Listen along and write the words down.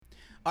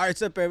All right,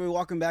 what's up, everybody?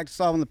 Welcome back to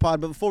Solving the Pod.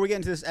 But before we get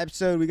into this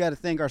episode, we got to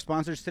thank our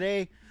sponsors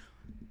today.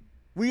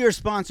 We are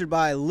sponsored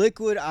by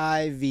Liquid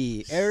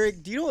IV.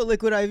 Eric, do you know what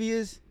Liquid IV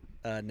is?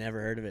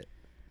 Never heard of it.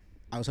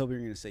 I was hoping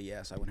you were going to say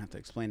yes. I wouldn't have to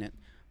explain it.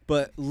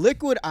 But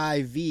Liquid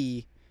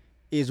IV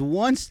is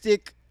one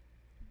stick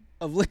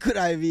of Liquid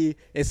IV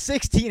is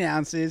 16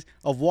 ounces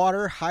of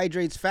water,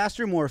 hydrates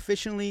faster, more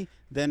efficiently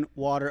than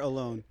water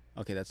alone.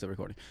 Okay, that's the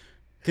recording.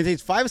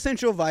 Contains 5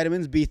 essential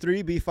vitamins,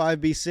 B3, B5,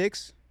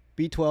 B6,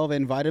 B12,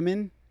 and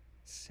vitamin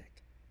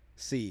Sick.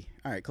 C.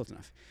 All right, close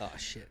enough. Oh,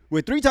 shit.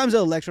 With 3 times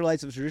the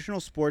electrolytes of traditional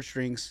sports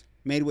drinks,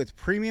 made with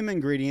premium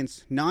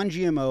ingredients,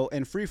 non-GMO,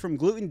 and free from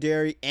gluten,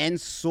 dairy, and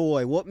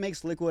soy. What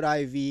makes Liquid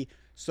IV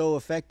so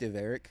effective,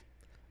 Eric?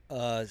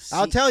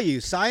 I'll tell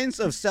you. Science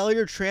of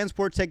Cellular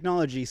Transport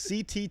Technology,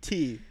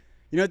 CTT.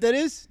 You know what that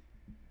is?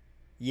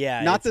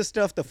 Yeah. Not the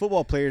stuff the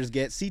football players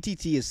get.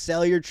 CTT is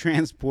cellular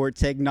transport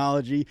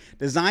technology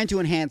designed to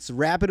enhance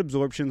rapid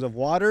absorptions of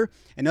water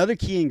and other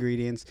key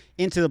ingredients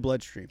into the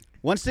bloodstream.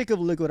 One stick of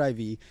Liquid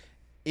IV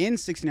in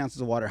 16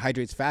 ounces of water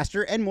hydrates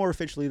faster and more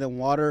efficiently than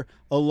water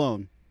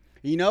alone.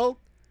 You know,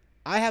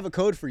 I have a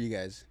code for you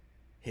guys.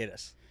 Hit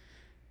us.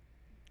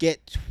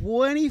 Get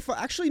 25.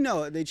 Actually,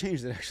 no, they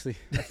changed it, actually.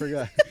 I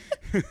forgot.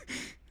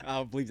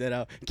 I'll bleep that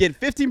out. Get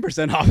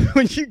 15% off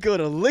when you go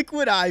to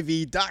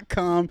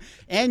liquidiv.com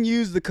and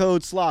use the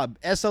code SLOB,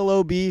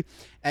 S-L-O-B,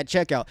 at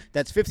checkout.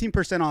 That's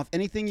 15% off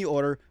anything you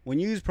order when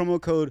you use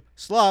promo code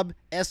SLOB,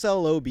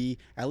 S-L-O-B,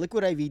 at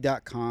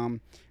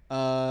liquidiv.com.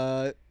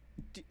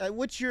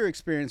 What's your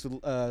experience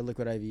with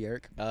Liquid IV,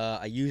 Eric?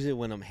 I use it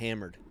when I'm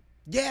hammered.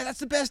 Yeah, that's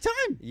the best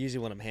time. I use it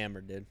when I'm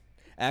hammered, dude.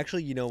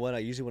 Actually, you know what? I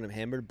use it when I'm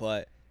hammered,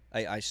 but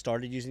I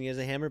started using it as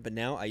a hammer, but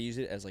now I use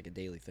it as like a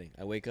daily thing.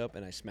 I wake up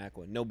and I smack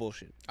one. No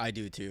bullshit. I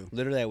do too.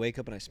 Literally, I wake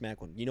up and I smack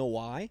one. You know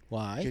why?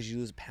 Why? Because you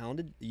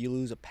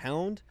lose a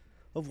pound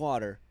of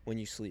water when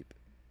you sleep.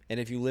 And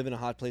if you live in a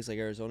hot place like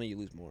Arizona, you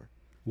lose more.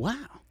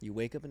 Wow. You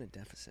wake up in a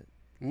deficit.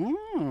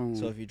 Mm.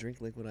 So if you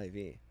drink Liquid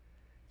IV,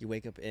 you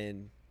wake up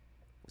in,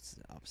 what's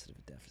the opposite of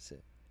a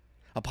deficit?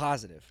 A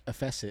positive. A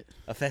faucet.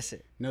 A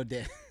faucet. No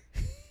debt.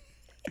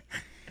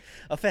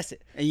 A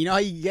faucet. And you know how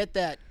you get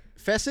that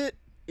faucet?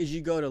 Is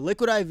you go to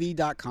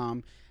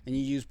liquidiv.com and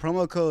you use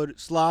promo code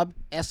SLOB,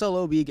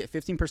 S-L-O-B, get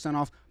 15%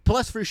 off,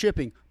 plus free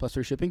shipping. Plus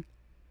free shipping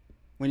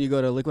when you go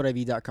to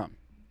liquidiv.com.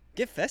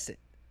 Get faucet.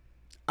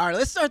 All right,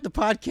 let's start the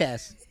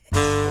podcast.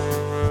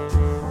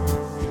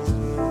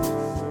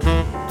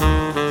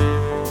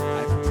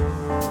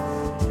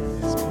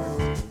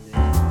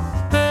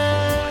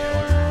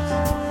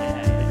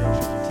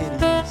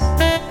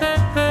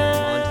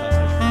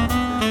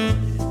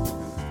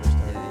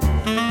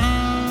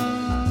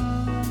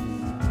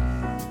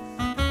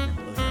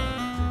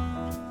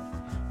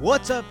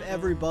 What's up,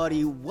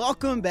 everybody?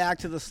 Welcome back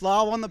to the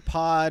Slob on the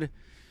Pod,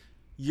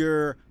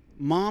 your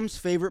mom's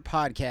favorite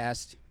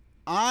podcast.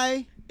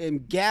 I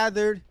am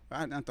gathered,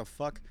 not the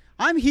fuck,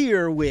 I'm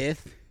here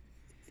with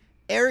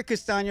Eric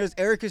Castaños.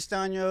 Eric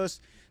Castaños,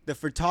 the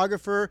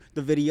photographer,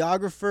 the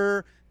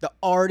videographer, the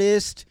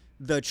artist,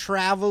 the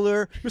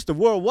traveler, Mr.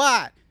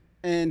 Worldwide,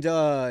 and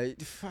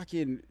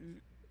fucking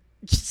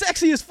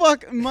sexy as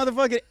fuck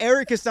motherfucking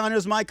Eric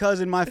Castaños, my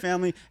cousin, my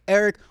family.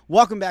 Eric,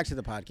 welcome back to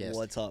the podcast.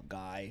 What's up,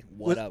 guy?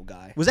 What up,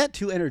 guy? Was that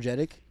too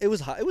energetic? It was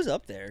hot. It was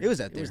up there. It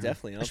was up there. It was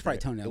definitely up I should probably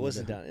there. tone it down. It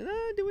wasn't down.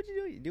 No, do what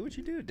you do. Do what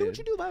you do, dude. Do what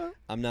you do, Baba.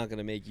 I'm not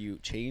gonna make you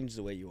change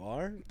the way you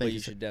are, but you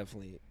should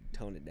definitely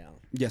tone it down.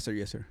 Yes, sir.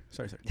 Yes, sir.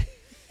 Sorry.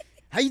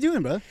 How you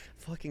doing, bro?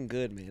 Fucking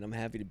good, man. I'm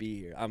happy to be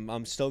here.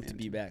 I'm stoked to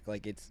be back.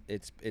 Like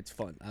it's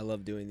fun. I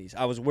love doing these.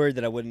 I was worried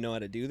that I wouldn't know how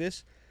to do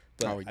this.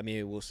 But I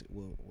mean, we'll see.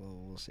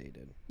 We'll see,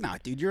 dude. Nah,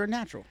 dude, you're a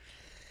natural.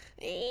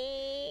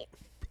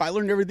 I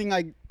learned everything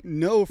I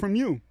know from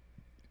you.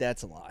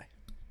 That's a lie.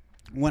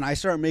 When I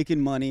start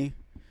making money,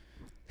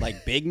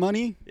 like big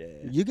money, Yeah.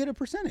 you get a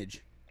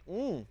percentage.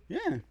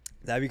 Yeah.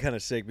 That'd be kind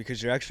of sick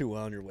because you're actually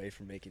well on your way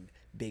from making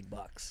big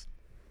bucks.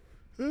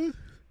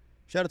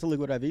 Shout out to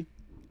Liquid IV.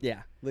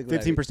 Yeah,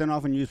 15%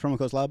 off when you use promo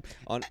code SLOB.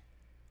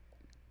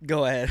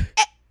 Go ahead.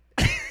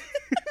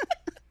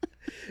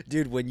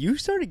 Dude, when you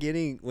started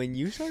getting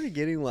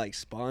like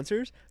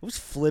sponsors, I was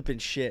flipping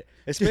shit.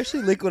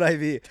 Especially Liquid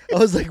IV. I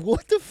was like,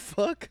 "What the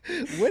fuck?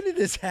 When did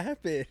this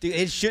happen?" Dude,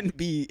 it shouldn't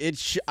be.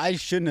 I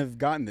shouldn't have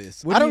gotten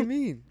this. What do you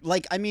mean?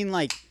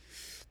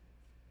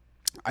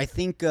 I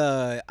think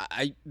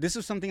this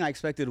is something I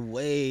expected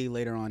way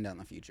later on down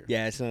the future.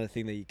 Yeah, it's not a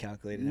thing that you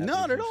calculated.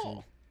 Not at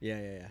all.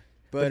 Yeah.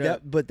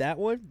 But that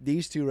one,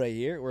 these two right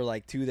here, were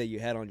like two that you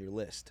had on your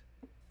list.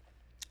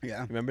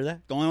 Yeah. Remember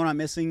that? The only one I'm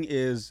missing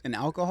is an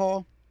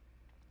alcohol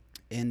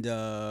and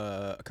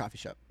a coffee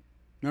shop.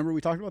 Remember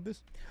we talked about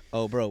this?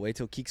 Oh, bro, wait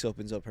till Keeks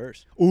opens up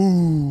hers.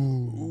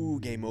 Ooh,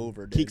 game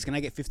over, dude. Keeks, can I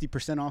get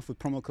 50% off with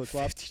promo code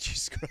SLOB? 50,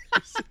 Jesus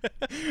Christ.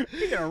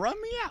 You're going to run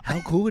me out.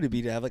 How cool would it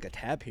be to have like a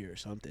tap here or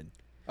something?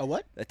 A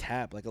what? A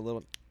tap, like a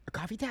little... A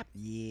coffee tap?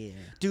 Yeah.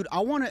 Dude,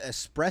 I want an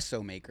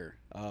espresso maker.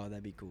 Oh,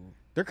 that'd be cool.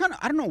 They're kind of...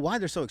 I don't know why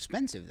they're so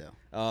expensive, though.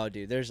 Oh,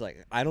 dude, there's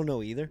like... I don't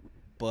know either,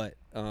 but...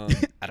 I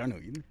don't know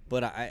either.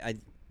 But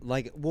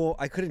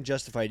I couldn't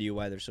justify to you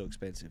why they're so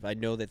expensive. I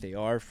know that they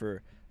are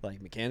for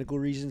like mechanical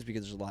reasons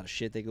because there's a lot of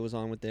shit that goes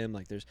on with them.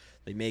 Like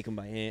they make them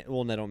by hand.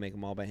 Well, they don't make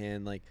them all by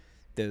hand. Like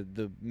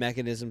the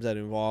mechanisms that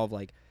involve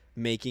like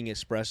making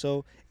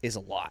espresso is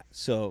a lot.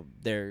 So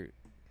they're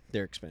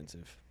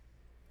expensive.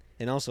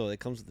 And also, it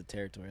comes with the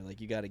territory.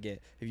 Like, you got to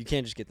get, if you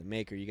can't just get the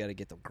maker, you got to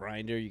get the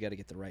grinder. You got to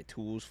get the right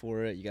tools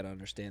for it. You got to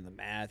understand the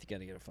math. You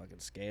got to get a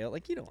fucking scale.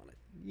 Like, you don't want to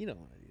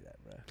do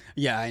that, bro.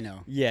 Yeah, I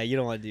know. Yeah, you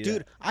don't want to do that.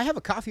 Dude, I have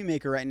a coffee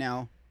maker right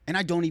now, and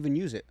I don't even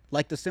use it.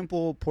 Like the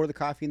simple pour the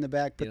coffee in the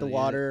back, put the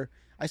water.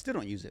 I still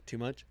don't use it. Too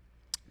much?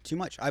 Too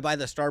much. I buy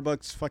the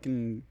Starbucks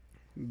fucking,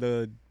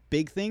 the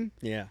big thing.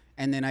 Yeah.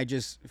 And then I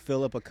just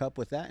fill up a cup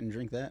with that and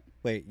drink that.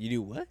 Wait, you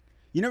do what?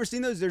 You never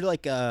seen those? They're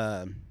like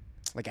a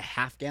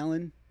half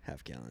gallon.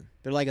 Half gallon.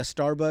 They're like a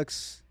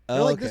Starbucks.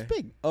 They're like this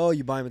big. Oh,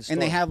 you buy them at the store.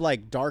 And they have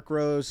like dark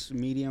roast,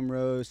 medium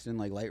roast, and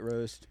like light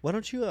roast. Why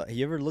don't you,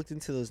 you ever looked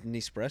into those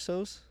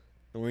Nespressos?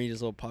 Where you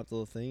just pop the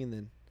little thing and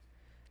then.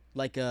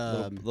 Like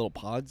little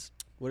pods?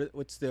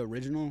 What's the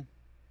original?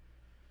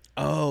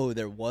 Oh,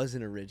 there was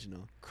an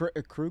original.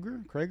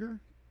 Krager?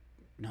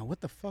 No, what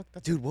the fuck?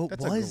 Dude, what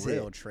that's was a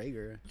grill, it?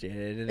 Traeger. It's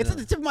It's at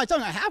the tip of my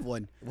tongue. I have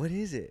one. What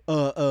is it?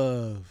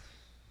 No,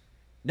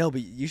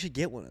 but you should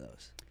get one of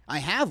those. I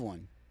have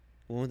one.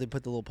 When they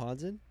put the little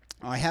pods in?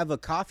 I have a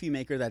coffee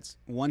maker that's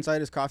one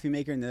side is coffee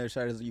maker and the other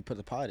side is you put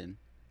the pod in.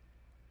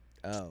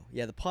 Oh,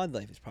 yeah, the pod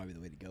life is probably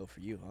the way to go for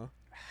you, huh?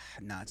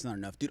 Nah, it's not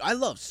enough. Dude, I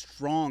love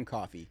strong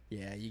coffee.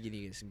 Yeah, you can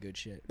get some good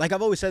shit. Like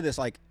I've always said this,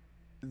 I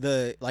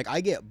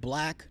get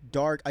black,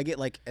 dark, I get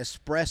like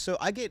espresso,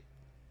 I get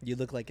You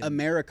look like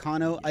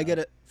Americano, I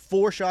get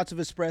 4 shots of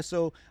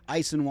espresso,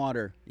 ice and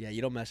water. Yeah,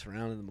 you don't mess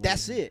around in the morning.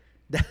 That's it.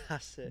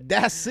 That's it.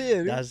 That's it.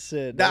 Dude. That's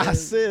it.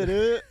 That's it,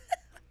 dude.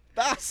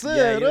 That's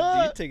Yeah, it.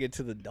 you take it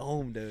to the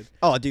dome, dude.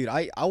 Oh, dude,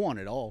 I want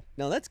it all.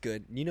 No, that's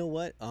good. You know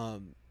what?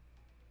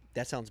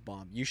 That sounds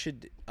bomb. You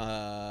should.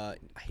 I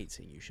hate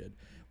saying you should.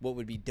 What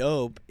would be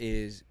dope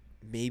is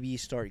maybe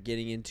start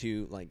getting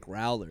into like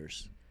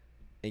growlers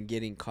and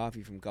getting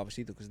coffee from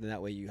Cafecito, because then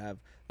that way you have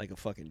like a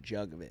fucking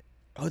jug of it.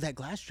 Oh, that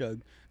glass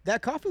jug.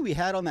 That coffee we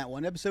had on that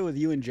one episode with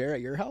you and Jer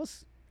at your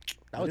house,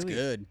 that was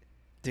good.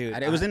 Dude,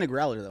 It was in a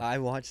growler, though. I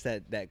watch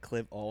that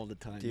clip all the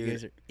time. Dude. You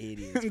guys are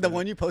idiots. The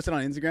one you posted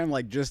on Instagram,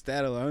 like just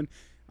that alone,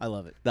 I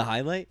love it. The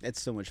highlight? It's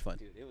so much fun.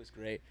 Dude, it was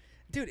great.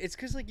 Dude, it's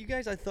because, like, you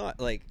guys, I thought,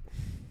 like,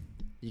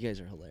 you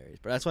guys are hilarious.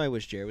 But that's why I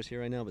wish Jared was here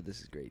right now, but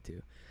this is great,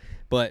 too.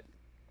 But,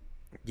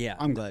 yeah.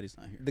 I'm glad he's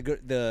not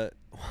here.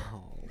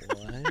 Oh,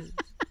 what?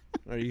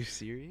 Are you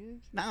serious?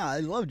 Nah, I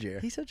love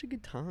Jer. He's such a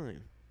good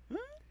time.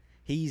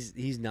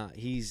 He's not.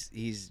 He's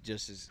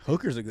just as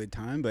Hooker's a good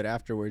time, but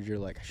afterwards you're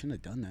like, I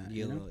shouldn't have done that.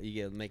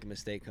 you make a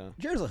mistake, huh?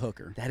 Jared's a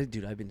hooker.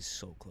 Dude, I've been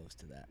so close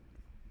to that.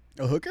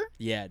 A hooker?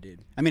 Yeah,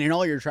 dude. I mean, in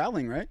all your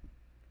traveling, right?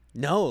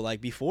 No, like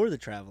before the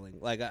traveling.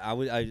 Like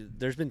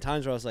there's been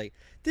times where I was like,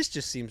 this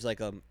just seems like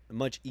a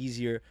much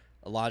easier,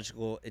 a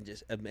logical,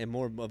 and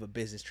more of a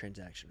business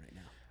transaction right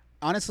now.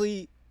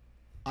 Honestly,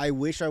 I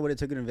wish I would have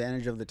taken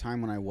advantage of the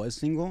time when I was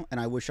single,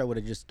 and I wish I would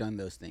have just done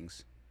those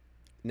things.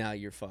 Now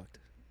you're fucked.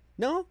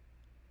 No.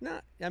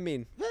 Not. I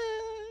mean,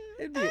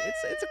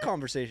 it's a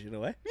conversation in a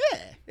way. Yeah,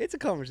 it's a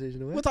conversation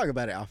in a way. We'll talk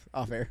about it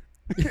off air.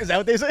 Is that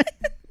what they say?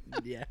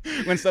 Yeah.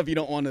 When stuff you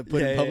don't want to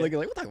put in public, you're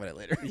like, we'll talk about it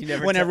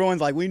later. When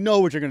everyone's like, we know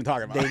what you're going to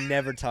talk about. They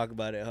never talk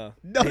about it, huh?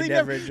 No, they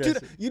never address Dude,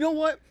 it. you know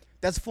what?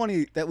 That's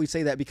funny that we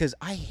say that, because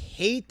I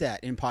hate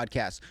that in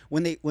podcasts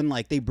when they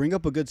bring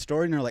up a good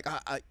story and they're like,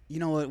 you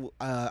know what?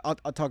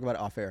 I'll talk about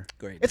it off air.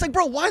 Great. It's like,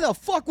 bro, why the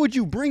fuck would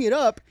you bring it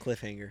up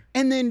Cliffhanger.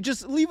 and then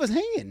just leave us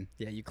hanging?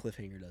 Yeah, you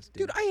cliffhangered us,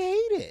 Dude, I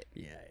hate it.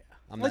 Yeah.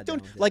 I'm like, not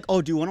down with like,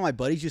 oh, dude, one of my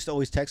buddies used to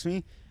always text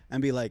me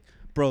and be like,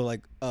 bro,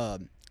 like,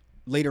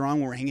 later on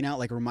when we're hanging out,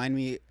 like, remind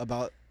me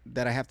about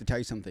that I have to tell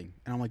you something.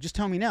 And I'm like, just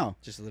tell me now.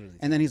 Just literally.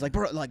 And then he's like,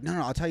 bro, like,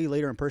 no, I'll tell you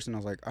later in person. I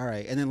was like, all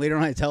right. And then later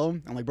on I tell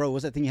him, I'm like, bro,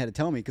 what's that thing you had to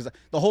tell me? Because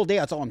the whole day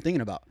that's all I'm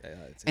thinking about. Yeah,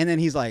 and then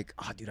he's like,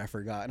 oh, dude, I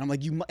forgot. And I'm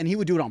like, and he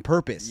would do it on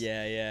purpose.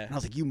 Yeah. And I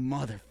was like, you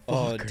motherfucker.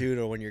 Oh, dude,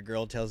 or when your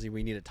girl tells you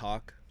we need to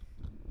talk.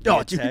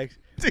 Oh, dude. Text,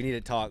 we need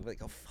to talk. Like,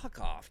 oh,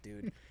 fuck off,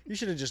 dude. You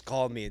should have just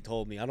called me and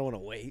told me. I don't want to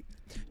wait.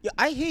 Yeah,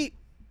 I hate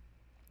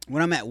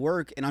when I'm at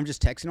work and I'm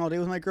just texting all day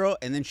with my girl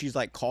and then she's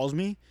like calls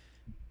me,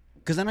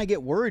 because then I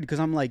get worried, because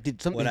I'm like,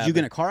 did you get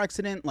in a car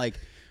accident? Like,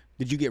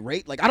 did you get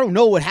raped? Like, I don't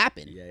know what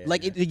happened.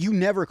 You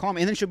never call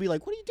me. And then she'll be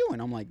like, what are you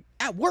doing? I'm like,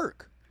 at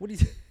work. What are you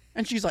doing?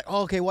 And she's like,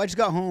 oh, okay, well, I just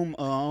got home.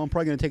 I'm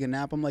probably going to take a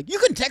nap. I'm like, you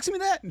couldn't text me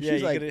that? And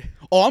she's like,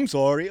 oh, I'm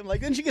sorry. I'm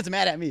like, then she gets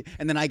mad at me.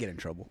 And then I get in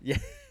trouble. Yeah.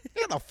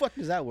 How the fuck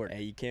does that work?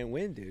 Hey, you can't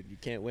win, dude. You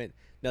can't win.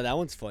 No, that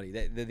one's funny.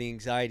 The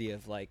anxiety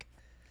of, like,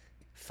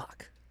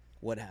 fuck,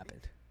 what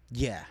happened?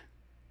 Yeah.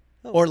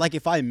 Oh. Or, like,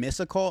 if I miss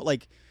a call,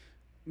 like,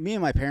 me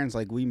and my parents,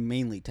 like, we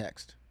mainly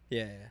text.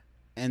 Yeah.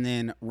 And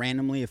then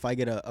randomly, if I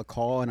get a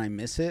call and I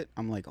miss it,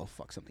 I'm like, oh,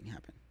 fuck, something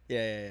happened.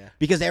 Yeah.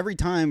 Because every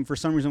time, for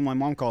some reason, my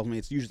mom calls me,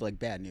 it's usually, like,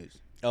 bad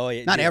news. Oh,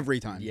 yeah. Not every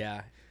time.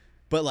 Yeah.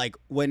 But, like,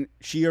 when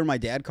she or my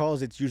dad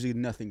calls, it's usually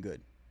nothing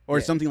good. Or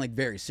it's something, like,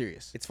 very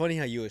serious. It's funny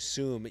how you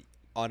assume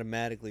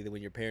automatically that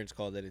when your parents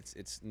call that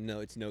it's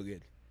no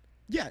good.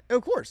 Yeah,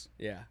 of course.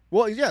 Yeah.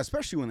 Well, yeah,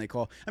 especially when they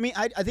call. I mean,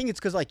 I think it's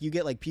because like you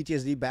get like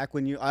PTSD back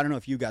when I don't know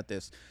if you got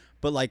this,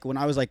 but like when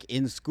I was like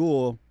in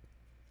school,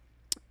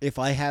 if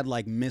I had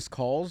like missed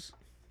calls,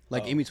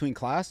 like in between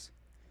class,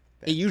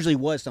 it usually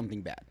was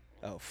something bad.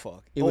 Oh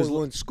fuck! It was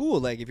in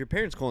school. Like if your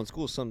parents call in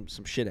school, some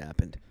shit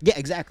happened. Yeah,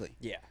 exactly.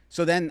 Yeah.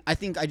 So then I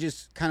think I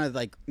just kind of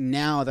like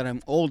now that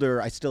I'm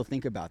older, I still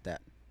think about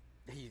that.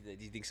 Do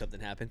you think something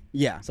happened?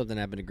 Yeah. Something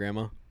happened to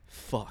grandma?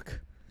 Fuck.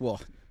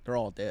 Well, they're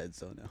all dead,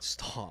 so no.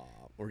 Stop.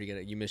 Or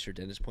you missed your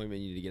dentist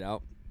appointment. You need to get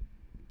out.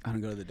 I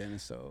don't go to the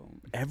dentist, so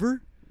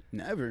Ever?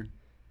 never.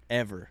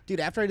 Ever. Dude,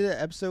 after I did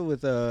that episode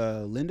with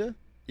Linda,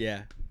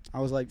 Yeah. I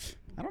was like,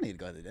 I don't need to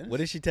go to the dentist. What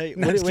did she tell you?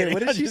 No, What just kidding.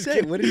 did I'm she just say?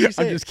 kidding. What did she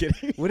say? I'm just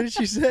kidding. What did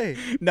she say?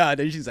 No, I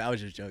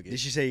was just joking. Did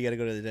she say you got to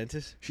go to the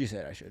dentist? She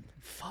said I should.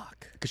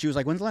 Fuck. Because she was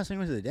like, when's the last time you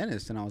went to the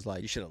dentist? And I was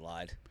like, You should have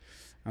lied.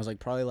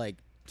 probably like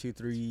 2,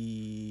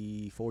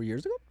 3, 4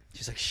 years ago.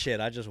 She's like, shit,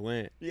 I just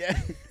went. Yeah.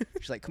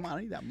 She's like, come on,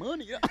 I need that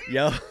money.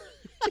 Yo.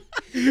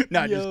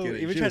 No, just Yo,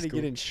 kidding. even She trying was to cool.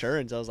 get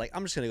insurance, I was like,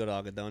 I'm just going to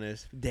go to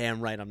Algodones.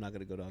 Damn right I'm not going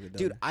to go to Algodones.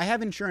 Dude, I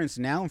have insurance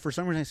now, and for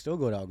some reason I still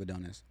go to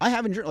Algodones. I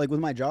have insurance, like with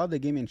my job, they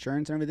gave me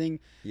insurance and everything,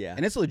 yeah.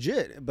 and it's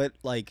legit. But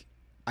like,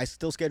 I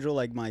still schedule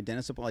like my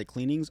dentist like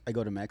cleanings. I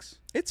go to Mex.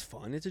 It's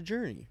fun. It's a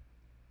journey.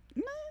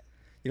 Nah.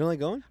 You don't like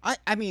going?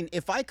 I mean,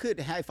 if I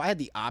had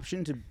the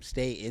option to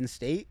stay in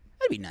state,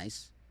 that'd be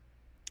nice.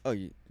 Oh,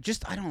 you.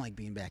 Just I don't like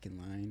being back in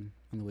line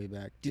on the way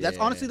back, dude. That's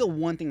Yeah. honestly the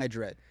one thing I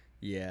dread.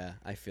 Yeah,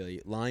 I feel you.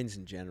 Lines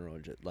in general, are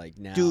just, like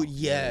now. Dude, more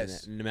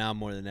yes. than- Now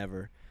more than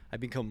ever. I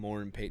become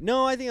more impatient.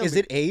 No, I think Is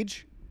it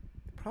age?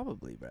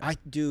 probably, bro.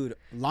 Dude,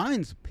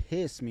 lines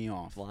piss me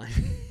off. Line.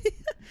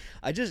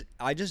 I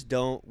just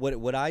don't.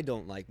 What I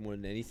don't like more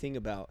than anything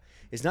about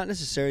is not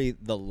necessarily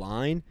the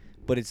line,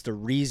 but it's the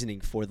reasoning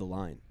for the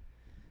line.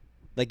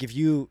 Like if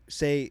you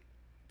say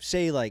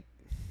like,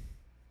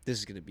 this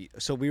is gonna be.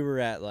 So we were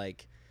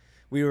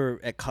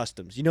at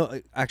customs. You know,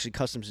 actually,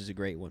 customs is a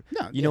great one.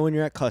 No, you know when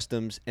you're at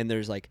customs and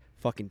there's like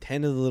fucking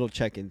 10 of the little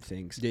check-in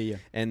things. Yeah.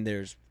 And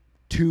there's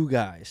 2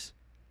 guys.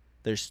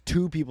 There's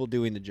 2 people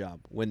doing the job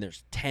when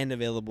there's 10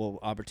 available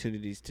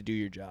opportunities to do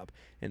your job.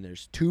 And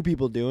there's 2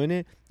 people doing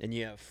it and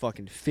you have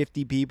fucking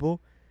 50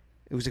 people.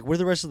 It was like, where are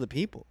the rest of the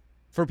people?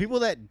 For people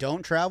that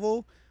don't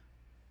travel,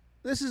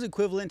 this is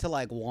equivalent to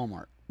like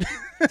Walmart.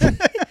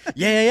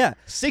 Yeah.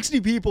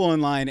 60 people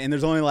in line, and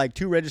there's only like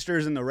 2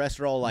 registers, and the rest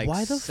are all like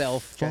Why the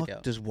self fuck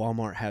checkout. does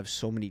Walmart have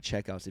so many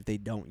checkouts if they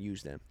don't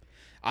use them?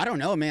 I don't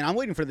know, man. I'm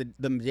waiting for the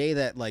day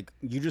that like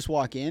you just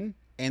walk in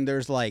and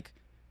there's like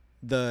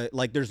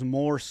there's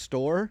more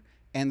store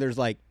and there's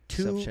like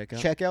 2 Self-checkout?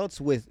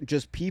 checkouts with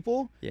just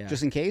people, Yeah.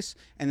 just in case,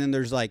 and then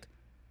there's like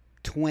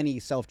 20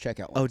 self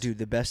checkout. Oh, dude,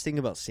 the best thing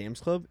about Sam's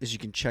Club is you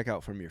can check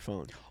out from your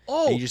phone.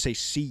 Oh, And you just say,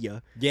 see ya.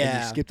 And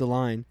yeah. you skip the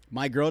line.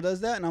 My girl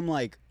does that, and I'm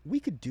like, we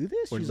could do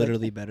this. We're She's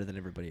literally like, better than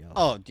everybody else.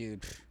 oh,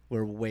 dude.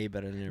 We're way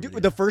better than everybody Dude,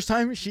 else.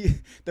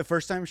 the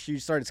first time she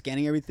started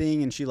scanning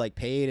everything and she like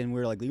paid and we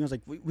were like leaving. I was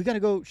like, we gotta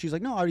go. She's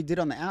like, no, I already did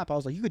on the app. I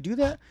was like, you could do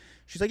that.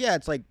 She's like, yeah,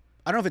 it's like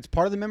I don't know if it's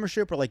part of the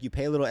membership or like you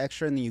pay a little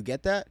extra and then you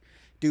get that.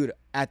 Dude,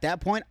 at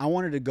that point, I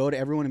wanted to go to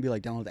everyone and be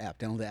like, download the app.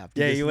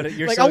 Yeah, This you is- would.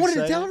 You're like so I wanted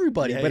excited. to tell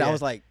everybody, Yeah, but yeah. I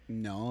was like,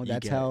 no, You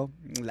that's get how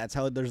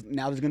there's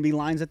going to be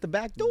lines at the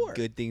back door.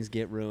 Good things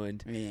get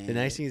ruined. Yeah. The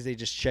nice thing is they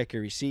just check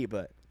your receipt,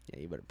 but yeah,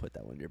 you better put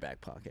that one in your back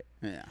pocket.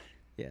 Yeah.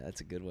 Yeah,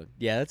 that's a good one.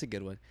 Yeah, that's a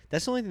good one.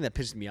 That's the only thing that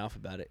pisses me off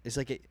about it. It's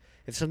like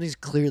if something's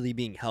clearly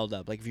being held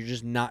up, like if you're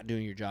just not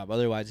doing your job.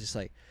 Otherwise, it's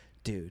like,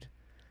 dude,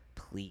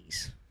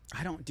 please.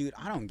 I don't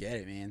get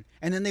it, man.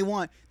 And then they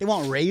want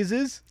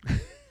raises.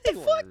 The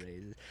fuck?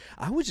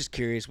 I was just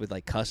curious with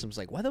like customs,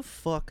 like why the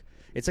fuck?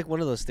 It's like one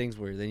of those things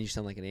where then you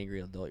sound like an angry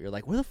adult. You're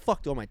like, where the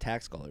fuck do all my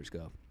tax dollars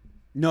go?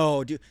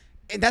 No, dude.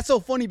 And that's so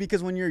funny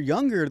because when you're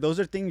younger, those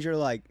are things you're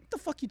like, what the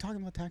fuck you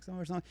talking about tax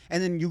dollars? And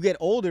then you get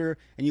older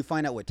and you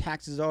find out what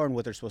taxes are and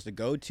what they're supposed to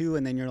go to,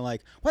 and then you're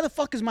like, why the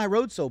fuck is my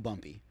road so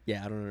bumpy?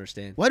 Yeah, I don't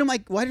understand. Why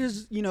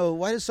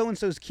does so and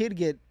so's kid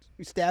get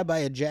stabbed by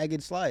a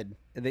jagged slide?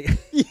 They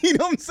You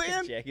know what I'm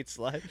saying? jagged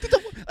slide.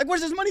 Like,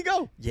 where's this money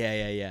go?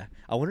 Yeah.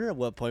 I wonder at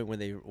what point when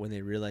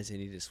they realized they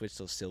needed to switch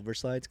those silver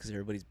slides because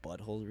everybody's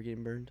buttholes were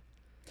getting burned.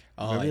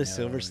 Remember the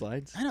silver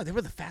slides? I know, they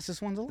were the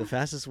fastest ones alive. The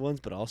fastest ones,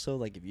 but also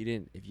like if you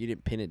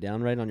didn't pin it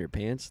down right on your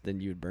pants,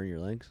 then you would burn your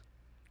legs.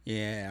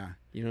 Yeah.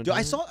 You know. Dude,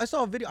 I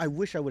saw a video. I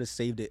wish I would have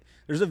saved it.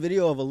 There's a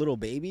video of a little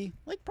baby,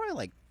 like probably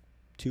like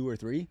 2 or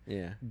 3,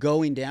 Yeah.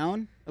 going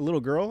down, a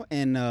little girl,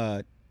 and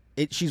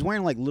she's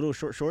wearing like little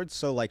short shorts,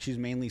 so like she's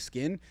mainly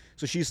skin.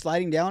 So she's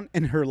sliding down,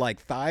 and her like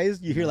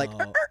thighs, you hear like,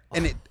 No.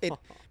 and it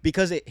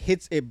because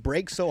it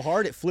breaks so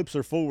hard, it flips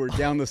her forward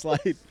down the slide.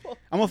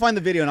 I'm gonna find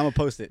the video and I'm gonna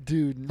post it,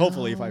 Dude.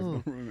 hopefully if I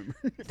remember.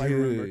 I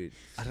remember. Dude,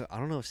 I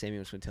don't know if Sammy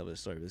was going to tell this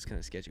story, but it's kind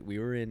of sketchy. We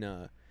were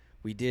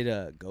we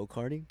did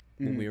go-karting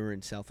when we were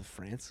in south of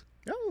France.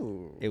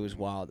 Oh, It was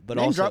wild, but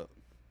Name also drop.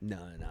 no,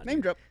 Name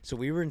dude. drop. So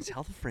we were in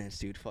south of France,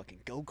 dude, fucking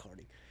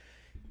go-karting,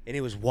 and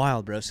it was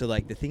wild, bro. So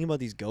like the thing about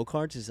these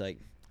go-karts is like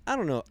I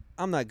don't know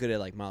I'm not good at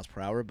like miles per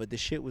hour, but the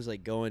shit was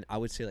like going, I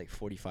would say like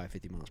 45,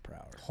 50 miles per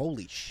hour.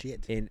 Holy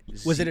shit! And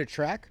was it a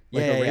track?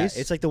 Like yeah, a race?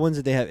 yeah. It's like the ones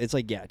that they have. It's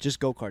like just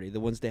go karting. The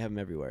ones they have them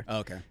everywhere. Oh,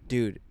 okay.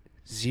 Dude,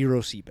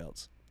 0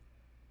 seatbelts.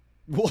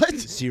 What?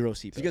 0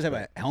 seatbelts. Do you guys have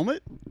a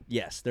helmet?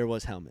 Yes, there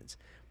was helmets,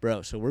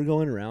 bro. So we're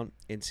going around,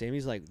 and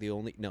Sammy's like the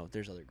only. No,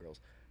 there's other girls,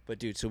 but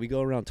dude. So we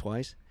go around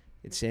twice,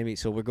 and Sammy.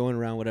 So we're going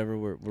around whatever.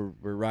 We're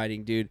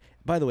riding, dude.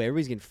 By the way,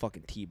 everybody's getting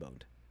fucking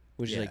T-boned,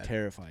 which is like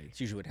terrifying. It's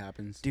usually what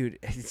happens, dude.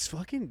 It's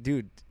fucking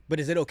dude. But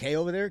is it okay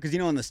over there? Because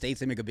in the States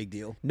they make a big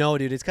deal. No,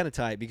 dude, it's kind of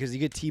tight because you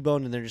get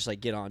T-boned and they're just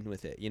like get on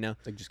with it, you know.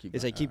 Like just keep.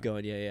 It's going. like keep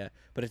going, yeah.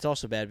 But it's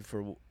also bad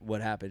for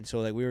what happened. So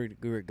like we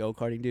were go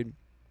karting, dude,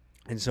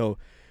 and so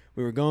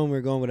we were going,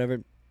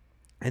 whatever.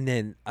 And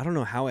then I don't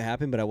know how it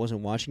happened, but I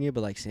wasn't watching it.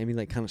 But like Sammy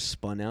like kind of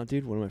spun out,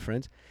 dude, one of my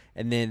friends.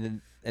 And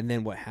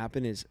then what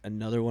happened is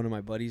another one of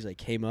my buddies like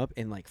came up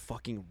and like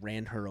fucking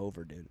ran her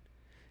over, dude.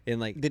 And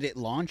like did it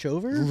launch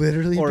over?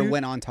 Literally, or dude,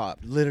 went on top?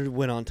 Literally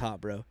went on top,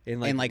 bro.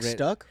 And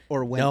Stuck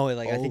or went? No,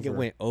 like over? I think it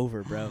went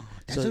over, bro.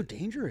 That's so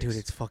dangerous, dude.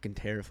 It's fucking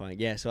terrifying.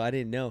 Yeah, so I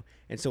didn't know.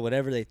 And so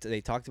whatever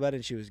they talked about it,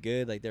 and she was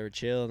good. Like they were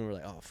chill, and we're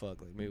like, oh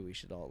fuck, like maybe we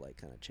should all like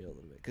kind of chill a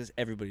little bit because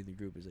everybody in the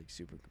group is like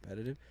super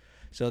competitive.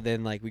 So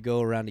then like we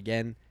go around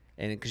again.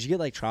 And because you get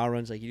like trial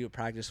runs, like you do a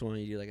practice one,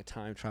 you do like a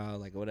time trial,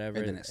 like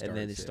whatever, and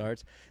then it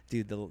starts.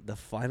 Dude, the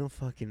final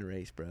fucking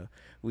race, bro.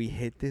 We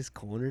hit this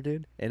corner,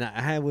 dude, and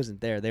I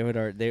wasn't there.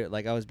 They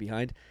like I was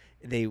behind.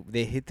 They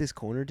hit this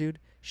corner, dude.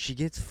 She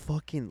gets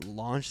fucking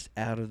launched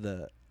out of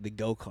the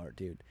go kart,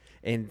 dude,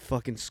 and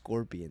fucking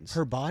scorpions.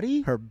 Her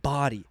body.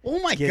 Oh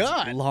my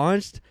god!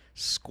 Launched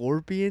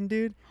scorpion,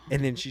 dude,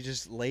 and then she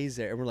just lays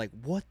there, and we're like,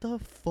 what the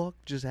fuck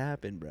just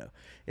happened, bro?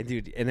 And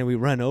dude, and then we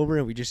run over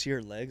and we just see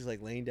her legs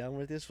like laying down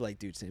with this. We're like,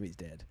 dude, Sammy's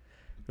dead.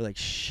 We're like,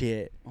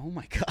 shit. Oh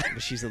my god.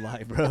 But she's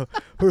alive, bro.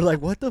 We're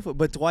like, what the fuck?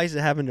 But twice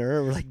it happened to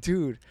her. We're like,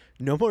 dude,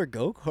 no more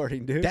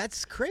go-karting, dude.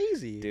 That's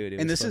crazy. Dude,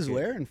 and this is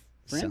where? In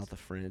France? South of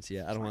France,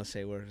 yeah. I don't want to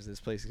say where because this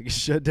place is going to get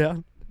shut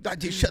down.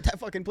 Dude, shut that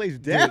fucking place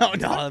down.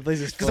 Dude, no, the place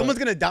is because someone's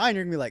going to die and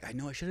you're going to be like, I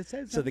know I should have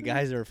said something. So the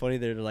guys that are funny,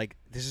 they're like,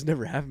 this has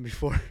never happened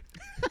before.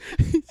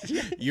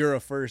 You're a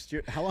first.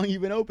 How long you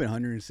been open?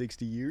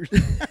 160 years?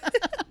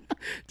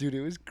 Dude,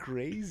 it was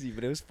crazy,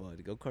 but it was fun.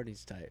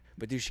 Go-karting's tight.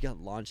 But, dude, she got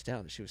launched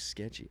out. She was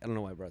sketchy. I don't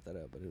know why I brought that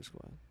up, but it was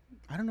wild.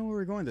 I don't know where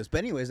we're going with this. But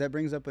anyways, that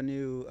brings up a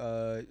new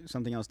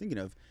something I was thinking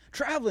of.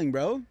 Traveling,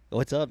 bro.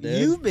 What's up, dude?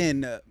 You've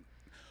been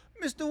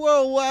Mr.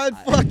 Worldwide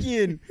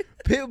fucking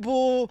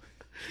Pitbull,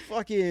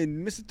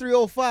 fucking Mr.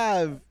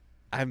 305.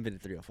 I haven't been to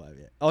 305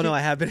 yet. Oh, no,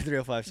 I have been to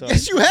 305. Sorry.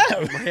 Yes, you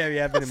have. Miami,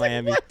 I've been to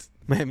Miami. What?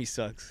 Miami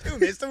sucks. Dude,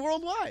 Mr.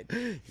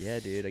 Worldwide. Yeah,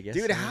 dude, I guess.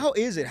 Dude, so. how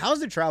is it? How's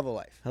the travel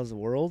life? How's the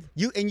world?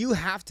 You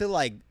have to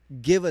like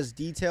give us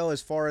detail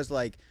as far as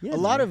like a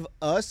lot of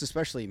us,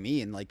 especially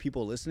me and like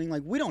people listening,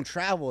 like we don't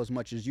travel as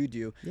much as you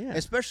do. Yeah.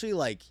 Especially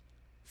like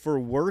for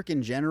work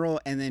in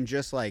general and then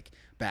just like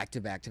back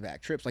to back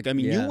trips. Like I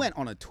mean, you went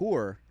on a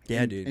tour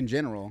dude. In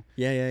general.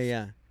 Yeah.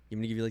 You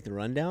want me to give you like the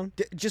rundown?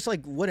 Just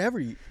like whatever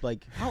you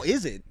like. How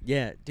is it?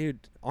 Yeah, dude.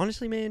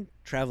 Honestly, man,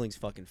 traveling's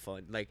fucking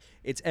fun. Like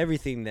it's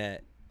everything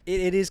that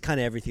it is kind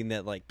of everything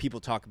that like people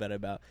talk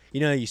about.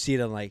 You know, you see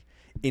it on like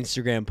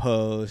Instagram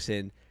posts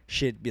and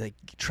shit. Be like,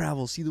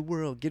 travel, see the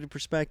world, get a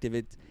perspective.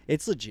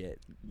 It's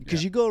legit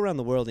because you go around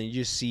the world and you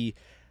just see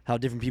how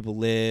different people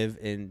live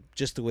and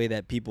just the way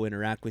that people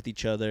interact with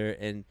each other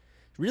and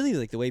really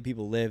like the way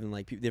people live and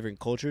like different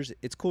cultures.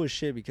 It's cool as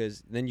shit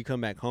because then you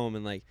come back home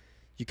and like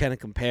you kind of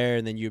compare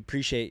and then you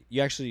appreciate.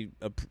 You actually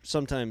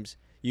sometimes.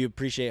 You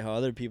appreciate how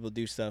other people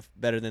do stuff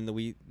better than the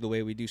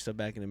way we do stuff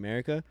back in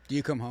America. Do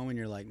you come home and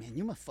you're like, man,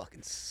 you must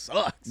fucking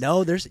suck?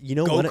 No, there's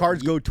what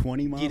karts go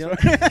 20 miles.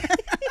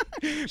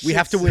 We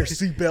have to wear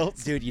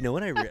seatbelts, dude. You know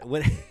what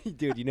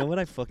dude? You know what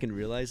I fucking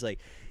realized? Like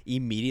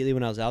immediately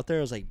when I was out there,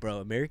 I was like, bro,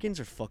 Americans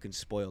are fucking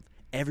spoiled.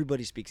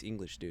 Everybody speaks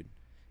English, dude.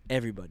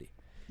 Everybody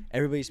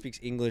speaks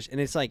English, and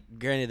it's like,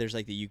 granted, there's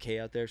like the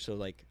UK out there, so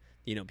like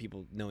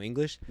people know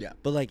English. Yeah.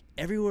 But like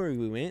everywhere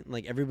we went,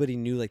 like everybody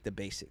knew like the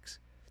basics.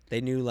 They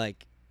knew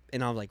like.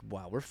 And I'm like,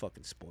 wow, we're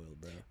fucking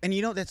spoiled, bro. And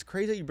that's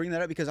crazy that you bring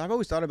that up because I've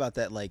always thought about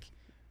that. Like,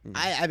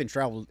 I haven't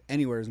traveled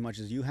anywhere as much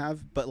as you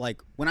have, but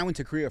like when I went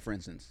to Korea, for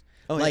instance,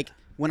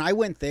 when I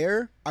went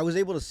there, I was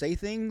able to say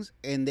things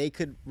and they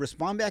could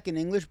respond back in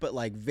English, but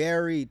like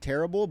very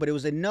terrible. But it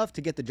was enough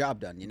to get the job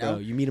done, you know? Bro,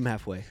 you meet them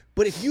halfway.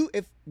 But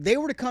if they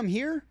were to come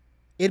here,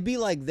 it'd be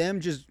like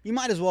them you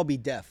might as well be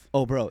deaf.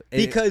 Oh, bro.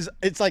 Because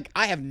it's like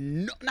I have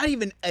not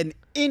even an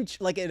inch,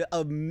 like a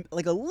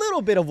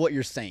little bit of what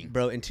you're saying.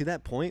 Bro, and to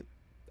that point,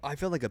 I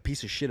felt like a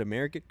piece of shit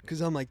American because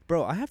I'm like,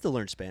 bro, I have to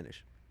learn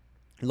Spanish,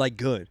 like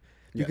good,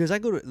 because I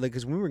go to like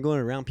because when we were going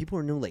around, people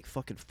were knowing like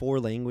fucking 4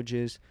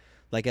 languages,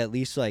 like at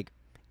least like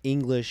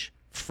English,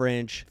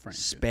 French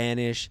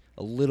Spanish,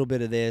 a little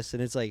bit of this,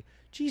 and it's like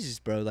Jesus,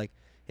 bro, like,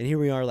 and here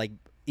we are like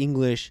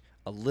English,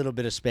 a little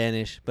bit of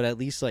Spanish, but at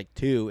least like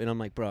 2, and I'm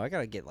like, bro, I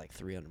gotta get like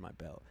 3 under my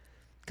belt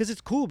because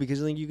it's cool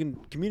because like you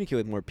can communicate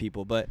with more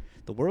people, but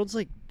the world's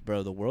like,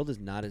 bro, the world is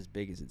not as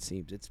big as it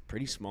seems. It's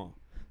pretty small.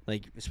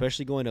 Like,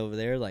 especially going over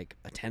there, like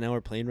a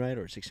 10-hour plane ride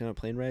or a 16-hour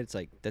plane ride, it's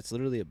like that's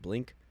literally a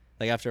blink.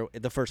 Like after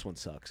the first one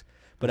sucks,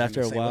 but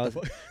after a while,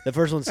 the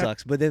first one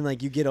sucks. But then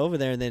like you get over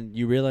there and then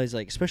you realize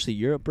like, especially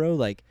Europe, bro,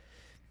 like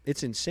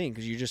it's insane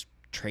because you're just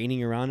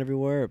training around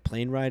everywhere. A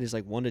plane ride is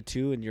like 1 to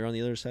 2, and you're on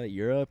the other side of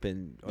Europe,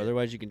 and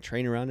otherwise you can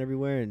train around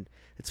everywhere, and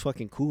it's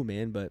fucking cool,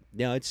 man. But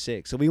yeah, it's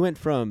sick. So we went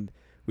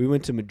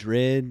to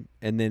Madrid,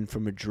 and then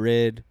from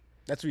Madrid.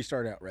 That's where you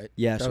started out, right?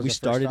 Yeah, so we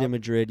started in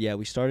Madrid. Yeah,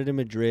 we started in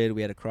Madrid.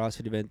 We had a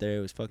CrossFit event there. It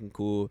was fucking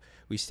cool.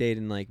 We stayed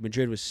in like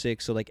Madrid was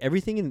sick. So like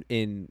everything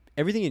in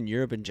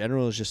Europe in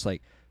general is just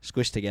like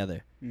squished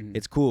together. Mm-hmm.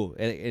 It's cool,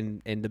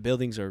 and the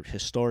buildings are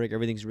historic.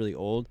 Everything's really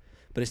old,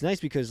 but it's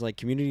nice because like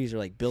communities are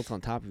like built on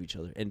top of each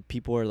other, and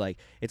people are like,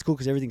 it's cool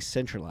because everything's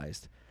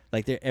centralized.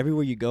 Like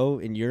everywhere you go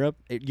in Europe,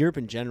 Europe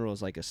in general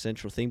is like a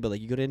central thing. But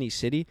like you go to any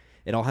city,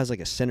 it all has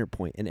like a center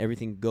point, and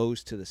everything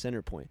goes to the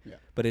center point. Yeah.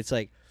 But it's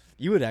like.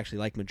 You would actually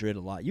like Madrid a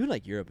lot. You would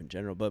like Europe in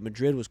general, but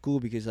Madrid was cool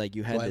because like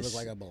you had this. Do I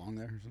look like I belong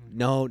there or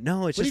something?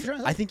 No, it's just.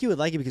 I think you would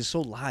like it because it's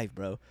so live,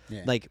 bro.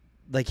 Yeah.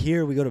 Like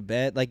here we go to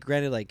bed. Like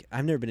granted, like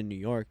I've never been in New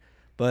York,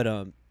 but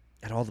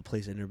at all the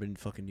places I've never been in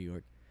fucking New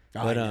York.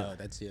 Oh, but, I know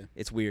that's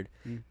It's weird,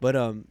 but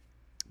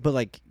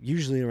like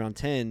usually around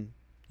 10,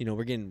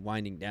 we're getting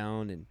winding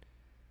down and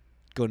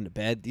going to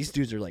bed. These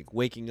dudes are like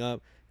waking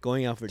up,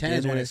 going out for 10 dinner.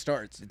 is when it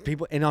starts.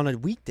 People and on a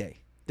weekday.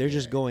 They're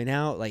just going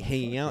out, like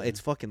hanging out. It's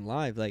fucking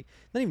live. Like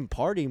not even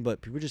partying,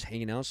 but people just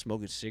hanging out,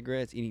 smoking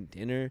cigarettes, eating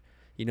dinner,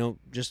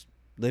 just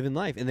living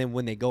life. And then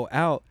when they go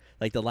out,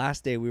 like the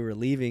last day we were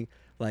leaving,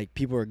 like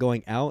people are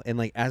going out, and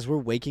like as we're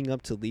waking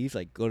up to leave,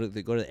 like go to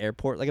the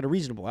airport, like at a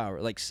reasonable hour,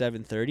 like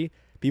 7:30,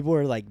 people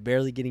are like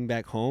barely getting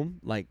back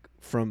home, like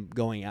from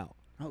going out.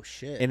 Oh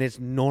shit! And it's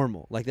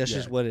normal. Like that's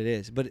just what it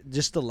is. But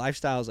just the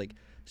lifestyle is like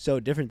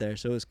so different there.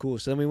 So it was cool.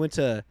 So then we went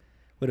to.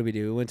 What did we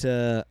do? We went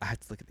to. I have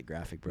to look at the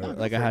graphic, bro.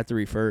 I have to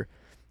refer,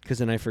 because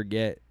then I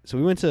forget. So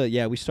we went to.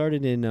 Yeah, we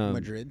started in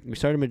Madrid. We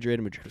started in Madrid,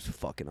 and Madrid was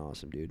fucking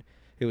awesome, dude.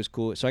 It was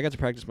cool. So I got to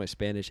practice my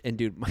Spanish, and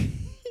dude,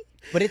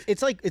 but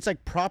it's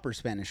like proper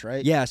Spanish,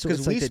 right? Yeah. So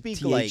because we like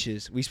speak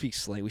we speak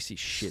slang. We see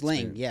shit.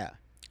 Slang, yeah.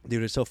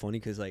 Dude, it's so funny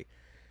because like,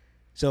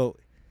 so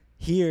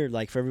here,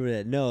 like for everybody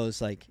that knows,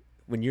 like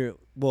when you're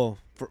for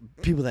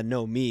people that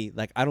know me,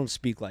 like I don't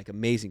speak like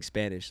amazing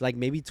Spanish, like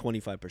maybe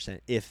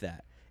 25%, if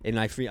that. And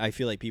I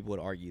feel like people would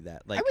argue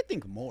that. Like I would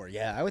think more,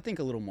 yeah. I would think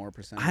a little more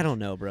percentage. I don't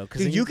know, bro.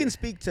 Because you can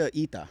speak to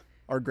Ita,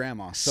 our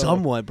grandma. So.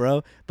 Somewhat,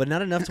 bro. But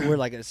not enough to where,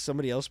 like, if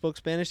somebody else spoke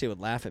Spanish, they would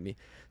laugh at me.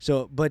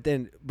 So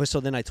then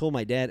I told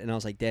my dad, and I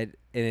was like, Dad,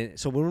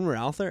 so when we were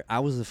out there, I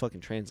was the fucking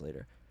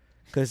translator.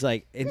 Because,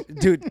 like,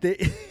 dude,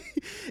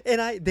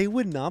 they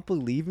would not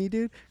believe me,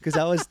 dude. Because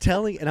I was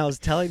telling them,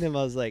 it's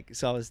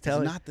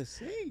not the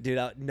same. Dude,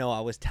 I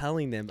was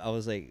telling them, I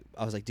was like,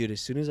 dude,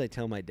 as soon as I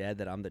tell my dad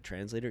that I'm the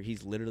translator,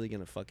 he's literally going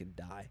to fucking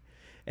die.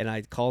 And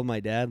I called my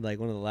dad, like,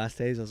 one of the last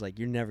days. I was like,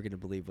 you're never going to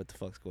believe what the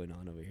fuck's going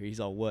on over here.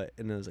 He's all, what?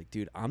 And I was like,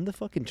 dude, I'm the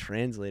fucking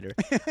translator.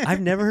 I've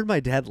never heard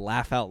my dad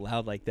laugh out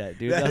loud like that,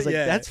 dude. I was like,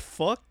 that's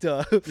fucked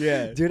up.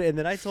 Yeah. Dude, and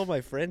then I told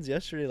my friends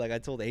yesterday, like, I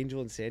told Angel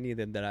and Sandy and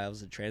them that I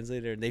was a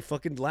translator, and they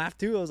fucking laughed,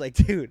 too. I was like,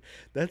 dude,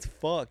 that's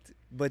fucked.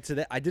 But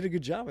today, I did a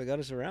good job. I got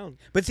us around.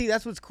 But see,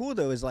 that's what's cool,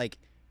 though, is, like,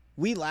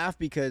 we laugh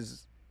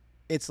because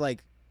it's,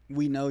 like,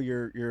 we know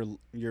your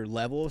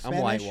level of Spanish.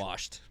 I'm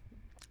whitewashed.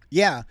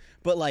 Yeah,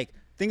 but, like,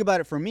 think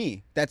about it for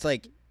me. That's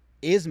like,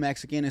 is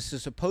Mexican, is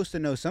supposed to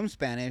know some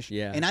Spanish,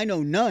 and I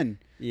know none.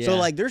 Yeah. So,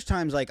 like, there's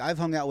times, like, I've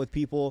hung out with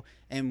people,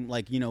 and,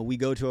 like, we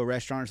go to a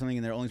restaurant or something,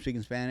 and they're only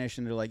speaking Spanish,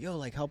 and they're like, yo,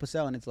 like, help us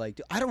out. And it's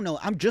like, I don't know.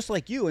 I'm just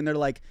like you. And they're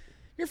like,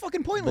 you're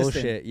fucking pointless.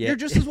 Bullshit, then. Yeah. You're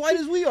just as white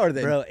as we are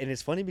then. Bro, and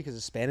it's funny because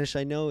the Spanish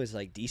I know is,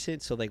 like,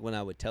 decent. So, like, when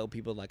I would tell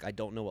people, like, I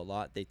don't know a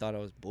lot, they thought I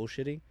was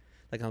bullshitting.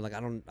 Like, I'm like, I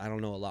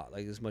don't know a lot,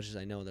 like, as much as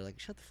I know. They're like,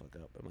 shut the fuck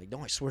up. I'm like,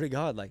 no, I swear to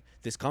God, like,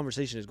 this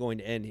conversation is going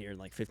to end here in,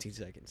 like, 15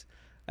 seconds.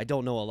 I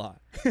don't know a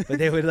lot, but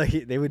they would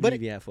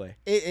meet me halfway.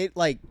 It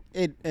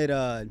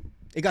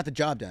got the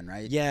job done,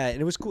 right? Yeah, and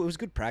it was cool. It was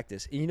good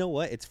practice. And you know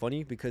what? It's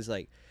funny because,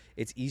 like,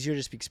 it's easier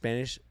to speak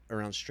Spanish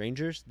around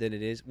strangers than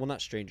it is. Well,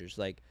 not strangers,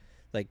 like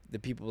the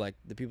people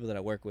that I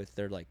work with.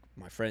 They're like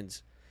my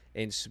friends,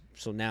 and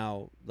so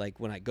now, like,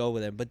 when I go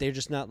with them, but they're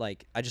just not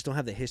like, I just don't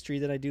have the history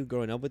that I do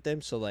growing up with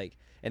them. So, like,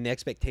 and the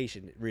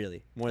expectation,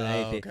 really, more than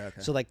anything.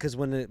 Okay. So, like, because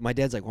when my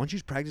dad's like, why don't you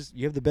just practice?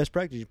 You have the best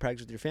practice. You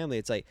practice with your family.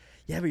 It's like,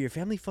 yeah, but your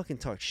family fucking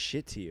talks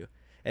shit to you.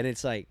 And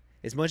it's like,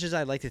 as much as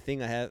I like to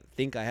think I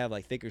have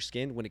like thicker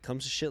skin, when it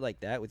comes to shit like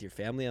that with your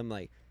family, I'm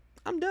like,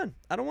 I'm done.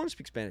 I don't want to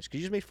speak Spanish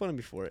because you just made fun of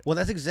me for it. Well,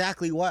 that's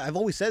exactly why. I've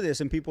always said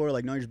this, and people are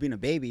like, no, you're just being a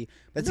baby.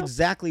 That's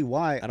exactly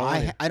why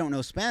I don't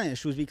know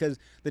Spanish, was because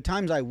the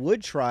times I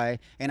would try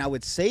and I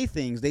would say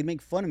things, they'd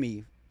make fun of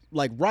me,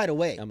 like, right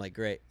away. I'm like,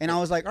 great. And I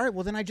was like, all right,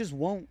 well, then I just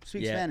won't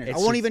speak Spanish. I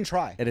won't even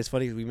try. And it's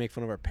funny because we make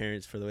fun of our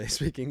parents for the way they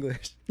speak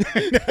English.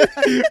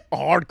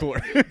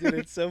 Hardcore. Dude,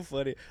 it's so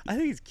funny. I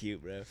think it's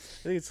cute, bro. I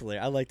think it's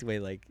hilarious. I like the way,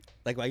 like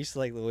I used to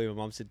like the way my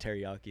mom said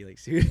teriyaki. Like,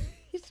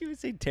 she would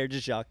say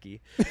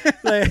teriyaki.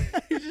 Like,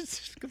 it's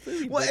just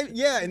completely Well,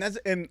 yeah, and that's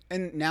and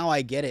now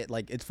I get it.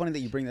 Like, it's funny that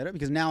you bring that up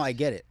because now I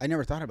get it. I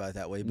never thought about it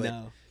that way, but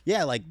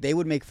yeah, like they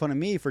would make fun of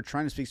me for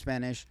trying to speak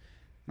Spanish,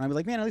 and I'd be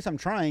like, man, at least I'm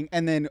trying.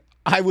 And then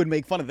I would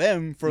make fun of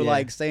them for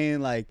like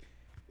saying like,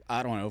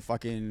 I don't know,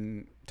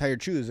 fucking tie your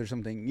shoes or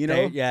something, you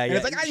know? Yeah, and yeah.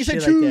 it's like, you said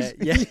Shit shoes, like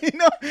that. Yeah. you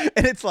know?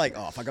 And it's like,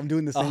 oh fuck, I'm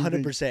doing the same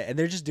 100%, thing. and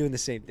they're just doing the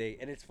same thing.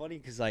 And it's funny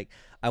because like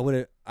I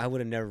would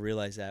have never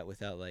realized that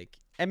without like,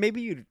 and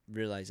maybe you'd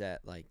realize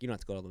that like you don't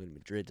have to go all the way to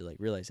Madrid to like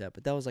realize that,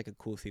 but that was like a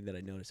cool thing that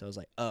I noticed. I was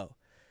like, oh,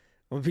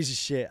 I'm a piece of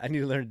shit. I need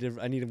to learn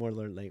different. I need to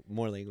learn like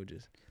more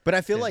languages. But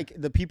I feel like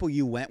the people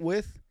you went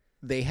with,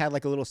 they had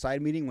like a little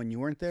side meeting when you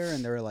weren't there,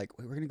 and they were like,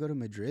 wait, we're gonna go to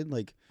Madrid.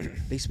 Like,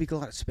 they speak a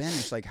lot of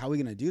Spanish. Like, how are we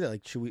gonna do that?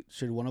 Like,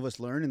 should one of us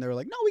learn? And they were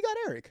like, no, we got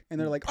Eric. And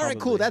they're like, all right,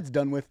 cool, that's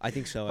done with. I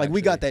think so. Like,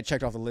 we got that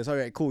checked off the list. All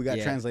right, cool, we got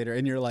a translator.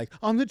 And you're like,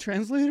 I'm the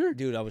translator,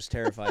 dude. I was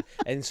terrified.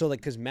 And so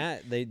like, cause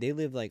Matt, they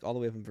live like all the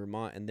way up in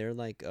Vermont, and they're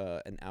like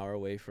an hour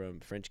away from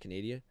French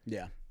Canada.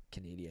 Yeah.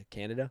 Canada.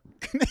 Canada.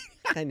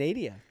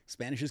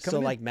 Spanish is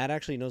coming. So like Matt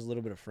actually knows a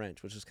little bit of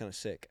French, which is kind of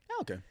sick.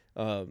 Oh, okay.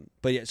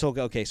 But yeah, so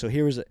okay, so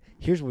here's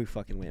where we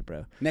fucking went,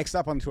 bro. Next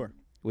stop on the tour.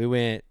 We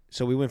went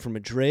from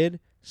Madrid,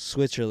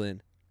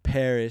 Switzerland,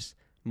 Paris,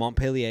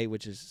 Montpellier,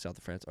 which is south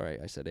of France. All right,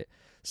 I said it.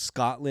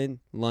 Scotland,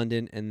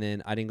 London, and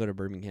then I didn't go to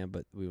Birmingham,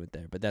 but we went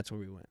there. But that's where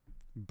we went.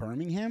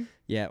 Birmingham?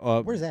 Yeah.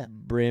 Where's that?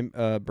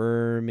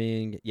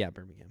 Birmingham. Yeah,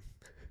 Birmingham.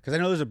 Because I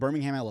know there's a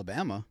Birmingham,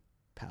 Alabama.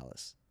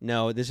 Palace.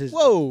 No, this is.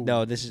 Whoa.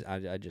 No, this is.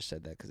 I just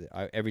said that because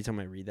every time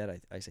I read that,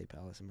 I say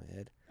Palace in my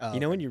head. Oh, you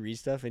know when you read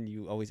stuff and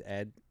you always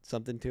add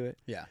something to it?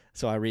 Yeah.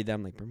 So I read that,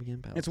 I'm like,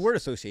 Birmingham Palace. It's a word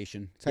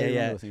association. It's how you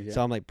remember things, yeah.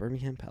 So I'm like,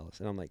 Birmingham Palace.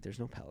 And I'm like, there's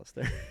no palace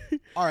there.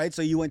 All right,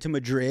 so you went to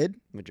Madrid.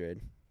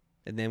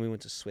 And then we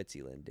went to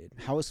Switzerland, dude.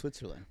 How was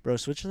Switzerland? Bro,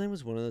 Switzerland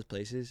was one of those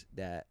places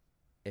that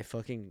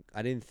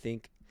I didn't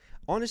think.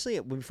 Honestly,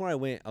 before I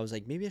went, I was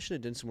like, maybe I should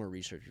have done some more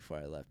research before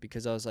I left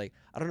because I was like,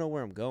 I don't know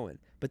where I'm going.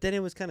 But then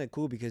it was kind of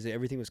cool because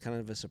everything was kind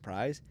of a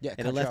surprise. Yeah,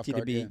 and it left you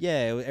to be,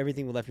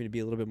 everything left me to be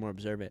a little bit more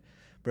observant.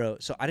 Bro,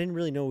 so I didn't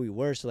really know where we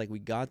were. So, like, we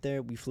got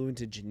there, we flew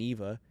into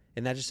Geneva,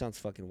 and that just sounds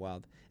fucking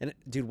wild. And,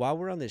 dude, while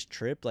we're on this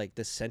trip, like,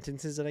 the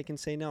sentences that I can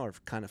say now are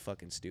kind of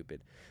fucking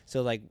stupid.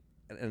 So, like,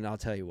 and I'll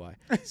tell you why.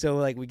 So,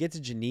 like, we get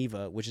to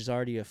Geneva, which is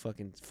already a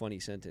fucking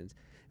funny sentence.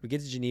 We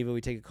get to Geneva,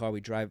 we take a car,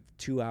 we drive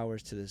 2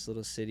 hours to this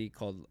little city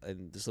called,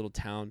 this little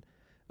town.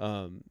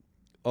 On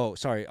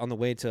the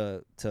way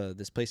to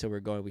this place that we're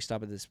going, we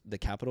stop at the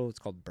capital. It's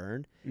called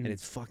Bern, and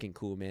it's fucking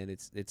cool, man.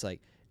 It's like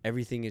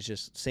everything is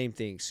just same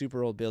thing,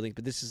 super old buildings.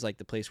 But this is like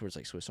the place where it's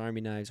like Swiss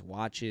Army knives,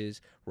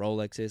 watches,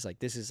 Rolexes. Like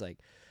this is like,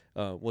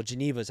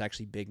 Geneva is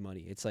actually big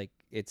money. It's like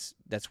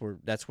that's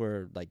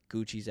where like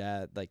Gucci's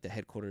at, like the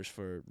headquarters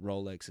for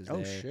Rolex is there.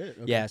 Oh shit!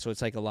 Okay. Yeah, so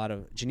it's like a lot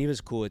of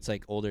Geneva's cool. It's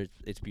like older.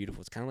 It's beautiful.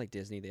 It's kind of like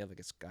Disney. They have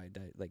like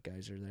a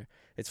geyser there.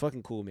 It's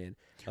fucking cool, man.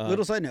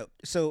 Little side note.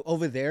 So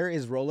over there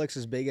is Rolex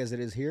as big as it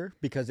is here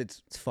because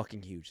it's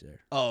fucking huge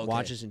there. Oh, okay.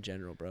 Watches in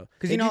general, bro.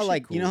 Because you know how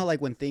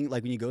like when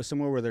you go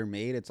somewhere where they're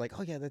made, it's like,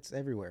 oh yeah, that's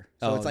everywhere.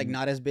 So it's like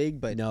not as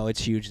big, but no,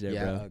 it's huge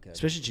there, bro. Okay.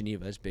 Especially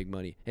Geneva, it's big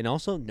money. And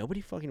also,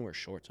 nobody fucking wears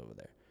shorts over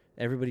there.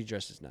 Everybody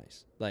dresses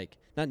nice. Like,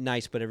 not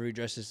nice, but everybody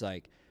dresses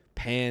like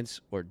pants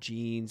or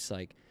jeans.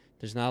 Like,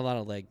 there's not a lot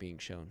of leg being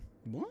shown.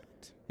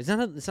 What? It's not.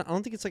 I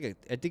don't think it's like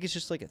I think it's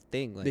just like a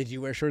thing. Like, did you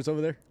wear shirts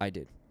over there? I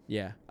did.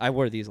 Yeah, I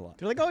wore these a lot.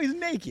 They're like, oh, he's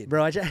naked,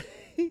 bro. I tried.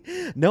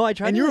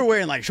 And you were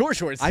wearing like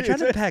shorts. I tried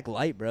to pack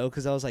light, bro,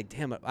 because I was like,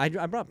 damn. I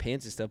brought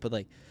pants and stuff, but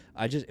like,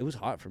 it was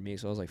hot for me,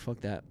 so I was like, fuck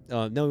that.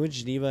 No, we went to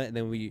Geneva, and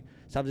then we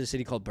stopped at a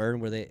city called Bern,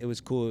 where it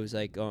was cool. It was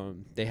like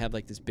they have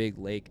like this big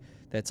lake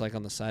that's like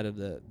on the side of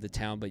the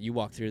town, but you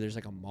walk through, there's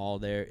like a mall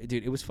there,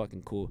 dude. It was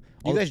fucking cool.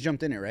 You guys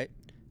jumped in it, right?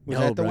 Was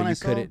no, that the bro, one you I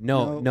saw? couldn't.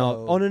 No.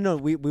 Oh no.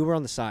 We were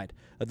on the side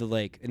of the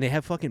lake, and they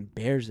have fucking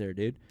bears there,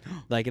 dude.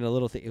 Like in a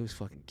little thing. It was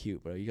fucking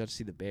cute, bro. You got to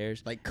see the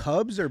bears. Like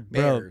cubs or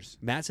bears?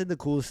 Bro, Matt said the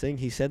coolest thing.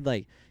 He said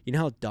like, you know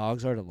how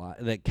dogs are to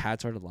like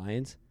cats are to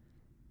lions.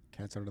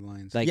 Cats are to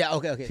lions. Like, yeah,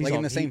 okay. Like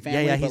in the same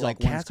family. Yeah. But He's like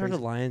cats are to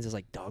lions is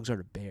like dogs are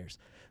to bears.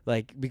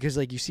 Like because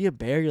like you see a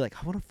bear, you're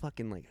like, I want to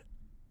fucking like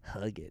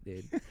hug it,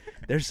 dude.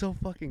 They're so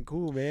fucking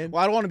cool, man.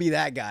 Well, I don't want to be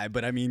that guy,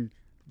 but I mean,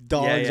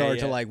 dogs are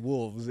to like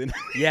wolves, and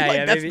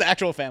yeah, that's the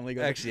actual family.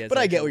 Actually, but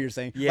I get what you're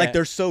saying. Yeah. Like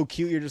they're so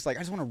cute. You're just like, I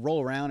just want to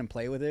roll around and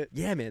play with it.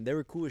 Yeah, man, they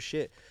were cool as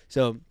shit.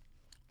 So,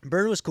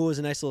 Bern was cool. It was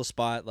a nice little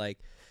spot, like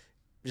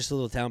just a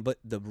little town. But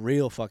the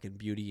real fucking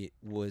beauty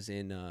was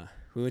in.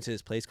 We went to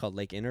this place called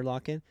Lake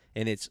Interlaken,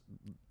 and it's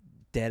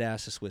dead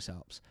ass the Swiss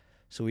Alps.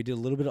 So we did a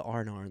little bit of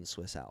R&R in the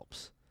Swiss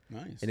Alps.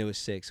 Nice. And it was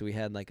sick. So we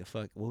had like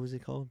what was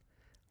it called?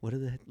 What are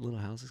the little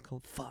houses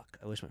called? Fuck.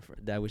 I wish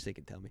they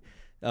could tell me.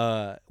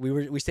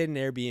 We stayed in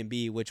an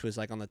Airbnb, which was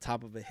like on the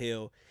top of a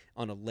hill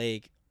on a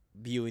lake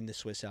viewing the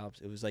Swiss Alps.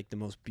 It was like the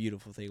most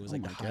beautiful thing. It was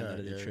like the highlight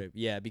of the trip.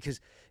 Yeah, because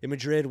in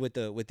Madrid with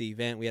the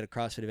event, we had a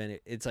CrossFit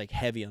event. It's like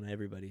heavy on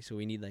everybody, so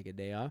we need like a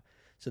day off.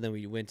 So then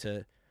we went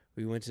to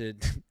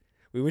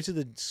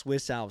the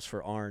Swiss Alps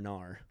for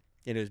R&R,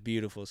 and it was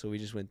beautiful. So we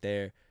just went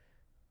there,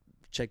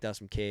 checked out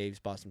some caves,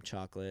 bought some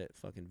chocolate,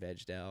 fucking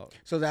vegged out.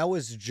 So that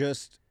was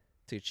just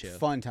to chill.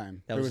 Fun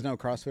time. There was no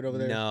CrossFit over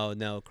there?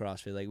 No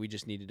CrossFit. Like, we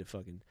just needed to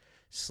fucking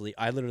sleep.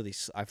 I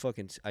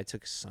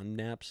took sun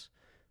naps.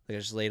 Like, I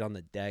just laid on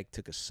the deck,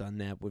 took a sun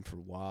nap, went for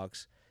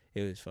walks.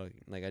 It was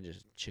fucking, like, I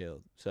just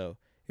chilled. So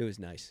it was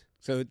nice.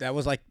 So that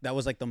was like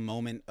the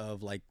moment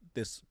of like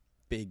this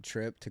big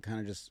trip to kind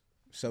of just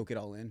soak it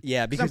all in.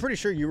 Yeah, because I'm pretty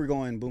sure you were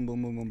going boom,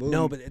 boom, boom, boom, boom.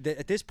 No, but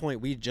at this point,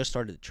 we just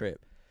started the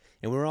trip,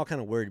 and we were all kind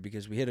of worried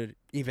because we hit an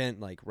event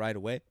like right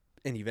away,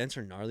 and events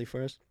are gnarly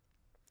for us.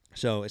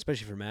 So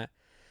especially for Matt.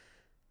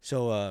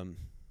 So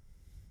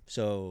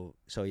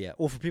yeah.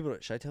 Well, for people,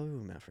 should I tell you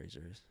who Matt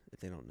Fraser is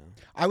if they don't know?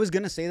 I was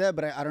gonna say that,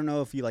 but I don't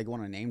know if you like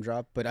want to name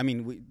drop. But I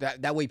mean,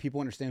 that way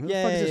people understand who the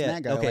fuck is this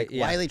Matt guy. Okay, like,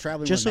 why are they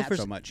traveling just with so Matt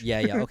so much?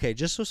 Yeah. Okay,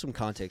 just so some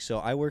context. So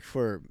I work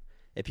for,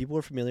 if people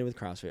are familiar with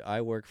CrossFit,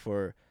 I work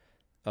for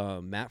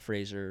Matt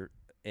Fraser,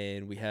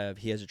 and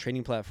he has a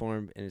training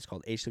platform, and it's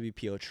called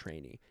HWPO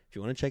Training. If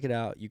you want to check it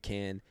out, you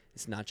can.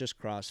 It's not just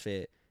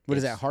CrossFit. What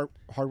is that? Hard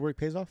work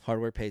pays off? Hard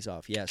work pays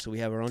off. Yeah. So we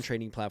have our own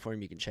training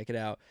platform. You can check it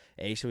out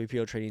at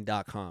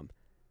hwpotraining.com.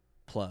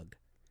 Plug.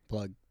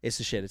 It's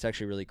the shit. It's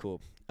actually really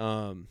cool.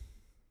 But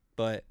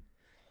a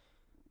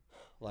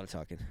lot of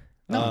talking.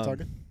 No, I'm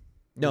talking.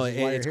 No,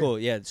 it's cool.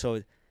 Yeah.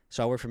 So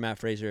I work for Matt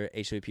Fraser,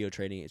 HWPO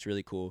Training. It's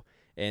really cool.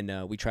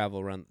 And we travel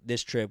around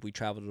this trip. We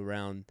traveled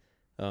around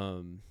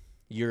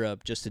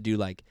Europe just to do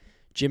like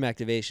gym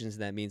activations.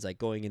 And that means like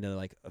going into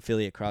like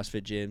affiliate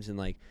CrossFit gyms and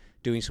like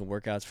doing some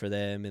workouts for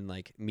them and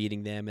like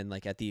meeting them. And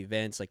like at the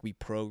events, like we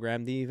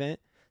programmed the event.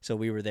 So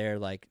we were there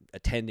like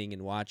attending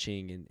and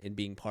watching and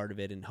being part of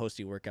it and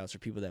hosting workouts for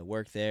people that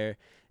work there,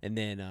 and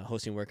then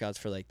hosting workouts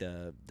for like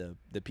the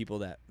people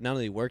that not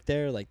only work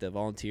there, like the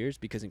volunteers,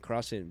 because in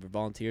CrossFit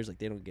volunteers, like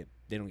they don't get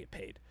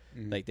paid.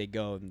 Mm-hmm. Like they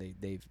go and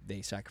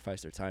they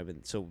sacrifice their time,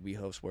 and so we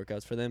host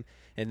workouts for them,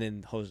 and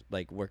then host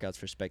like workouts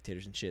for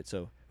spectators and shit.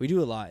 So we do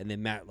a lot, and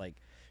then Matt like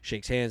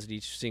shakes hands with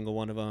each single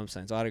one of them,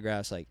 signs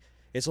autographs, like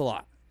it's a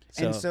lot.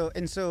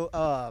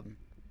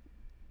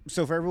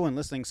 So for everyone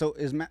listening, so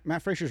is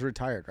Matt Fraser's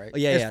retired, right?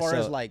 Yeah, as far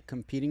as like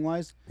competing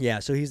wise. Yeah,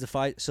 so he's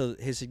so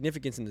his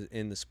significance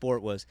in the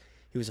sport was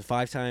he was a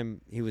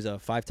five-time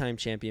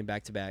champion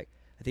back to back.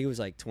 I think it was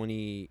like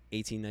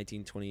 2018,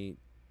 19, 20,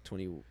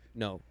 20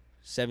 no,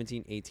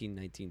 17, 18,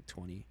 19,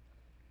 20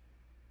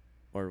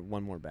 or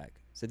one more back.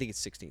 So I think it's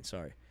 16,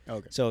 sorry.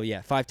 Okay. So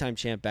yeah, 5-time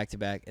champ back to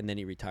back, and then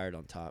he retired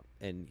on top,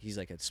 and he's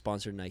like a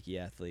sponsored Nike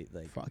athlete.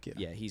 Like, fuck yeah.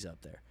 Yeah, he's up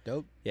there.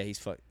 Dope. Yeah,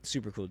 he's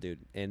super cool dude.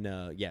 And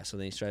yeah, so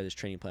then he started this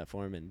training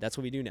platform, and that's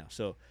what we do now.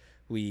 So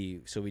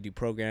we do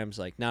programs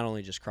like not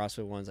only just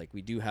CrossFit ones, like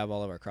we do have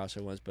all of our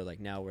CrossFit ones, but like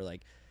now we're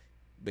like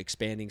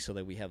expanding so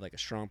that we have like a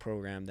strong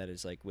program that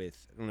is like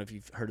with, I don't know if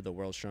you've heard of the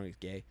World's Strongest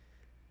Gay.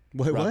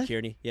 Rob what?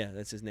 Kearney. Yeah,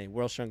 that's his name.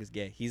 World's Strongest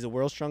Gay. He's the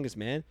world's strongest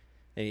man.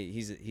 And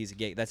he's a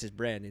gay. That's his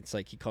brand. It's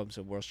like he calls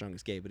himself World's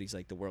Strongest Gay, but he's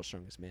like the world's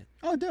strongest man.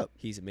 Oh, dope.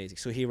 He's amazing.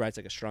 So he writes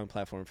like a strong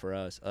platform for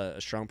us, a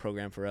strong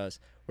program for us.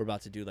 We're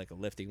about to do like a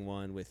lifting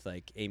one with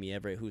like Amy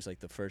Everett, who's like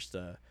the first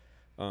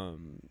female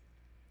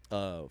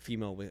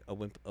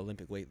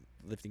Olympic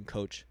weightlifting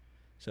coach.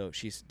 So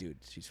she's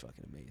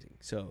fucking amazing.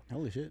 So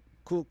holy shit,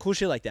 cool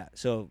shit like that.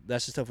 So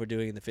that's the stuff we're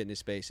doing in the fitness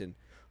space, and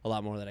a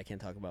lot more that I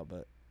can't talk about,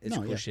 but it's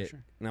cool shit.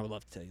 Sure. And I would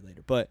love to tell you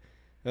later, but.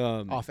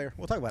 Off air.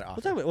 We'll talk about it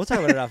off air. We'll talk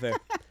about it off air.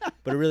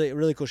 But a really,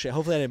 really cool shit.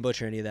 Hopefully I didn't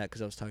butcher any of that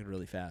because I was talking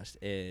really fast,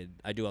 and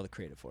I do all the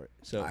creative for it.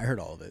 So I heard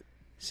all of it.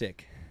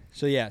 Sick.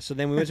 So yeah. So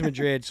then we went to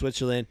Madrid,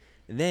 Switzerland,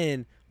 and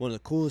then one of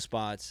the coolest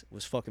spots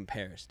was fucking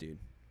Paris, dude.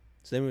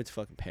 So then we went to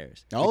fucking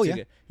Paris. Oh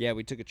yeah.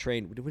 We took a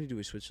train. What did we do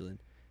with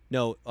Switzerland?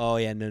 No. Oh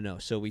yeah. No.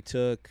 So we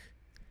took.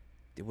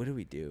 What did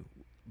we do?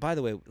 By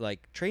the way,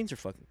 like trains are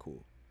fucking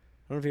cool.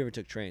 I don't know if you ever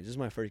took trains. This is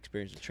my first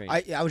experience with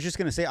trains. I was just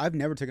gonna say I've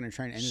never taken a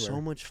train anywhere.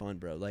 So much fun,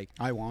 bro. Like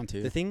I want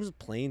to. The thing with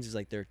planes is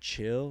like they're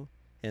chill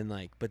and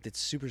like, but it's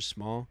super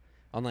small.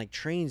 On like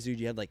trains, dude,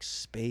 you have like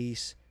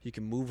space. You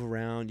can move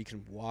around. You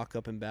can walk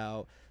up and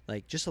about.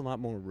 Like just a lot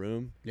more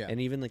room. Yeah.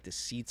 And even like the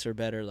seats are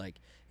better. Like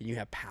and you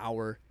have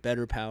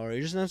better power.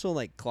 You're just not so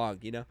like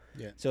clogged, you know.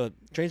 Yeah. So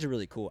trains are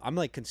really cool. I'm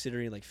like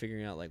considering like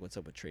figuring out like what's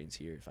up with trains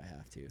here if I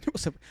have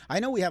to.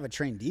 I know we have a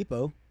train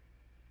depot.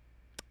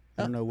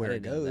 I don't know where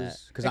it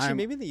goes. Because actually,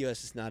 maybe in the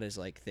U.S. it's not as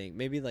like thing.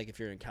 Maybe like if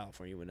you're in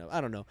California, you would know. I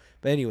don't know.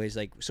 But anyways,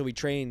 like so we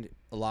trained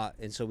a lot,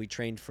 and so we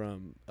trained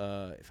from.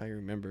 If I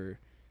remember,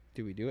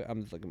 did we do it? I'm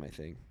just looking at my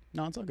thing.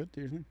 No, it's all good.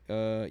 Do your thing.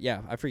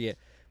 Yeah, I forget.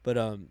 But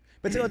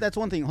so that's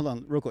one thing. Hold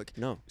on, real quick.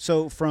 No.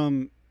 So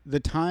from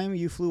the time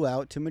you flew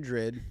out to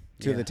Madrid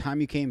to the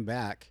time you came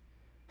back,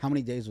 how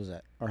many days was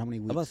that, or how many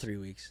weeks? About 3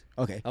 weeks.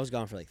 Okay. I was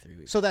gone for like 3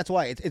 weeks. So that's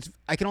why it's.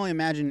 I can only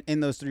imagine in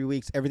those 3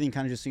 weeks, everything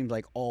kind of just seemed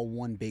like all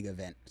one big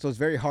event. So it's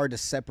very hard to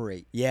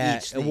separate. Yeah.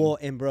 Each thing. Well,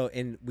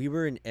 and we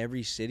were in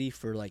every city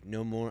for like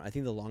no more. I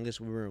think the longest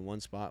we were in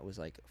one spot was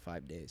like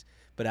 5 days.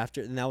 But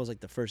and that was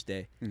like the first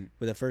day. Mm.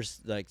 With the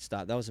first like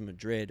stop, that was in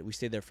Madrid. We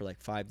stayed there for like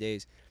 5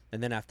 days,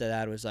 and then after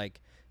that it was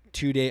like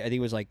 2 days. I think it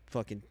was like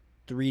fucking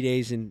 3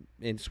 days in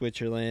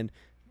Switzerland,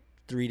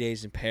 3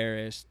 days in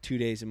Paris, 2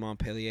 days in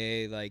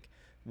Montpellier, like.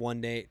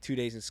 1 day, 2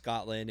 days in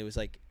Scotland. It was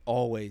like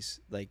always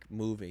like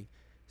moving.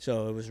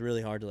 So it was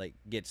really hard to like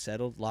get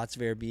settled. Lots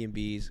of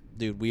Airbnbs,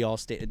 dude. We all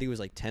stayed. I think it was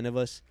like 10 of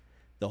us,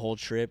 the whole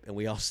trip, and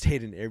we all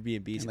stayed in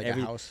Airbnbs. In like a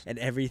house? And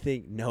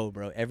everything. No,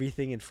 bro.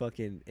 Everything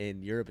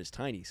in Europe is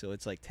tiny, so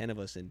it's like 10 of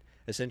us in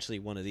essentially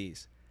one of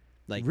these.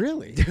 Like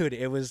really, dude,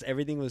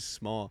 everything was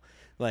small.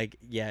 Like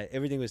yeah,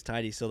 everything was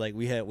tiny. So like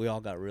we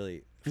all got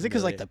really. Is it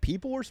because like the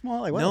people were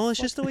small? Like, no, it's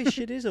just the way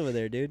shit is over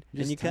there, dude.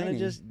 Just and you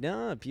kind of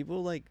tiny.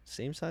 people like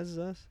same size as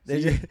us.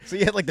 So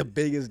you had like the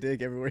biggest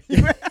dick everywhere.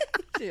 You went.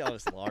 I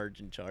was large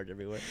in charge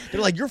everywhere. They're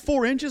like, you're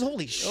 4 inches.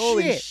 Holy shit!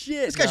 Holy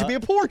shit! This guy should be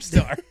a porn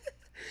star.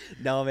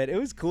 No, man, it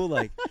was cool.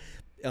 Like,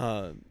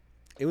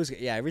 it was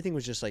everything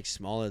was just like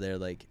smaller there.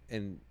 Like,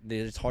 and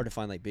it's hard to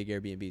find like big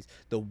Airbnbs.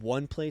 The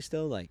one place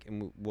though, like,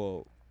 and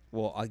well,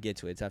 I'll get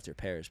to it. It's after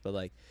Paris, but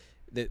like,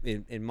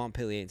 in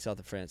Montpellier in south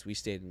of France, we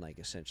stayed in like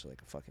essentially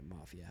like a fucking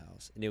mafia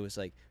house, and it was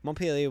like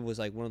Montpellier was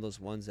like one of those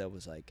ones that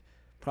was like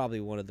probably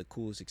one of the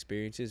coolest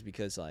experiences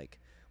because like.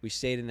 We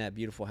stayed in that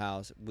beautiful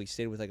house. We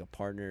stayed with like a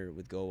partner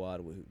with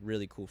Goad, with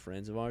really cool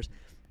friends of ours.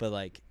 But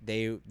like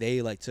they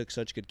like took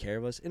such good care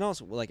of us, and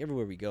also like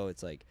everywhere we go,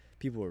 it's like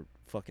people were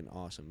fucking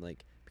awesome.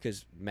 Like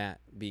because Matt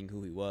being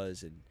who he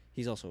was, and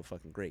he's also a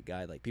fucking great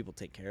guy. Like people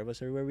take care of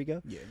us everywhere we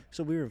go. Yeah.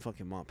 So we were in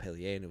fucking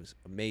Montpellier, and it was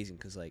amazing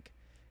because like,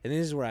 and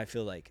this is where I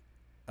feel like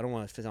I don't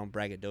want to sound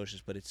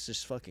braggadocious, but it's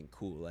just fucking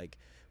cool. Like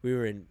we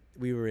went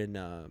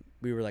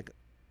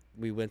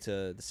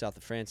to the south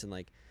of France and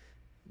like.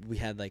 We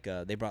had like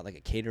they brought like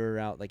a caterer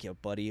out, like a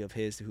buddy of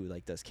his who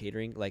like does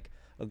catering, like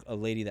a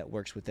lady that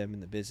works with them in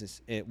the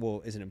business.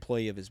 Is an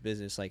employee of his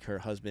business. Like her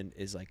husband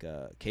is like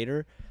a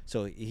caterer,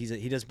 so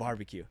he does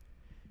barbecue.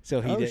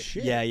 So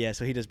shit. Yeah.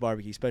 So he does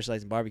barbecue, he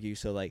specializes in barbecue.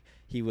 So like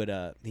he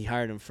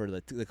hired him for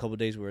the couple of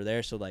days we were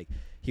there. So like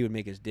he would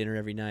make us dinner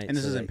every night. And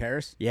this is like, in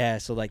Paris. Yeah.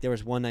 So like there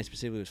was one night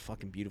specifically, it was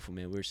fucking beautiful,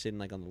 man. We were sitting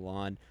like on the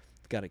lawn,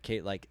 got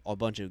like a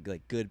bunch of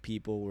like good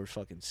people were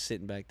fucking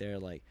sitting back there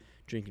like.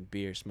 Drinking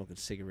beer, smoking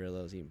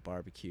cigarillos, eating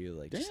barbecue,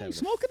 like just having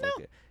smoking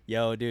now.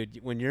 Yo, dude,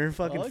 when you're in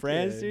fucking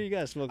France, dude, you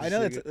gotta smoke. I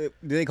know. Do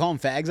they call them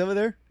fags over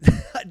there?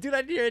 Dude,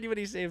 I didn't hear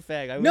anybody saying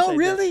fag. No,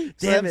 really?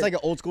 Damn, it's like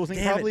an old school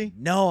thing, probably.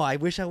 No, I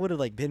wish I would have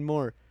like been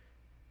more.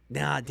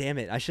 Nah, damn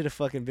it! I should have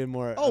fucking been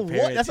more. Oh,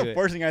 what? That's the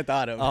first thing I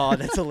thought of. Oh,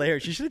 that's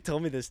hilarious! You should have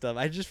told me this stuff.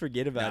 I just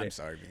forget about it. I'm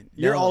sorry, man.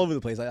 You're all over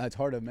the place. It's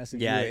hard to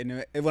message you.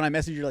 And when I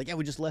message you, you're like, "Yeah,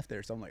 we just left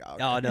there." So I'm like, "Oh,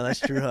 okay. Oh no,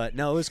 that's true."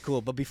 No, it was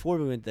cool. But before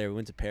we went there, we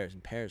went to Paris,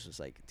 and Paris was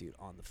like, dude,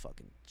 on the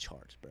fucking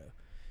charts, bro.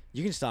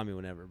 You can stop me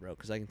whenever, bro,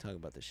 because I can talk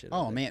about this shit.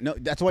 Oh man, no,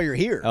 that's why you're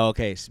here. Oh,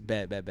 okay,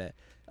 bet. If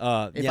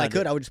I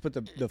could, I would just put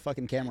the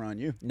fucking camera on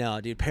you. No,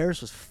 dude,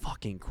 Paris was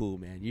fucking cool,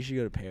 man. You should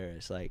go to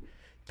Paris. Like,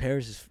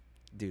 Paris is,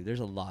 dude.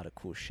 There's a lot of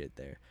cool shit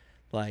there.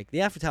 Like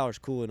the Eiffel Tower is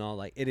cool and all.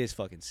 Like it is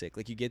fucking sick.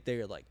 Like you get there,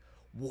 you're like,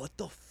 what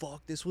the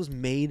fuck? This was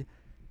made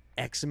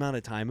X amount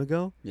of time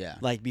ago. Yeah.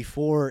 Like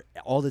before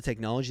all the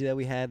technology that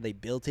we had, they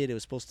built it. It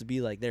was supposed to be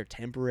like they're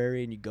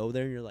temporary, and you go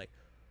there and you're like,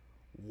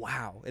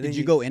 wow. And Did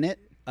you go in it?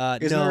 No,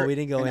 we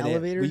didn't go in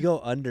elevator? it. We go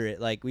under it.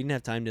 Like we didn't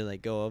have time to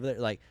like go over there.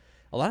 Like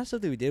a lot of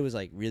stuff that we did was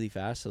like really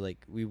fast. So like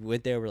we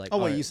went there. We're like, oh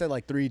wait, right. You said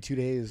like 2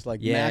 days.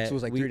 Like max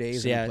was like 3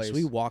 days. Yeah, in the place. so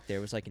we walked there.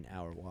 It was like an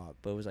hour walk,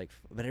 but it was like,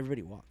 but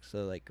everybody walked.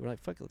 So like we're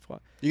like, fuck it, let's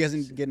walk. You guys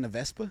didn't get in a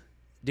Vespa?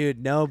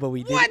 Dude, no, but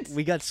we did. What?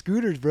 We got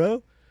scooters,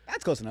 bro.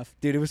 That's close enough.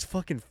 Dude, it was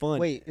fucking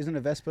fun. Wait, isn't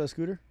a Vespa a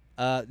scooter?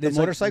 The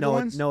motorcycle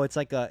ones? No, it's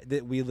like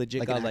we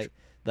legit got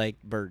like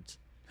birds.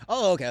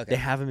 Oh, okay. They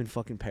have them in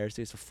fucking Paris,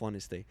 dude. It's the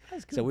funnest thing.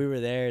 That's cool. So we were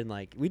there and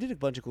like we did a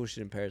bunch of cool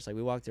shit in Paris. Like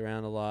we walked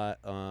around a lot.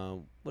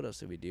 What else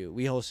did we do?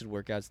 We hosted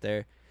workouts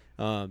there.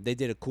 They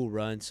did a cool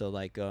run. So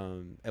like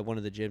at one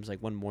of the gyms,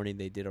 like one morning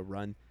they did a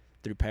run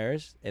through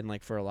Paris, and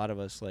like for a lot of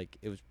us, like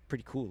it was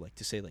pretty cool. Like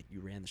to say like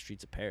you ran the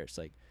streets of Paris,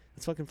 like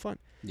it's fucking fun.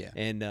 Yeah.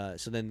 And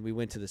so then we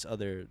went to this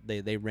other.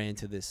 They ran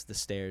to the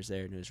stairs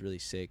there, and it was really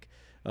sick.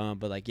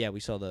 But like yeah, we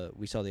saw the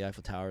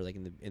Eiffel Tower like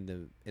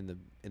in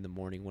the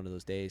morning one of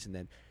those days, and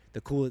then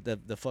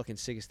the fucking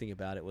sickest thing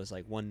about it was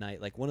like one night,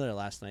 like one of the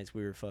last nights,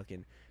 we were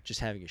fucking just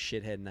having a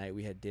shithead night.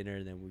 We had dinner,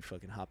 and then we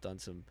fucking hopped on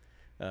some.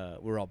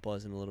 We were all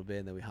buzzing a little bit,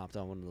 and then we hopped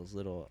on one of those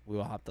we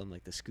all hopped on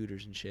like the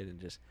scooters and shit,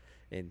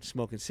 and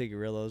smoking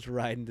cigarillos,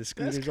 riding the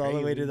scooters all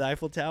the way to the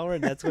Eiffel Tower,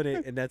 and that's when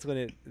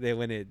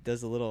it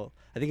does a little.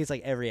 I think it's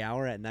like every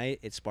hour at night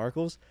it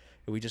sparkles,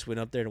 and we just went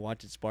up there to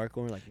watch it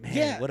sparkle. And we're like,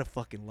 man, what a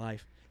fucking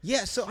life.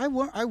 Yeah, so I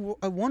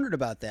wondered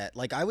about that.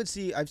 Like I've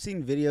seen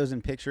videos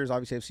and pictures.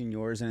 Obviously, I've seen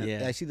yours, and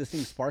I see this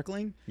thing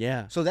sparkling.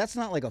 Yeah. So that's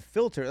not like a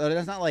filter.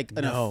 That's not like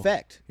an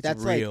effect.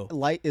 That's real. Like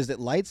light. Is it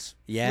lights?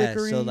 Yeah.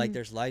 Flickering? So like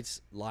there's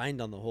lights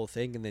lined on the whole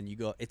thing, and then you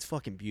go. It's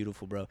fucking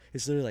beautiful, bro.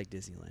 It's literally like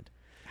Disneyland.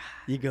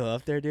 You go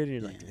up there, dude,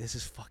 and you're like, this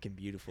is fucking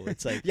beautiful.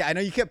 It's like, yeah, I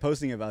know you kept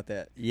posting about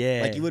that. Yeah.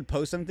 Like you would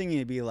post something and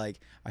you'd be like,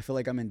 I feel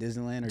like I'm in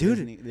Disneyland or dude,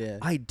 Disney. Yeah.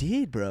 I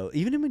did, bro.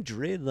 Even in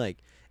Madrid, like.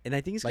 And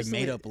I think it's like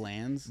made up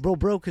lands, bro.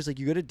 Because like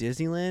you go to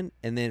Disneyland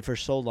and then for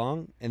so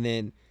long, and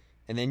then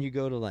you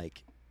go to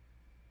like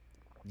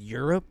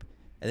Europe,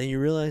 and then you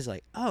realize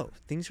like, oh,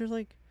 things are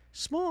like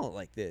small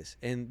like this,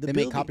 and the they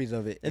building, make copies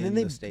of it. and in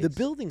then the States. the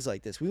buildings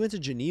like this. We went to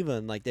Geneva,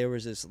 and like there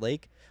was this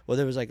lake. Well,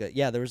 there was like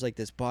there was like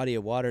this body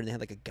of water, and they had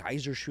like a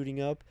geyser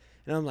shooting up.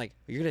 And I'm like,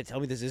 you're gonna tell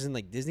me this isn't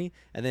like Disney?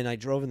 And then I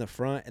drove in the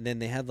front, and then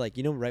they had like,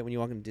 right when you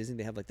walk into Disney,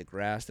 they have like the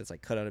grass that's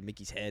like cut out of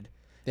Mickey's head.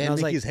 They And had I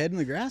was Mickey's like, head in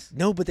the grass.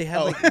 no, but they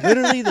had like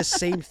literally the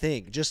same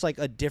thing, just like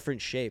a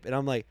different shape. And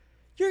I'm like,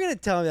 you're gonna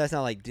tell me that's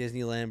not like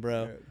Disneyland,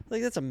 bro? Yeah.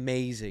 Like that's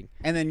amazing.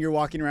 And then you're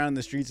walking around in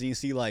the streets and you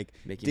see like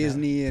Mickey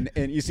Disney and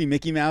you see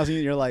Mickey Mouse and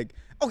you're like,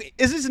 okay,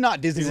 is this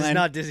not Disneyland? This is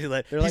not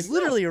Disneyland. They're He's like,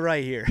 literally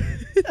right here.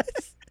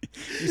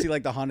 You see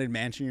like the haunted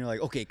mansion. You're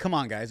like, okay, come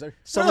on, guys. Where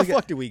Someone the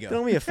fuck do we go?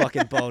 Throw me a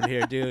fucking bone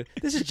here, dude.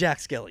 This is Jack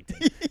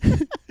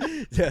Skellington.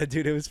 Yeah,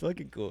 dude, it was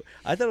fucking cool.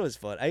 I thought it was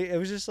fun. It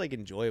was just like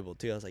enjoyable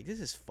too. I was like, this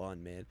is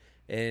fun, man.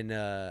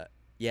 And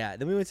yeah,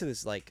 then we went to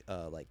this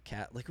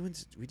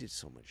we did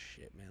so much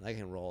shit, man. I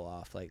can roll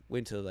off. Like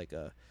went to like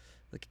an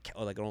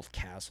old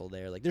castle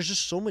there. Like there's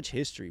just so much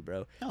history,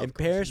 bro. And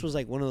Paris was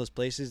like one of those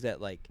places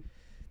that like,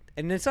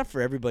 and it's not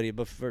for everybody,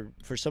 but for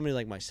somebody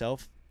like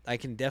myself, I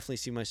can definitely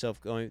see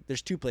myself going.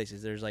 There's two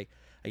places. There's like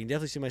I can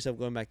definitely see myself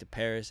going back to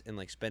Paris and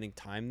like spending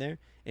time there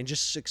and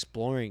just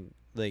exploring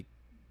like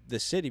the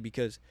city,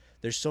 because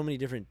there's so many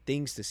different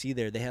things to see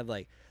there. They have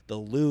like the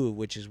Louvre,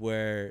 which is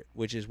where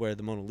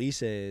the Mona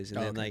Lisa is,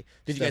 and then like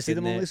did you guys see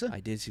the Mona Lisa? I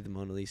did see the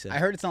Mona Lisa. I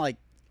heard it's not like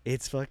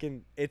it's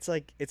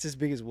like it's as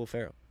big as Will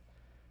Ferrell.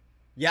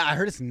 yeah, I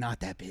heard it's not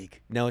that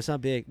big. No, it's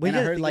not big. And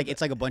I heard like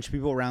it's like a bunch of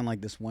people around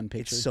like this one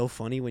picture. It's so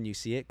funny when you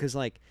see it, because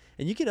like,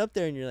 and you get up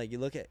there and you're like, you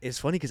look at. It's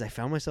funny because I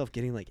found myself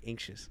getting like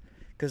anxious,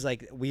 because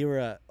like we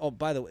were. Oh,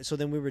 by the way, so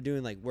then we were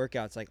doing like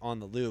workouts like on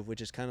the Louvre,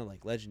 which is kind of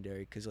like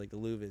legendary, because like the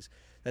Louvre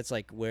that's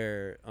like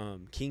where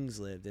kings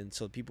lived, and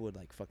so people would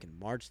like fucking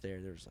march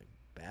there. There was like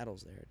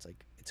battles there. It's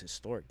like it's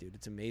historic, dude.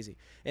 It's amazing.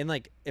 And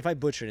like if I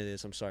butcher any of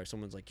this, I'm sorry.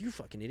 Someone's like, you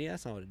fucking idiot.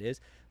 That's not what it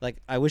is. Like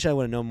I wish I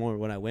would have known more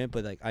when I went,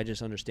 but like I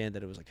just understand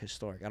that it was like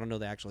historic. I don't know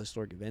the actual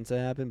historic events that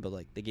happened, but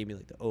like they gave me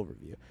like the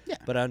overview. Yeah.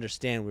 But I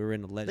understand we were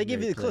in a legendary. They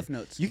give you the place. cliff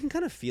notes. You can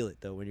kind of feel it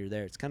though when you're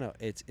there. It's kind of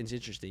it's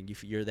interesting.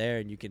 You're there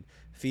and you can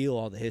feel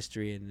all the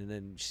history, and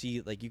then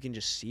see like you can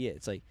just see it.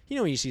 It's like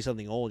when you see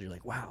something old, you're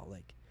like, wow,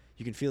 like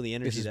you can feel the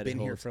energy This has that been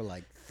it here holds. for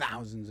like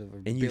thousands of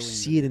And you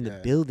see it in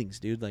the buildings,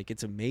 dude. Like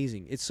it's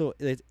amazing. It's like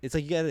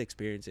you gotta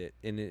experience it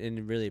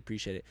and really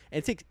appreciate it.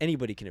 And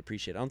anybody can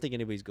appreciate it. I don't think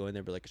anybody's going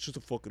there but like it's just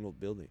a fucking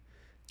old building.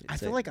 I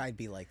feel like I'd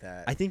be like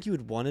that. I think you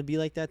would want to be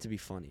like that to be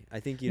funny.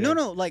 I think you.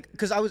 No, like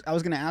because I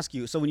was gonna ask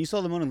you. So when you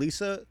saw the Mona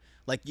Lisa,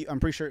 like I'm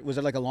pretty sure was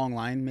there like a long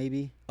line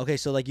maybe? Okay,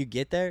 so like you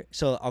get there.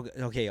 So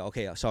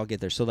so I'll get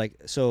there.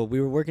 So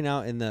we were working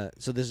out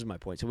so this is my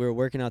point. So we were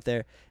working out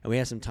there and we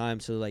had some time.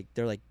 So like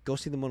they're like, go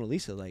see the Mona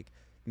Lisa, like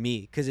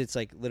me, because it's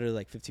like literally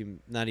like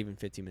 15, not even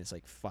 15 minutes,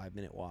 like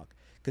 5-minute walk.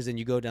 Because then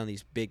you go down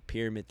these big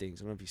pyramid things.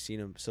 I don't know if you've seen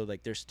them. So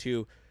like there's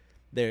two.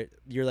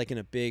 You're like in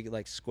a big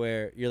like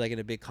square. You're like in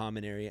a big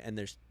common area, and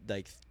there's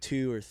like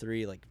 2 or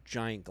 3 like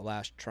giant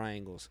glass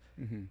triangles,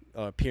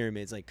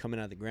 pyramids like coming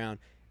out of the ground.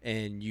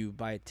 And you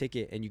buy a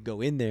ticket and you go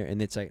in there, and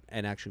it's like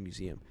an actual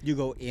museum. You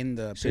go in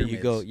the pyramids. So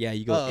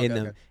you go in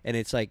them, okay. and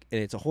it's like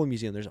it's a whole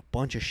museum. There's a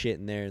bunch of shit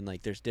in there, and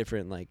like there's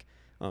different like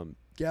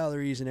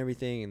galleries and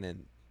everything, and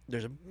then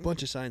there's a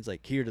bunch of signs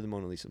like here to the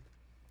Mona Lisa.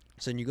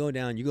 So then you go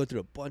down, you go through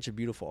a bunch of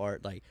beautiful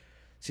art, like.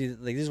 See,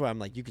 like this is why I'm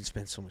like, you can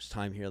spend so much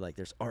time here. Like,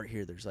 there's art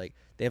here. There's like,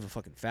 they have a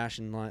fucking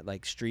fashion line,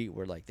 like street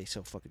where like they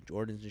sell fucking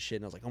Jordans and shit.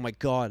 And I was like, oh my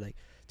god, like,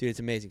 dude,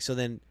 it's amazing. So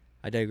then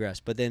I digress.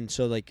 But then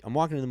so like I'm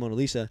walking to the Mona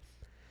Lisa,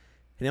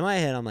 and in my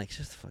head I'm like, it's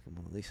just the fucking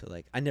Mona Lisa.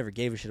 Like I never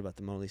gave a shit about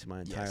the Mona Lisa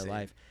my entire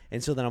life.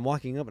 And so then I'm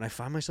walking up and I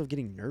find myself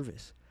getting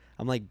nervous.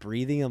 I'm like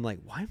breathing. I'm like,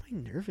 why am I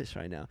nervous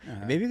right now?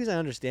 Maybe because I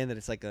understand that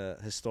it's like a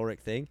historic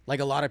thing. Like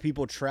a lot of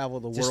people travel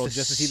the world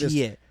just to see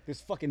this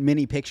this fucking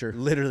mini picture.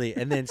 Literally.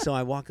 And then so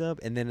I walk up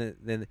and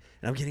then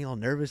I'm getting all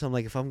nervous. I'm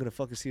like, if I'm gonna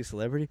fucking see a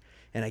celebrity,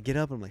 and I get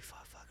up, I'm like,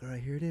 fuck, all right,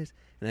 here it is.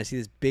 And I see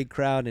this big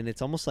crowd, and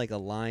it's almost like a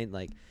line,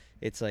 like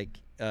it's like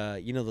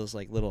those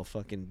like little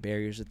fucking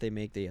barriers that they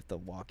make that you have to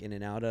walk in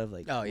and out of,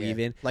 like weave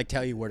in, like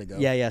tell you where to go.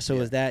 Yeah. So it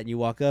was that, and you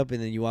walk up,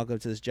 and then you walk up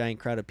to this giant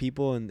crowd of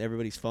people, and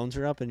everybody's phones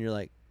are up, and you're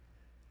like.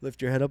 Lift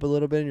your head up a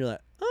little bit, and you're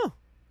like, "Oh,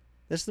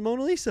 that's the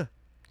Mona Lisa."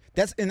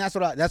 That's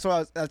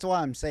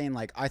why I'm saying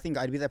like I think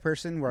I'd be that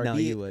person where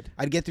you would.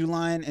 I'd get through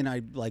line and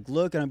I'd like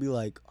look and I'd be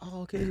like,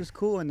 "Oh, okay, this is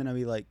cool," and then I'd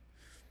be like,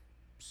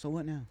 "So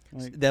what now?"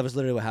 Like, that was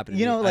literally what happened.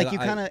 You know, like you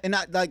kind of and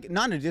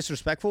not in a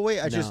disrespectful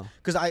way. Just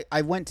because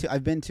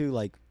I've been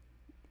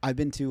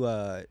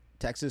to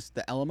Texas,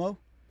 the Alamo.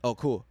 Oh,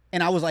 cool.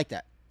 And I was like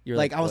that. You're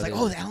like I was like,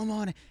 oh, the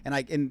Alamo,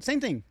 and same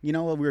thing. You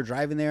know, we were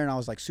driving there, and I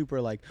was like super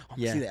like, oh,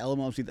 see the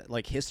Alamo, see that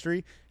like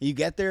history. And you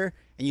get there,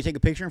 and you take a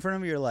picture in front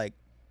of me. You're like,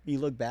 you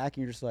look back,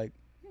 and you're just like,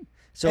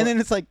 so. And then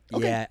it's like,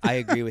 okay. Yeah, I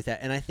agree with that.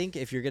 And I think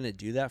if you're gonna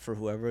do that for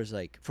whoever's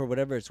like, for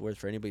whatever it's worth,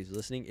 for anybody who's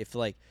listening, if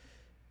like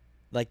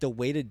the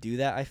way to do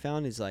that I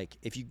found is like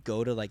if you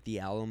go to like the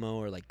Alamo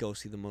or like go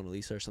see the Mona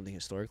Lisa or something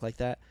historic like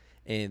that,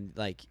 and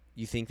like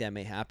you think that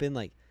may happen,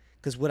 like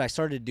because what I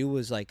started to do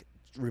was like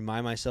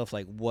remind myself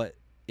like what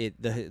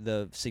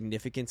the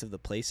significance of the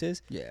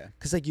places. Yeah.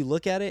 Because like you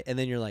look at it and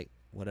then you're like,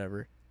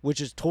 whatever,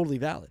 which is totally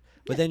valid.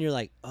 But then you're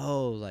like,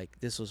 oh, like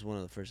this was one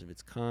of the first of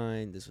its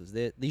kind. This was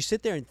this. You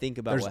sit there and think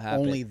about what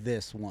happened. There's only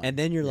this one. And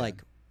then you're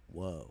like,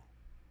 whoa.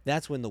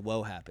 That's when the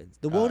whoa happens.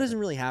 The whoa doesn't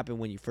really happen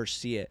when you first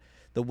see it.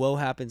 The whoa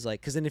happens like,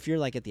 because then if you're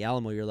like at the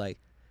Alamo, you're like,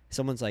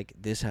 someone's like,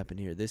 this happened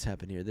here, this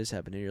happened here, this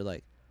happened here. You're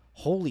like,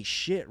 holy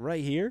shit,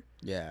 right here?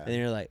 Yeah. And then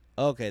you're like,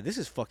 okay, this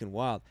is fucking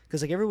wild.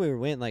 Because like everywhere we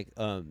went, like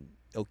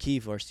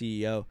O'Keefe, our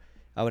CEO,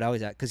 I would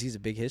always ask, because he's a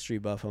big history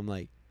buff, I'm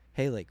like,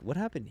 hey, like, what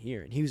happened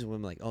here? And he was the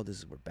one like, oh, this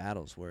is where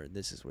battles were.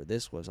 This is where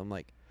this was. I'm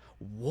like,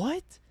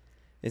 what?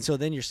 And so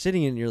then you're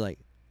sitting and you're like,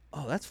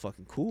 oh, that's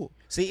fucking cool.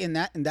 See, and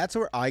that's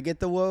where I get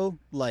the whoa.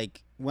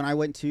 Like when I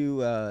went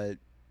to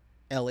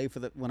LA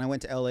when I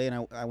went to LA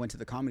and I went to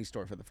the Comedy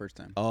Store for the first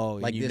time. Oh,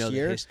 like you this know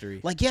year. The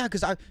history. Like yeah,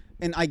 because I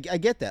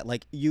get that.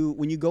 Like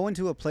when you go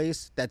into a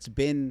place that's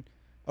been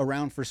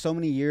around for so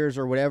many years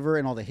or whatever,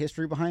 and all the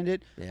history behind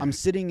it. Yeah. I'm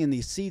sitting in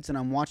these seats and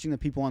I'm watching the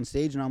people on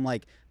stage, and I'm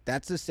like,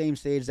 that's the same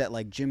stage that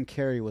like Jim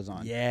Carrey was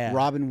on. Yeah,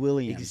 Robin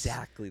Williams.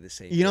 Exactly the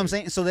same. You know what I'm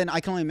saying? So then I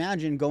can only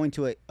imagine going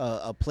to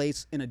a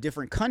place in a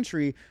different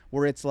country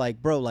where it's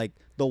like, bro, like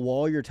the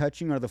wall you're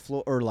touching or the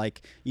floor or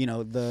like, you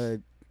know,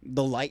 the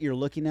light you're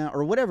looking at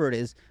or whatever it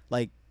is.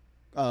 Like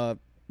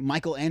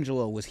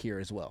Michelangelo was here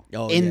as well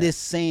in this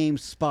same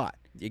spot.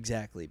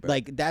 Exactly, bro.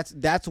 Like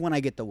that's when I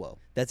get the whoa.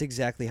 That's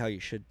exactly how you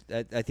should.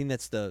 I think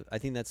that's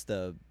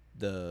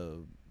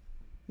the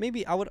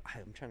maybe I would.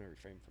 I'm trying to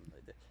reframe from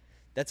that.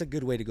 That's a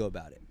good way to go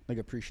about it. Like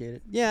appreciate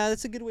it. Yeah,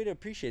 that's a good way to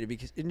appreciate it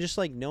because and just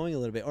like knowing a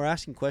little bit or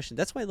asking questions.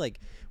 That's why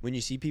like when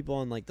you see people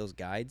on like those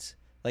guides,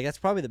 like that's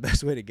probably the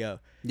best way to go.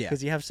 Yeah.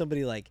 Because you have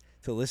somebody like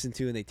to listen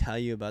to and they tell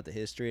you about the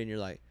history and you're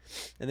like,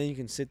 and then you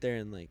can sit there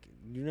and like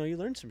you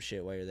learn some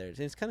shit while you're there. And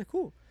it's kind of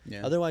cool.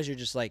 Yeah. Otherwise, you're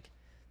just like.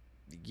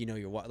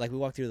 You're like we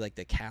walked through like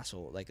the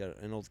castle, like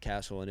an old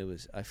castle, and it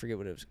was I forget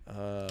what it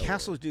was.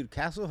 Castles, dude.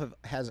 Castles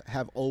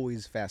have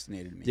always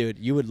fascinated me. Dude,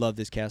 you would love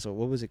this castle.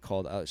 What was it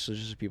called? So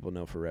just so people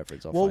know for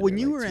reference. Well, when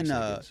you were in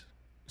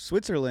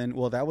Switzerland,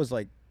 well, that was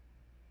like,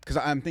 because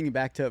I'm thinking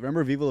back to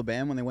remember Viva La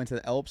Bam when they went to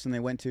the Alps and they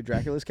went to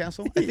Dracula's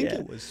castle. I think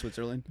it was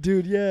Switzerland.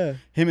 Dude, yeah.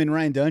 Him and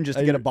Ryan Dunn just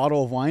to get a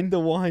bottle of wine. The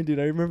wine, dude.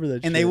 I remember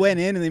that. And they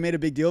went in and they made a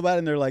big deal about it.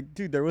 And they're like,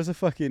 dude, there was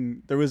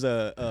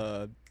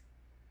a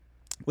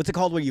what's it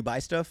called when you buy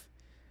stuff?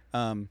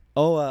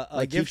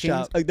 A gift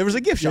shop. Like, there was a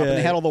gift shop and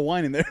they had all the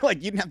wine in there. Like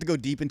you didn't have to go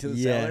deep into the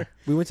cellar.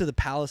 We went to the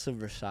Palace of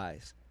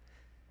Versailles,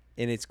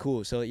 and it's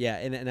cool. So yeah,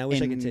 and I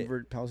wish I could say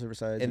Palace of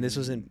Versailles. And this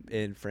was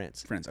in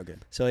France. France, okay.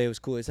 So it was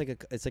cool. It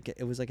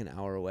was like an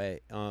hour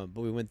away. But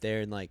we went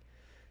there and like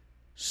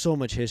so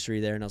much history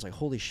there, and I was like,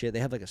 holy shit! They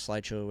have like a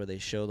slideshow where they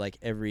show like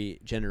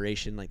every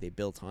generation like they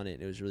built on it.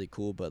 And it was really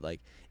cool. But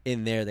like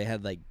in there, they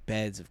had like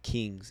beds of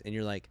kings, and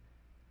you're like.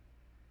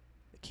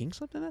 King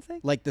slept in that thing?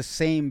 Like the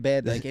same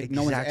bed. Like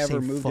no one's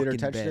ever moved it or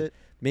touched it.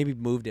 Maybe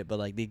moved it, but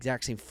like the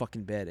exact same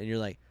fucking bed. And you're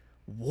like,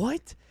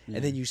 what? Yeah.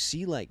 And then you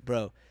see like,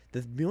 bro,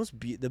 the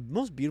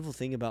most beautiful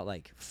thing about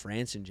like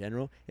France in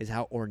general is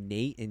how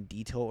ornate and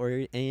detail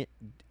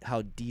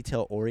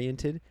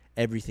oriented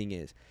everything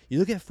is. You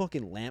look at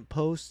fucking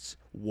lampposts,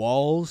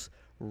 walls,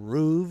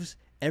 roofs,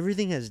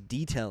 everything has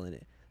detail in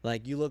it.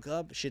 Like you look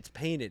up, shit's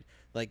painted.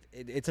 Like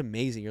it's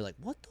amazing. You're like,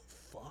 what the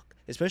fuck?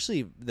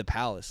 Especially the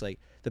palace. Like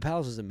the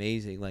palace is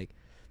amazing. Like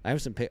I have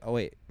some. Oh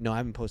wait, no, I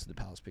haven't posted the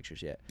palace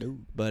pictures yet. Ooh.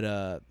 But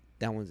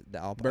that one's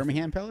the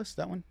Birmingham Palace.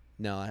 That one.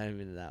 No, I haven't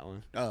been to that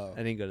one. Oh, I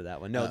didn't go to that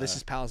one. No, this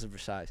is Palace of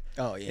Versailles.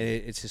 Oh yeah,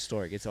 it's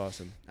historic. It's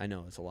awesome. I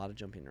know it's a lot of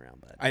jumping around,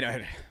 but I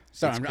know.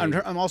 Sorry,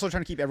 I'm also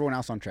trying to keep everyone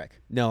else on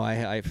track. No,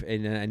 I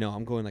know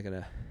I'm going like at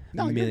a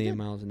million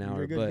miles an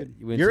hour. But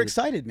you're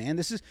excited, man.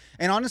 This is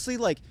and honestly,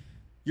 like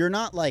you're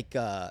not like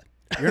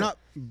you're not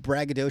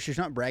braggadocious.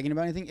 You're not bragging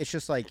about anything. It's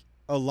just like.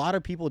 A lot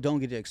of people don't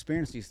get to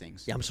experience these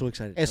things. Yeah, I'm so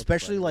excited.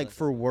 Especially like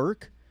for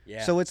work.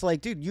 Yeah. So it's like,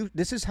 dude,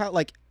 this is how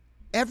like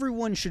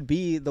everyone should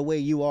be the way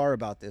you are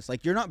about this.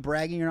 Like you're not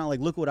bragging, you're not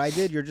like, look what I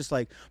did. You're just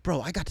like, bro,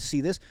 I got to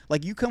see this.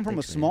 Like you come from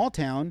a small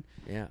town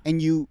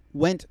and you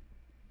went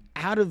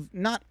out of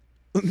not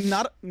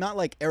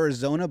like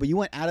Arizona, but you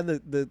went out of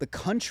the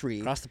country.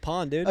 Across the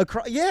pond, dude.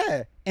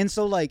 Yeah. And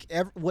so like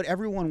what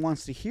everyone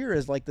wants to hear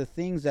is like the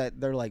things that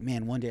they're like,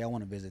 man, one day I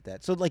want to visit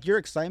that. So like your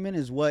excitement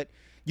is what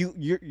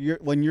you're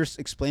when you're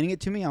explaining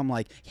it to me, I'm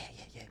like,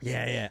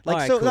 yeah. Like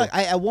right, so, cool. like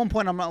at one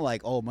point I'm not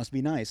like, oh, it must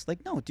be nice.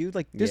 Like no, dude,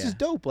 like this is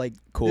dope. Like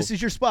cool. This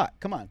is your spot.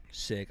 Come on.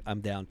 Sick. I'm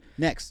down.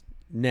 Next.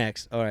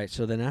 All right.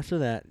 So then after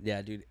that,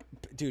 yeah, dude,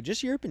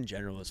 just Europe in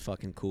general is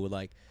fucking cool.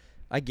 Like,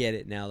 I get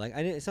it now. Like,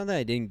 it's not that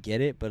I didn't get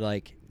it, but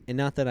like, and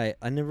not that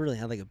I never really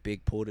had like a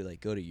big pull to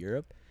like go to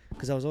Europe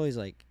because I was always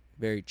like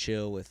very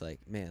chill with like,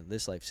 man,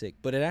 this life's sick.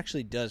 But it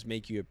actually does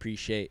make you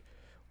appreciate.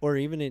 Or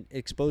even it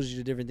exposes you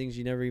to different things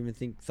you never even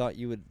thought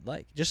you would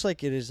like. Just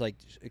like it is like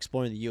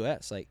exploring the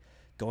U.S. Like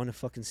going to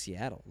fucking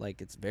Seattle.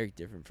 Like it's very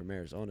different from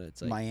Arizona.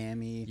 It's like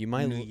Miami,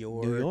 New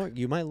York.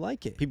 You might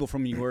like it. People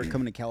from New York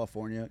coming to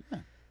California. Yeah.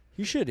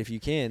 You should if you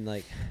can.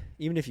 Like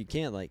even if you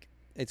can't, like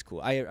it's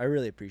cool. I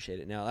really appreciate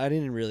it now. I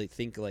didn't really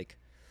think like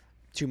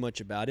too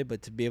much about it,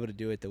 but to be able to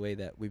do it the way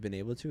that we've been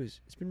able to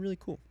it's been really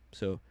cool.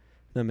 So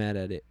not mad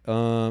at it.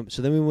 So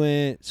then we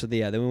went.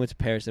 Then we went to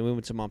Paris. Then we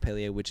went to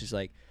Montpellier, which is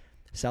like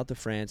south of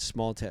France,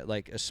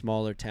 like a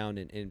smaller town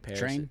in Paris.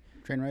 Train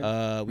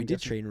ride. We did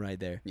train ride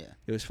there. Yeah.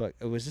 It was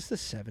Was this the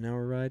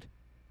 7-hour ride?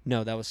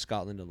 No, that was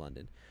Scotland to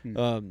London.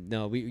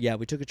 No,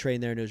 we took a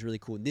train there and it was really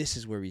cool. And this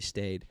is where we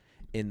stayed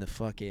in this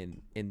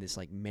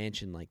like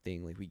mansion like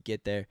thing. Like we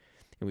get there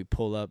and we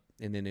pull up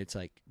and then it's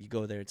like you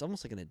go there. It's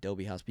almost like an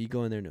Adobe house, but you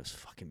go in there and it was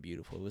fucking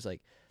beautiful. It was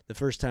like the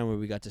first time where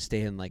we got to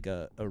stay in like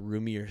a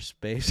roomier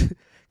space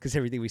because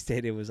everything we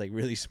stayed in was like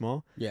really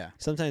small. Yeah.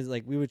 Sometimes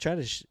like we would try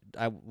to.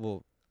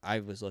 I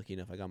was lucky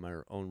enough. I got my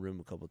own room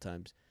a couple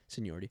times,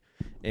 seniority,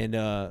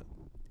 but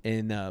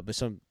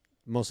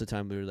most of the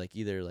time we were like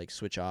either like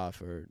switch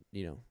off or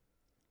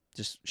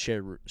just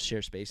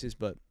share spaces.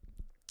 But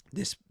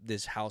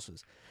this house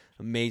was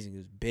amazing. It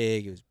was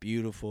big. It was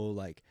beautiful.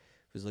 Like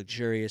it was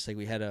luxurious. Like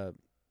we had a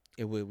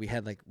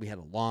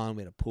lawn.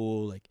 We had a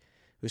pool. Like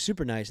it was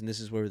super nice. And this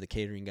is where the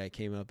catering guy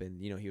came up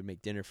and he would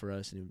make dinner for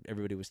us and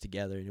everybody was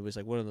together. And it was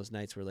like one of those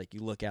nights where like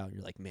you look out and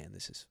you're like, man,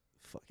 this is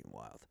fucking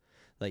wild.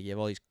 Like you have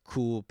all these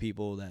cool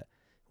people that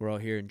were all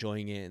here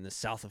enjoying it in the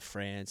south of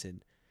France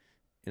and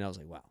I was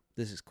like, wow,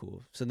 this is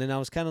cool. So then I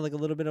was kind of like a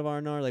little bit of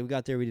R&R. Like we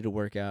got there, we did a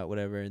workout,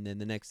 whatever. And then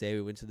the next day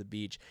we went to the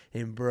beach.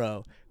 And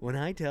bro, when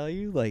I tell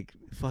you like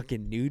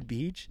fucking nude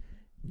beach.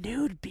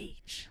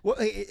 Well,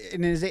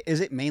 and is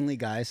it mainly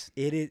guys?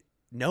 It is.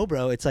 No,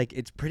 bro. It's like,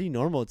 it's pretty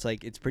normal. It's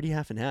like, it's pretty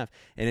half and half.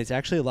 And it's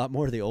actually a lot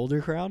more of the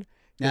older crowd.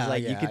 Because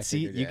like you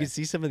could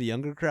see some of the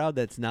younger crowd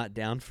that's not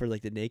down for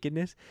like the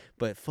nakedness,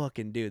 but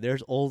fucking dude,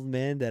 there's old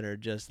men that are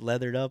just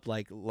leathered up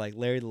like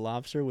Larry the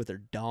Lobster with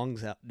their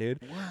dongs out, dude.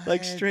 What?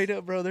 Like straight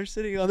up, bro. They're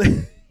sitting on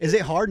the. Is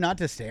it hard not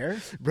to stare,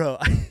 bro?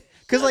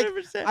 Because like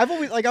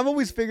I've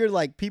always figured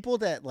like people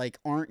that like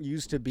aren't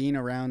used to being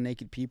around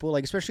naked people,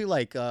 like especially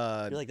like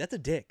you're like that's a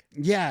dick.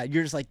 Yeah,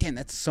 you're just like, damn,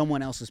 that's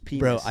someone else's penis.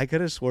 Bro, I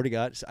could have swore to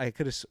God, I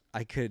could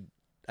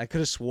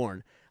have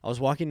sworn. I was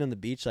walking on the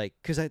beach, like,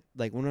 because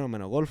when I'm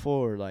in Golfo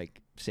or,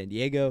 like, San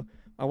Diego,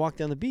 I walk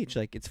down the beach.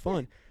 Like, it's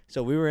fun.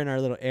 So we were in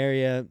our little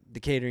area. The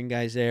catering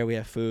guy's there. We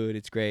have food.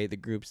 It's great. The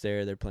group's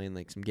there. They're playing,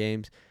 like, some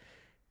games.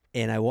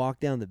 And I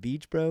walked down the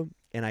beach, bro,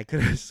 and I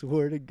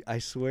swear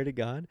to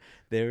God,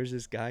 there was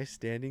this guy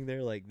standing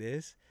there like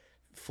this,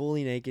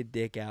 fully naked,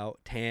 dick out,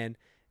 tan.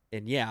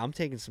 And, yeah, I'm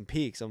taking some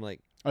peeks. I'm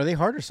like. Are they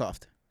hard or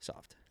soft?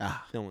 Soft.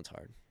 Ah. No one's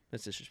hard.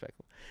 That's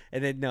disrespectul.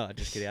 And then, no,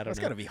 just kidding. I don't know. That's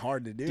got to be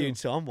hard to do. Dude,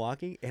 so I'm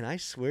walking, and I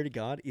swear to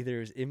God, either it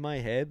was in my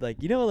head, like,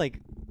 either,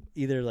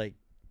 like,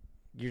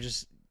 I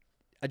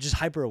just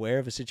hyper aware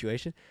of a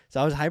situation.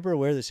 So I was hyper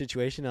aware of the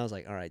situation. I was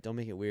like, all right, don't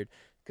make it weird.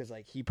 Because,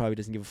 like, he probably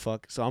doesn't give a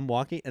fuck. So I'm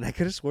walking, and I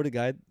could have swear to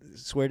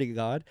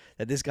God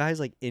that this guy's,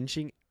 like,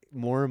 inching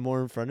more and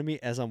more in front of me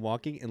as I'm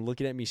walking and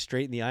looking at me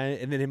straight in the eye.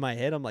 And then in my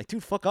head, I'm like,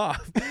 dude, fuck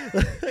off.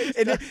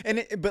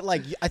 But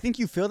like, I think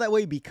you feel that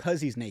way because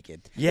he's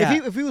naked. Yeah.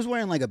 If he was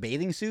wearing like a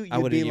bathing suit,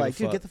 you'd be like,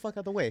 dude, get the fuck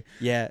out the way.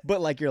 Yeah.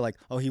 But like, you're like,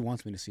 oh, he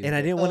wants me to see it. And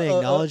I didn't want to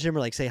acknowledge him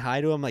or like say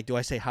hi to him. Like, do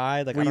I say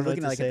hi? Like, were I you don't know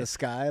looking what like to say. at the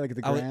sky, like at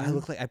the ground?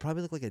 I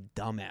probably look like a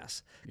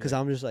dumbass because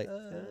I'm just like,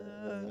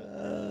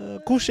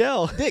 cool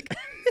shell. Dick.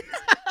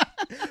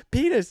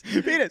 Penis.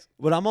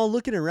 But I'm all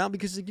looking around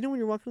because, like, when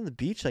you're walking on the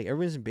beach, like,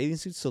 everyone's in bathing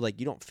suits, so, like,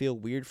 you don't feel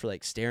weird for,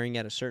 like, staring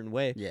at a certain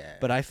way. Yeah.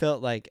 But I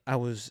felt like I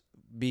was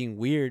being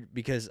weird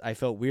because I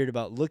felt weird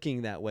about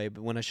looking that way,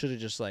 but when I should have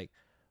just, like,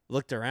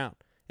 looked around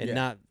and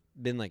not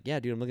been like, yeah,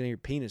 dude, I'm looking at your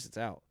penis, it's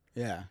out.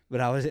 Yeah.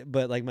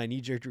 But like, my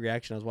knee-jerk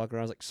reaction, I was walking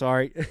around, I was like,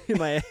 sorry, in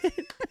my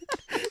head.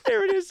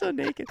 Everyone is so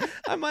naked.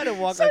 I might have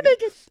walked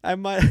naked. I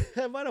might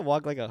have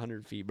walked like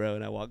 100 feet, bro,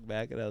 and I walked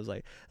back and I was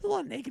like, there's a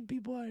lot of naked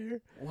people out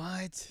here.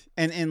 What?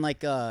 And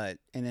like and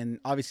then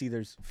obviously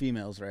there's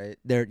females, right?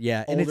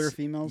 Older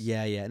females.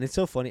 Yeah, and it's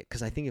so funny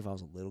because I think if I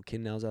was a little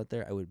kid and I was out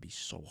there, I would be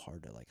so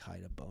hard to like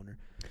hide a boner.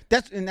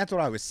 That's what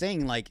I was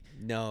saying. Like,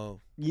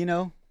 no,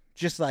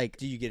 just like,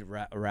 do you get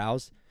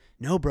aroused?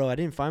 No, bro, I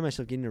didn't find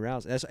myself getting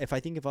aroused. If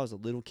I was a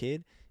little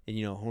kid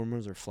and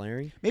hormones are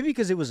flaring, maybe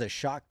because it was a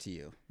shock to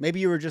you. Maybe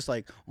you were just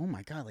like, oh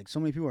my God, like so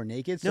many people are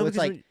naked. So it's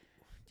like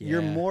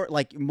you're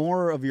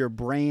more of your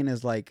brain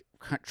is like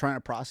trying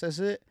to process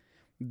it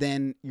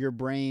than your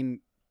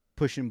brain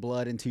pushing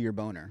blood into your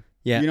boner.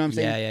 Yeah, you know what I'm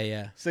saying?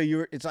 Yeah. So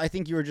I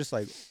think you were just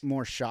like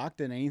more shocked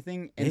than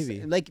anything.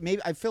 And Maybe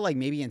I feel like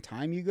maybe in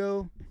time you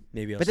go.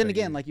 Maybe. But then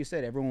again, like you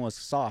said, everyone was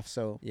soft,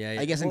 so yeah.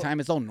 I guess in time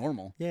it's all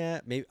normal. Yeah,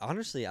 maybe.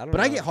 Honestly, I don't know.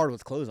 But I get hard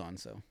with clothes on,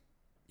 so.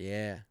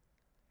 Yeah.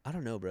 I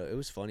don't know, bro. It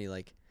was funny,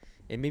 like,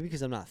 and maybe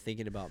because I'm not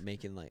thinking about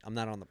making, like, I'm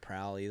not on the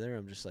prowl either.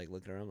 I'm just, like,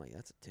 looking around, like,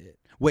 that's a tit.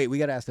 Wait, we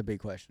got to ask the big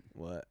question.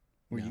 What?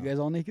 Were you guys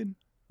all naked?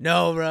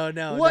 No, bro,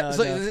 no. What? No,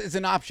 so no. It's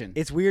an option.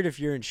 It's weird if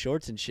you're in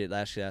shorts and shit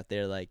actually out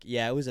there. Like,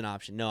 yeah, it was an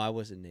option. No, I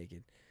wasn't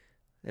naked.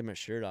 I had my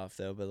shirt off,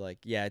 though. But, like,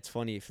 yeah, it's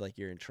funny if, like,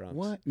 you're in trunks.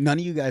 What? None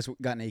of you guys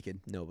got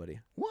naked? Nobody.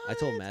 What? I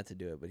told Matt to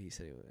do it, but he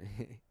said he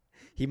would.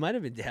 He might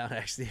have been down,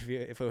 actually,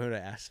 if I would have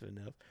asked him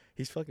enough.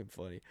 He's fucking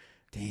funny.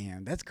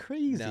 Damn, that's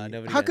crazy. No,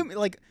 nobody. How come,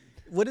 like,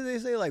 what do they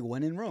say? Like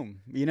when in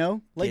Rome, you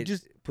know, like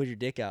just put your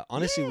dick out.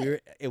 Honestly,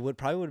 it would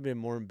have been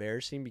more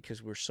embarrassing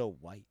because we're so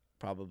white,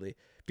 probably.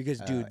 Because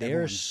dude, they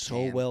are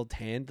so well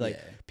tanned. Like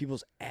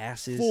people's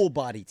asses, full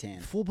body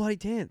tan.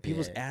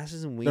 People's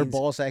asses and wings. Their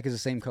ball sack is the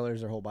same color as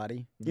their whole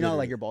body. You know,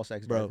 like your ball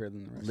sack is darker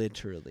than the rest.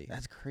 Literally,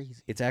 that's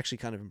crazy. It's actually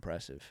kind of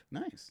impressive.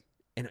 Nice.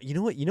 And you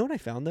know what? You know what I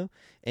found though,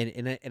 and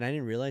I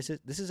didn't realize it.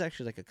 This is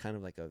actually like a kind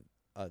of like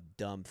a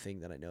dumb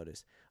thing that I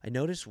noticed. I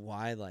noticed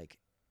why like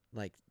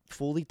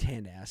fully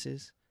tanned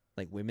asses,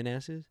 like women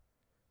asses,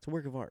 it's a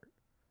work of art.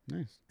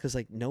 Nice. Because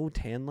like no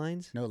tan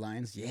lines. No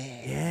lines. Yeah.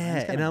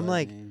 Yeah. And I'm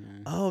like,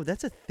 oh,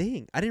 that's a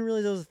thing. I didn't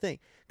realize that was a thing.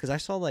 Because I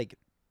saw like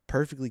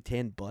perfectly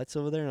tanned butts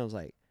over there, and I was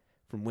like,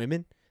 from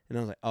women, and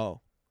I was like,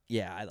 oh.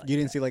 Yeah, I like. You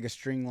didn't see like a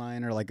string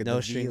line or like a no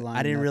V string line.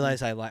 I didn't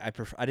realize I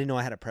didn't know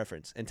I had a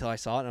preference until I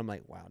saw it. And I'm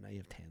like, wow, now you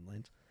have tan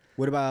lines.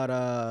 What about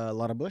a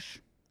lot of bush,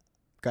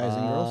 guys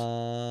and girls?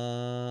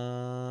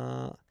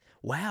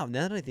 Wow.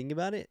 Now that I think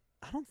about it,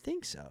 I don't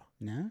think so.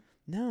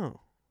 No.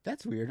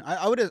 That's weird.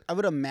 I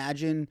would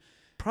imagine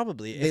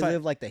probably they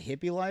live like the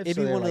hippie life.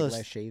 It'd be one of those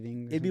less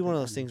shaving. It'd be one of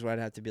those things where I'd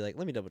have to be like,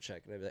 let me double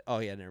check. And I'd be like, oh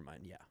yeah, never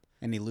mind. Yeah.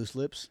 Any loose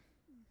lips?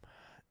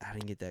 I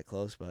didn't get that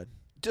close, bud.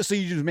 Just so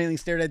you just mainly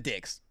stared at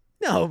dicks.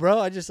 No, bro.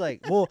 I just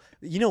like, well,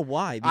 you know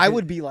why? I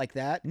would be like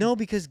that. No,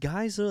 because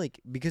guys are like,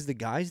 because the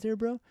guys there,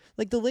 bro,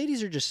 like the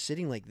ladies are just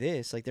sitting like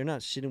this. Like they're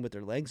not sitting with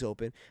their legs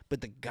open.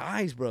 But the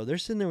guys, bro, they're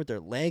sitting there with their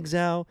legs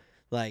out,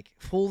 like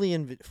full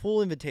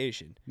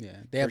invitation. Yeah.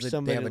 They have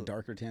a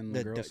darker tan than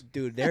the girls.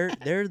 Dude, they're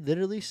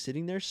literally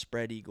sitting there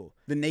spread eagle.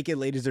 The naked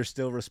ladies are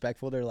still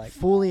respectful. They're like.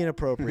 Fully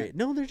inappropriate.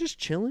 No, they're just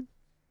chilling.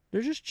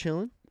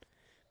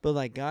 But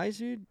like guys,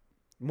 dude,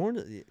 more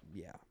than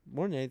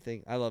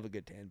anything, I love a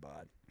good tan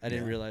bod. I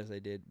didn't realize I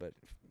did, but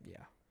yeah.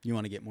 You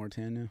want to get more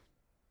tan now?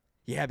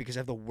 Yeah, because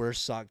I have the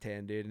worst sock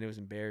tan, dude, and it was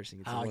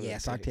embarrassing.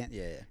 It's sock tan.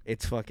 Yeah.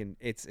 It's fucking.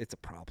 It's a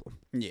problem.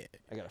 Yeah,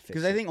 I gotta fix it.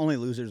 Because I think only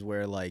losers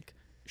wear like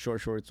short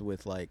shorts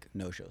with like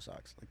no show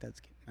socks. Like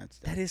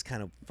that is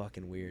kind of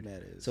fucking weird.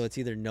 That is. So it's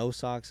either no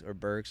socks or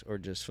Birks or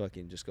just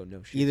go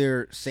no shoes.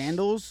 Either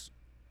sandals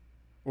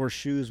or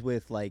shoes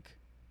with like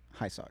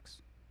high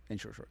socks and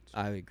short shorts.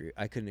 I agree.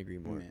 I couldn't agree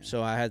more. Yeah.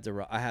 So I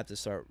have to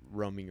start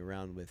roaming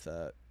around with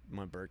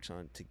my Birks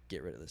on to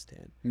get rid of this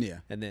tan. Yeah.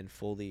 And then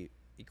fully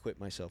equip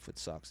myself with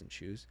socks and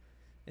shoes,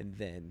 and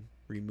then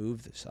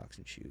remove the socks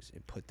and shoes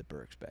and put the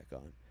Birks back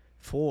on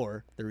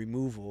for the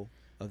removal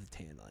of the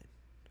tan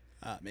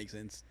line. Makes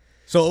sense.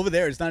 So over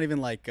there, it's not even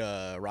like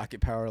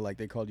rocket power. Like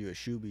they called you a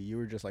shoebie. You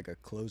were just like a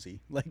closey.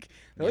 Like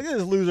look at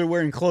this loser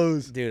wearing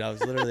clothes. Dude, I was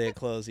literally a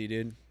closey,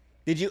 dude.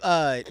 Did you?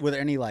 Were there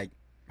any like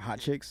hot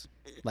chicks?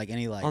 Like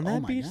any like on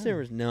that beach? God. There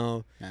was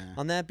no. Nah.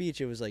 On that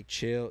beach, it was like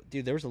chill,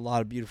 dude. There was a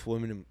lot of beautiful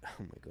women. Oh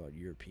my god,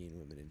 European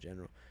women in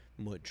general.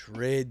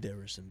 Madrid, there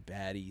were some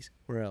baddies.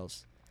 Where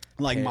else?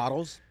 Like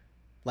models,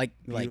 like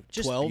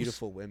just 12s?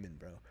 Beautiful women,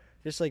 bro.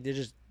 Just like they're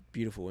just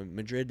beautiful women.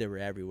 Madrid, they were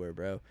everywhere,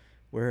 bro.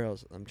 Where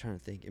else? I'm trying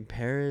to think. In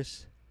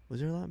Paris, was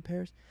there a lot in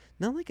Paris?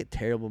 Not like a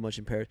terrible much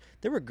in Paris.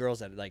 There were girls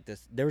that like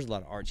this. There was a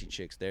lot of artsy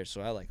chicks there,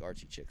 so I like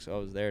artsy chicks. So I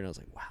was there and I was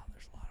like, wow,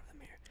 there's a lot of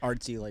them here.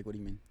 Artsy, like what do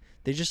you mean?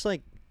 They just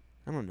like,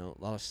 I don't know,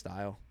 a lot of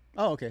style.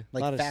 Oh, okay.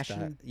 Like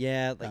fashion?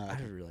 Yeah, like I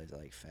didn't realize I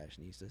like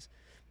fashionistas.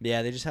 But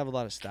yeah, they just have a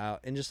lot of style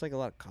and just like a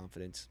lot of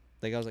confidence.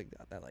 Like I was like,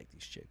 I like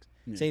these chicks.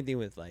 Yeah. Same thing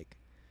with like,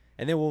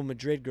 and then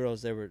Madrid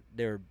girls, they were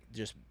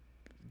just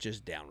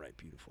downright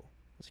beautiful.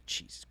 I was like,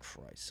 Jesus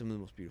Christ, some of the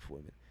most beautiful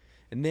women.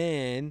 And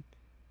then,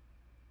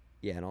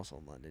 yeah, and also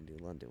in London, dude.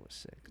 London was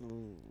sick.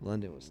 Ooh.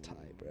 London was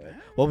tight, bro.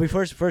 Well, we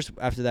first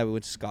after that we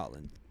went to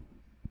Scotland.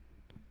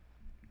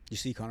 You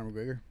see Conor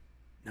McGregor?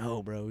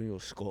 No, bro. We go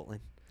to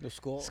Scotland.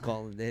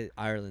 Scotland.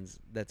 Ireland's.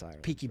 That's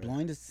Ireland. Peaky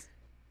Blinders.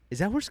 Is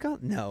that where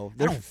Scotland? No,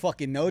 I don't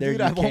fucking know,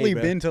 dude. I've only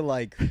been to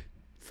like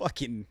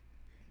fucking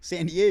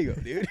San Diego,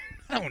 dude.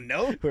 I don't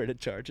know. Where the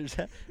Chargers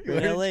at? We're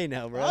in LA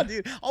now, bro. Oh,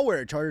 dude, I'll wear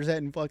a Chargers hat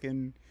in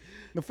fucking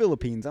the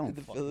Philippines. I don't.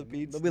 The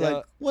Philippines. They'll be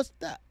like, "What's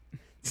that?"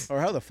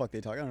 Or how the fuck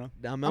they talk? I don't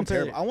know. I'm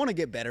terrible. I want to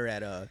get better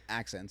at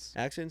accents.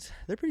 Accents?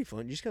 They're pretty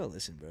fun. You just gotta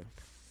listen, bro.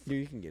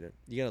 Dude, you can get it.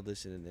 You gotta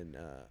listen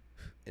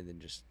and then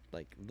just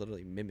like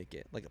literally mimic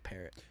it like a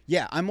parrot.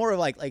 Yeah, I'm more of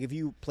like if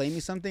you play me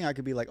something, I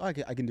could be like, oh, I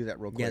can do that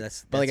real quick. Yeah,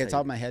 but like at the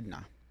top of my head,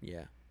 nah.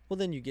 Yeah. Well,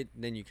 then you can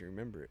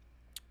remember it.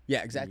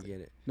 Yeah, exactly. You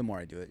get it. The more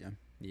I do it, yeah.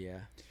 Yeah.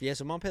 Yeah.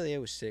 So Montpellier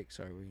was sick.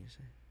 Sorry, what were you gonna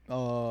say?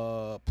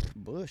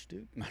 Bush,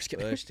 dude. No, just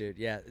kidding. Bush, dude.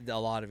 Yeah, a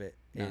lot of it.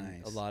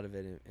 Nice. A lot of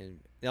it, and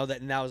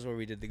that was where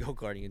we did the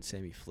go-karting, and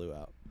Sammy flew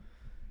out.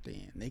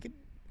 Damn, naked.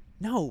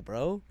 No,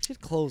 bro. She had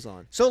clothes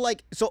on.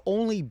 So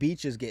only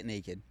beaches get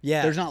naked.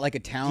 Yeah. There's not like a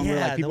town where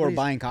like people are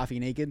buying coffee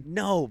naked.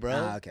 No,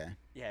 bro. Okay.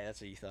 Yeah,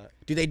 that's what you thought.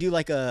 Do they do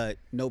like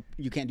no?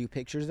 You can't do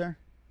pictures there.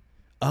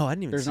 Oh, I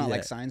didn't even. There's see not that.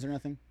 like signs or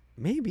nothing.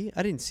 Maybe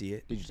I didn't see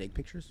it. Did you take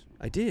pictures?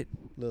 I did.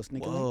 Little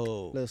sneaky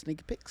Whoa. Little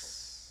sneaky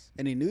pics.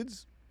 Any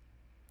nudes?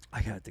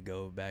 I got to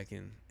go back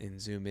and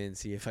zoom in,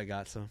 see if I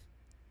got some.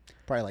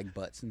 Probably like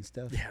butts and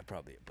stuff. Yeah,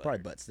 probably a butter.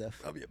 Probably butt stuff.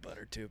 Probably a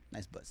butter too.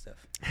 Nice butt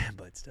stuff.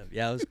 Butt stuff.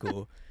 Yeah, it was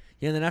cool.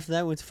 Yeah, and then after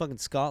that, we went to fucking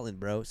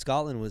Scotland, bro.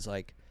 Scotland was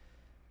like,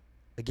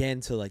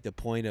 again, to like the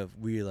point of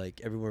we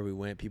like everywhere we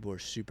went, people were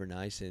super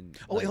nice and.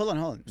 Oh wait, hold on.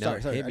 No,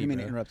 Sorry, hit I me, didn't mean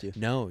bro. to interrupt you.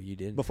 No, you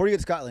didn't. Before you get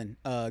to Scotland,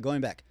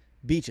 going back,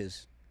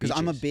 beaches. Because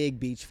I'm a Beaches. big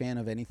beach fan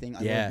of anything.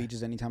 I Yeah. love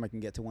beaches anytime I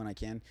can get to one I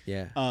can.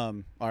 Yeah.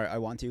 Or I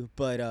want to.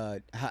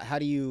 But how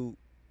do you,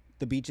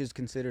 the beaches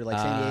consider like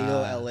San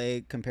Diego, LA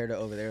compared to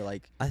over there?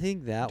 Like I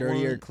think that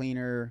dirtier, one,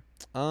 cleaner,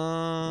 white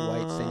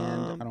white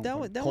sand. I don't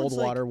know. that Cold one's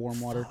water, like,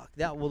 warm water.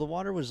 That well, the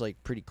water was like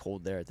pretty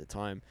cold there at the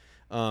time.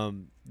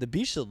 The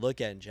beach to look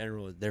at in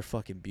general, they're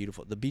fucking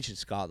beautiful. The beach in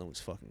Scotland was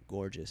fucking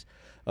gorgeous.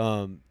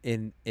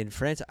 In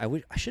France,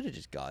 I should have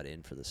just got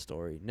in for the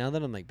story. Now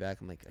that I'm like back,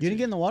 I'm like, You didn't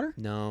get in the water?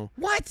 No.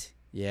 What?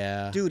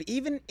 Yeah. Dude,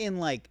 even in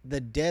like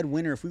the dead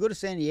winter, if we go to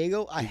San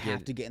Diego, I You have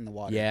get- to get in the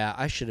water. Yeah,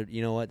 I should have.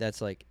 You know what?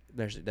 That's like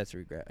that's a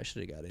regret. I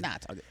should have got in. Nah,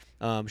 it's all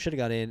good. Should have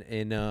got in,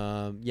 and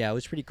yeah, it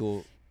was pretty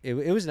cool. It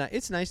was nice.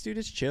 It's nice, dude.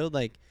 It's chill.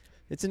 Like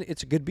it's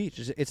a good beach.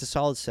 It's a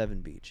solid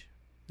 7 beach.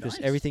 Just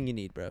Nice. everything you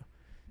need, bro.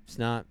 It's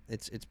not.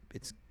 It's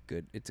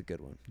good. It's a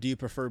good one. Do you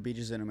prefer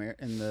beaches in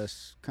in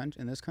this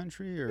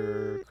country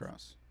or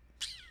across?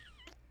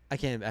 I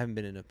haven't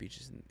been enough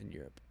beaches in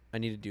Europe. I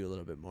need to do a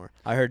little bit more.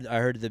 I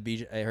heard the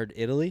beach. I heard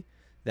Italy.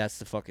 That's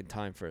the fucking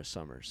time for a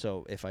summer.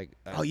 So if I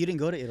Oh, you didn't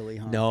go to Italy,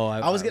 huh? no,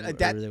 I was gonna-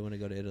 I really want to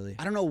go to Italy.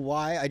 I don't know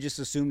why. I just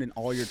assumed in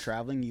all your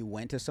traveling you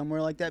went to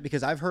somewhere like that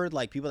because I've heard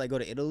like people that go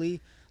to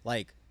Italy,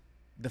 like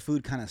the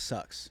food kind of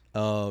sucks.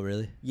 Oh,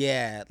 really?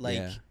 Yeah, like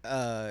Yeah.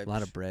 A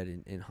lot of bread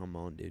in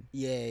Hamon, dude.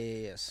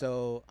 yeah.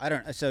 So I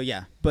don't. So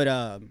yeah, but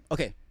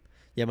okay.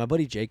 Yeah, my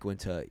buddy Jake went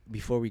to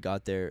before we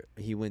got there.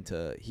 He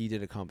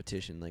did a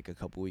competition like a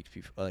couple weeks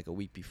before, like a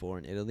week before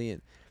in Italy,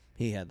 and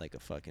he had like a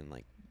fucking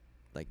like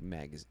a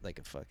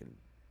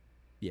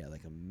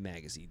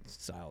magazine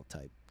style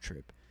type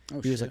trip.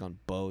 Oh He was shit. like on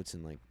boats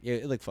and like yeah,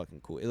 it looked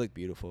fucking cool. It looked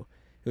beautiful.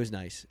 It was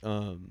nice.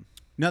 Another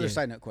yeah.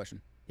 side note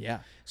question. Yeah.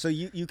 So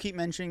you keep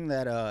mentioning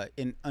that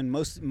in on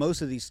most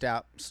of these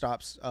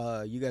stops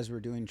you guys were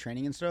doing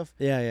training and stuff.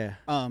 Yeah.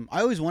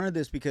 I always wanted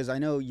this because I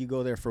know you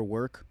go there for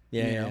work.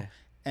 Yeah. You know?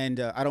 And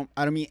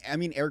I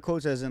mean air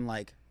quotes as in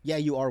like yeah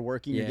you are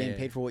working, you're Yeah, getting yeah.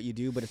 paid for what you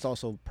do, but it's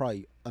also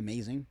probably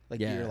amazing. Like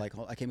Yeah. you're like,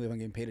 oh, I can't believe I'm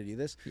getting paid to do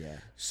this. Yeah.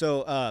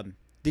 So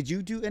did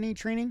you do any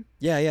training?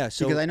 Yeah.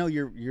 So Because I know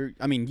you're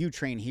I mean you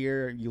train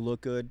here, you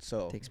look good,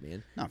 so thanks,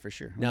 man. no for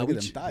sure. No, Look we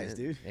at them thighs,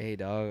 dude. Hey,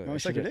 dog. You want me to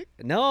suck your dick?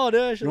 No,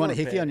 dude. You want a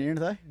hickey on your inner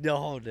thigh?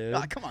 No, dude.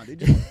 Ah, come on,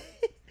 dude. For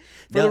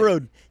No, the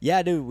road.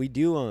 Yeah, dude, we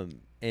do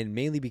and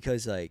mainly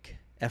because like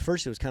at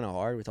first it was kind of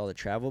hard with all the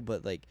travel,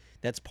 but like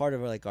that's part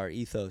of our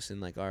ethos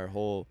and like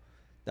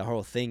the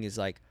whole thing is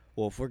like,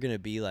 well, if we're going to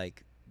be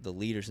like the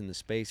leaders in the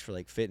space for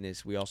like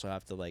fitness, we also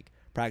have to like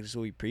practice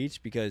what we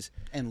preach because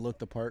And look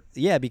the part.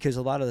 yeah, because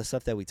a lot of the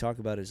stuff that we talk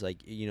about is like,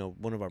 you know,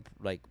 one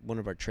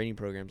of our training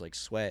programs like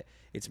Sweat,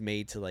 it's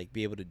made to like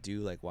be able to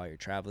do like while you're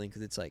traveling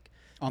because it's like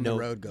On the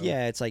road go.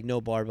 Yeah, it's like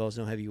no barbells,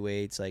 no heavy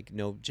weights, like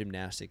no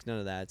gymnastics, none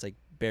of that. It's like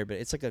bare, but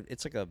it's like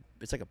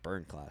a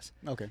burn class,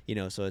 Okay. you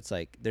know. So it's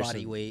like there's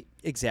Body some- weight,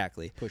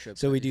 exactly. push-ups.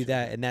 So we do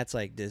that, and that's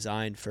like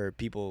designed for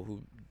people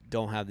who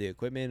don't have the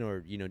equipment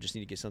or you know just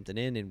need to get something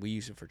in, and we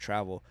use it for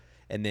travel.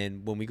 And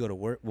then when we go to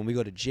work, when we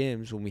go to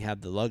gyms, when we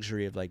have the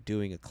luxury of like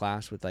doing a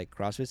class with like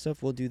CrossFit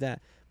stuff, we'll do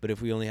that. But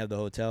if we only have the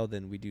hotel,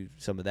 then we do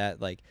some of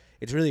that. Like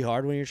it's really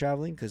hard when you're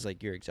traveling because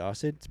like you're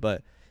exhausted.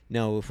 But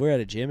no, if we're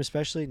at a gym,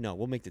 especially, no,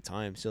 we'll make the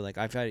time. So like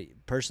I've had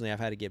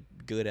to get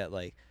good at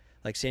like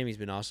Sammy's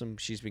been awesome.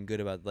 She's been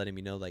good about letting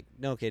me know like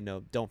no,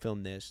 don't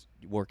film this,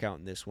 work out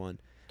in this one.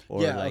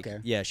 Or Yeah, like okay.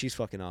 yeah, she's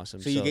fucking awesome.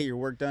 So you get your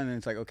work done, and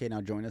it's like, okay, now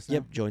join us. Now?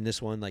 Yep, join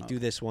this one, like do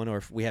this one, or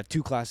if we have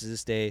 2 classes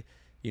this day,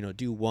 you know,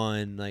 do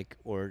one, like,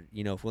 or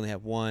you know, if we only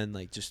have one,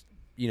 like, just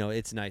you know,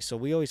 it's nice. So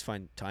we always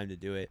find time to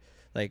do it,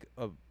 like,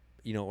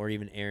 you know, or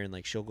even Erin,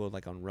 like, she'll go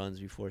like on runs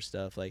before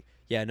stuff, like,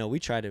 yeah, no, we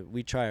try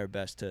our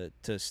best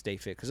to stay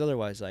fit, because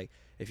otherwise, like,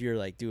 if you're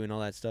like doing all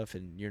that stuff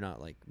and you're not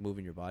like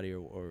moving your body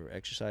or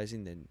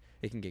exercising, then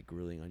it can get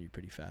grueling on you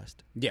pretty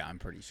fast. Yeah, I'm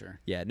pretty sure.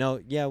 Yeah, no,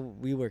 yeah,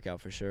 we work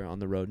out for sure on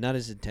the road, not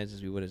as intense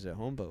as we would as at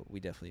home, but we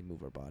definitely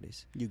move our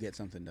bodies. You get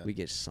something done. We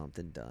get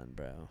something done,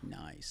 bro.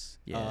 Nice.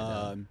 Yeah,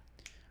 no.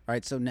 All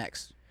right. So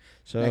next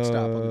So Next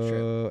stop on the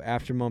trip.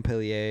 after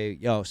Montpellier,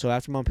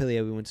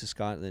 we went to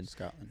Scotland.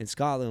 Scotland. And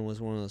Scotland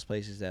was one of those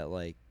places that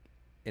like,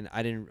 and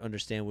I didn't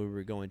understand where we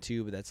were going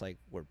to, but that's like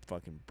where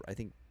fucking, I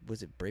think,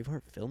 was it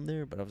Braveheart filmed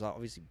there? But I was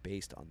obviously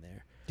based on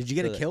there. Did you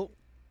get So a kilt?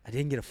 I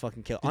didn't get a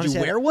fucking kill. Did you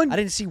wear one? I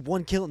didn't see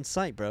one kill in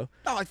sight, bro.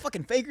 Oh, like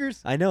fucking fakers.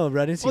 I know,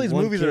 bro. I didn't see All these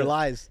one movies kill. are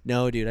lies.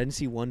 No, dude, I didn't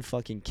see one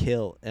fucking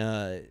kill.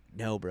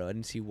 No, bro, I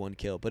didn't see one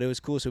kill. But it was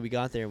cool. So we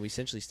got there and we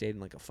essentially stayed in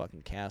like a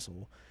fucking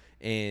castle.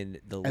 And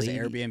the As lady,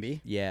 an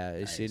Airbnb? yeah,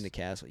 it stayed in Nice. the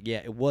castle.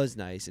 Yeah, it was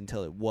nice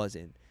until it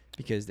wasn't,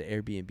 because the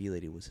Airbnb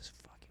lady was just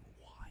fucking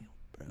wild,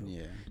 bro.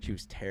 Yeah. She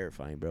was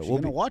terrifying, bro. You're We'll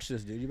gonna be- watch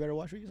this, dude. You better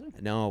watch what you say.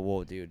 no,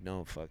 whoa, dude,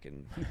 no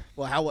fucking.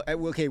 Well, how?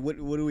 Okay, what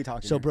are we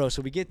talking? So, here? bro,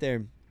 so we get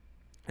there,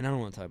 and I don't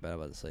want to talk bad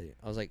about this lady.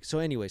 I was like, so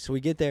anyway, so we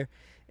get there,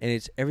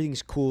 and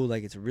everything's cool.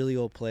 Like, it's a really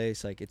old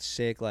place. Like, it's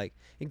sick. Like,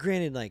 and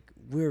granted, like,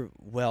 we're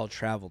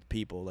well-traveled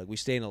people. Like, we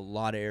stay in a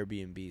lot of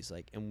Airbnbs.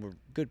 Like, and we're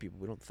good people.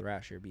 We don't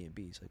thrash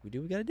Airbnbs. Like, we do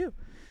what we gotta do.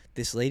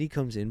 This lady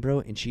comes in, bro,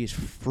 and she is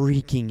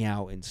freaking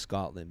out in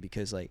Scotland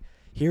because, like,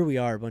 here we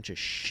are, a bunch of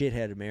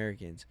shithead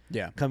Americans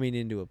coming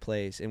into a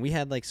place. And we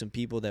had, like, some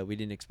people that we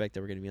didn't expect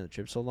that were going to be on the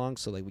trip so long.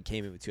 So, like, we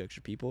came in with 2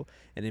 extra people.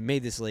 And it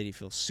made this lady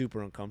feel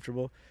super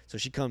uncomfortable. So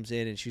she comes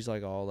in, and she's,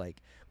 like, all,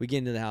 like, we get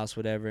into the house,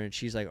 whatever. And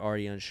she's, like,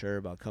 already unsure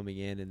about coming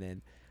in. And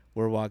then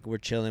we're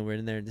chilling, we're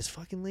in there. And this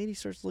fucking lady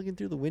starts looking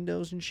through the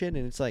windows and shit.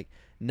 And it's, like,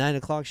 9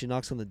 o'clock. She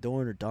knocks on the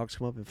door, and her dogs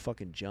come up and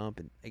fucking jump.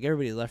 And, like,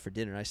 everybody left for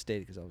dinner. I stayed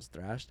because I was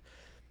thrashed.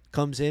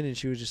 Comes in, and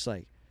she was just,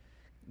 like,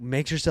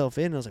 makes herself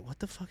in. And I was like, what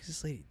the fuck is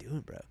this lady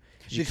doing, bro?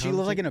 Did she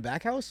live like in a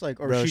back house, like,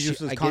 or bro, she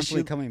just was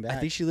constantly coming back? I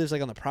think she lives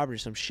like on the property or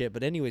some shit.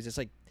 But anyways, it's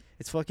like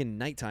it's fucking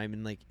nighttime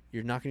and like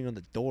you're knocking on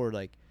the door.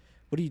 Like,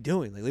 what are you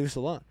doing? Like, leave us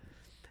alone.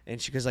 And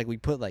she, because like we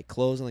put like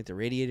clothes on like the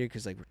radiator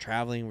because like we're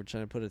traveling, we're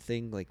trying to put a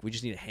thing like we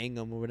just need to hang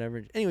them or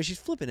whatever. Anyway, she's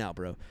flipping out,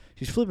 bro.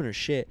 She's flipping her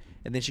shit.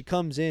 And then she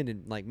comes in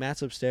and like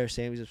Matt's upstairs,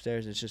 Sammy's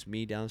upstairs, and it's just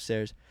me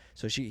downstairs.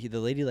 So the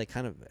lady like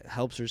kind of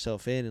helps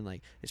herself in and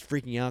like is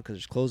freaking out because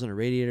there's clothes on her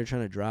radiator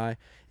trying to dry.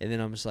 And then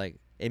I'm just like.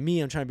 And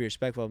me, I'm trying to be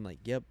respectful. I'm like,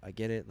 yep, I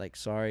get it. Like,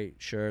 sorry,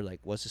 sure. Like,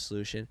 what's the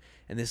solution?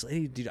 And this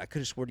lady, dude, I could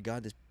have swore to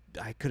God, this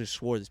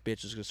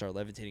bitch was gonna start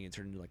levitating and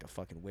turn into like a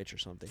fucking witch or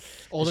something.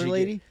 Older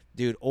lady?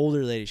 Dude,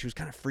 older lady. She was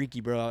kind of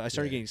freaky, bro. I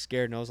started getting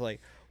scared, and I was like,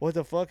 what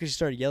the fuck? And she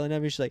started yelling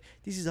at me. She's like,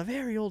 this is a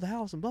very old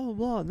house, and blah,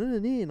 blah, blah,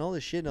 and all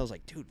this shit. And I was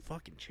like, dude,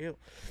 fucking chill.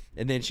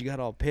 And then she got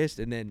all pissed,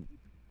 and then,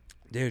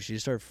 dude, she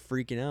just started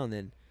freaking out, and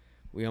then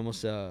we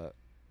almost got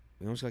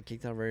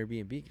kicked out of our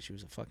Airbnb because she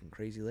was a fucking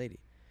crazy lady.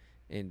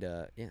 And,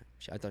 I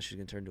thought she was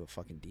going to turn into a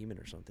fucking demon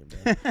or something,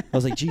 bro. I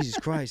was like, Jesus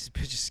Christ,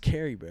 this bitch is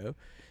scary, bro.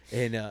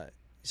 And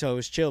so it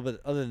was chill, but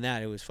other than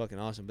that, it was fucking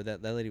awesome. But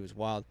that lady was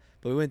wild.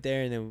 But we went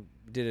there and then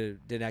did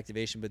an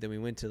activation, but then we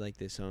went to, like,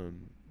 this what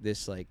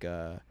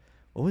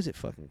was it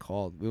fucking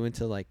called? We went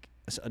to, like,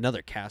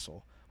 another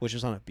castle, which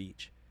was on a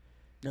beach.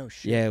 Oh,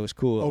 shit. Yeah, it was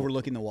cool.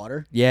 Overlooking the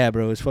water? Yeah,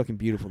 bro, it was fucking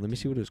beautiful. Let me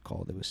see what it was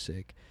called. It was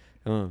sick.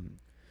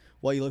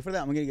 While you look for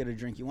that, I'm going to get a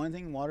drink. You want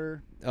anything?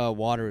 Water?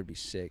 Water would be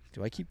sick.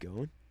 Do I keep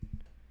going?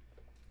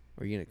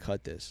 Or are you going to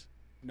cut this?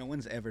 No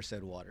one's ever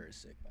said water is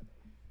sick, by the way.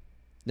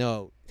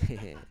 No.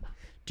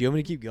 Do you want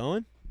me to keep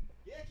going?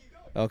 Yeah, keep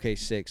going. Okay,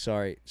 sick.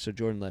 Sorry. So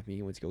Jordan left me.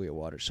 He went to go get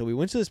water. So we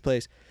went to this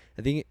place.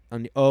 I think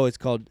it's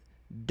called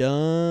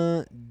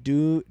Dunatar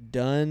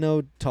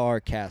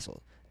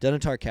Castle.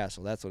 Dunatar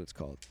Castle. That's what it's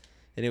called.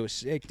 And it was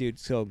sick, dude.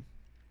 So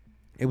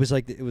it was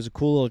like it was a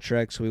cool little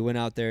trek. So we went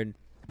out there, and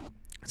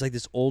it's like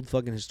this old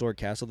fucking historic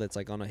castle that's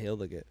like on a hill.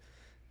 Look at.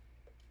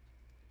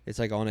 It's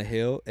like on a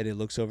hill, and it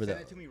looks over Send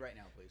it to me right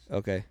now, please.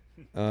 Okay.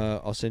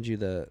 I'll send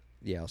you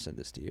I'll send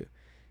this to you.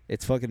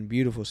 It's fucking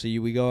beautiful. So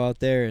we go out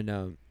there,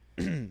 and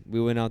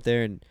we went out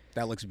there, and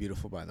that looks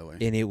beautiful, by the way.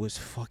 And it was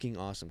fucking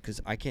awesome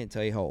because I can't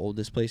tell you how old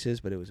this place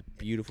is, but it was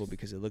beautiful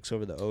because it looks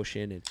over the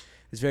ocean, and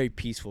it's very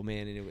peaceful,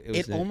 man. And it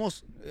was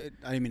almost.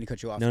 I didn't mean to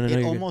cut you off. No,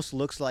 it almost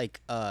looks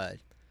like the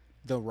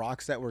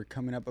rocks that were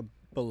coming up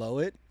below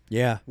it.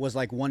 Yeah, was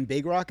like one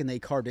big rock, and they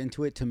carved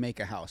into it to make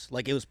a house.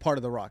 Like it was part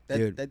of the rock.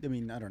 Dude, I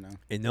mean, I don't know.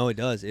 No, it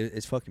does.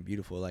 It's fucking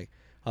beautiful. Like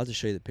I'll have to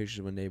show you the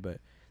pictures one day, but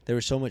there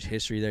was so much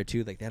history there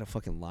too. Like they had a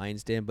fucking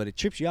lion's den, but it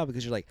trips you out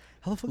because you're like,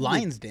 how the fuck?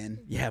 Lion's den?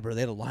 Yeah, bro, they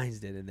had a lion's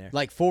den in there.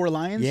 Like 4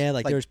 lions? Yeah,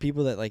 like there was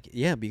people that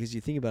because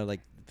you think about it, like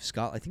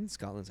I think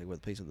Scotland's like where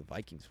the place where the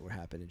Vikings were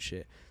happening and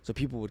shit. So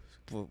people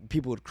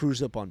would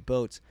cruise up on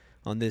boats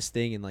on this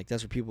thing, and like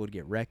that's where people would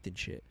get wrecked and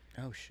shit.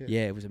 Oh shit.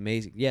 Yeah, it was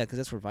amazing. Yeah, because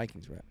that's where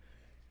Vikings were at.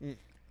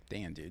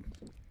 Damn, dude.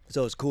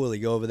 So it's cool.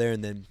 You go over there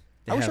and then.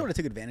 I wish I would have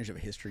took advantage of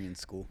history in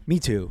school. Me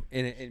too,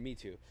 and me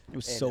too. It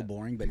was so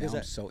boring, but now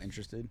I'm so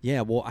interested. Yeah,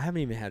 well, I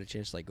haven't even had a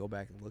chance to like go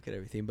back and look at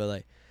everything, but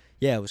like,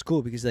 yeah, it was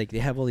cool because like they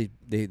have all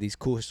these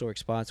cool historic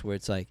spots where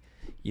it's like,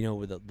 you know,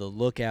 with the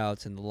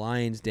lookouts and the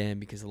lion's den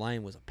because the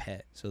lion was a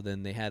pet. So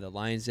then they had a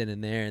lion's den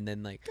in there, and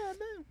then like,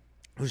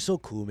 it was so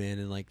cool, man,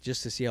 and like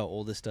just to see how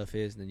old this stuff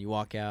is, and then you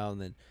walk out,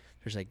 and then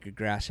there's like a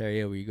grass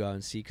area where you go out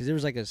and see because there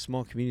was like a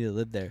small community that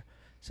lived there.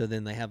 So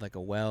then they have like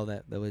a well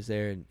that was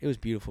there, and it was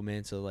beautiful,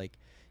 man. So like,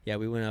 yeah,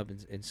 we went up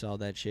and saw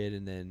that shit,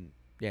 and then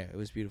yeah, it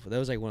was beautiful. That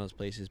was like one of those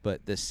places,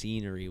 but the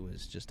scenery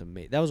was just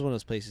amazing. That was one of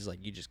those places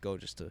like you just go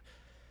just to,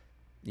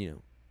 you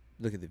know,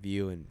 look at the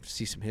view and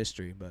see some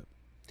history. But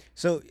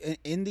so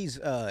in these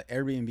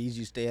Airbnbs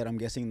you stay at, I'm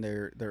guessing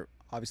they're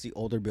obviously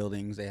older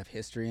buildings. They have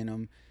history in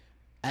them.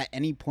 At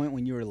any point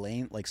when you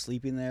were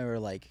sleeping there, or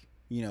like,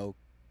 you know,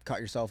 caught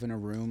yourself in a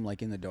room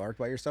like in the dark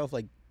by yourself,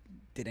 like.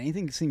 Did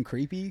anything seem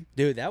creepy?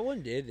 Dude, that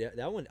one did.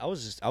 That one, I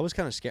was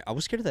kind of scared. I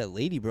was scared of that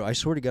lady, bro. I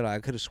swear to God, I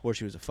could have swore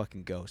she was a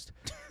fucking ghost.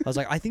 I was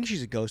like, I think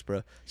she's a ghost,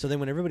 bro. So then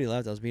when everybody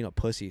left, I was being a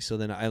pussy. So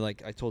then I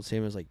told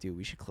Sam, I was like, dude,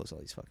 we should close all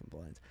these fucking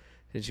blinds.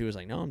 And she was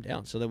like, no, I'm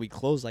down. So then we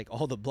closed like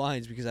all the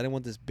blinds because I didn't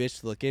want this bitch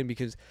to look in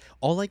because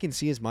all I can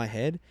see is my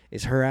head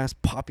is her ass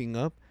popping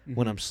up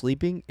when I'm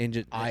sleeping and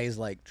just eyes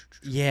like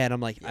yeah. And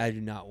I'm like, I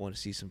do not want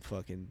to see some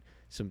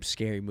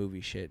scary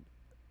movie shit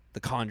The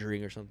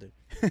Conjuring or something.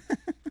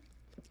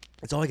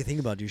 That's all I could think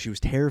about, dude. She was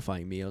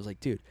terrifying me. I was like,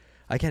 dude,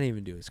 I can't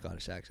even do a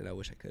Scottish accent. I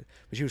wish I could.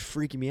 But she was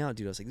freaking me out,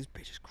 dude. I was like, this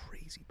bitch is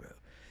crazy, bro.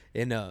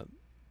 And,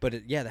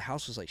 the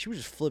house was like, she was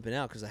just flipping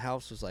out because the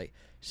house was like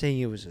saying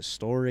it was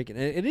historic. And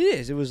it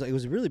is. It was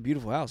a really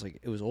beautiful house. Like,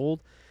 it was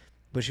old.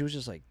 But she was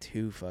just like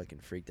too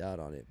fucking freaked out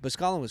on it. But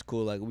Scotland was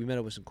cool. Like, we met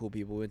up with some cool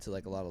people. We went to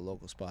like a lot of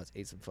local spots,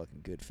 ate some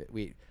fucking good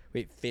We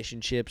ate fish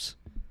and chips.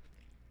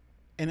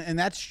 And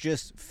that's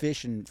just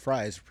fish and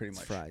fries, pretty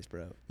much. It's fries,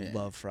 bro. Yeah.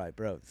 Love fries,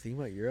 bro. The thing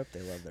about Europe,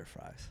 they love their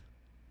fries.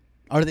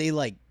 Are they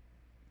like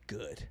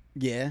Good.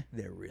 Yeah,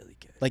 They're really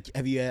good. like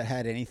have you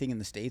had anything in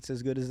the States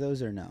as good as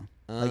those or no?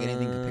 Like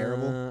anything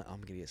comparable? I'm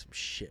gonna get some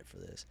shit for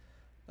this.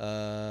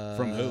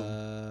 From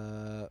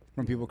who?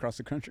 From people across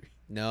the country?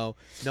 No.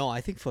 I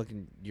think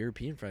fucking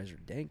European fries are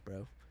dank,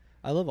 bro.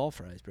 I love all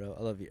fries, bro.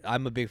 I love you.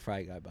 I'm a big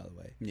fry guy, by the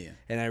way. Yeah.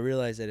 And I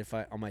realized that if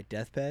I on my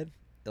deathbed,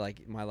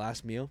 like my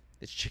last meal,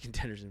 it's chicken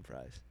tenders and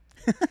fries.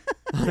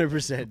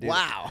 100%, dude.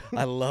 Wow.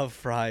 I love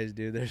fries,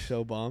 dude. They're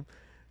so bomb.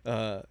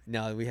 It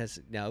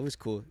was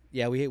cool.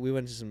 Yeah, we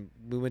went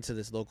to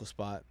this local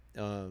spot.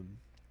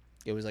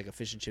 It was like a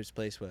fish and chips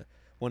place, but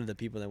one of the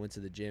people that went to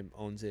the gym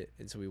owns it,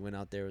 and so we went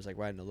out there. It was like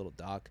riding a little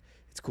dock.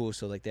 It's cool.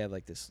 So like they have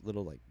like this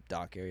little like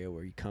dock area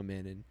where you come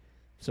in and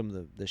some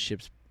of the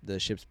ships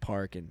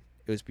park, and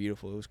it was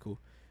beautiful. It was cool.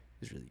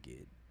 It was really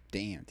good.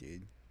 Damn,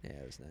 dude. Yeah,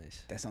 it was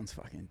nice. That sounds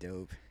fucking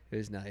dope. It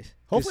was nice.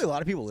 Hopefully, a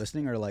lot of people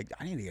listening are like,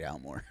 I need to get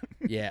out more.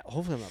 Yeah,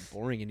 hopefully I'm not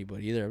boring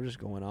anybody either. I'm just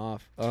going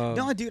off.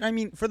 No, dude. I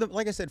mean,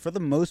 like I said, for the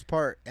most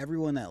part,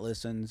 everyone that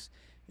listens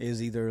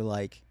is either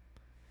like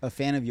a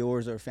fan of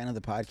yours or a fan of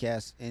the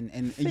podcast,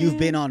 and you've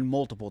been on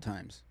multiple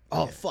times.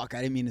 Oh fuck!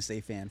 I didn't mean to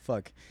say fan.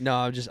 Fuck. No,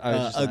 I was just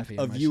laughing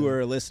at a viewer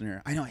or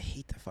listener. I know I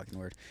hate that fucking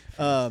word.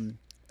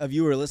 A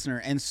viewer or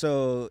listener, and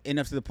so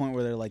enough to the point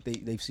where they're like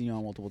they've seen you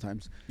on multiple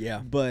times.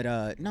 Yeah. But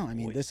no, I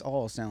mean this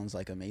all sounds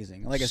like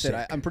amazing. Like I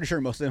said, I'm pretty sure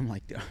most of them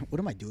like, what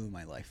am I doing with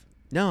my life?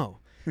 No,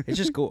 it's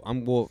just cool.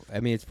 I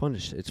mean, it's fun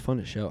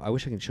to show. I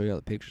wish I could show you all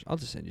the pictures. I'll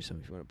just send you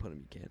some if you want to put them.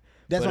 You can.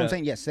 That's what I'm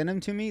saying. Yeah, send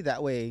them to me.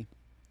 That way.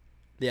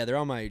 Yeah, they're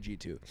on my IG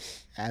too.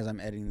 As I'm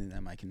editing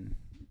them, I can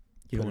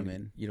put them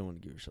in. You don't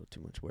want to give yourself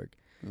too much work.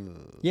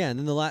 Yeah, and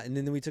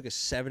then we took a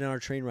 7-hour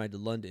train ride to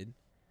London.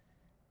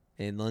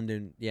 And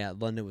London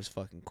was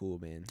fucking cool,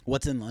 man.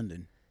 What's in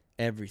London?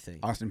 Everything.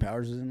 Austin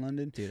Powers is in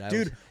London,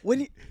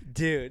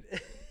 dude.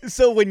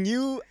 So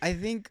when I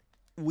think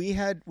we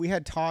had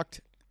talked,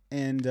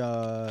 and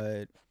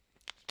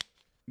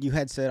you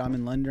had said I'm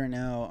in London right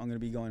now. I'm gonna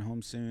be going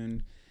home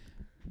soon.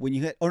 When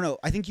you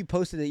I think you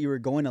posted that you were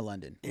going to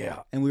London. Yeah.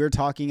 And we were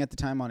talking at the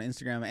time on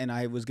Instagram, and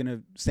I was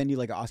gonna send you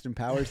like an Austin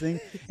Powers thing,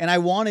 and I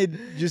wanted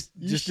just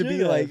to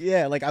be like,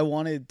 yeah, like I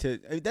wanted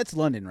to. That's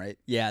London, right?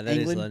 Yeah, that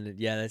England? is London.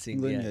 Yeah, that's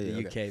England. Yeah,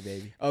 the okay. UK,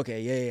 baby.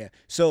 Okay, yeah.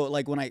 So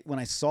like when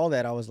I saw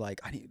that, I was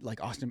like, I need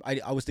like Austin.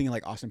 I was thinking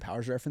like Austin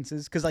Powers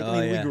references because like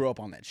we grew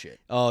up on that shit.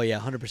 Oh yeah,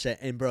 100%.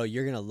 And bro,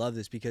 you're gonna love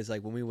this because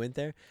like when we went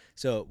there,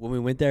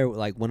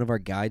 like one of our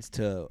guides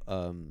to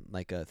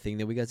like a thing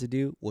that we got to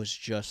do was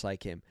just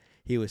like him.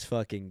 He was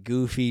fucking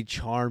goofy,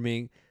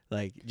 charming,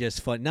 like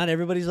just fun. Not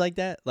everybody's like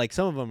that. Like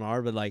some of them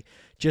are, but like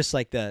just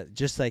like that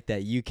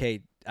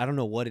UK. I don't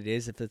know what it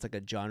is, if it's like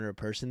a genre of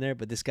person there,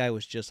 but this guy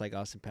was just like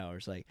Austin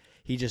Powers. Like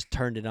he just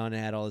turned it on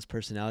and had all his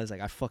personalities.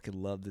 Like I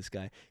fucking love this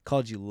guy.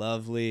 Called you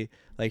lovely,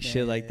 like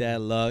shit like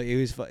that. Love. It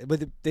was fun.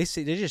 But they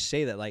just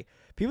say that like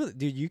people,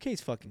 dude.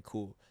 UK's fucking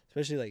cool,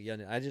 especially like young.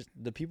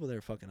 The people there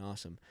are fucking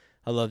awesome.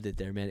 I loved it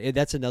there, man.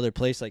 That's another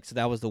place. Like so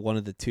that was the one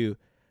of the two.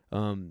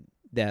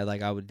 That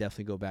like I would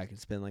definitely go back and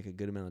spend like a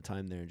good amount of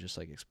time there and just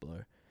like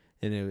explore,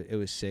 and it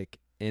was sick.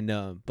 And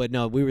but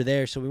no, we were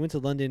there, so we went to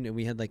London and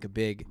we had like a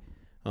big,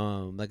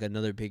 like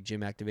another big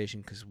gym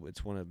activation because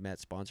it's one of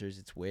Matt's sponsors.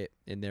 It's WIT,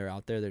 and they're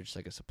out there. They're just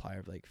like a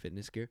supplier of like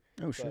fitness gear.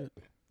 Oh shit,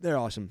 they're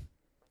awesome,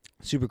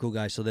 super cool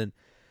guys. So then,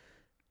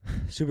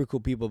 super cool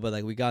people. But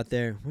like we got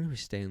there. Where did we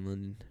stay in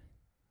London?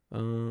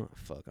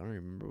 Fuck, I don't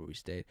even remember where we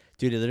stayed.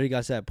 Dude, it literally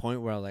got to that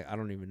point where I was like, I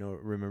don't even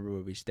remember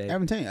where we stayed.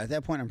 I'm telling you, at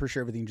that point, I'm pretty sure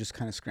everything just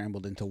kind of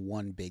scrambled into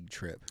one big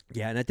trip.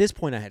 Yeah, and at this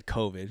point, I had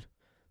COVID,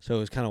 so it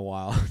was kind of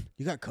wild.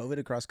 You got COVID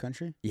across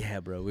country?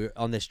 Yeah, bro. We were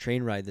on this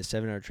train ride, the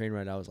 7-hour train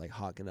ride. I was like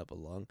hawking up a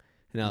lung,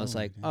 and I was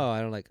like,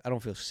 I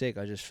don't feel sick.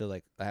 I just feel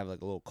like I have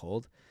like a little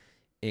cold,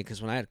 and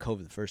because when I had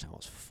COVID the first time, I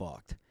was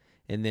fucked.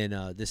 And then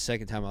this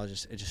second time, it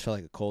just felt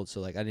like a cold,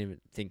 so like I didn't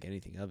even think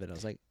anything of it. I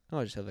was like,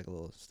 I just have like a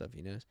little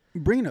stuffy nose.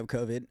 Bringing up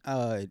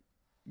COVID,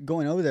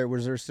 going over there,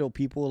 was there still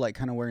people like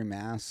kind of wearing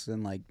masks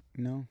and like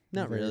no?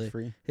 Not really.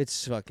 Free?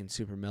 It's fucking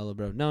super mellow,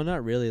 bro. No,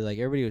 not really. Like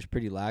everybody was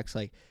pretty lax.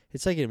 Like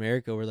it's like in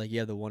America where like you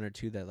have the one or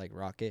two that like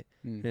rock it,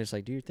 and it's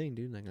like do your thing,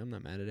 dude. Like I'm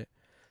not mad at it.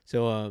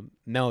 So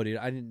no,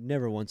 dude.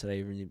 Never once did I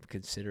even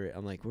consider it.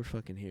 I'm like we're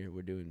fucking here.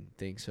 We're doing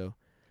things. So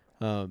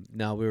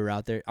no, we were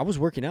out there. I was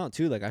working out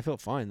too. Like I felt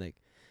fine. Like.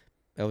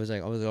 I was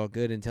all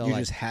good until you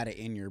just had it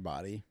in your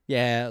body.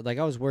 Yeah, like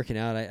I was working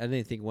out. I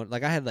didn't think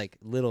I had like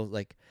little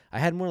like I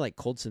had more like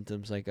cold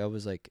symptoms. Like I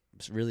was like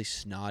really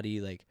snotty.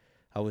 Like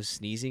I was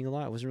sneezing a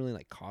lot. I wasn't really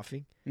like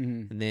coughing.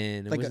 Mm-hmm. And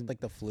then it Like wasn't, like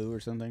the flu or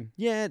something.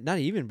 yeah, not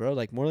even, bro.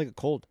 Like more like a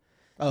cold.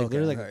 Oh, Like okay.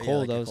 literally like a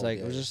cold. Yeah, I was cold, like,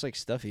 yeah, it was just like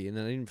stuffy, and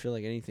then I didn't feel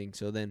like anything.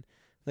 So then,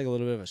 like a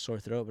little bit of a sore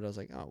throat, but I was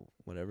like, oh,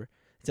 whatever.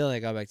 Until I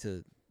got back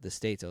to the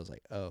States, I was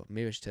like, oh,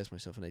 maybe I should test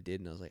myself, and I did,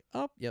 and I was like,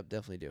 oh, yep,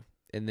 definitely do.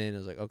 And then I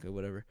was like, okay,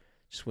 whatever.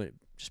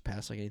 Just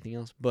passed like anything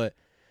else. But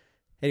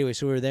anyway,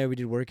 so we were there, we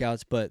did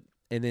workouts,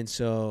 and then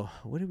so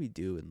what did we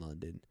do in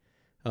London?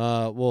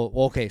 Well,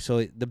 okay,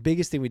 so the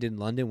biggest thing we did in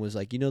London was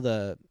like, I don't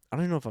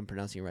know if I'm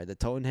pronouncing it right, the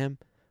Tottenham,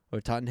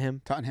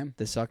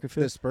 the soccer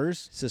field. The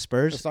Spurs. It's the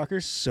Spurs. The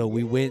soccer. So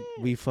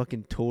we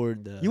fucking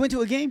toured the. You went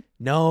to a game?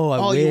 No,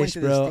 I wish, you went to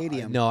the bro.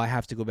 stadium. No, I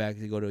have to go back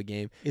to go to a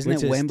game. Isn't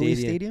Went it to a Wembley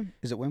Stadium?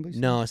 Is it Wembley?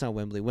 Stadium? No, it's not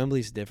Wembley.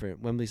 Wembley's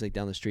different. Wembley's like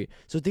down the street.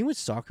 So the thing with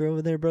soccer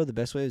over there, bro, the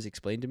best way it was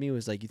explained to me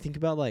was like, you think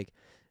about like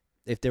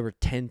if there were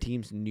 10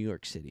 teams in New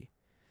York City.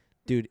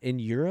 Dude, in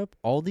Europe,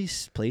 all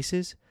these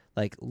places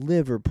like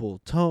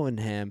Liverpool,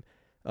 Tottenham,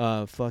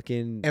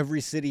 fucking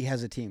Every city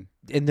has a team.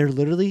 and they're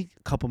literally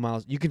a couple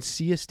miles. You can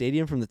see a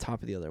stadium from the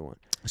top of the other one.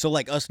 So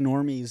like us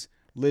normies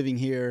living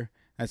here,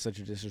 that's such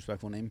a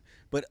disrespectful name,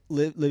 but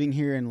living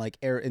here in like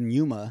in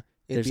Yuma,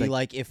 it'd There's be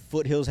like if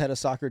Foothills had a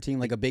soccer team,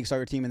 like a big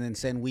soccer team, and then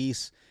San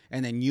Luis,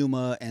 and then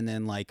Yuma, and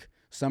then like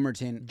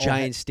Somerton.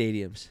 Giant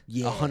stadiums.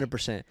 Yeah.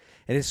 100%. And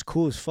it's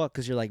cool as fuck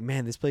because you're like,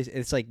 man, this place,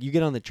 it's like you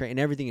get on the train and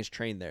everything is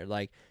trained there.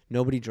 Like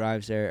nobody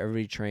drives there.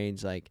 Everybody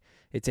trains. Like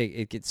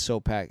it gets so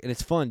packed. And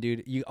it's fun,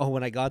 dude.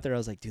 When I got there, I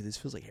was like, dude, this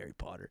feels like Harry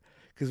Potter.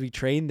 Because we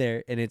trained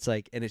there and it's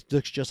like, and it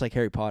looks just like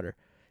Harry Potter.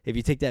 If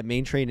you take that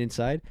main train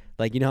inside,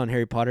 like how in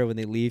Harry Potter when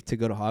they leave to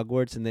go to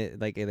Hogwarts and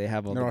they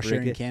have all They're the all brick,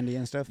 sharing candy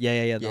and stuff.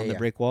 yeah, on the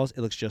brick walls,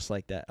 it looks just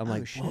like that. I'm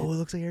like, shit. whoa, it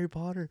looks like Harry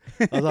Potter.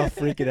 I was all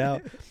freaking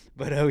out,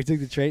 but we took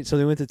the train, so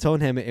they went to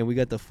Tottenham and we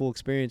got the full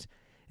experience,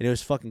 and it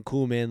was fucking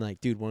cool, man. Like,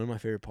 dude, one of my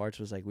favorite parts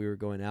was like we were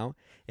going out,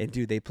 and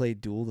dude, they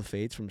played Duel the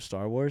Fates from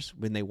Star Wars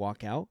when they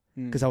walk out,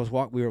 because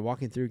we were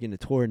walking through getting a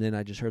tour, and then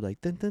I just heard like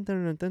dun dun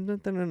dun dun dun dun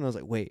dun, and I was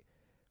like, wait,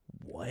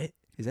 what?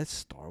 Is that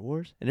Star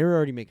Wars? And they were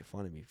already making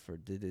fun of me for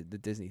the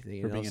Disney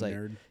thing. For And being I was a like,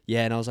 nerd.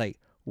 yeah, and I was like,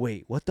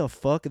 wait, what the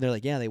fuck? And they're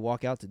like, yeah, they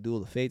walk out to Duel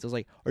of the Fates. I was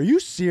like, are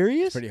you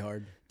serious? It's pretty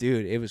hard.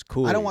 Dude, it was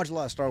cool. I don't watch a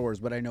lot of Star Wars,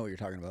 but I know what you're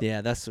talking about.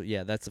 Yeah, that's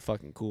a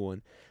fucking cool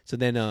one. So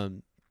then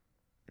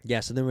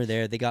so then we're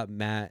there. They got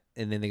Matt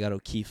and then they got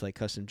O'Keefe like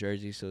custom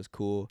jerseys, so it was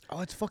cool.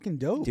 Oh, it's fucking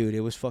dope. Dude, it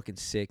was fucking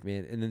sick,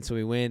 man. And then so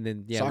we went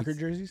and Soccer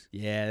jerseys?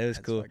 Yeah, it was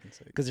That's cool. fucking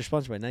sick. Because they're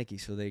sponsored by Nike,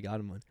 so they got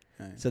them one.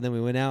 Right. So then we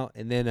went out,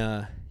 and then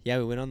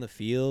we went on the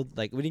field.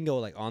 Like we didn't go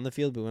like on the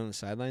field, but we went on the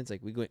sidelines.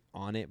 Like we went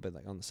on it, but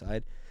like on the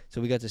side.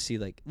 So we got to see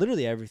like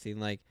literally everything,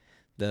 like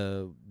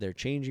their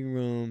changing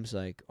rooms,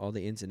 like all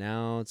the ins and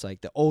outs,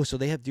 like so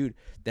they have, dude,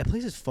 that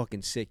place is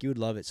fucking sick. You would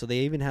love it. So they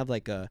even have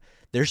like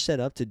they're set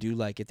up to do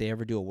like if they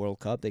ever do a World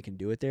Cup, they can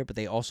do it there. But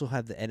they also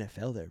have the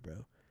NFL there,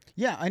 bro.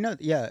 Yeah, I know.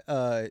 Yeah,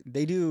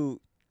 they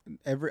do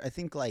I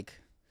think like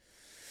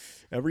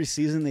every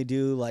season they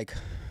do like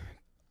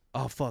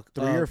Oh fuck,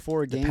 3 or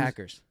 4 games. The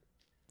Packers.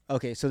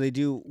 Okay, so they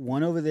do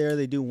one over there.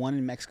 They do one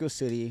in Mexico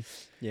City.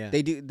 Yeah,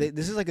 They do.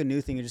 This is like a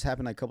new thing. It just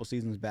happened like a couple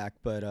seasons back.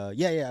 But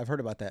yeah, I've heard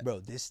about that. bro.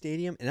 This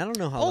stadium, and I don't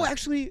know how. Oh,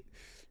 actually,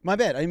 my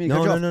bad. I didn't mean to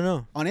cut you off.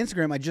 No. On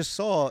Instagram, I just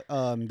saw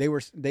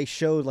they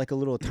showed like a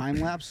little time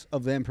lapse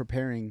of them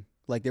preparing,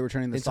 like they were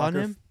turning the It's soccer.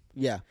 on him?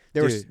 Yeah,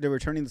 Dude. they were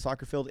turning the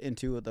soccer field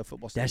into the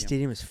football stadium. That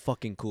stadium is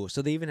fucking cool.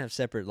 So they even have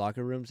separate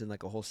locker rooms and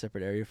like a whole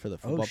separate area for the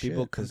football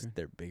people shit. because Okay.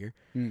 they're bigger,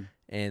 Mm.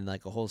 and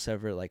like a whole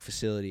separate like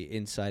facility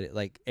inside it,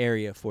 like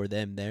area for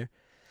them there.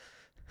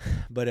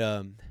 But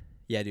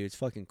yeah, dude, it's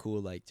fucking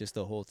cool. Like just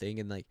the whole thing,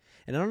 and I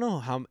don't know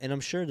how, and I'm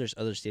sure there's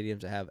other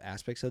stadiums that have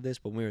aspects of this.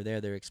 But when we were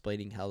there, they're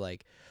explaining how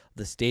like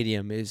the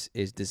stadium is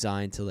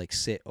designed to like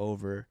sit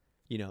over.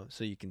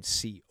 So you can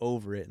see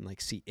over it and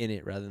like see in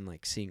it rather than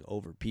like seeing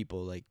over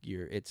people. Like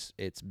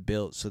it's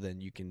built so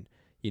then you can,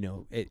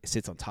 it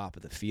sits on top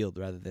of the field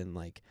rather than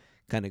like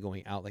kind of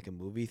going out like a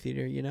movie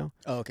theater.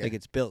 Oh, okay. Like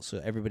it's built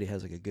so everybody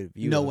has like a good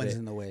view. No of one's it.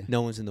 in the way.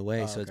 No one's in the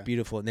way, Oh, so it's okay.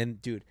 beautiful. And then,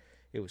 dude,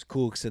 it was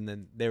cool because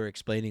then they were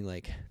explaining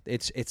like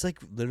it's like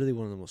literally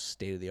one of the most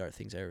state of the art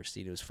things I ever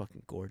seen. It was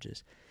fucking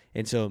gorgeous,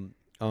 and so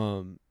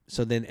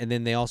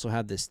then they also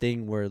have this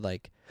thing where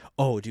like,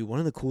 oh, dude, one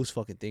of the coolest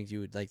fucking things you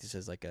would like this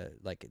as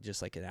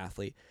just like an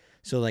athlete.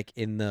 So like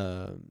in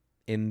the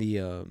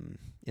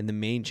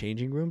main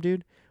changing room,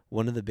 dude.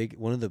 One of the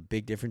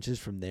big differences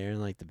from there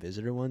and like the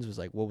visitor ones was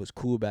like what was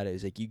cool about it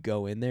is like you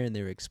go in there and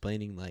they were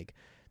explaining like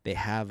they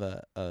have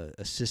a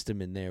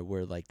system in there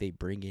where like they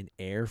bring in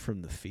air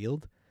from the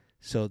field.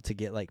 So to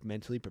get like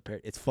mentally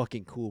prepared, it's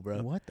fucking cool,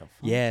 bro. What the fuck?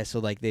 Yeah, so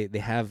like they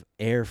have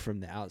air from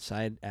the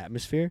outside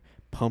atmosphere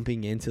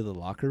pumping into the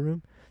locker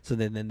room. So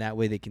then that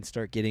way they can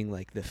start getting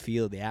like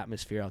the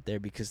atmosphere out there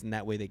because in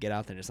that way they get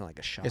out there and it's not like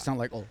a shock. It's not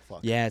like, oh fuck.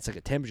 Yeah, it's like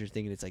a temperature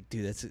thing and it's like,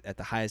 dude, that's at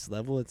the highest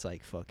level. It's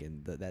like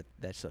fucking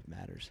that stuff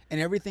matters. And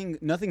everything,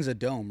 nothing's a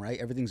dome, right?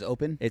 Everything's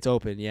open. It's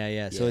open,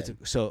 yeah. So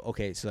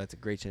Yeah. so that's a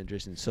great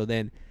transition. So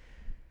then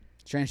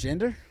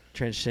Transgender.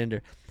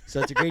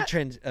 So it's a great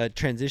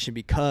transition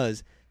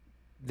because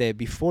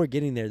before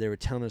getting there, they were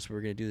telling us we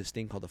were gonna do this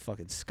thing called the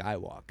fucking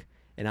skywalk,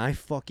 and I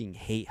fucking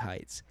hate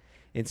heights.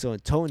 And so in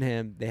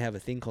Tottenham, they have a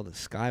thing called a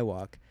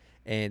skywalk.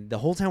 And the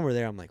whole time we're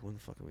there, I'm like, when the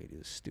fuck are we going to do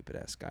this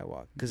stupid-ass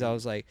skywalk? Because I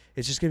was like,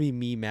 it's just going to be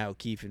me, Matt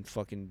O'Keefe, and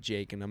fucking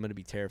Jake, and I'm going to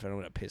be terrified. I'm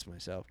going to piss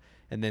myself.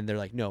 And then they're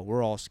like, no,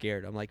 we're all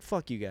scared. I'm like,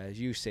 fuck you guys.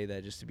 You say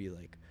that just to be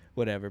like,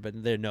 whatever.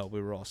 But they're, no, we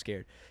were all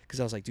scared. Because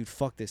I was like, dude,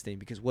 fuck this thing.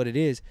 Because what it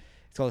is,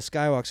 it's called a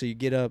skywalk. So you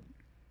get up,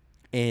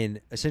 and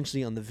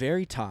essentially on the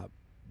very top,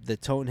 the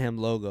Tottenham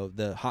logo,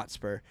 the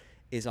Hotspur,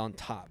 is on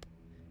top.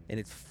 And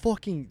it's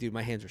fucking, dude,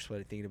 my hands are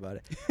sweaty thinking about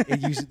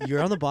it.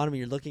 You're on the bottom and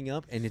you're looking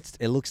up, and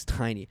it looks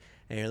tiny.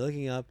 And you're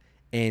looking up,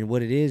 and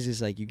what it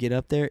is like you get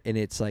up there, and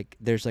it's like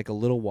there's like a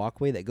little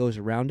walkway that goes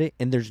around it,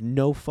 and there's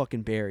no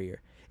fucking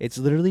barrier. It's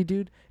literally,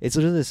 dude,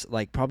 this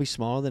like probably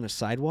smaller than a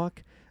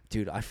sidewalk.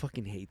 Dude, I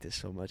fucking hate this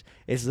so much.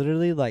 It's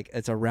literally like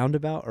it's a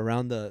roundabout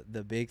around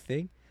the big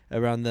thing,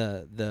 around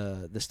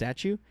the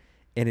statue,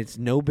 and it's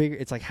no bigger.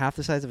 It's like half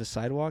the size of a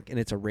sidewalk, and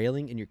it's a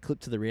railing, and you're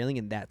clipped to the railing,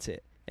 and that's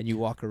it. And you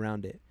walk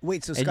around it.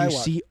 Wait, so and skywalk. you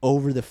see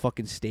over the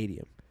fucking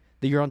stadium.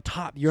 That you're on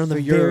top. You're on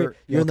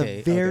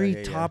the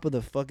very top of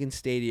the fucking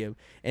stadium,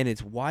 and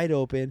it's wide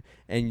open,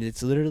 and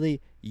it's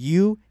literally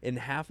you and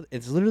half.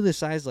 It's literally the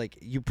size like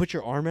you put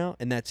your arm out,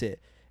 and that's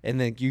it. And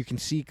then you can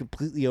see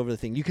completely over the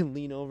thing. You can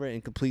lean over it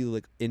and completely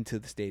look into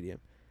the stadium.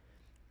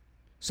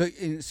 So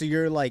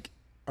you're like,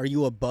 are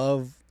you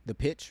above the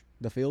pitch,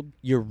 the field?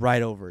 You're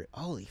right over it.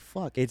 Holy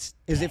fuck! Is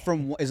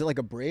it like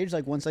a bridge,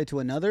 like one side to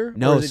another?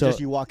 No, or is it just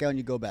you walk out and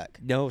you go back?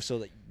 No,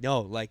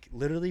 like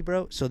literally,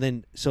 bro.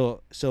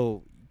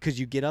 So because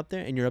you get up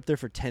there and you're up there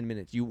for 10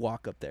 minutes, you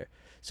walk up there.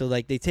 So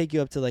like they take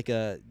you up to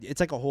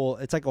it's like a whole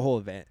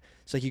event.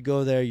 So like you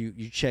go there,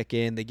 you check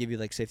in, they give you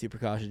like safety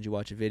precautions, you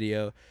watch a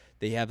video.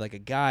 They have like a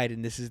guide,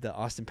 and this is the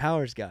Austin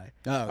Powers guy.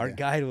 Oh, okay. Our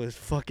guide was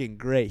fucking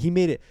great. He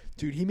made it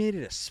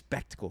a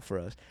spectacle for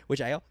us,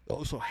 which I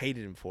also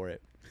hated him for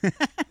it.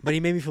 But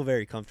he made me feel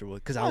very comfortable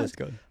because I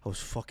was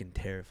fucking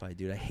terrified,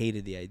 dude. I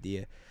hated the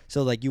idea.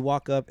 So like you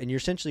walk up and you're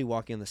essentially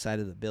walking on the side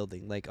of the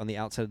building, like on the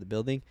outside of the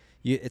building.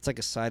 It's like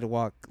a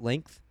sidewalk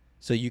length,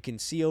 so you can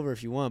see over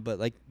if you want, but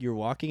like you're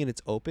walking and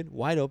it's open,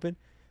 wide open.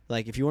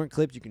 Like if you weren't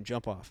clipped, you can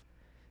jump off,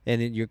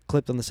 and then you're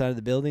clipped on the side of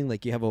the building.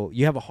 Like you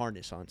have a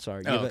harness on.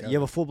 Sorry, you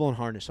have a full blown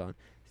harness on.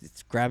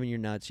 It's grabbing your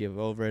nuts. You have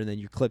it over, and then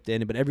you're clipped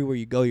in. But everywhere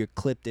you go, you're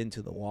clipped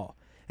into the wall,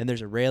 and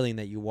there's a railing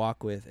that you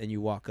walk with, and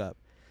you walk up.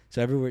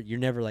 So everywhere, you're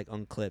never like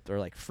unclipped or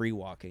like free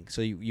walking.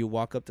 So you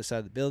walk up the side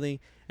of the building,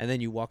 and then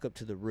you walk up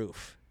to the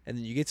roof, and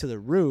then you get to the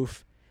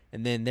roof,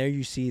 and then there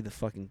you see the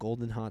fucking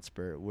Golden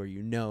Hotspur, where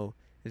you know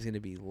is going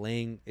to be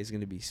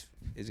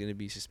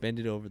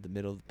suspended over the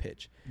middle of the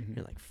pitch. Mm-hmm.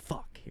 You're like,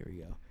 fuck, here we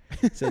go.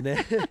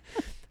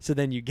 So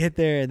then you get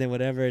there, and then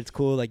whatever, it's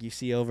cool. Like you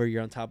see over,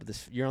 you're on top of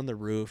this, you're on the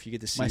roof. You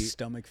get to see. My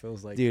stomach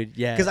feels like, dude,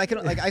 yeah. Because I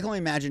can only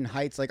imagine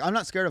heights. Like I'm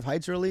not scared of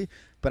heights really,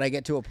 but I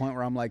get to a point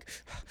where I'm like,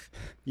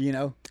 you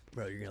know,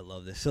 bro, you're gonna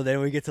love this. So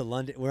then we get to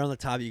London. We're on the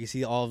top. You can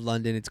see all of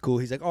London. It's cool.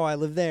 He's like, oh, I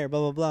live there. Blah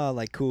blah blah.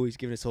 Like cool. He's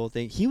giving us the whole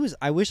thing.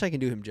 I wish I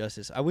can do him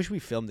justice. I wish we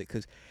filmed it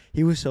because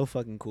he was so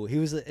fucking cool. He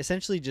was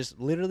essentially just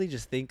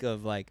think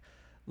of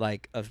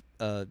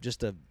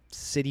just a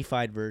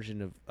cityfied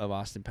version of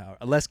Austin Powers,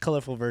 a less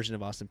colorful version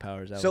of Austin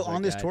Powers. So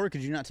on this tour,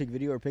 could you not take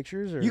video or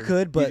pictures? Or you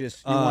could, but you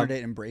wanted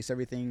to embrace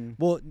everything.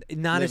 Well,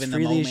 not as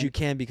freely as you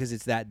can because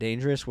it's that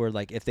dangerous. Where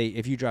like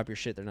if you drop your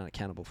shit, they're not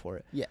accountable for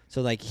it. Yeah.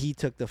 So like he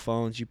took the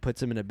phones, you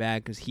puts them in a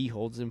bag because he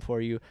holds them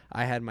for you.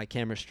 I had my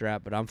camera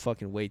strapped, but I'm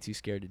fucking way too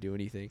scared to do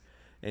anything.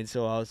 And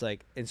so I was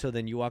like,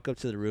 then you walk up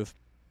to the roof,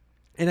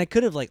 and I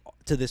could have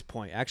to this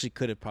point, I actually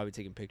could have probably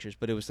taken pictures,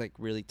 but it was like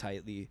really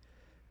tightly.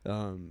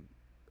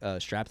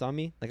 Strapped on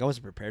me. Like I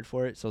wasn't prepared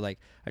for it, so like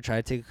I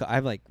tried to take I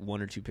have like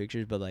one or two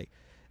pictures, but like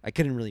I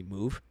couldn't really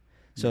move,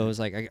 so it was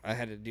like I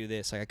had to do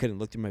this. Like I couldn't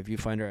look through my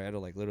viewfinder. I had to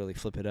like literally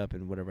flip it up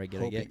and whatever I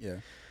get.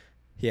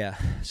 Yeah.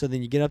 So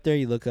then you get up there,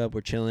 you look up,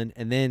 we're chilling,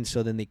 and then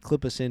they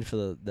clip us in for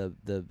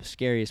the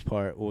scariest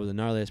part or the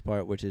gnarliest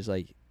part, which is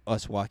like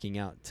us walking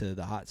out to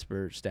the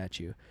Hotspur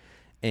statue.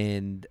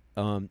 And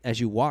as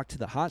you walk to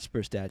the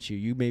Hotspur statue,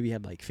 you maybe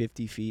have like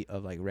 50 feet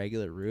of like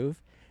regular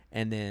roof,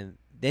 and then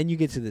you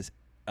get to this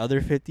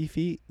other 50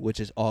 feet, which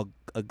is all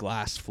a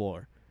glass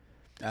floor.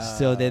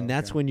 So then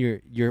that's when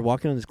you're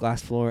walking on this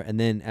glass floor, and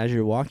then as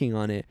you're walking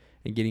on it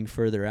and getting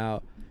further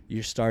out,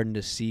 you're starting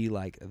to see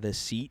like the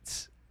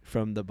seats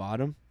from the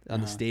bottom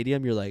on the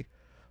stadium. You're like,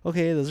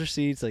 okay, those are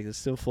seats, like it's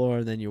still floor,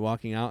 and then you're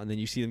walking out, and then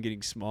you see them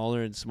getting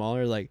smaller and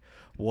smaller, like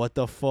what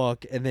the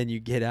fuck? And then you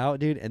get out,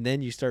 dude, and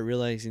then you start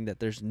realizing that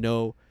there's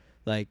no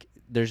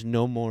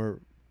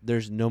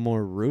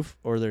more roof,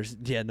 or there's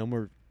no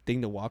more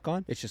thing to walk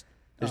on. It's just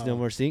there's no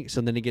more seating.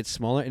 So then it gets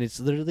smaller, and it's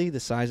literally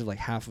the size of like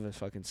half of a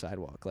fucking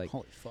sidewalk. Like,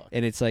 holy fuck!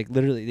 And it's like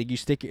literally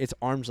like it's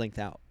arm's length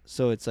out.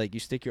 So it's like you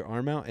stick your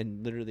arm out,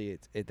 and literally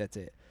that's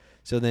it.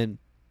 So then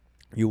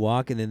you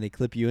walk, and then they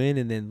clip you in,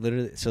 and then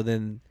literally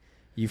then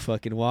you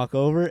fucking walk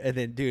over, and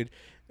then dude.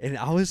 And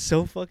I was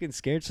so fucking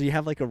scared. So you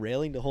have like a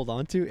railing to hold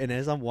on to, and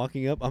as I'm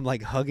walking up, I'm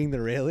like hugging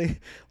the railing,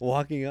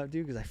 walking up,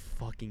 dude, because I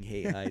fucking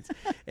hate heights.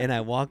 And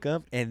I walk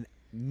up, and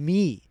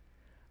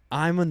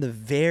I'm on the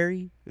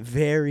very,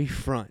 very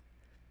front.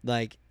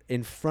 like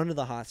in front of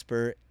the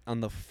hotspur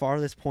on the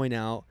farthest point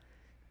out,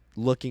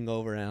 looking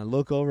over, and I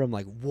look over, I'm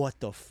like, what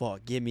the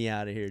fuck, get me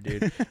out of here,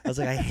 dude. I was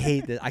like, I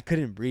hate this. I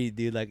couldn't breathe,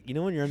 dude. Like, you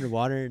know when you're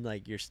underwater and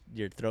like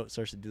your throat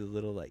starts to do the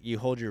little, like, you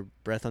hold your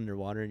breath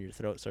underwater and your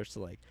throat starts to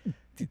like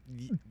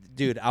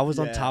dude, I was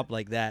on top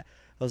like that.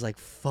 I was like,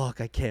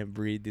 fuck, I can't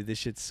breathe, dude, this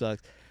shit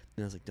sucks.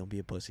 And I was like, don't be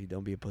a pussy,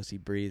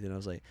 breathe. And I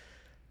was like,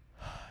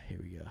 here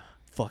we go,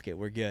 fuck it,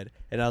 we're good.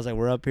 And I was like,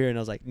 we're up here, and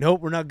I was like,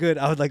 nope, we're not good.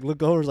 I would like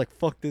look over, I was like,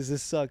 fuck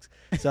this sucks.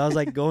 So I was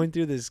like going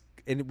through this,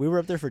 and we were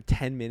up there for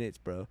 10 minutes,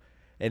 bro.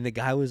 And the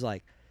guy was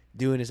like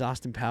doing his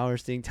Austin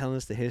Powers thing, telling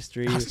us the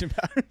history, Austin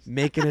Powers.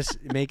 making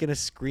us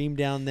scream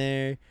down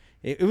there.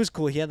 It was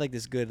cool. He had like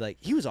this good, like,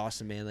 he was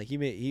awesome, man. Like he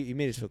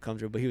made us feel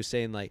comfortable. But he was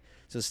saying like,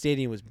 so the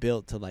stadium was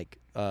built to like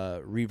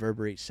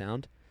reverberate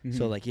sound. Mm-hmm.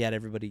 So like he had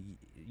everybody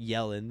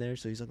yell in there.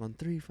 So he's like, on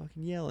 3,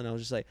 fucking yell. And I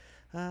was just like,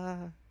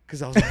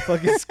 because I was like,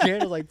 fucking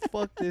scared. I was like,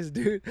 fuck this,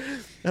 dude.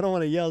 I don't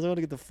want to yell. I want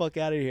to get the fuck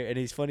out of here. And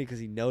he's funny because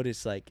he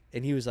noticed, like,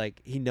 and he was like,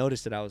 he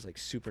noticed that I was like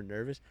super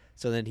nervous.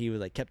 So then he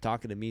was like, kept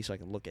talking to me so I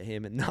could look at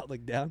him and not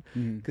look down.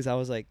 Because I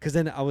was like, because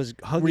then I was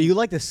hugging. Were you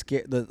like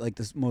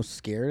the most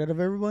scared out of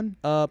everyone?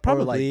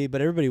 Probably,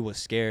 but everybody was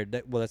scared.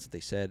 Well, that's what they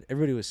said.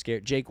 Everybody was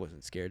scared. Jake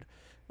wasn't scared.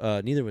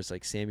 Neither was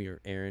like Sammy or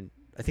Aaron.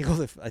 I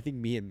think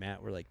me and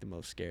Matt were like the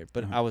most scared,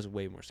 but I was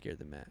way more scared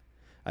than Matt,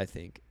 I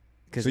think.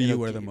 So you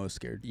were the most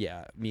scared?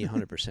 Yeah, me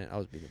 100%. I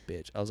was being a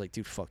bitch. I was like,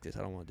 dude, fuck this.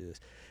 I don't want to do this.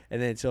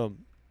 And then so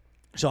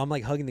I'm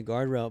like hugging the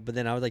guardrail, but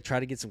then I would like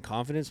try to get some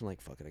confidence. I'm like,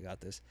 fuck it, I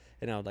got this.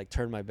 And I would like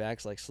turn my back,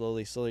 so, like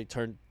slowly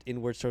turn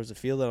inwards towards the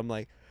field. And I'm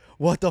like,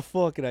 what the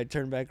fuck? And I'd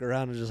turn back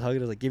around and just hug it.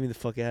 I was like, get me the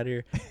fuck out of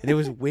here. And it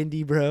was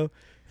windy, bro. I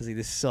was like,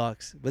 this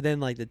sucks. But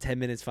then like the 10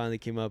 minutes finally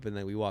came up, and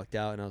then we walked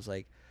out, and I was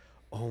like,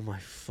 oh my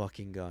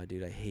fucking God,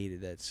 dude, I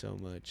hated that so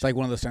much. It's like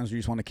one of those times where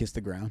you just want to kiss the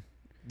ground.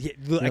 Yeah,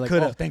 I like,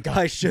 could have. oh, thank God.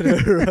 I should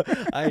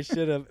have. I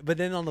should have. But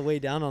then on the way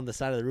down on the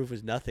side of the roof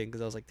was nothing, because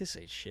I was like, this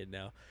ain't shit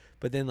now.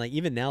 But then like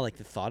even now, like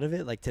the thought of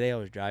it, like today I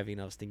was driving,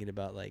 I was thinking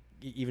about like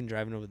even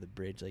driving over the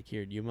bridge, like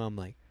here in Yuma, I'm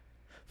like,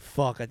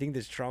 fuck, I think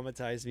this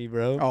traumatized me,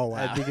 bro. Oh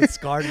wow. I think it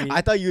scarred me.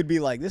 I thought you would be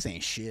like, this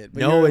ain't shit.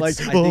 But No, you're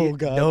it's like, I oh think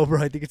God. no,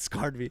 bro. I think it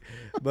scarred me.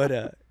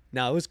 But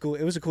no, it was cool.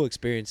 It was a cool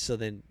experience. So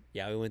then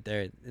yeah, we went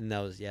there, and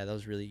that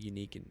was really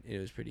unique, and it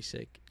was pretty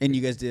sick. And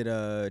you guys did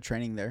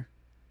training there?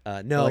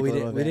 No, like we a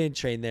little didn't. We event? didn't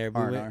train there.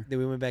 R&R. Then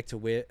we went back to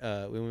Wit.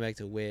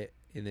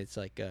 And it's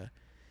like,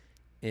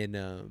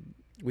 and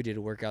we did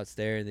workouts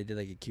there, and they did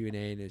like a Q&A,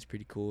 and it was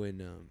pretty cool.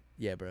 And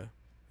yeah, bro,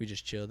 we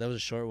just chilled. That was a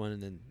short one,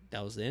 and then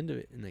that was the end of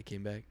it. And I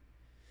came back.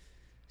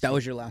 That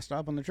was your last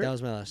stop on the trip? That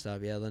was my last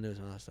stop. Yeah, London was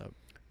my last stop.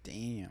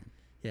 Damn.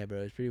 Yeah,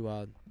 bro, it's pretty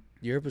wild.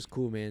 Europe was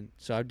cool, man.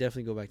 So I'd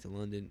definitely go back to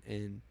London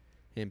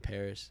and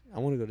Paris. I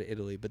want to go to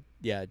Italy, but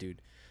yeah,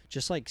 dude,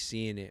 just like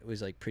seeing it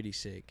was like pretty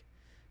sick.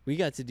 We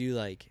got to do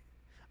like.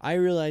 I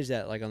realized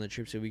that like on the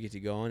trips that we get to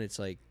go on, it's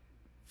like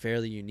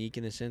fairly unique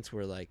in a sense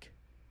where like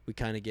we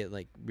kind of get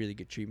like really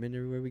good treatment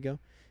everywhere we go,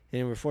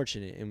 and we're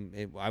fortunate.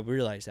 And I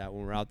realized that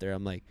when we're out there,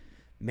 I'm like,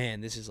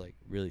 man, this is like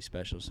really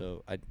special.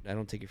 So I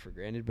don't take it for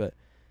granted, but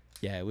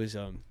yeah, it was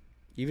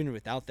even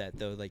without that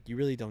though, like you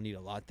really don't need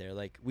a lot there.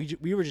 Like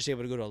we were just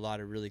able to go to a lot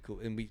of really cool,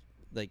 and we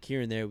like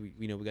here and there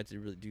we got to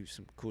really do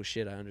some cool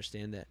shit. I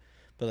understand that.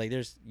 But like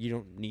you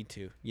don't need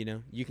to,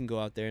 you can go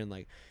out there and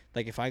like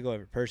if I go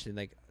every person,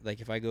 like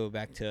if I go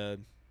back to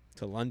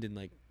London,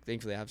 like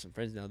thankfully I have some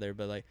friends down there,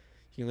 but like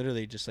you can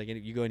literally just like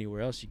you go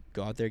anywhere else, you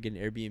go out there, get an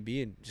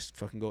Airbnb, and just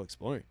fucking go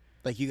exploring.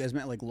 Like you guys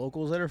met like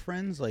locals that are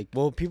friends, like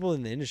well, people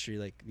in the industry,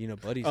 like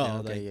buddies now,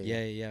 okay, like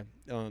yeah.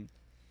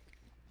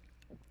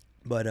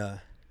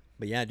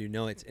 But yeah, dude,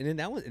 no, it's and then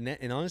that was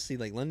and honestly,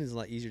 like London's a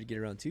lot easier to get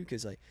around too,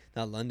 because like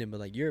not London, but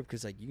like Europe,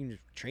 because like you can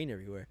just train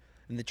everywhere,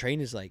 and the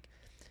train is like.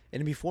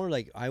 And before,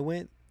 like, I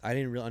went, I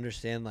didn't really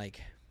understand, like,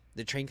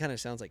 the train kind of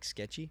sounds, like,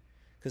 sketchy.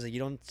 Because, like, you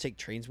don't take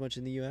trains much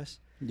in the U.S.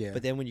 Yeah.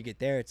 But then when you get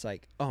there, it's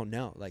like, oh,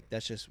 no. Like,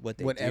 that's just what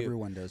they do. What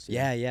everyone does.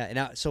 Yeah, yeah.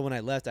 And so when I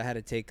left, I had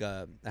to take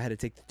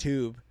the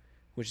tube,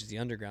 which is the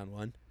underground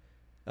one.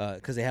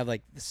 Because they have,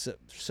 like, the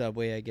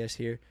subway, I guess,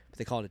 here. But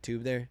they call it a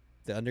tube there.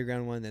 The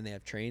underground one, then they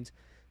have trains.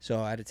 So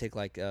I had to take,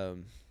 like,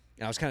 and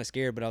I was kind of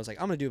scared, but I was like,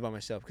 I'm going to do it by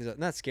myself. Because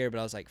I'm not scared, but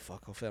I was like,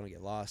 fuck, hopefully I don't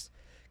get lost.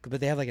 But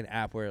they have like an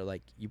app where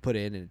like you put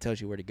it in and it tells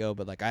you where to go.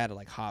 But like I had to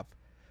like hop,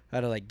 I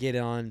had to like get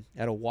on, I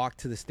had to walk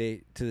to the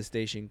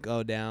station,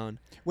 go down.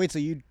 Wait, so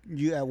you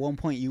at one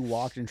point you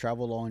walked and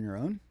traveled all on your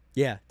own?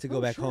 Yeah, to go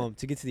back home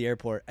to get to the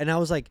airport, and I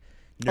was like,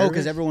 nervous. Oh,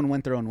 because everyone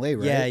went their own way,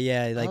 right? Yeah,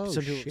 yeah. Like oh,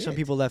 some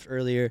people left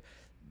earlier,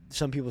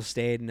 some people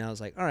stayed, and I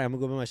was like, all right, I'm gonna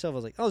go by myself. I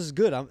was like, oh, this is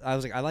good. I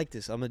was like, I like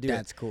this. I'm gonna do it.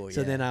 That's cool.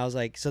 So then I was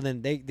like,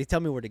 they tell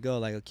me where to go.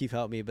 Like, Keith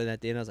help me, but at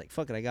the end I was like,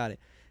 fuck it, I got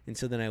it. And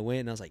so then I went,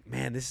 and I was like,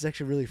 man, this is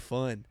actually really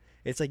fun.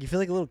 It's like you feel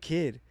like a little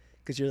kid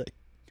because you're like,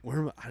 where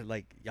am I?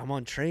 Like I'm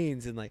on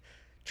trains and like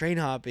train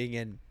hopping,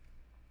 and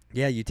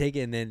yeah, you take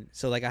it, and then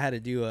so like I had to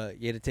do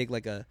you had to take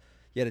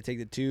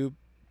the tube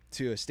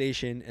to a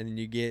station, and then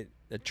you get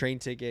a train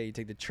ticket. You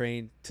take the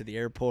train to the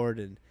airport,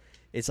 and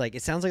it's like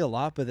it sounds like a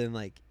lot, but then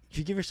like if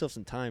you give yourself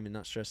some time and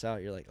not stress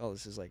out, you're like, oh,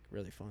 this is like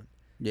really fun.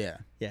 Yeah.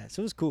 Yeah,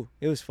 so it was cool.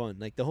 It was fun.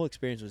 Like the whole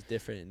experience was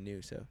different and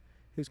new, so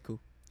it was cool.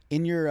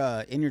 In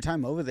your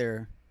time over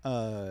there,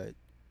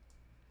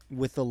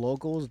 with the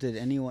locals, did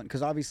anyone?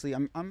 Because obviously,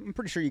 I'm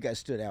pretty sure you guys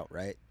stood out,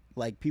 right?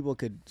 Like people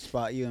could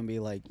spot you and be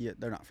like, yeah,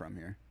 they're not from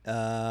here.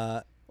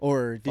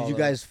 Or did you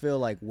guys feel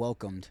like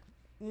welcomed?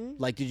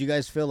 Like, did you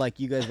guys feel like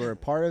you guys were a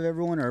part of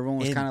everyone, or everyone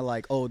was kind of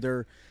like, oh,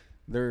 they're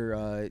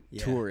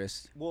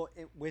tourists? Well,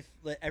 with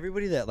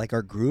everybody that like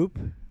our group,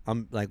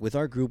 like with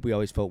our group, we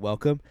always felt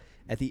welcome.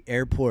 At the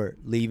airport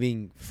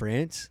leaving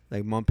France,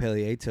 like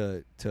Montpellier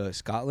to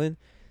Scotland,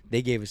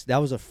 they gave us, that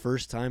was the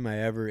first time I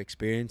ever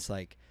experienced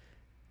like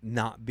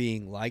not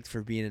being liked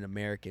for being an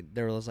American.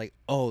 They were like,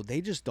 oh,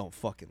 they just don't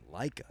fucking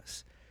like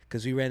us.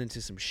 Because we ran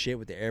into some shit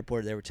with the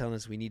airport. They were telling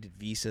us we needed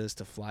visas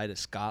to fly to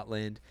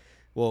Scotland.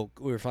 Well,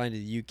 we were flying to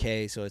the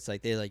UK, so it's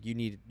like, they're like, you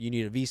need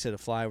a visa to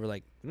fly. We're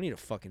like, we don't need a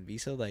fucking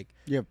visa. Like,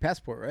 you have a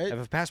passport, right? I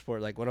have a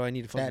passport. Like, what do I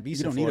need a fucking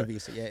visa for? You don't need a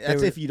visa. Yeah,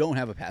 that's if you don't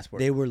have a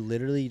passport. They were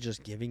literally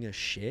just giving us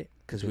shit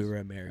because we were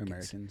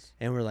Americans.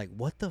 And we're like,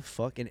 what the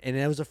fuck? And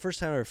that was the first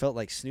time I ever felt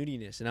like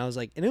snootiness. And I was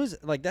like, and it was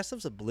like, that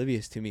stuff's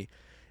oblivious to me.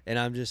 And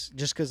I'm just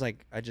because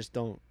like I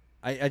don't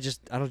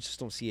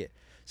see it.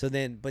 So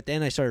then, but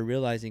then I started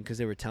realizing, because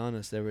they were telling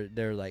us, they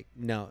were like,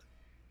 no,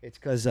 it's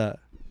because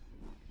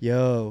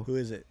yo, who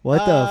is it? What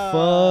the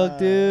fuck,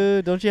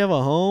 dude? Don't you have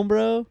a home,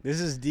 bro? This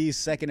is D's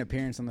second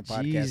appearance on the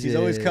podcast. Jesus. He's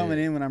always coming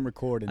in when I'm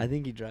recording. I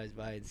think he drives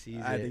by and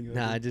sees it.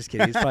 Nah, I'm just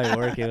kidding. He's probably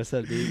working. What's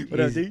up, D? What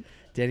up, D?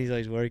 Danny's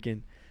always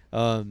working.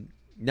 No,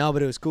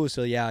 but it was cool.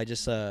 So yeah, I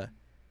just fuck.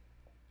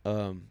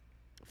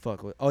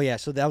 Oh yeah,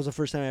 so that was the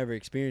first time I ever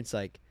experienced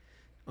like,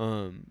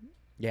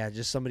 yeah,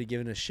 just somebody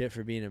giving us shit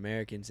for being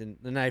Americans,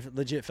 and I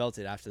legit felt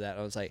it after that.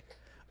 I was like,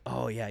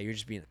 oh yeah, you're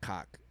just being a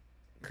cock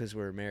because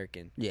we're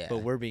American. Yeah, but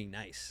we're being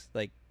nice.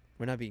 Like,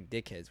 we're not being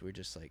dickheads. We're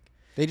just like,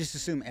 they just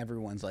assume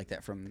everyone's like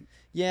that from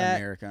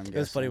America. It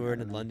was funny. We were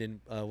in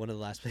London. One of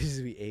the last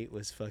places we ate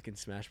was fucking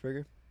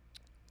Smashburger.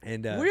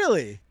 And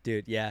really,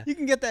 dude, yeah, you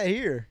can get that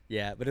here.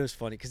 Yeah, but it was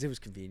funny because it was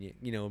convenient.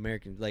 You know,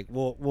 American, like,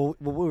 well, what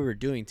we were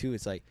doing too.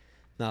 It's like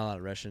not a lot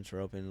of restaurants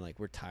were open. Like,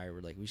 we're tired.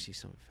 We're like, we see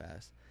something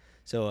fast.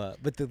 So,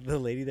 but the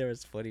lady there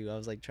was funny. I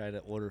was like trying to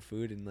order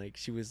food, and like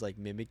she was like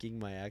mimicking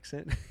my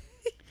accent.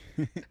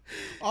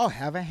 I'll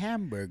have a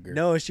hamburger.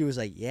 No, she was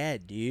like, yeah,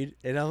 dude.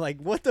 And I'm like,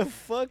 what the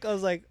fuck? I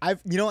was like, and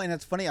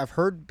that's funny. I've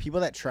heard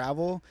people that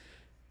travel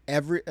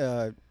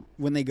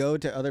when they go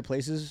to other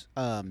places,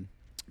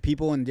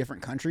 people in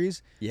different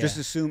countries just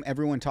assume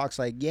everyone talks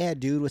like, yeah,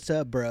 dude, what's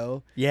up,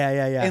 bro? Yeah.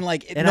 And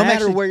like, and no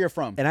matter where you're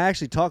from. And I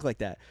actually talk like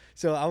that.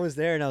 So I was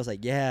there and I was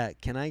like, yeah,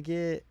 can I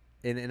get,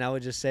 and I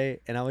would just say,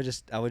 and I would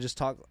just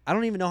talk. I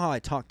don't even know how I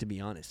talk, to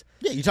be honest.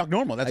 Yeah, you talk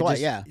normal. That's why,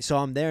 yeah. So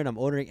I'm there and I'm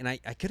ordering, and I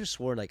could have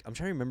swore, like, I'm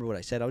trying to remember what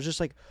I said. I was just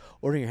like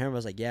ordering a hamburger. I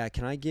was like, yeah,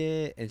 can I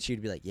get, and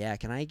she'd be like, yeah,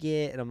 can I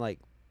get, and I'm like,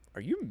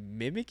 are you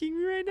mimicking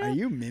me right now? Are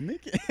you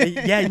mimicking?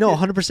 Yeah, no,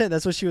 100%.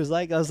 That's what she was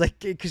like. I was like,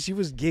 because she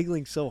was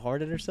giggling so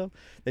hard at herself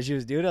that she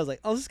was doing it. I was like,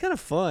 oh, this is kind of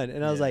fun.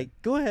 And I was like,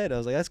 go ahead. I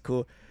was like, that's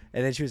cool.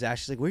 And then she was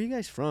actually like, where are you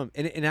guys from?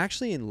 And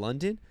actually in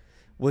London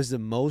was the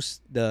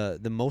most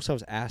I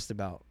was asked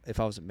about if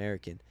I was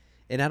American.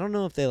 And I don't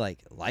know if they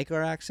like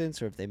our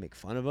accents or if they make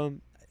fun of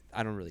them.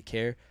 I don't really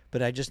care.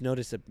 But I just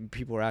noticed that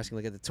people were asking,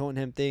 like at the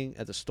Tottenham thing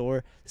at the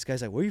store, this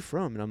guy's like, where are you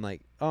from? And I'm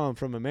like, oh, I'm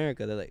from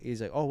America.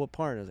 He's like, oh, what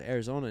part? And I was like,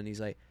 Arizona. And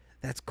he's like,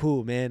 that's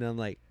cool, man. And I'm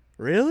like,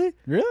 really?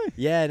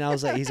 Yeah. And I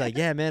was like, he's like,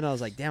 yeah, man. I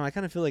was like, damn, I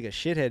kind of feel like a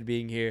shithead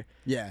being here.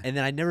 Yeah. And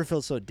then I never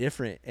felt so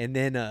different. And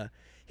then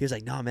he was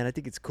like, no, man, I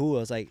think it's cool. I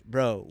was like,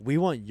 bro, we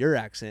want your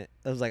accent.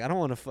 I was like, I don't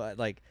want to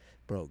like,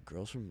 bro,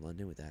 girls from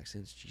London with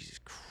accents, Jesus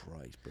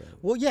Christ, bro.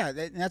 Well, yeah,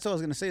 that's what I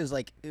was gonna say. Is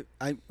like,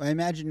 I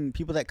imagine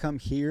people that come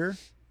here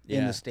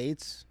in the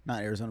States,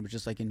 not Arizona, but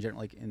just like in general,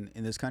 like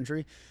in this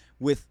country,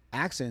 with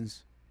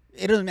accents.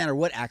 It doesn't matter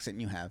what accent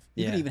you have.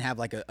 You can even have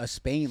like a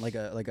Spain, like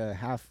a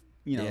half,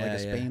 like a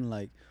Spain,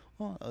 like,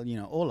 oh,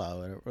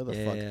 hola or the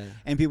fuck. Yeah.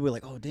 And people are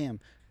like, oh damn.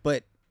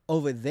 But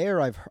over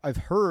there, I've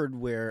heard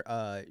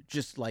where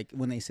just like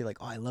when they say like,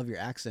 oh, I love your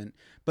accent,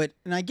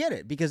 and I get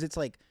it, because it's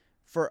like,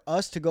 for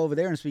us to go over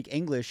there and speak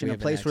English in a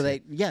place where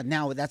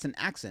now that's an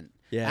accent.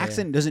 Yeah,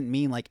 accent doesn't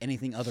mean like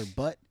anything other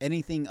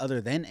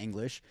than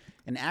English.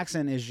 An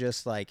accent is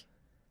just like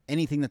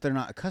anything that they're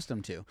not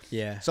accustomed to.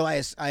 Yeah. So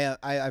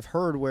I've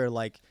heard where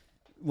like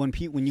when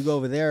you go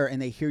over there and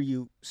they hear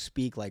you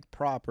speak like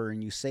proper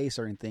and you say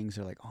certain things,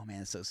 they're like, oh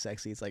man, it's so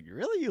sexy. It's like,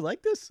 really, you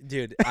like this,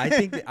 dude? I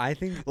think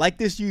like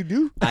this you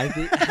do. I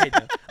think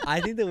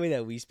the way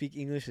that we speak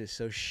English is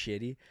so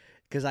shitty,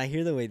 because I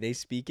hear the way they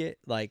speak it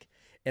like.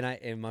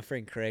 And my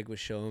friend Craig was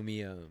showing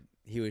me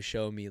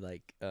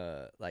like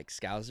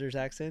Scousers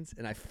accents,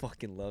 and I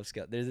fucking love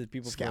Scousers. They're the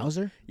people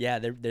Scouser? Yeah,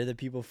 they're the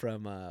people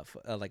from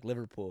like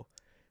Liverpool.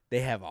 They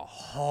have a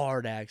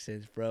hard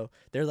accents, bro.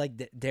 They're like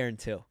Darren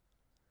Till.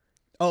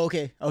 Oh,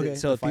 okay.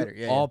 So the fighter.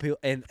 Yeah, all people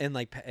and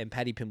like and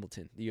Paddy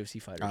Pimbleton, the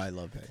UFC fighter. Oh, I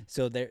love Patty.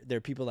 So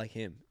they're people like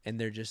him, and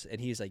they're just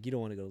and he's like, you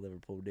don't want to go to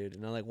Liverpool, dude.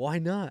 And I'm like, why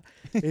not?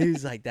 And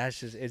he's like,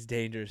 it's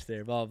dangerous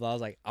there. Blah blah. Blah. I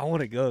was like, I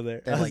want to go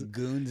there. They're like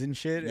goons and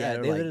shit. Yeah,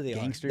 they're they like literally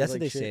gangsters. are. That's like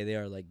what they shit. say. They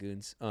are like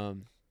goons.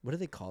 What do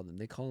they call them?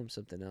 They call them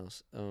something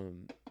else.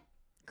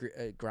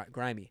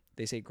 Grimy.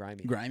 They say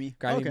grimy. Grimy.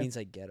 Grimy Okay. means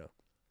like ghetto.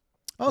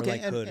 Okay,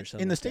 like hood or and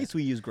something in the like that. States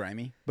we use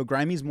grimy, but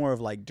grimy's more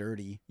of like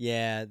dirty.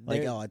 Yeah,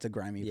 Like, oh, it's a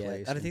grimy yeah.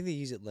 place. I don't think they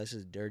use it less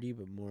as dirty,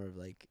 but more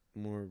like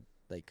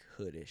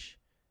hoodish.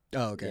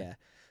 Oh, okay. Yeah,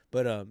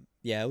 but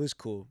yeah, it was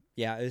cool.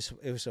 Yeah, it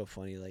was so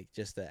funny, like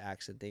just the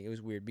accent thing. It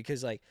was weird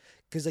because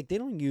they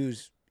don't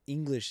use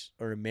English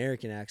or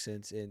American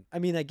accents, and I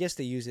mean, I guess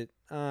they use it.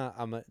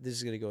 This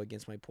is gonna go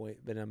against my point,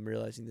 but I'm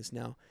realizing this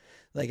now.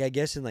 Like, I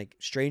guess in like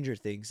Stranger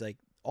Things, like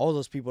all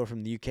those people are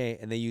from the UK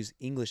and they use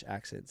English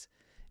accents.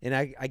 And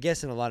I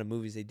guess in a lot of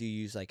movies they do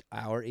use like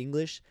our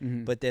English,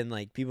 Mhm. but then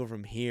like people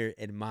from here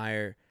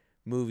admire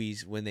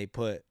movies when they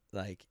put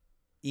like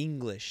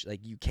English,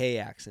 like UK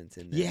accents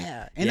in there.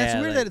 Yeah, and that's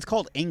weird like- that it's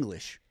called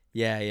English.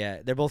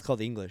 Yeah, they're both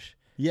called English,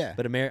 Yeah.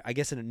 but I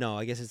guess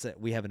it's that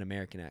we have an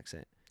American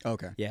accent.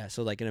 Okay. Yeah,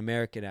 so like an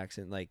American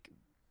accent, like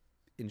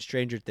in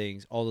Stranger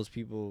Things, all those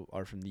people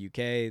are from the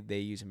UK. They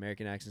use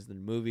American accents in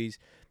the movies.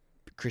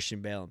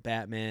 Christian Bale and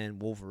Batman,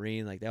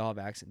 Wolverine, like they all have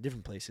accents,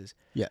 different places.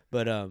 Yeah.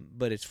 But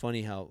it's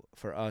funny how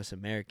for us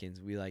Americans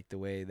we like the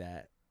way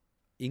that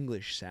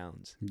English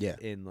sounds. Yeah.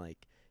 In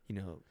like, you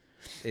know,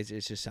 it's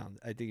just sound.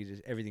 I think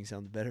everything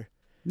sounds better.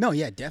 No,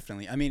 yeah,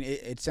 definitely. I mean,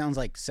 it sounds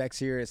like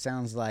sexier. It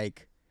sounds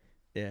like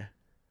Yeah.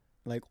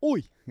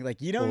 oi,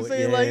 like you know what I'm Oh,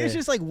 saying? yeah, Like yeah. it's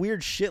just like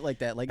weird shit like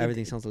that. Like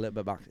Everything sounds a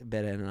little bit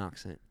better in an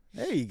accent.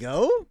 There you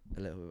go. A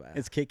little bit better.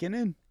 It's kicking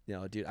in.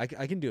 No, dude, I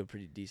can do a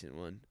pretty decent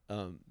one.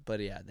 But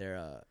yeah,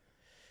 they're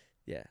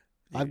yeah.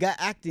 I've got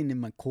acting in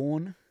my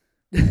corn.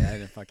 Yeah, I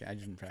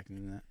just been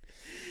practicing that.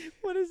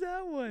 What is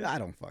that one? I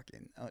don't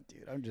fucking. Oh,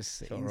 dude, I'm just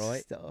saying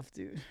alright. stuff,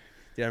 dude.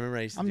 Dude, I remember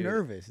I used to I'm do it.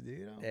 nervous,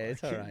 dude. Yeah,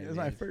 it's alright, It was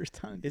my man. first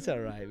time. It's all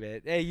right,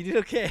 man. Hey, you did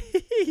okay.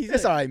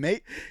 It's all right,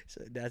 mate.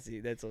 So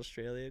that's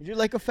Australian. You're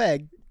like a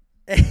fag.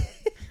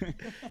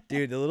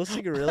 Dude, the little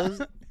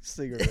cigarillos,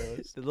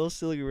 Cigarillos. the little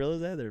cigarillos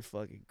there, they're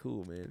fucking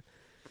cool, man.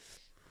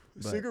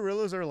 But-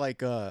 Cigarillos are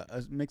like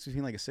a mix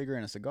between like a cigarette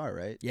and a cigar,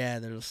 right? Yeah,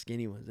 they're little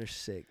skinny ones. They're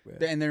sick,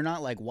 bro. And they're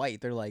not like white.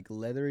 They're like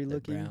leathery They're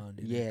looking. brown,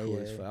 dude. Yeah, They're cool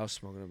yeah. as fuck. I was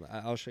smoking them.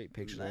 I'll show you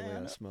pictures of the way I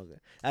Man. was smoking.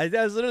 I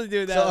was literally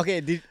doing that. So okay, I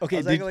was did,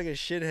 acting like a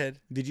shithead.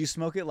 did you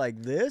smoke it like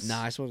this?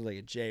 Nah, I smoked like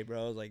a J,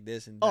 bro. I was like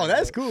this and Oh, back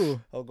that's up.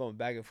 cool. I was going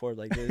back and forth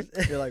like this.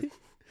 You're like,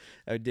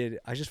 I did.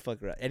 I just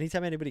fuck around.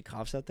 Anytime anybody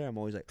coughs out there, I'm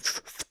always like.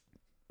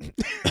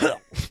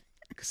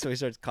 So he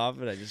starts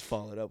coughing. I just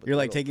follow it up. With you're a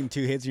like little- taking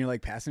 2 hits and you're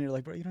like passing. You're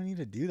like, bro, you don't need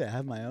to do that. I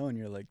have my own.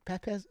 You're like, pass,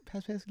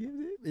 give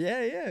it.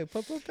 Yeah.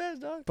 Puff, pass,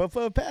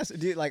 dog. Pass,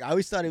 dude. Like I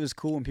always thought it was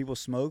cool when people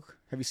smoke.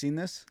 Have you seen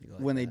this? You go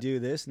like When they that. do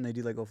this and they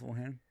do like a full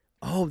hand.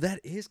 Oh,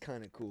 that is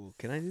kind of cool.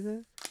 Can I do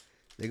that?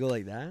 They go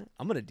like that.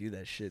 I'm gonna do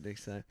that shit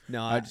next time.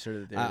 No, I just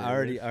heard that. I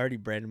already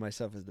branded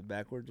myself as the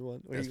backwards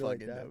one. Where That's you go like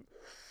fucking that. dope.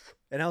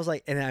 And I was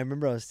like, and I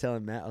remember I was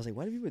telling Matt, I was like,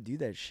 why do people do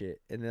that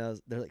shit? And then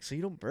they're like, so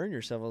you don't burn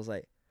yourself. I was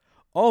like,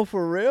 oh,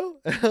 for real?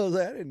 And I was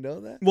like, I didn't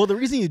know that. Well, the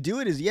reason you do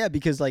it is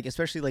because like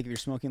especially like if you're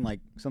smoking like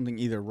something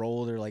either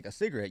rolled or like a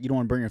cigarette, you don't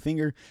want to burn your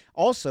finger.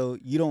 Also,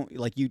 you don't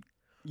like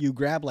you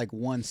grab like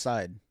one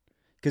side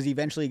because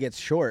eventually it gets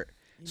short.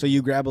 So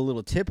you grab a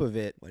little tip of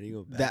it. Why do you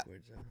go That-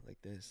 backwards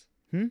like this?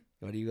 Hmm?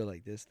 Why do you go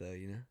like this though?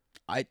 You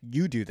know,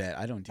 You do that.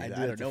 I don't do that.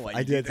 I don't know why. I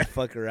You do do have to that.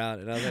 fuck around,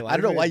 and I was like, I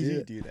don't know do why do you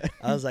that? do that.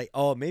 I was like,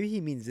 oh, maybe he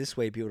means this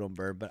way people don't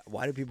burn, but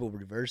why do people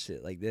reverse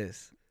it like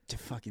this? To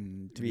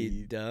fucking To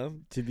be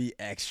dumb. to be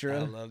I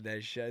extra. love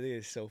that shit. I think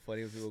it's so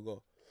funny when people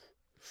go.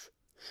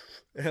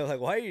 And I'm like,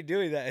 why are you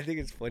doing that? I think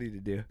it's funny to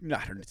do. No,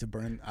 I don't know, to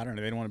burn. I don't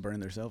know. They don't want to burn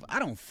themselves. I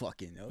don't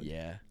fucking know.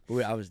 Yeah,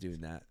 but I was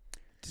doing that.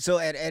 So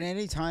at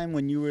any time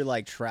when you were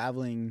like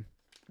traveling,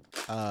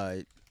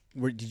 did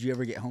you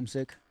ever get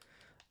homesick?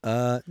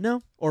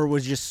 No, Or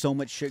was just so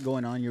much shit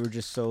going on? You were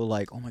just so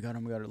like, oh my god,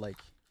 like.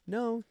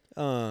 no,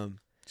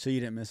 So you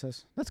didn't miss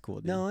us? That's cool,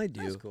 dude. no, I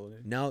do. That's cool,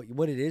 dude. No,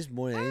 what it is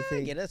more than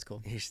anything. Yeah, that's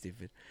cool. You're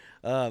stupid.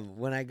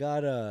 When I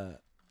got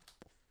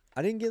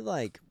I didn't get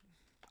like,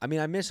 I mean,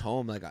 I miss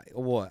home. Like,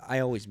 I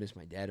always miss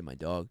my dad and my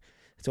dog.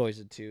 It's always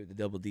the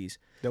double D's.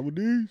 Double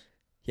D's.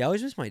 Yeah, I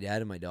always miss my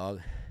dad and my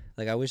dog.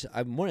 Like,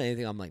 more than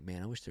anything, I'm like,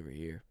 man, I wish they were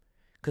here.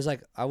 Cause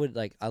like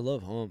I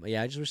love home.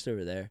 Yeah, I just wish they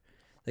were there.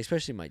 Like,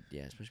 especially my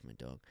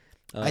dog.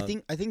 I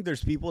think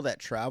there's people that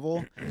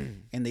travel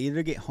and they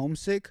either get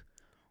homesick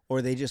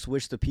or they just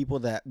wish the people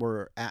that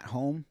were at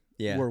home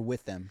were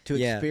with them to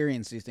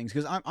experience these things.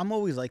 Because I'm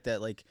always like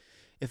that. Like,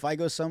 if I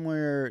go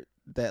somewhere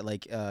that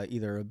like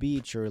either a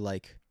beach or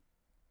like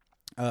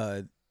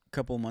a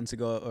couple months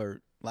ago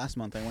or last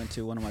month, I went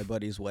to one of my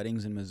buddies'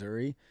 weddings in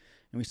Missouri.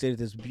 And we stayed at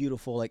this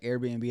beautiful like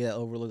Airbnb that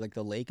overlooked like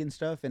the lake and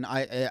stuff. And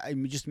I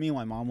just me and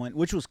my mom went,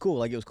 which was cool.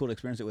 Like it was cool to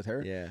experience it with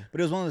her. Yeah. But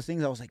it was one of those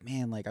things I was like,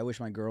 man, like I wish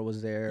my girl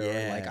was there.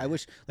 Yeah. Or like I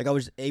wish like I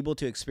was able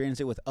to experience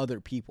it with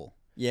other people.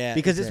 Yeah.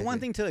 Because it's one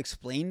thing to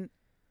explain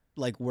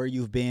like where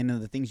you've been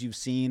and the things you've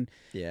seen,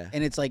 Yeah.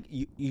 and it's like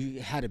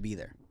you had to be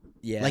there.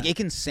 Yeah. Like it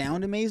can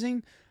sound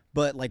amazing,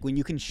 but like when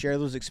you can share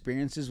those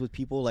experiences with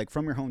people like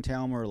from your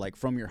hometown or like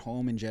from your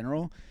home in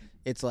general,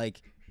 it's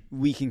like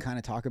we can kind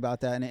of talk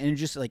about that, and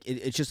just like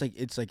it's just like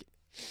it's like,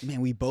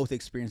 man, we both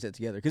experienced it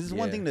together. Because it's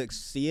one thing to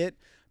see it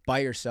by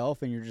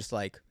yourself, and you're just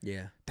like,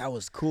 yeah, that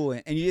was cool,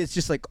 and it's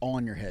just like all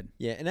in your head.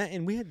 Yeah, and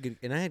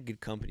I had good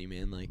company,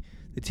 man. Like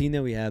the team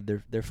that we have,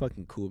 they're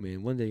fucking cool,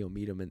 man. One day you'll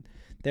meet them, and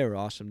they were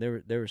awesome.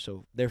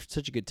 They're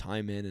such a good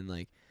time, man. And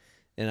like,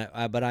 and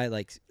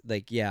I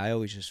yeah, I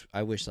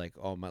wish like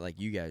all my like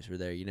you guys were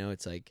there. You know,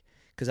 it's like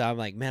because I'm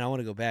like, man, I want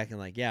to go back and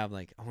like, yeah, I'm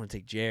like I want to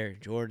take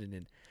Jared, Jordan,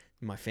 and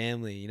my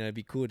family. You know, it'd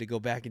be cool to go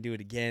back and do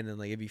it again, and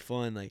like it'd be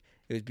fun. Like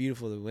it was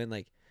beautiful to win.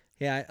 Like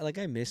yeah,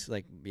 I miss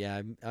like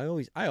yeah,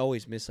 I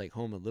always miss like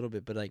home a little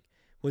bit, but like.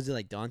 Was it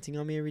like daunting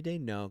on me every day?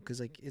 No, because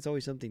like it's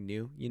always something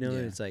new, you know.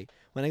 And it's like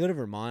when I go to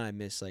Vermont, I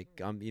miss like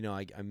you know,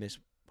 I miss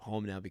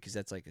home now because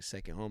that's like a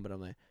second home. But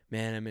I'm like,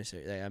 man, I miss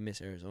it. Like, I miss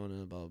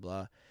Arizona, blah blah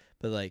blah.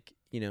 But like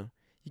you know,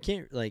 you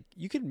can't like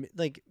you could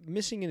like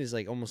missing it is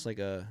like almost like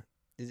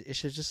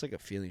it's just like a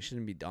feeling. It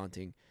shouldn't be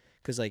daunting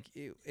because like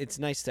it's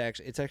nice to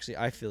actually. It's actually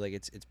I feel like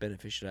it's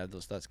beneficial to have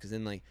those thoughts because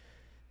then like.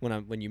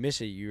 When you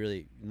miss it, you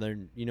really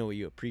learn, you know, what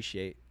you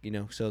appreciate, you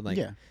know. So like,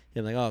 you're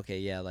like, oh, okay,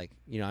 yeah, like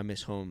you know, I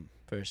miss home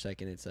for a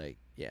second. It's like,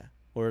 yeah,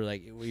 or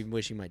like even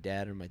wishing my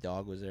dad or my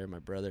dog was there, my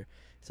brother.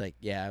 It's like,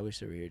 yeah, I wish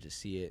they were here to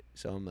see it.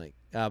 So I'm like,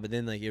 but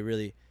then like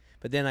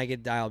but then I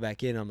get dialed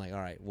back in. I'm like, all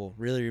right, well,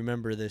 really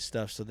remember this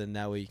stuff, so then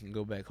that way you can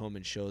go back home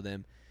and show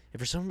them. And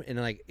for some, and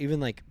like even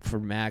like for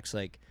Max,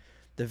 like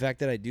the fact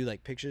that I do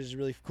like pictures is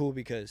really cool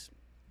because,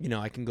 you know,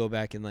 I can go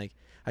back and like.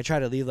 I try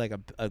to leave like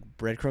a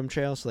breadcrumb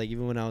trail. So like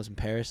even when I was in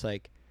Paris,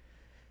 like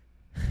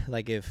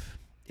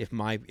if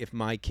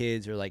my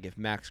kids or like if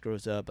Max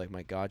grows up, like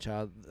my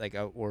godchild, like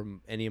or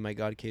any of my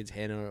god kids,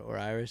 Hannah or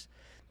Iris,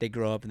 they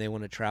grow up and they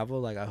want to travel.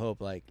 Like I hope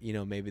like you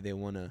know maybe they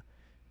want to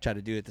try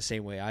to do it the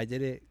same way I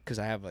did it because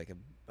I have like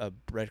a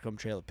breadcrumb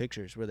trail of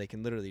pictures where they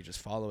can literally just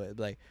follow it.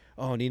 Like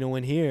oh Nino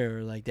went here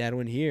or like Dad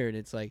went here and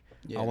it's like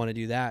I want to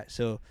do that.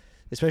 So.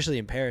 Especially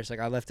in Paris, like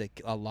I left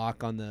a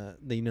lock on the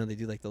you know they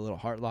do like the little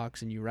heart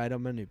locks and you write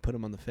them and you put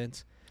them on the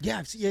fence.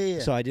 Yeah.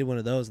 So I did one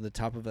of those on the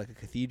top of like a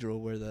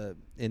cathedral where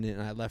and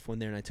I left one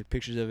there and I took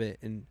pictures of it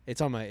and it's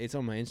on my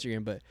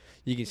Instagram, but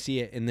you can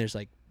see it and there's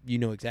like you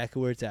know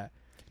exactly where it's at.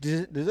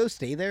 Do those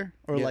stay there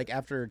or like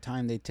after a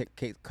time they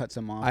cut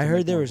some off? I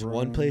heard there was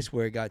one place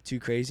where it got too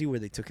crazy where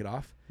they took it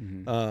off.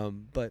 Mm-hmm.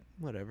 But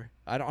whatever.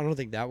 I don't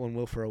think that one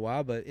will for a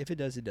while. But if it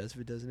does, it does.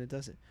 If it doesn't, it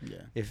doesn't.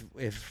 Yeah.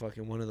 If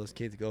fucking one of those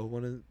kids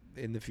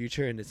in the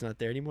future and it's not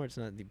there anymore, it's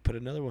not. Put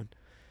another one.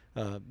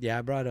 Yeah,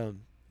 I brought I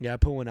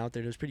put one out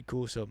there. It was pretty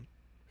cool. So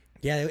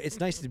yeah, it's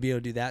nice to be able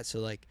to do that.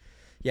 So like,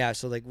 yeah.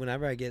 So like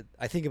whenever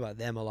I think about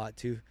them a lot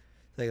too.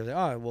 Like I was like,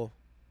 all right, well.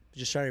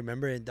 Just try to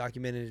remember and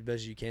document it as best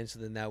as you can so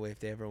then that way if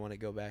they ever want to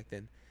go back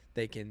then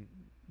they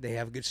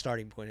have a good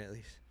starting point at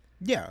least.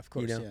 Yeah, of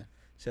course, you know? yeah.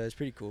 So it's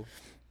pretty cool.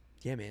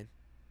 Yeah, man.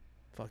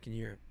 Fucking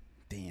Europe.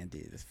 Damn,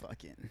 dude,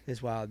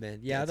 It's wild, man.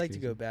 Yeah, That's I'd like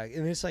crazy. to go back.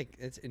 And it's like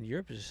it's in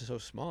Europe is just so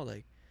small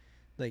like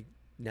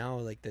now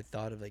like the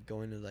thought of like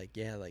going to like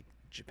yeah, like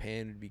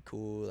Japan would be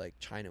cool, like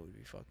China would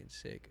be fucking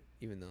sick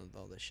even though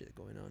all this shit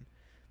going on.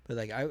 But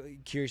like I'm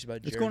curious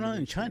about what's Germany going on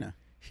in too. China?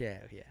 Yeah.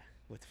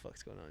 What the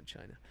fuck's going on in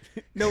China?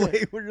 No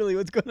way, really,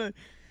 what's going on?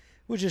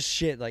 Well, just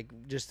shit, like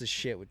just the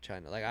shit with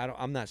China. Like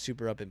I'm not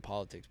super up in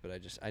politics, but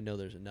I know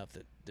there's enough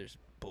that there's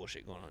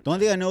bullshit going on. The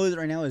only thing I know is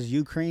right now is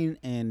Ukraine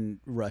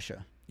and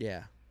Russia.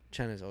 Yeah,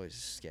 China's always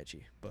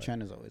sketchy. But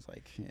China's always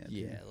like, let's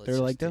they're just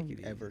like, take don't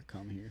it ever easy.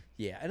 come here.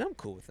 Yeah, and I'm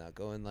cool with not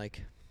going.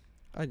 Like,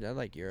 I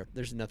like Europe.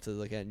 There's enough to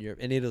look at in Europe.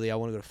 And Italy, I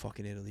want to go to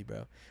fucking Italy,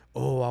 bro.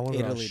 Oh, I want to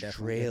go to Italy,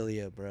 definitely.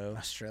 Australia, bro.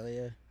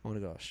 Australia. I want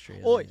to go to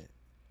Australia. Oi.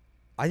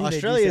 I think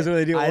Australia is what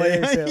they do. I Oi.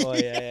 think they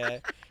say, yeah.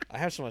 I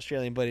have some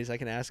Australian buddies. I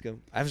can ask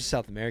them. I have a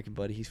South American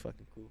buddy. He's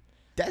fucking cool.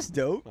 That's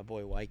dope. My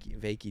boy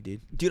Vakey,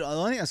 dude. Dude, the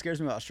only thing that scares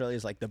me about Australia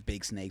is like the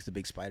big snakes, the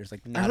big spiders.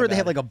 Like I Not heard they about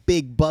have like a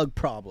big bug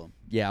problem.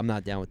 Yeah, I'm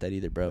not down with that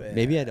either, bro.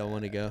 Maybe I don't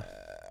want to go.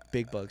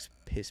 Big bugs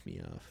piss me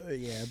off.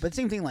 Yeah, but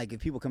same thing. Like if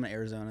people come to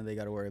Arizona, they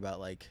got to worry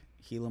about like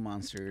Gila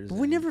monsters. But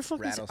we and never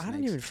fucking. I don't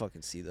rattlesnakes. even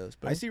fucking see those,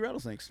 bro. I see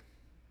rattlesnakes.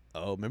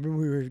 Oh, remember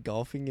we were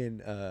golfing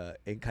in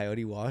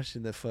Coyote Wash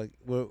and the fuck?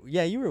 Well,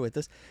 yeah, you were with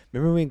us.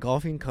 Remember we went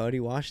golfing in Coyote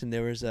Wash and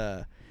there was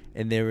a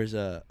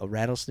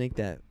rattlesnake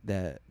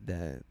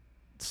that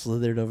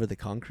slithered over the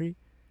concrete.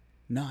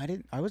 No, I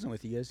didn't. I wasn't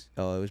with you guys.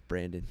 Oh, it was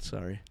Brandon.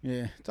 Sorry.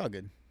 Yeah, it's all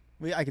good.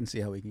 I can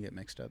see how we can get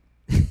mixed up.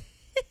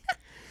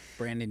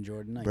 Brandon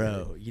Jordan, I get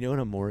Bro, it. you know what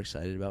I'm more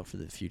excited about for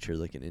the future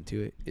looking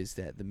into it is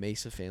that the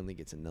Mesa family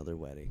gets another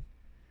wedding.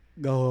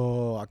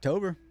 Oh,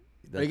 October.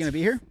 Are you gonna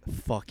be here?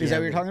 Fuck Is yeah, that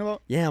what you're man. talking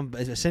about? Yeah, I'm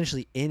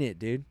essentially in it,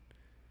 dude.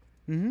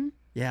 Mm-hmm.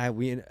 Yeah,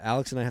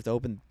 Alex and I have to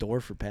open the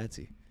door for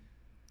Patsy.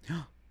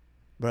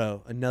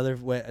 Bro,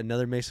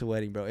 another Mesa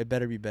wedding, bro. It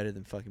better be better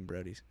than fucking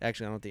Brody's.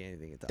 Actually, I don't think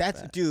anything can top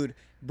that. Dude,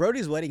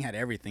 Brody's wedding had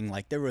everything.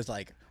 Like there was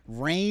like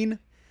rain,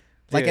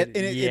 Like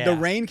Dude, the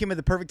rain came at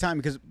the perfect time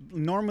because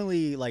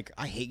normally, like,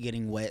 I hate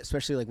getting wet,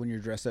 especially like when you're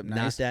dressed up nice.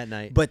 Not that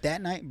night. But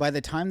that night, by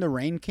the time the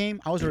rain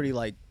came, I was already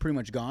like pretty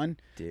much gone,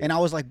 Dude. and I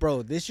was like,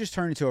 bro, this just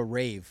turned into a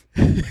rave.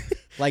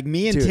 Like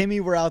me and Timmy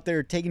were out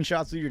there taking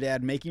shots with your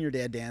dad, making your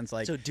dad dance.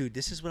 Like, so, dude,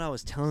 this is what I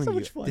was telling so you.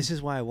 much fun. This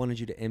is why I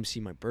wanted you to MC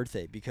my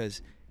birthday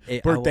because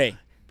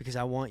because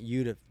I want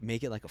you to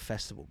make it like a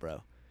festival,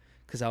 bro.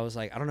 Because I was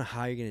like, I don't know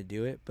how you're gonna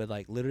do it, but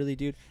like literally,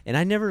 dude. And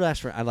I never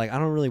asked for. I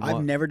don't really want.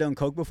 I've never done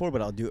coke before,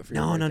 but I'll do it for you.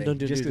 No, don't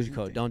do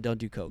coke. Don't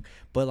do coke.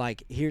 But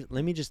like, here,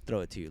 let me just throw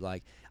it to you.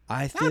 Like,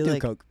 I feel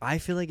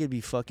like it'd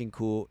be fucking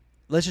cool.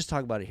 Let's just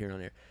talk about it here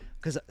on air.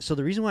 So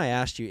the reason why I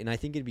asked you, and I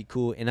think it'd be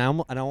cool, and I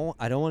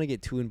don't want to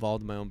get too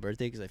involved in my own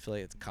birthday because I feel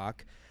like it's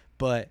cock,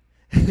 but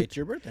it's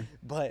your birthday.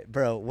 But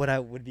bro, what I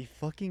would be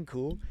fucking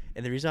cool,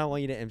 and the reason I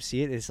want you to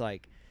MC it is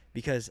like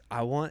because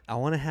I want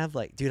to have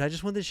like, dude, I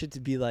just want this shit to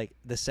be like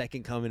the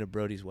second coming of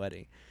Brody's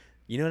wedding.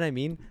 You know what I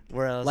mean?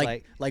 Where I was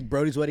like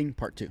Brody's wedding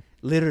part 2.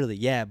 Literally,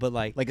 yeah, but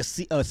like a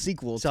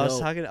sequel. So I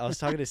was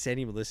talking to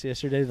Sandy and Melissa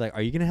yesterday. Like,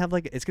 are you gonna have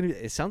like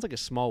it sounds like a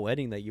small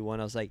wedding that you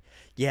want. I was like,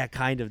 yeah,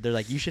 kind of. They're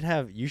like, you should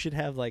have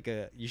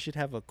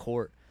a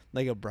court,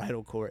 like a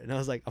bridal court. And I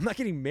was like, I'm not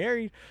getting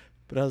married,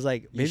 but I was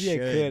like, maybe I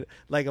could,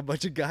 like a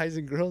bunch of guys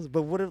and girls.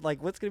 But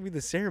what's gonna be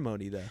the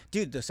ceremony though?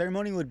 Dude, the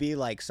ceremony would be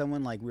like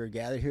someone like we're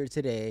gathered here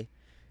today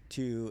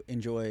to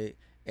enjoy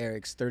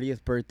Eric's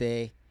 30th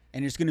birthday.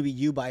 And it's going to be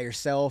you by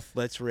yourself.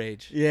 Let's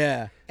rage.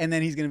 Yeah. And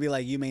then he's going to be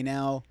like, you may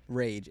now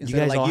rage.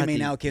 Instead of like, you may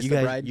now kiss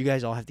the bride. You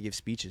guys all have to give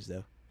speeches,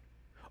 though.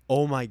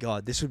 Oh, my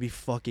God. This would be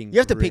fucking You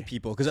have to pick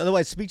people. Because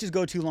otherwise, speeches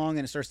go too long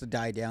and it starts to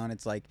die down.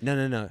 It's like.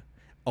 No.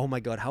 Oh, my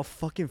God. How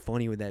fucking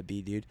funny would that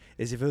be, dude?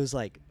 Is if it was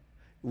like,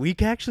 we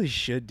actually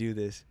should do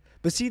this.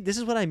 But see, this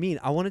is what I mean.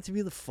 I want it to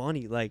be the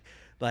funny. Like.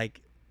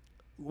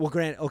 Well,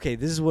 Grant. Okay,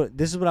 this is what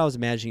I was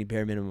imagining.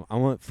 Bare minimum. I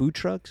want food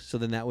trucks, so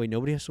then that way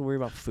nobody has to worry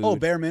about food. Oh,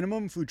 bare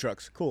minimum food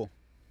trucks. Cool.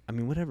 I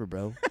mean, whatever,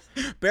 bro.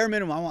 Bare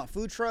minimum. I want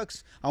food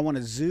trucks. I want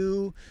a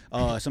zoo.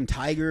 Some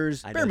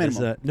tigers. Bare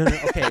minimum. No.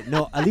 Okay,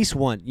 no. At least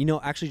one. You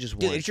know, actually, just one.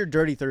 Dude, it's your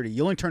dirty 30.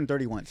 You only turn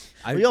 30 once.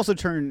 You also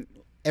turn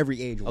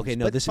every age once. Okay,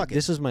 no. This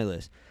is my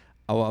list.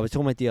 I was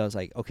told my deal. I was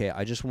like, okay,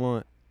 I just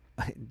want.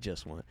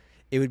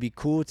 It would be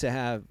cool to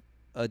have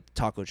a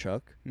taco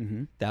truck.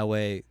 Mm-hmm. That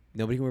way.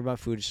 Nobody can worry about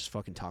food. It's just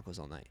fucking tacos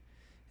all night.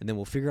 And then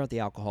we'll figure out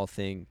the alcohol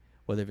thing,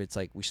 whether if it's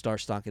like we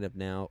start stocking up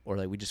now or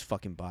like we just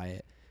fucking buy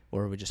it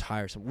or we just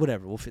hire some,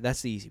 whatever.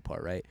 That's the easy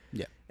part, right?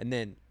 Yeah. And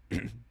then,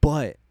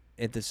 but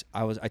at this,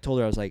 I told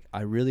her, I was like,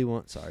 I really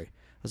want, sorry.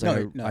 I was like,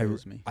 it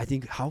was me. I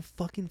think how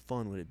fucking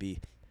fun would it be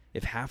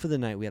if half of the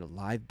night we had a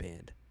live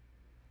band,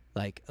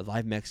 like a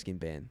live Mexican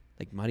band,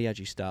 like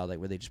mariachi style, like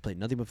where they just played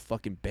nothing but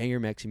fucking banger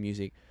Mexican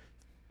music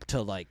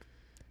till like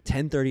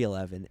 10:30,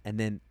 11, and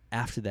then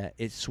after that,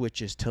 it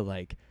switches to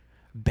like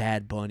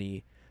Bad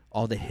Bunny,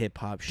 all the hip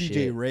hop shit,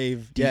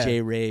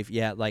 DJ rave,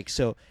 yeah. Like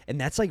so, and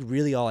that's like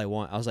really all I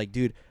want. I was like,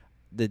 dude,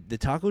 the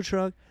taco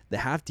truck, the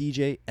half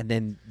DJ, and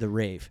then the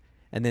rave,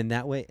 and then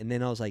that way, and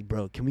then I was like,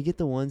 bro, can we get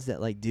the ones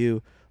that like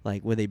do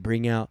like where they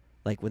bring out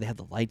like where they have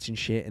the lights and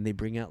shit, and they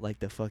bring out like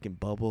the fucking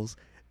bubbles.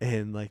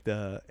 And like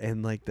the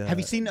Have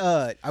you seen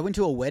I went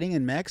to a wedding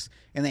in Mex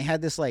and they had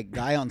this like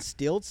guy on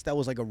stilts that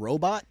was like a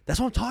robot.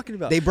 That's what I'm talking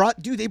about. They brought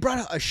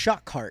a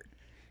shot cart.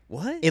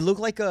 What? It looked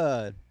like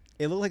a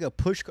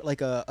push,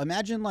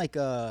 imagine like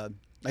a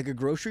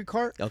grocery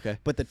cart. Okay.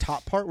 But the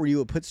top part where you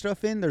would put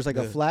stuff in, there's like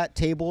a flat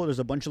table, there's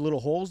a bunch of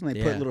little holes, and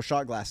they put little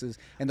shot glasses,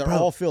 and they're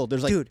all filled.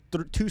 There's like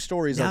 2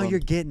 stories of them. Now you're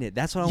getting it.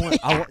 That's what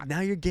I want.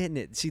 Now you're getting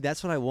it. See,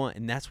 that's what I want,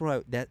 and that's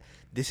where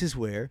this is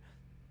where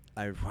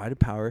I provide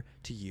power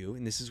to you,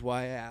 and this is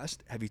why I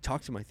asked, have you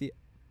talked to my Thea?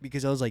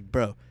 Because I was like,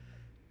 bro,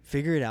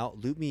 figure it out,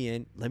 loop me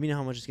in, let me know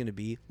how much it's going to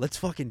be. Let's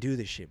fucking do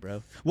this shit,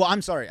 bro. Well,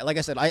 I'm sorry. Like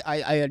I said,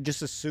 I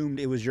just assumed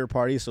it was your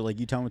party, so like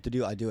you tell me what to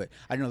do, I do it.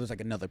 I didn't know there's like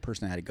another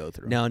person I had to go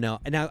through. No.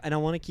 And I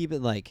want to keep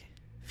it like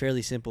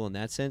fairly simple in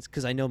that sense,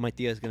 because I know my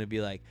Thea is going to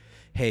be like,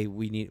 hey,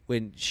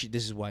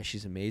 this is why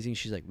she's amazing.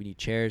 She's like, we need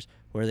chairs.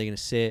 Where are they going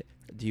to sit?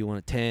 Do you want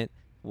a tent?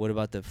 What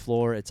about the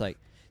floor? It's like,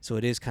 so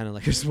it is kind of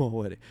like a small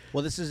wedding.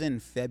 Well, this is in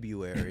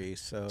February,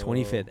 so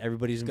 25th.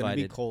 Everybody's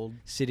invited. It's gonna be cold.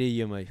 City of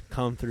Yuma,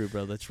 come through,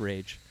 bro. Let's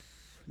rage.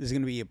 This is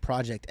gonna be a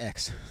Project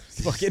X,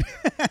 fuck it,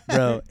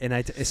 bro.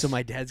 And so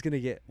my dad's gonna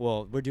get.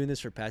 Well, we're doing this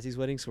for Patsy's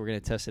wedding, so we're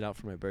gonna test it out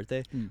for my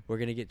birthday. We're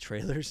gonna get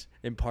trailers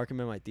and park them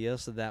at my Thea,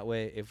 so that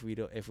way, if we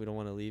don't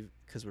want to leave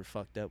because we're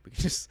fucked up, we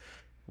can just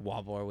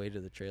wobble our way to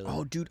the trailer.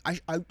 Oh, dude,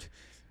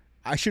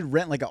 I should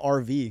rent like an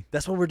RV.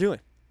 That's what we're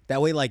doing.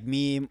 That way, like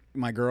me,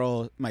 my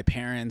girl, my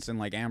parents, and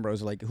like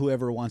Ambrose, like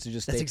whoever wants to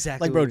just stay. That's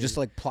exactly like, bro, just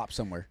like plop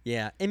somewhere.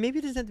 Yeah, and maybe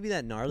it doesn't have to be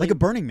that gnarly. Like a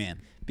Burning Man.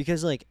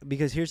 Because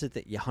here's the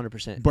thing. Yeah,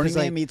 100%. Burning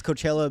Man meets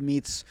Coachella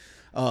meets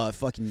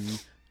fucking.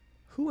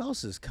 Who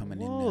else is coming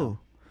in now?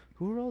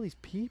 Who are all these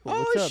people? Oh,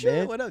 What's up, shit.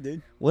 man? What up,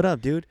 dude? What up,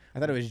 dude? I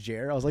thought it was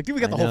Jer. I was like, dude,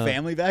 we got the whole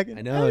family back.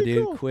 I know,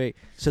 dude. Cool. Quick.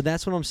 So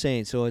that's what I'm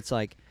saying. So it's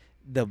like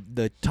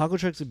the taco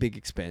truck's a big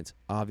expense,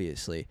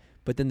 obviously.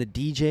 But then the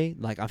DJ,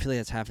 like, I feel like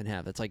that's half and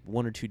half. That's like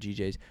 1 or 2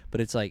 DJs.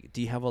 But it's like,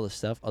 do you have all the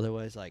stuff?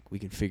 Otherwise, like, we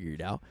can figure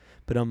it out.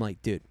 But I'm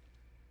like, dude,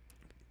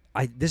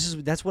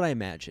 that's what I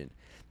imagine.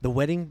 The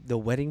wedding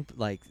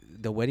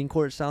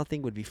court style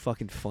thing would be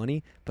fucking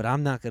funny. But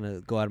I'm not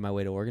gonna go out of my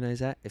way to organize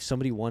that. If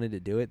somebody wanted to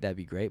do it, that'd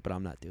be great. But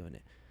I'm not doing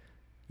it.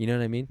 You know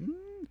what I mean?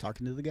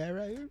 Talking to the guy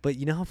right here. But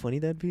you know how funny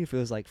that'd be if it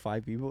was like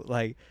 5 people,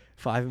 like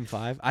 5 and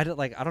 5. I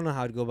don't know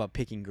how to go about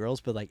picking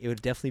girls, but like it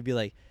would definitely be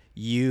like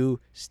you,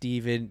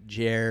 Steven,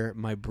 Jer,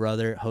 my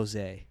brother,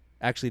 Jose.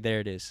 Actually, there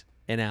it is,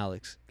 and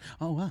Alex.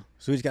 Oh wow!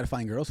 So we just got to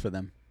find girls for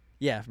them.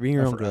 Yeah, bring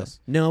your own for girls. us.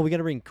 No, we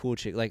gotta bring cool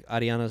chick. Like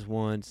Ariana's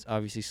one,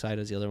 obviously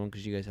Saida's the other one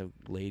because you guys have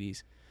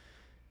ladies.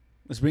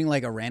 Let's bring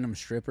like a random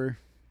stripper.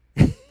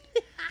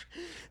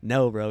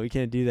 No, bro, we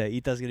can't do that.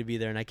 Ita's gonna be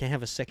there, and I can't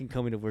have a second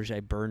coming of where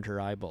I burned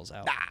her eyeballs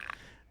out.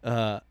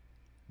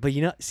 But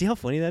you know, see how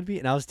funny that'd be?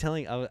 And I was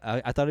telling,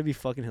 I thought it'd be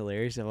fucking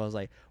hilarious if I was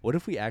like, what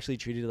if we actually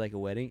treated it like a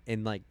wedding?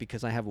 And like,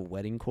 because I have a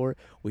wedding court,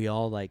 we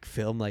all like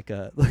film like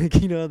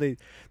like, you know,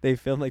 they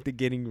film like the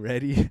getting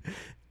ready.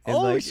 And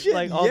like, shit,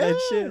 like all that yeah.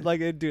 shit. Like,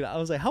 dude, I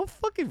was like, how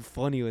fucking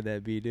funny would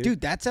that be, dude?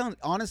 Dude, that sounds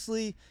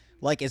honestly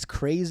like as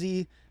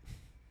crazy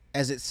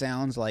as it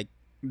sounds. Like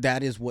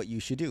that is what you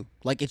should do.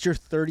 Like it's your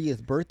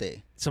 30th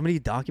birthday. Somebody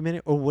document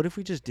it, or what if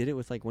we just did it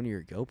with like one of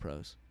your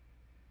GoPros?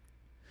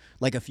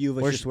 Like a few of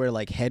us just wear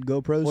like head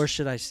GoPros. Or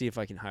should I see if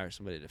I can hire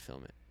somebody to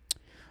film it?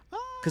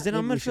 Because then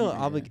I'm gonna feel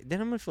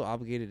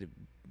obligated to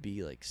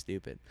be like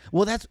stupid.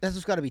 Well, that's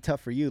what's got to be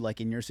tough for you.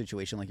 Like in your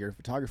situation, like you're a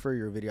photographer,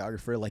 you're a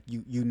videographer, like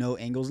you know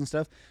angles and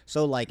stuff.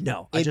 So like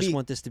no, I just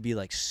want this to be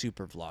like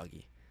super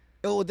vloggy.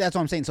 Oh, that's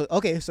what I'm saying. So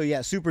okay, so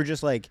yeah, super.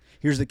 Just like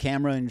here's the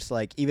camera and just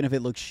like even if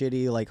it looks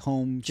shitty, like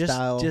home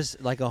style,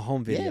 just like a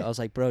home video. Yeah. I was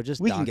like, bro, just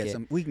we dock can get it.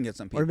 some. We can get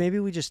some people. Or maybe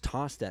we just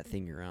toss that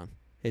thing around.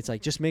 It's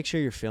like just make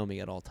sure you're filming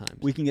at all times.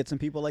 We can get some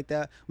people like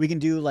that. We can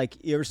do like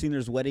you ever seen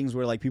there's weddings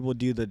where like people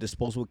do the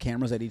disposable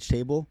cameras at each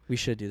table. We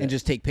should do that and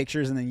just take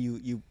pictures and then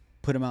you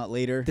put them out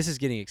later. This is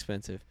getting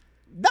expensive.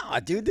 Nah,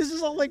 dude, this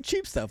is all like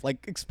cheap stuff,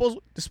 like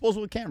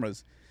disposable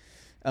cameras.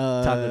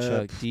 Taco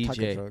truck, DJ.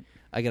 Taco truck.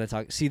 I gotta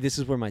talk. See, this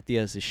is where my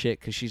tia's the shit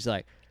because she's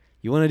like,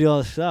 you want to do all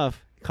this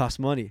stuff? It costs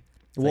money.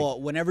 It's well,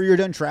 like, whenever you're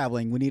done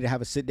traveling, we need to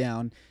have a sit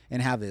down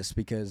and have this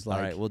because like.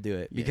 All right, we'll do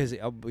it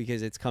yeah.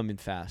 because it's coming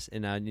fast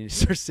and I need to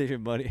start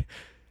saving money.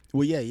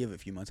 Well, yeah, you have a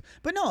few months,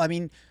 but no, I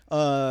mean,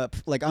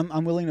 like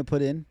I'm willing to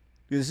put in.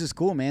 Dude, this is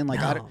cool, man. Like,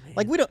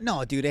 like we don't.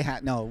 No, dude,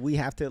 we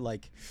have to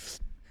like.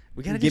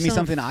 We gotta give me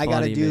something funny, I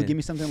gotta do. Man. Give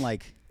me something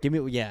like. Give me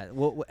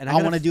Well, and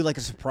I want to do like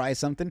a surprise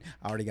something.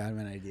 I already got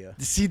an idea.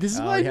 See, this is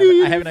why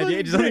I have an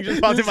idea. Something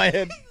just popped in my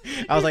head.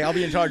 I was like, I'll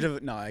be in charge of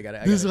it. No, I got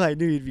it. This is why I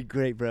knew you'd be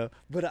great, bro.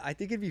 But I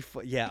think it'd be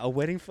a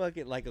wedding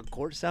fucking like a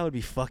court style would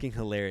be fucking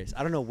hilarious.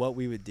 I don't know what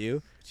we would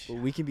do, but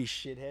we can be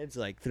shitheads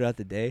like throughout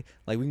the day.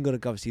 Like we can go to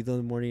Cafecito in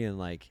the morning and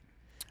like.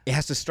 It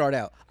has to start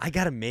out. I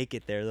gotta make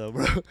it there though,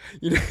 bro.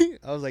 You know,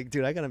 I was like,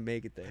 dude, I gotta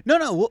make it there.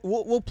 No,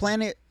 we'll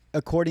plan it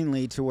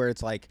accordingly to where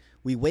it's like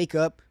we wake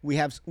up, we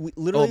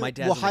literally my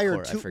dad's we'll in the hire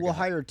court, I two. forgot. We'll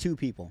hire 2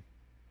 people.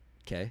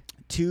 Okay.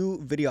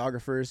 2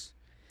 videographers.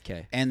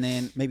 Okay. And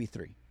then maybe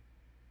 3.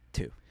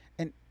 2.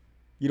 And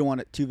you don't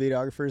want 2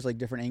 videographers like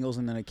different angles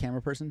and then a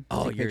camera person.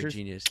 Oh, take you're pictures? a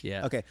genius.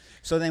 Yeah. Okay,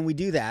 so then we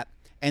do that,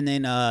 and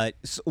then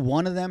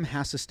one of them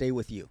has to stay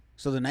with you.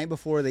 So the night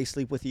before they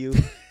sleep with you,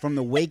 from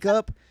the wake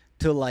up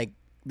to like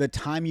the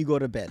time you go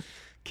to bed.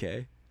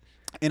 Okay.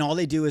 And all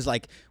they do is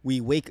like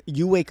you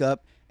wake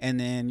up. And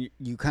then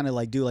you kind of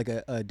like do like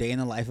a day in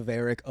the life of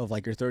Eric of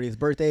like your 30th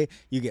birthday.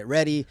 You get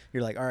ready.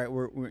 You're like, all right,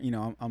 we're you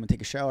know, I'm gonna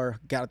take a shower.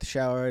 Got out the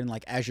shower, and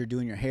like as you're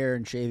doing your hair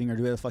and shaving or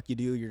do whatever the fuck you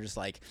do, you're just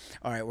like,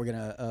 all right, we're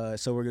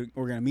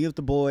gonna meet with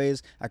the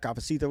boys at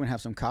Cafecito. We're gonna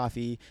have some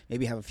coffee,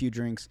 maybe have a few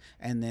drinks,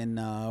 and then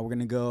we're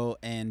gonna go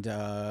and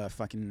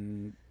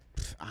fucking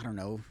I don't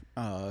know.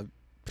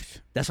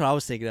 That's what I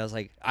was thinking. I was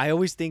like, I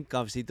always think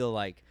Cafecito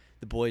like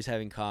the boys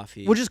having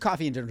coffee. Well, just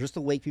coffee in general, just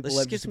to wake people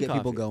up, just to get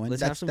people going.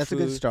 Let's have some that's a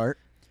good start.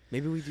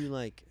 Maybe we do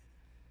like,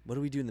 what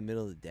do we do in the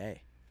middle of the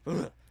day?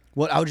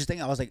 What I was just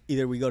thinking, I was like,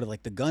 either we go to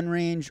like the gun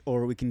range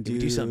or we can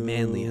do something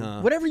manly,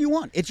 huh? Whatever you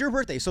want. It's your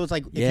birthday, so it's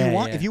like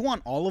if you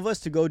want all of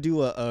us to go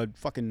do a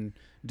fucking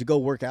to go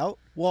work out,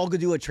 we'll all go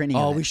do a training.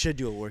 Oh, event. we should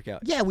do a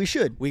workout. Yeah, we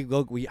should.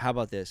 How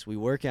about this? We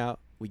work out,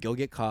 we go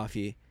get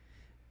coffee,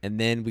 and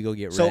then we go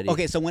get So ready.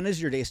 okay, so when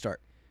does your day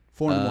start?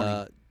 4 in the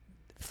morning.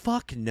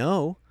 Fuck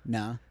no.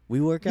 Nah.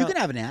 We work out. You can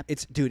have a nap.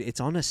 It's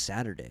on a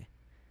Saturday.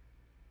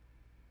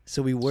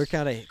 So we work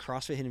out at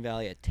CrossFit Hidden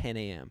Valley at 10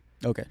 a.m.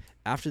 Okay.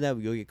 After that,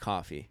 we go get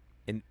coffee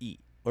and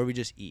eat. Or we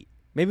just eat.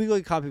 Maybe we go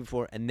get coffee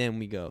before, and then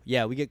we go.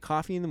 Yeah, we get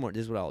coffee in the morning.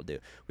 This is what I'll do.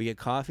 We get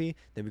coffee,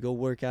 then we go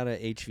work out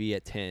at HV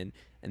at 10,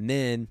 and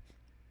then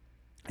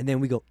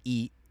we go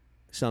eat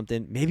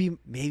something.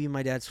 Maybe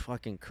my dad's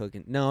fucking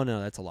cooking. No,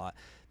 that's a lot.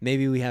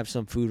 Maybe we have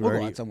some food. We'll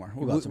go out somewhere.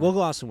 We'll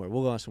go out somewhere.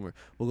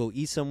 We'll go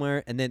eat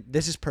somewhere, and then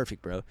this is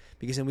perfect, bro.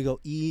 Because then we go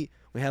eat.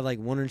 We have like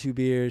 1 or 2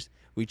 beers.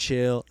 We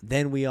chill.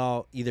 Then we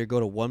all either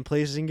go to one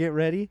place and get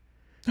ready,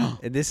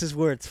 and this is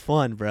where it's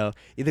fun, bro.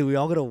 Either we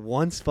all go to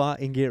one spot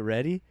and get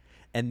ready,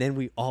 and then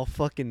we all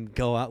fucking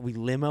go out. We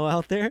limo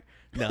out there.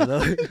 No,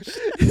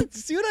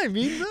 see what I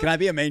mean, bro? Can I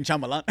be a main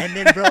Shyamalan? And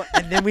then, bro,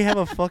 and then we have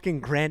a fucking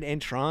grand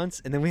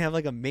entrance, and then we have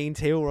like a main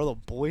table where all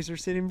the boys are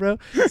sitting, bro.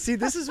 See,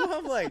 this is what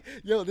I'm like,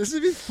 yo, this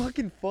would be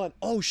fucking fun.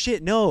 Oh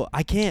shit, no,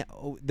 I can't.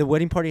 Oh, the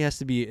wedding party has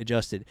to be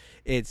adjusted.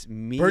 It's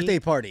me. Birthday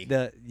party.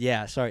 The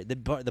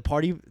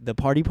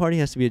party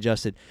has to be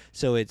adjusted.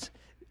 So it's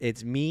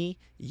me,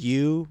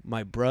 you,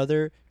 my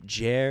brother,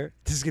 Jer.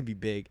 This is gonna be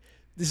big.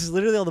 This is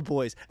literally all the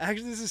boys.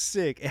 Actually, this is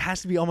sick. It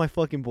has to be all my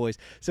fucking boys.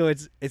 So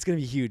it's gonna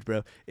be huge,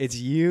 bro. It's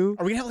you.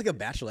 Are we gonna have like a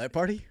bachelorette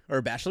party or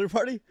a bachelor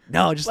party?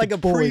 No, just like the a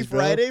boys,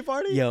 pre-Friday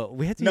party. Yo,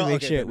 we have to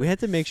make sure. We have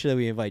to make sure that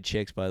we invite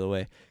chicks, by the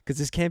way, because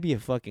this can't be a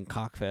fucking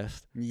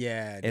cockfest.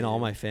 Yeah, dude. And all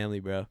my family,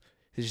 bro.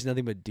 There's just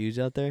nothing but dudes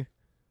out there.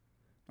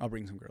 I'll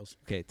bring some girls.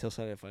 Okay, tell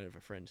Sally I find it for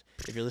friends.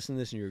 If you're listening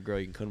to this and you're a girl,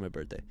 you can come to my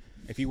birthday.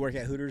 If you work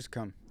at Hooters,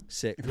 come.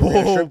 Sick. If you work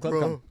at a strip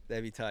club, come.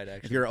 That'd be tight,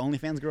 actually. If you're an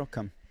OnlyFans girl,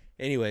 come.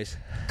 Anyways.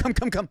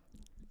 Come.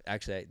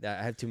 Actually,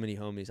 I have too many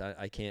homies.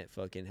 I can't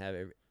fucking have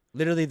every...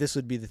 Literally, this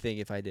would be the thing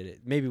if I did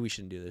it. Maybe we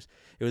shouldn't do this.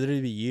 It would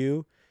literally be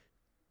you,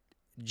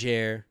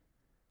 Jer,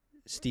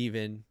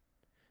 Steven.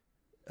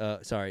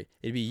 Sorry.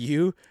 It'd be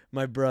you,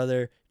 my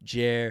brother,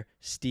 Jer,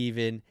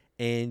 Steven,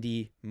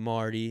 Andy,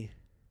 Marty,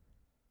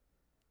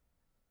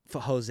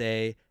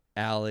 Jose,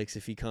 Alex,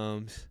 if he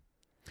comes.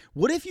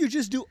 What if you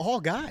just do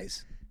all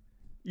guys?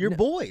 Your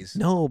boys.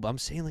 No, but I'm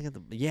saying like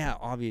yeah,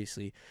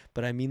 obviously.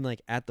 But I mean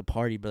like at the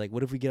party. But like,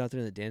 what if we get out there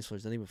in the dance floor?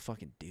 There's nothing but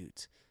fucking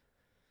dudes.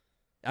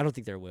 I don't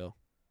think there will.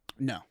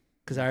 No.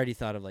 Because I already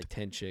thought of like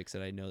 10 chicks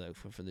that I know that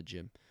from the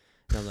gym.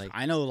 And I'm like,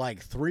 I know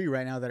like 3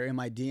 right now that are in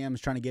my DMs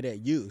trying to get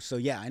at you. So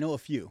yeah, I know a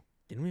few.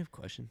 Didn't we have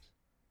questions?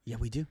 Yeah,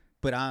 we do.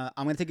 But I'm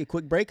going to take a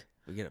quick break.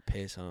 We get a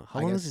piss, huh? How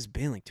long has this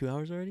been? Like 2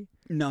 hours already?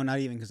 No, not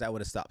even, because that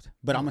would have stopped.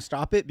 But I'm going to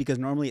stop it because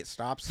normally it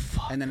stops.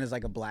 Fuck. And then there's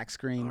like a black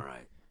screen. All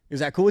right. Is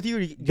that cool with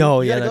you?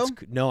 No, you yeah, gotta that's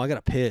go? no. I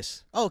gotta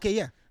piss. Oh, okay,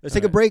 yeah. Let's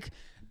take a break.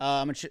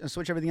 I'm going to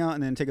switch everything out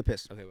and then take a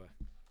piss. Okay,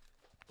 bye.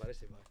 Why'd I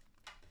say bye?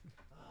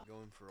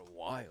 Going for a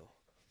while.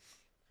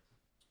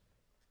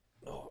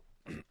 Oh.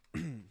 I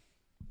know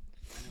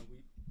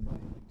we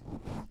probably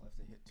have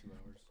to hit 2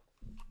 hours.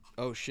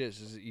 Oh shit!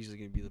 This is easily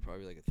gonna be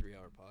probably like a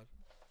 3-hour pod.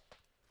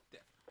 Yeah.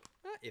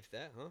 If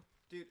that, huh?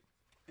 Dude,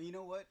 you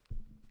know what?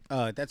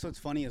 That's what's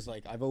funny is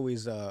like I've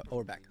always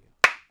we're back.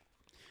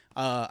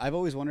 I've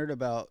always wondered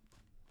about.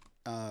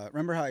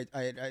 Remember how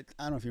I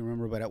don't know if you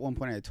remember, but at one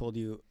point I told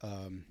you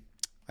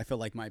I felt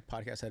like my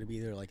podcast had to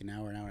be there like an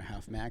hour and a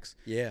half max.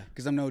 Yeah.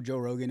 Because I'm no Joe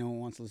Rogan. No one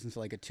wants to listen to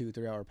like a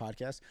 2-3 hour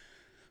podcast.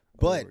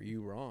 But are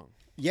you wrong?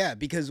 Yeah,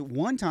 because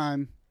one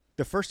time,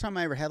 the first time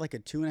I ever had like a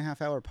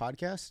 2.5 hour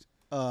podcast,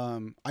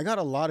 I got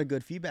a lot of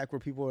good feedback where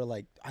people were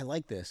like, "I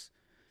like this."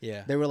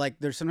 Yeah. They were like,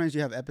 "There's sometimes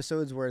you have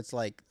episodes where it's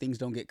like things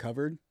don't get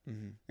covered."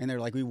 And they're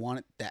like, we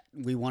wanted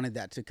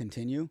that to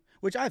continue,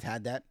 which I've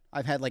had that.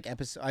 I've had like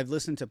episodes. I've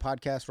listened to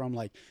podcasts where I'm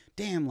like,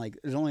 damn, like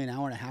there's only an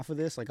hour and a half of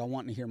this. Like I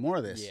want to hear more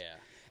of this. Yeah.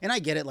 And I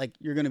get it. Like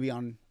you're going to be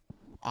on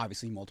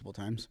obviously multiple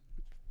times.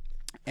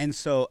 And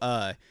so,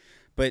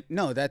 but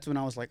no, that's when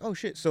I was like, oh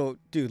shit. So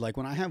dude, like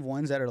when I have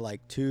ones that are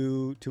like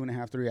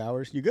 2.5, 3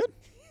 hours, you good?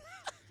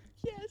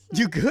 Yes.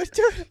 You good,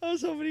 dude? I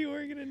was hoping you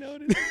weren't gonna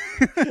notice.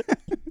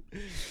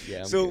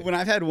 Yeah. So when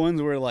I've had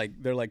ones where like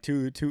they're like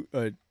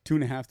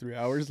 2.5, 3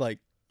 hours, like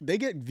they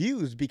get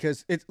views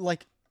because it's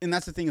like, and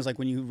that's the thing is like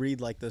when you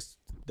read like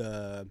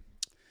the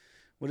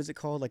what is it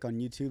called like on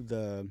YouTube,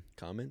 the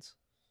comments?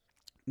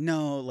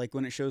 No, like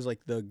when it shows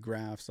like the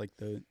graphs, like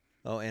the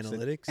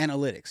analytics.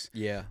 Analytics.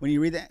 Yeah. When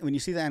you read that, when you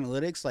see the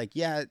analytics, like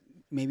yeah,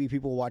 maybe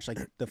people watch like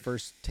the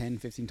first 10,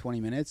 15, 20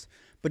 minutes,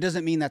 but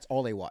doesn't mean that's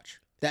all they watch.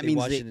 That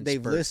means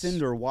they've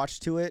listened or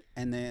watched to it,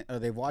 and then or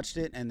they've watched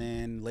it, and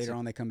then later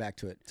on they come back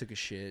to it. Took a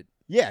shit.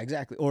 Yeah,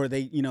 exactly. Or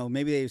they,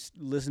 maybe they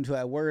listened to it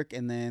at work,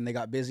 and then they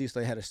got busy, so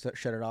they had to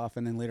shut it off,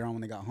 and then later on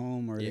when they got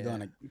home, or they go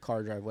on a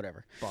car drive,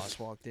 whatever. Boss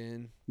walked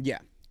in. Yeah.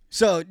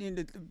 So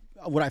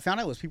what I found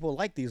out was people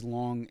like these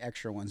long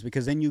extra ones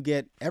because then you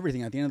get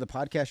everything. At the end of the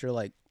podcast, you're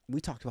like, we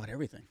talked about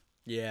everything.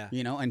 Yeah.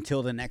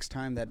 Until the next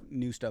time that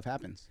new stuff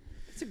happens.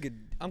 It's a good.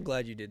 I'm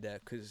glad you did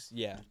that because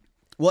yeah.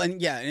 Well,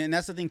 and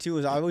that's the thing too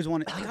is I always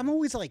want to. Like, I'm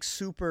always like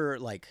super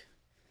like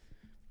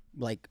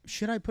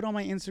should I put on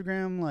my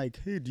Instagram like,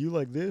 hey, do you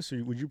like this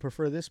or would you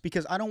prefer this?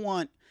 Because I don't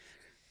want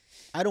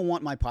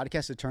my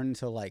podcast to turn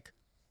into like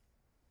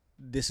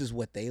this is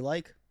what they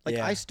like. Like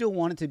I still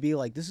want it to be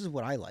like this is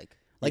what I like.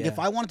 Like if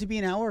I want it to be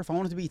an hour, if I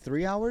want it to be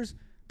 3 hours,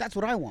 that's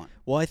what I want.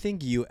 Well, I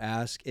think you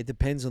ask. It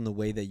depends on the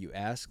way that you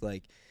ask.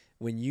 Like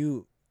when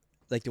you,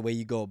 like the way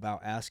you go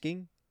about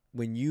asking.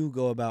 When you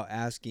go about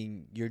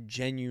asking, you're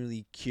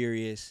genuinely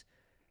curious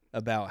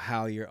about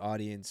how your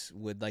audience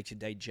would like to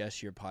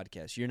digest your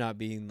podcast. You're not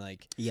being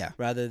like,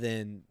 rather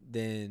than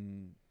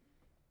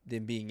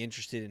being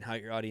interested in how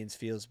your audience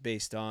feels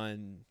based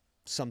on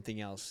something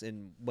else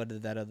and whether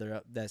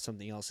that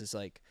something else is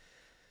like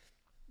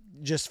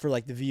just for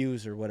like the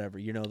views or whatever.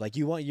 Like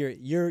you want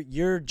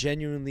you're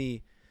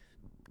genuinely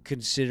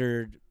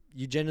considered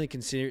you generally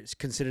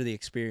consider the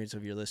experience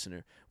of your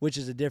listener, which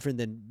is different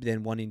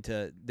than wanting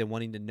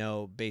to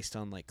know based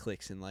on like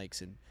clicks and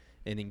likes and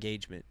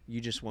engagement.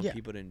 You just want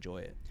people to enjoy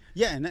it.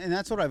 Yeah, and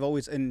that's what I've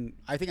always, and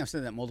I think I've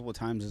said that multiple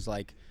times, is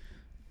like,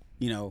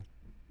 you know,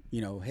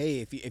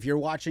 hey, if you're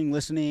watching,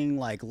 listening,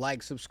 like,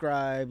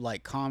 subscribe,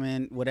 like,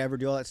 comment, whatever,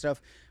 do all that stuff.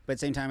 But at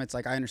the same time, it's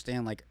like, I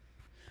understand, like,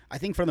 I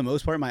think for the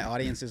most part, my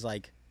audience is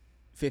like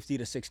 50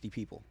 to 60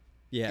 people.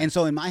 Yeah. And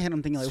so in my head,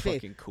 I'm thinking, like,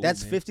 okay, cool,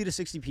 that's man. 50 to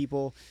 60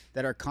 people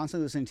that are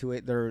constantly listening to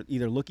it. They're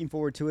either looking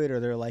forward to it, or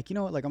they're like, you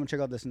know what, like, I'm gonna check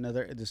out this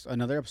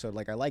another episode.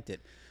 Like, I liked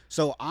it.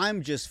 So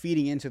I'm just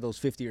feeding into those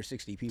 50 or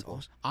 60 people.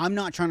 Awesome. I'm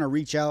not trying to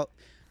reach out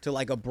to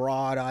like a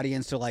broad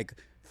audience, to like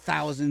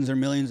thousands or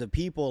millions of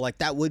people. Like,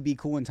 that would be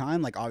cool in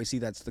time. Like, obviously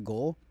that's the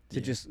goal,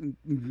 to just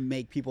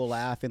make people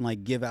laugh and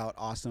like give out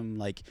awesome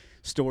like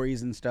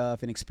stories and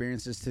stuff and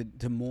experiences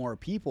to more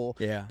people.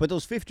 Yeah. But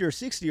those 50 or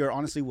 60 are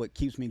honestly what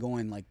keeps me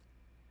going, like,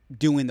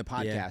 doing the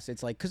podcast.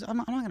 It's like, because I'm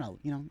not gonna,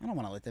 you know, I don't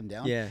want to let them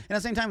down. Yeah. And at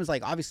the same time, it's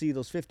like, obviously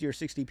those 50 or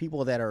 60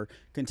 people that are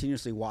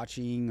continuously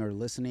watching or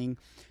listening,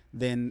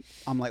 then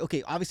I'm like,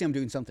 okay, obviously I'm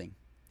doing something.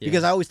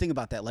 Because I always think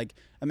about that. Like,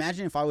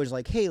 imagine if I was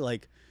like, hey,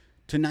 like,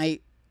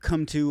 tonight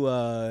come to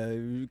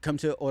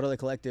Orale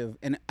Collective,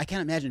 and I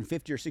can't imagine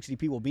 50 or 60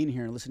 people being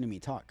here and listening to me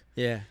talk.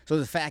 Yeah. So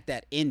the fact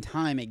that in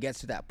time it gets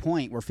to that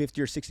point where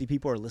 50 or 60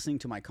 people are listening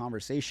to my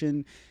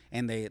conversation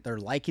and they're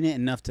liking it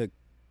enough to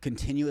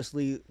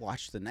continuously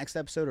watch the next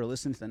episode or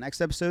listen to the next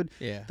episode,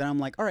 then I'm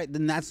like, all right,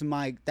 then that's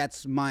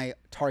my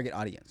target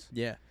audience.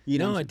 Yeah. You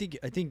know, I think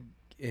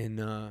in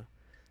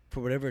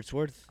for whatever it's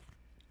worth,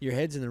 your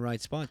head's in the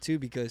right spot too,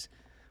 because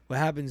what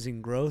happens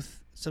in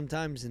growth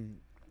sometimes, and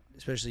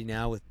especially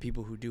now with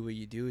people who do what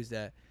you do, is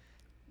that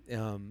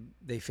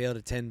they fail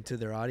to tend to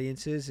their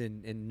audiences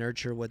and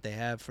nurture what they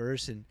have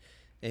first,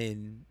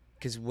 and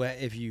because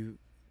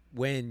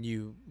when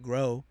you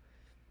grow,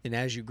 and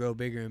as you grow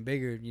bigger and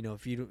bigger, you know,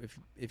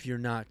 if you're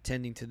not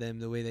tending to them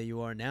the way that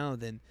you are now,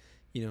 then,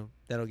 you know,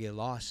 that'll get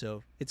lost.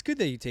 So it's good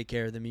that you take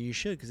care of them, and you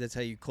should, because that's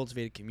how you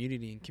cultivate a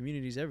community, and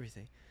community is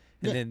everything.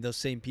 And then those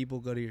same people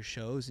go to your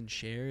shows and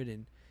share it,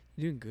 and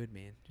you're doing good,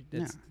 man.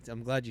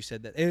 I'm glad you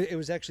said that. It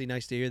was actually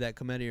nice to hear that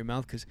come out of your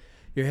mouth, because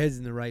your head's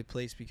in the right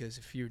place, because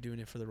if you're doing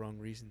it for the wrong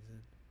reasons, then...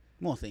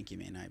 Well, thank you,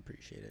 man. I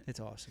appreciate it. It's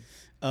awesome.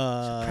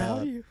 So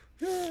proud of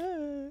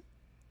you.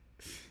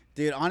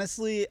 Dude,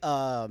 honestly,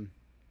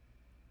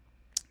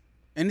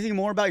 anything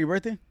more about your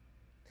birthday?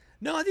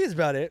 No, I think that's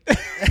about it.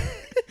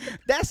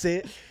 That's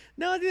it.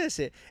 No, I think that's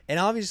it. And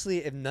obviously,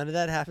 if none of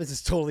that happens,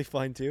 it's totally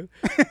fine too.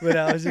 But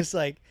I was just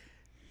like...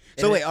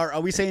 So wait, are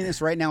we saying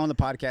this right now on the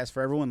podcast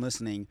for everyone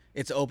listening?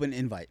 It's open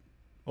invite,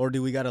 or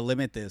do we got to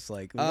limit this?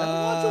 Like, we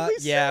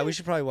we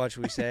should probably watch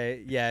what we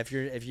say. Yeah, if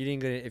you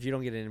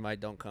don't get an invite,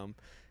 don't come,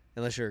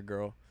 unless you're a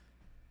girl.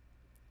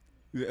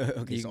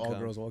 Okay, You so can all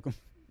come. girls welcome.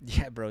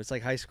 Yeah, bro, it's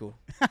like high school.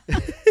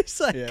 It's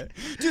like,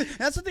 Dude,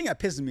 that's the thing that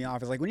pisses me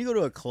off. Is like when you go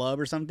to a club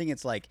or something,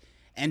 it's like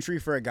entry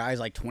for a guy is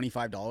like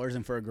 $25,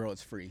 and for a girl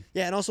it's free.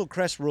 Yeah, and also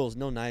Crest rules,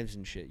 no knives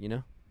and shit. You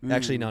know.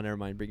 Actually, no, never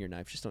mind. Bring your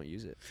knife. Just don't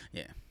use it.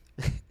 Yeah.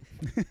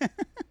 You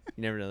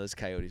never know. There's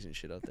coyotes and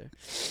shit out there.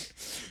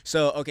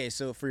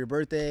 So for your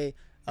birthday,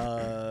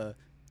 are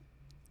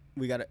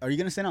you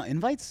gonna send out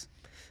invites?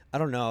 I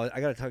don't know.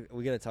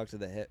 We gotta talk to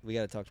the head. We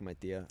gotta talk to my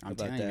tia I'm about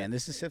telling that. you, man.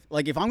 This is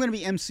like, if I'm gonna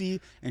be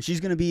MC and she's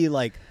gonna be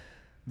like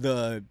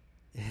the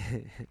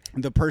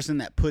person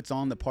that puts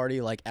on the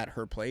party, like, at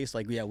her place,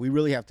 like, yeah, we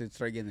really have to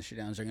start getting this shit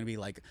down. Is there gonna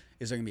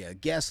be a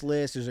guest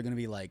list? Is there gonna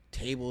be like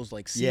tables,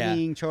 like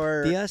seating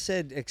chart? Tia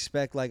said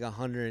expect like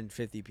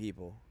 150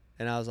 people,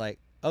 and I was like,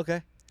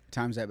 okay.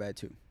 Times that bad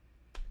too.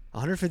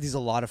 150 is a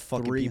lot of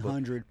fucking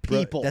 300 people.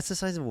 people. Bro, that's the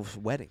size of a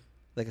wedding,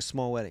 like a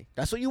small wedding.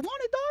 That's what you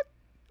wanted, dog.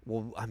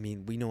 Well, I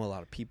mean, we know a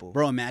lot of people.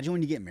 Bro, imagine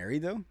when you get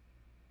married though.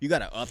 You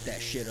gotta up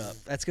that shit up.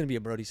 That's gonna be a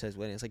Brody-sized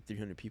wedding. It's like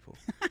 300 people.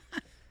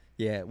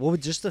 Yeah. Well,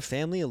 with just the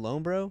family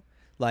alone, bro.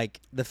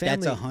 Like the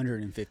family. That's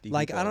 150.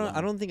 Like people alone.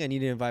 I don't think I need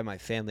to invite my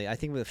family. I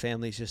think with the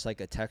family, it's just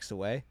like a text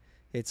away.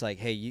 It's like,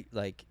 hey, you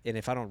like, and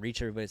if I don't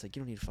reach everybody, it's like,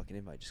 you don't need a fucking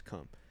invite, just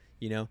come,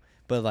 you know.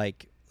 But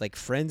like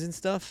friends and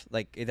stuff,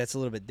 like, that's a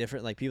little bit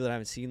different. Like people that I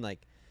haven't seen,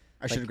 like.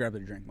 I should have grabbed a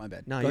drink. My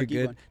bad. No, Go you're ahead, keep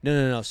good.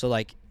 going. No. So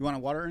like, You want a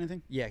water or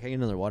anything? yeah, can I get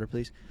another water,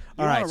 please?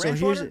 You All want right. a So ranch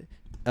here's.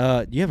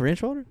 water? Do you have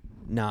ranch water?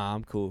 Nah,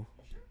 I'm cool.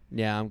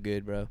 Yeah, I'm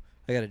good, bro.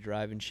 I gotta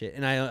drive and shit,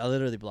 and I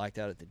literally blacked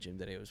out at the gym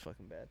today. It was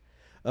fucking bad.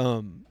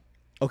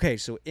 Okay,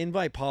 so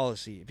invite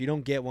policy. If you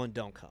don't get one,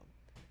 don't come,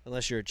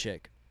 unless you're a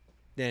chick.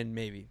 Then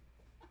maybe.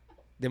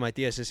 Then my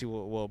tia sissy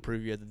will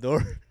approve you at the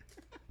door.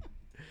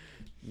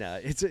 Nah,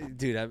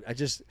 dude. I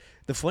just,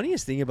 the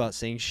funniest thing about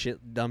saying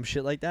dumb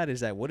shit like that is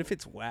that what if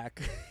it's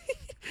whack?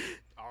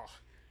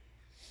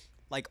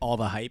 Like all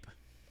the hype.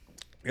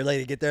 You're like,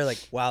 to get there, like,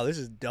 wow, this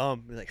is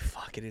dumb. You're like,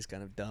 fuck, it is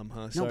kind of dumb,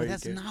 huh? No, Sorry, but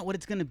that's not what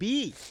it's gonna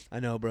be. I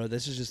know, bro.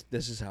 This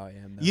is how I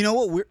am. Though. You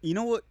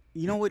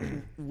know what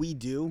we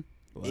do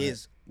What?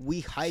 is we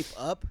hype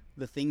up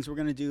the things we're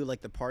gonna do,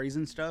 like the parties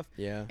and stuff.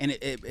 Yeah. And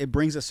it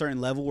brings a certain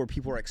level where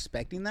people are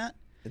expecting that.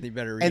 And they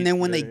better. And then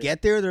when they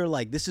get there, they're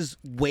like, "This is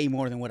way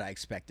more than what I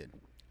expected."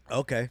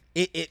 Okay.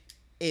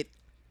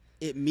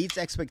 It meets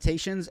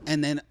expectations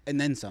and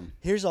then some.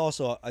 Here's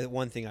also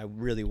one thing I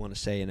really want to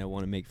say, and I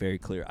want to make very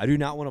clear. I do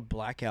not want to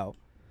black out.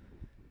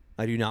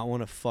 I do not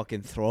want to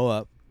fucking throw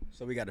up.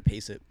 So we got to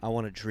pace it. I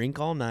want to drink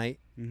all night,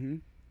 Mm-hmm.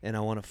 and I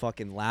want to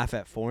fucking laugh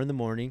at 4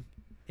 a.m.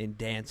 and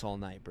dance all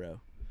night, bro.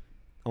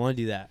 I want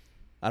to do that.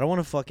 I don't want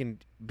to fucking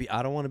be.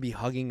 I don't want to be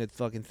hugging a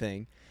fucking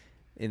thing,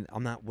 and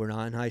we're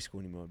not in high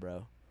school anymore,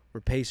 bro.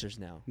 We're Pacers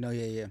now. No,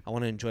 yeah. I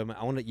want to enjoy my.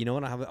 I want to. You know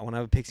what? I want to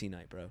have a pixie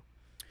night, bro.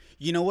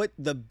 You know what?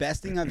 The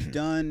best thing I've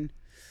done.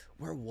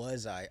 Where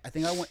was I? I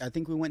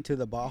think we went to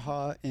the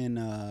Baja in.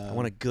 I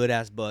want a good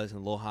ass buzz and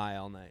a little high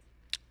all night.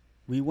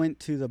 We went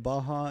to the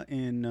Baja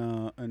in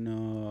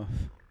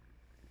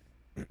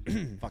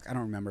fuck, I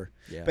don't remember.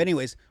 Yeah. But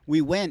anyways,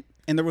 we went,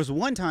 and there was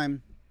one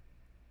time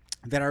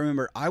that I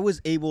remember I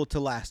was able to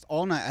last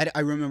all night. I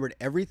remembered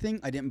everything.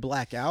 I didn't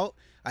black out.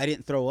 I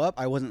didn't throw up.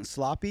 I wasn't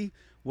sloppy.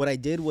 What I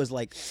did was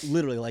like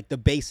literally like the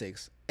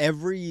basics.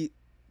 Every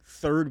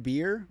third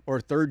beer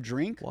or third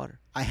drink, Water.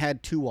 I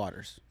had 2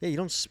 waters. Yeah, you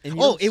don't. And you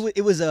Oh, don't,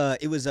 it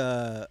was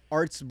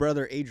Art's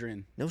brother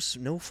Adrian. no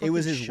fucking. It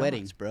was his shots,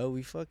 wedding, bro.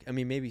 I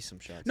mean, maybe some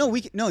shots. No,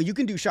 you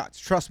can do shots.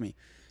 Trust me.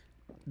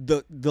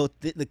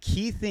 The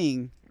key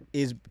thing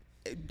is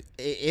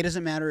it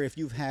doesn't matter if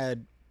you've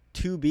had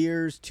 2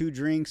 beers, 2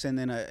 drinks, and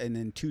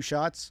then 2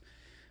 shots,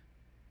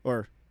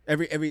 or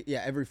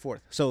every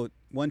fourth. So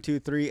 1, 2,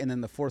 3, and then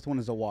the fourth one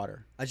is a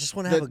water. I just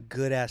want to have a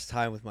good ass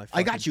time with my.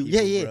 I got you.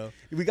 People, Yeah. Bro.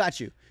 We got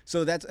you.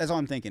 So that's all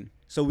I'm thinking.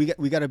 So we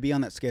got to be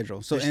on that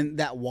schedule. So and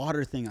that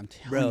water thing, I'm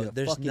telling you, Bro,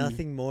 there's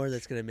nothing more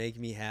that's gonna make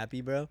me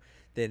happy, bro,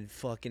 than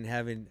fucking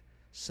having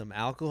some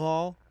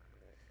alcohol,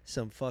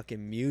 some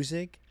fucking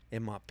music,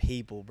 and my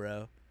people,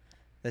 bro.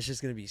 That's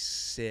just gonna be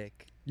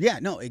sick. Yeah,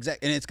 no,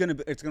 exactly, and it's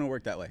gonna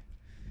work that way.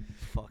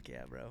 Fuck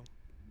yeah, bro.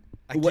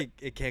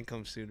 It can't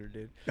come sooner,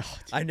 dude. Oh,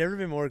 I've never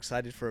been more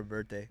excited for a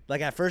birthday.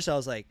 Like at first I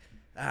was like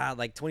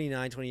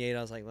 29, 28,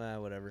 I was like,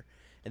 whatever.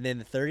 And then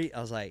the 30,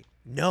 I was like,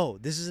 no,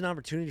 this is an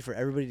opportunity for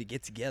everybody to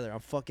get together. I'm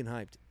fucking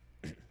hyped.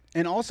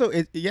 And also,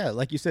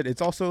 like you said,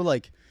 it's also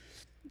like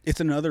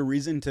it's another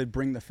reason to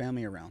bring the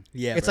family around.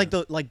 Yeah, it's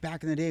bro. like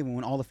back in the day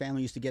when all the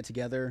family used to get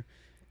together,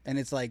 and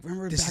it's like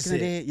remember This back is in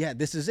the it. day. Yeah,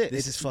 this is it.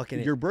 This is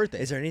fucking your it.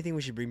 birthday. Is there anything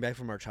we should bring back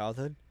from our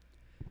childhood?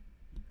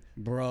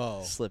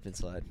 Bro, Slip and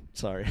slide.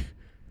 Sorry.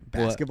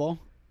 basketball.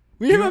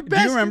 We Do have you, a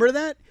do you remember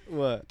that?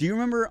 What? Do you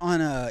remember on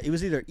it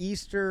was either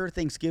Easter,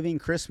 Thanksgiving,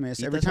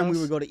 Christmas. Every Etha's time we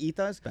house? would go to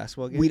Etha's,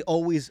 Basketball game? we'd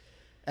always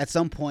at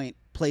some point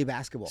play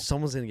basketball.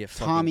 Someone's gonna get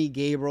fucking, Tommy,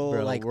 Gabriel,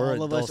 bro, like we're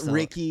all of us, adults now.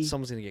 Ricky.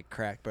 Someone's gonna get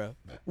cracked, bro.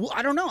 Well,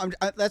 I don't know.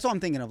 That's all I'm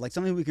thinking of. Like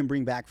something we can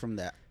bring back from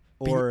that.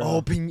 Or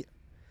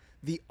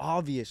the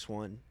obvious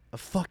one, a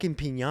fucking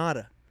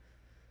piñata.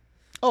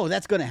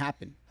 that's gonna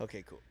happen.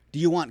 Okay, cool. Do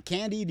you want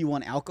candy? Do you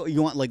want alcohol?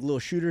 You want like little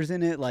shooters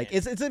in it? Like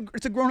it's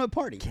a grown up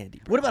party.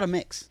 Candy, bro. What about a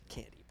mix?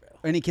 Candy, bro.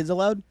 Are any kids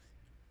allowed?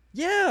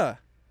 Yeah,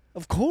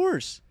 of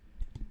course.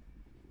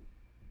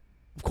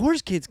 Of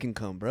course, kids can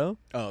come, bro.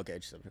 Oh, okay.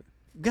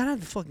 Gotta have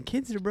the fucking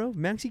kids there, bro.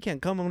 Maxie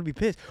can't come. I'm gonna be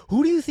pissed.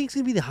 Who do you think's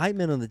gonna be the hype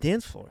man on the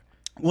dance floor?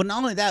 Well, not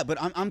only that, but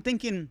I'm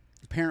thinking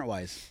parent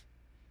wise.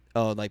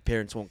 Oh, like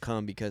parents won't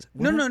come because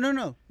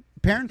No.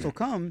 Parents will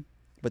come,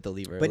 but they'll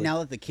leave early. but now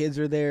that the kids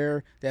are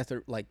there, they have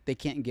to they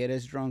can't get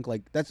as drunk.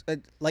 Like that's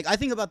like I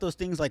think about those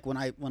things like when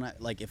I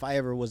like if I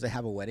ever was to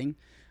have a wedding,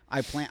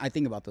 I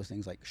think about those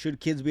things like should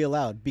kids be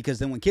allowed? Because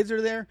then when kids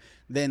are there,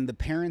 then the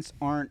parents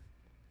aren't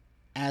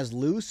as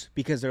loose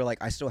because they're like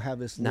I still have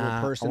this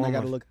little person I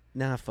gotta look.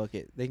 Nah, fuck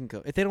it. They can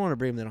go if they don't want to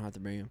bring them. They don't have to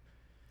bring them.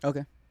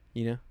 Okay.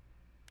 You know.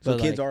 So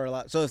But, kids like, are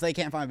allowed. So if they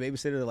can't find a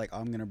babysitter, they're like, oh,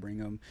 I'm gonna bring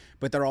them.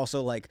 But they're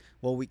also like,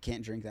 well, we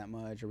can't drink that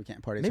much, or we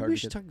can't party as Maybe hard. we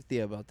should talk to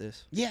Thea about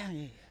this. Yeah.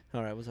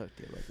 All right, we'll talk to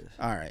Thea about this.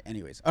 All right.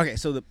 Anyways, okay.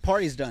 So the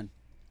party's done.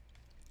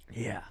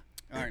 Yeah.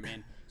 All right,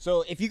 man.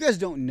 So if you guys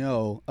don't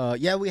know,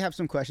 we have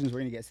some questions.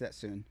 We're gonna get to that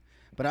soon.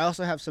 But I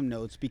also have some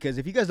notes because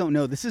if you guys don't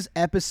know, this is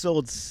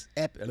episode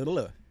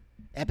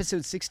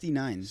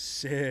 69.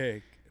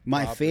 Sick.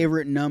 My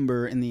favorite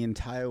number in the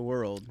entire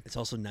world. It's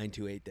also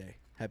 928 Day.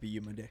 Happy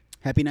Yuma Day.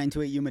 Happy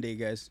 928 Yuma Day,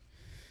 guys.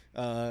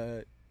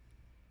 Yeah.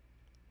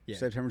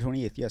 September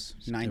 28th. Yes,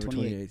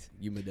 9/28.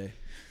 Yuma Day.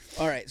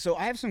 All right. So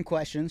I have some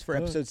questions for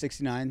episode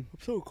 69. I'm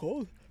so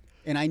cold.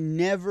 And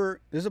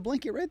there's a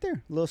blanket right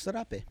there, little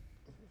serape.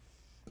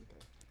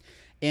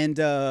 And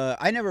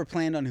I never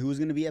planned on who was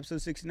going to be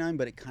episode 69,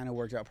 but it kind of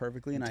worked out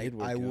perfectly. And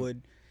I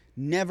would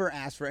never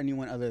ask for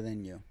anyone other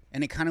than you.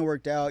 And it kind of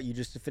worked out. You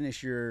just to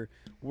finish your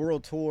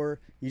world tour.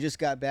 You just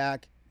got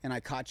back, and I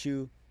caught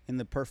you in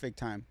the perfect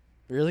time.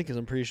 Really? Because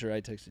I'm pretty sure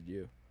I texted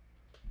you.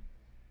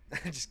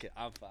 Just kidding.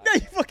 I'm fine. No,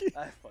 you fucking.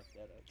 I fucked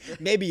that up.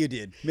 Maybe you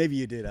did. I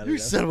don't know. You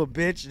son of a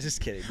bitch.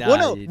 Just kidding. Nah, Well,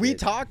 no, you we did.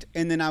 talked,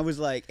 and then I was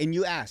like, and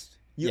you asked.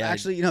 You Yeah,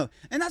 actually, and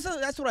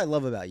that's what I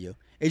love about you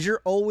is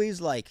you're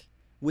always like,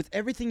 with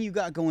everything you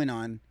got going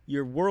on,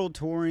 you're world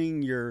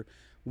touring, you're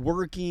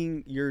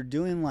working, you're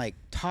doing like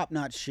top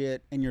notch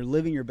shit, and you're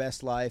living your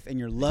best life, and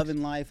you're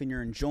loving life, and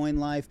you're enjoying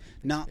life.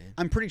 Now,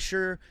 I'm pretty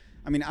sure.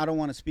 I mean, I don't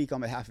want to speak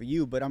on behalf of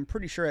you, but I'm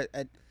pretty sure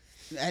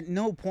at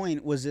no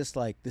point was this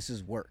like this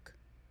is work.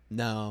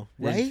 No,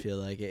 I Right? didn't feel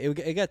like it.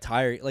 It got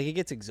tired. Like it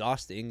gets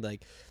exhausting.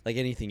 Like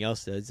anything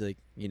else does. Like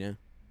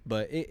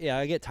But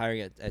I get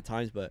tired at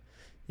times. But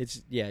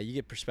it's you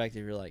get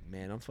perspective. You're like,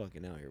 man, I'm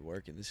fucking out here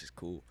working. This is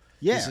cool.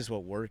 Yeah. This is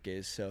what work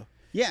is. So.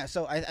 Yeah.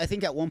 So I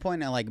think at one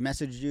point I like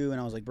messaged you and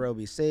I was like, bro,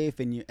 be safe.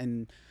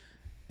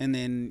 And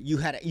then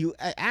you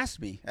asked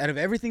me out of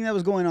everything that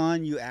was going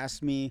on. You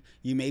asked me.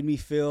 You made me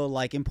feel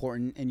like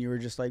important. And you were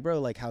just like,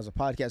 bro, like how's the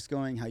podcast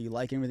going? How you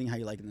like everything? How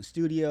you like in the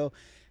studio?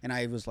 And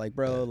I was like,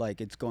 bro,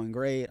 like it's going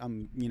great.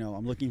 I'm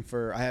looking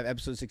for. I have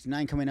episode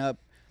 69 coming up.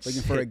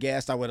 Looking for a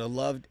guest. I would have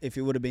loved if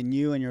it would have been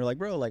you. And you're like,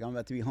 bro, like I'm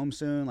about to be home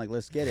soon. Like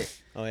let's get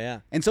it. Oh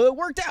yeah. And so it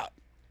worked out.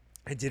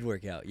 It did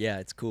work out. Yeah,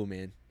 it's cool,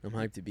 man. I'm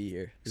hyped to be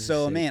here.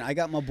 So man, I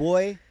got my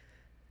boy,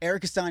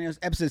 Eric Castaños,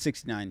 episode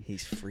 69.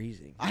 He's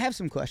freezing. I have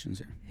some questions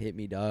here. Hit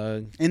me,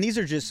 dog. And these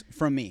are just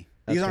from me.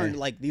 These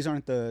Okay.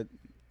 aren't the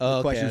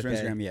Oh, questions okay.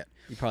 for Instagram yet.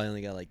 You probably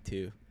only got like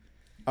 2.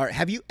 All right.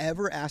 Have you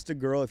ever asked a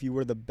girl if you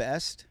were the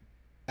best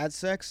at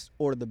sex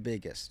or the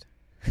biggest?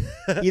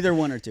 Either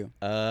one or two.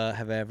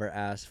 Have I ever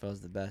asked if I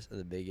was the best or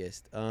the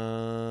biggest?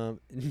 No,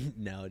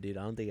 dude.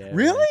 I don't think I ever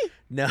Really?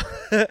 have.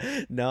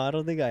 No. No, I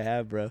don't think I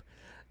have, bro.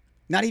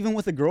 Not even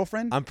with a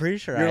girlfriend? I'm pretty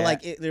sure They're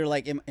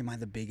like, am I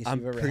the biggest I'm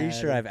you've ever pretty had?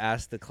 sure I've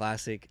asked the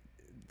classic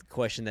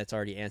question that's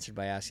already answered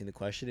by asking the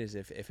question is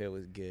if it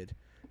was good.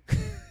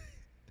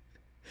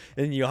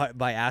 And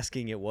by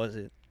asking it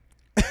wasn't.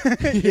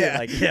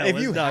 Yeah. it If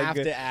was you not have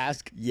good. to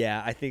ask.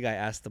 Yeah, I think I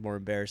asked the more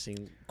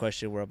embarrassing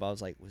question where I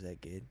was like, was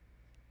that good?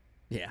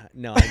 Yeah.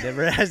 No, I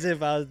never asked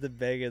if I was the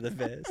big or the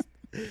best.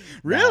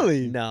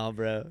 Really? No,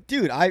 bro.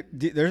 Dude,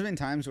 there's been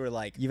times where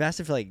like You've asked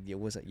if like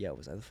was I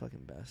the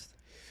fucking best?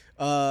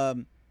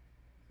 I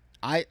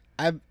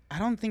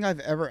don't think I've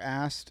ever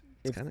asked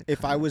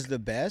if I was the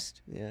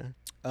best. Yeah.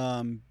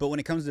 But when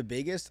it comes to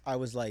biggest, I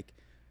was like,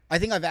 I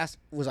think I've asked,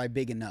 was I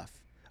big enough?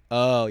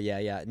 Oh,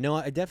 yeah. No,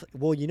 I definitely.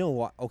 Well, you know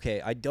what? Okay,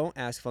 I don't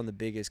ask if I'm the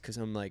biggest because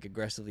I'm like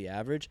aggressively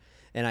average,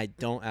 and I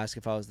don't ask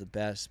if I was the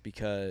best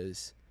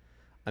because,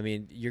 I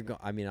mean,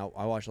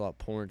 I watch a lot of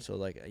porn, so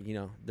like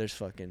there's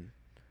fucking,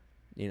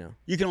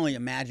 You can only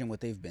imagine what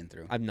they've been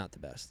through. I'm not the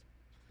best.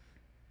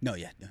 No.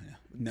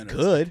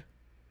 Good.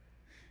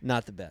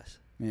 Not the best.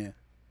 Yeah.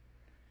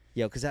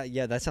 Yo, because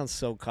that sounds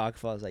so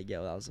cockful. I was like,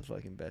 yo, that was the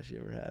fucking best you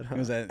ever had. Huh?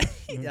 Was that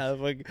Yeah,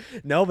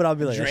 no, but I'll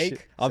be like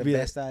Drake? I'll be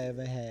best I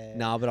ever had.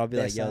 nah, but I'll be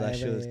like, Best yo, I that ever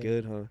shit was had.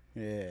 good, huh?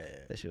 Yeah.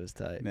 That shit was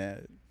tight. Nah.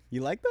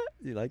 You like that?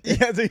 You like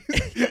that?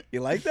 Yeah. You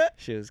like that?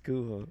 Shit was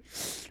cool,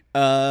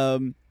 huh?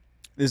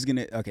 This is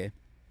gonna okay.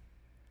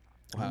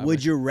 Wow,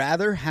 Would you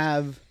rather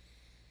have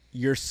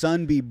your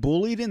son be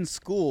bullied in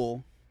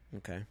school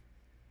Okay.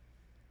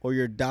 or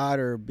your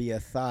daughter be a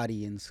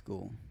thotty in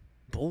school?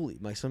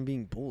 Bullied. My son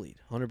being bullied.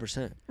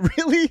 100%.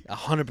 Really?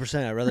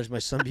 100%. I'd rather my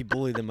son be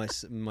bullied than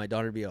my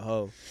daughter be a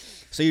hoe.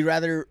 So you'd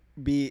rather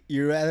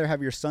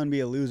have your son be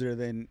a loser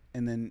and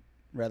then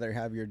rather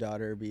have your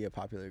daughter be a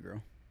popular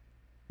girl?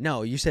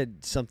 No, you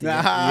said something.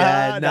 Nah,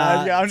 yeah,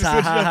 nah, I'm just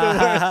switching up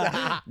the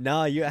words.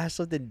 No, you asked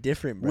something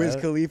different, bro. Wiz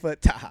Khalifa.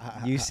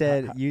 You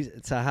said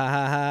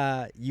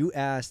you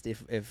asked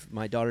if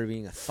my daughter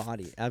being a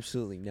thotty.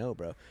 Absolutely no,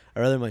 bro.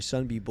 I'd rather my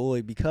son be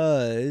bullied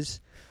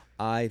because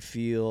I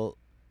feel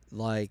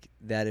like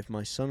that if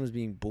my son was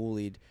being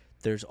bullied,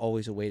 there's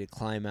always a way to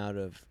climb out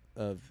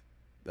of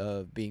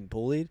being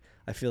bullied.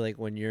 I feel like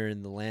when you're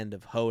in the land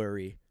of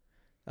hoery,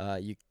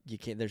 you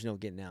can't. There's no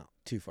getting out.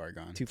 Too far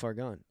gone.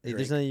 There's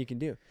Drake. nothing you can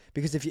do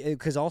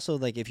because also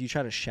like if you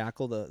try to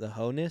shackle the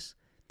hoe-ness,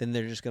 then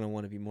they're just gonna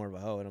want to be more of a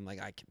hoe. And I'm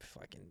like, I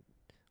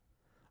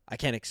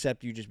can't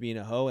accept you just being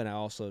a hoe, and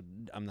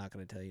I'm not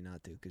gonna tell you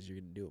not to because you're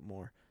gonna do it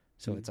more.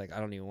 So it's like I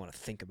don't even want to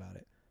think about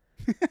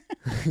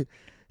it.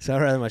 So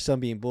I'd rather my son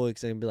being bullied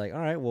because I can be like, all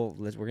right, well,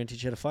 we're going to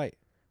teach you how to fight.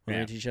 We're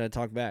going to teach you how to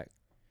talk back.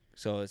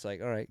 So it's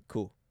like, all right,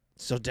 cool.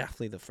 So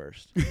definitely the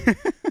first.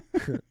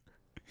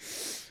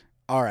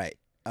 All right.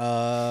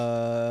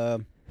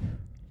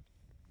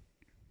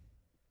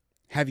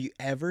 Have you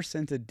ever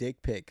sent a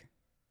dick pic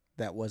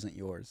that wasn't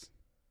yours?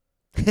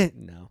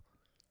 No.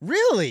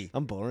 Really?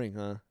 I'm boring,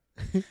 huh?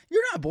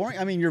 You're not boring.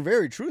 I mean, you're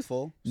very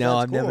truthful. So No,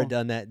 that's I've never cool.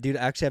 done that. Dude,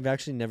 I've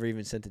actually never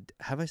even sent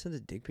have I sent a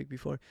dick pic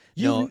before? Okay.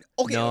 No,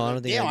 I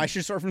don't think I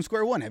should start from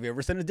square one. Have you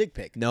ever sent a dick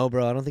pic? No,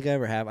 bro, I don't think I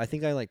ever have. I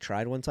think I like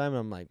tried one time and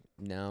I'm like,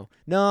 no,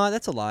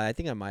 that's a lie. I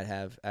think I might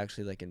have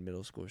actually like in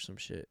middle school or some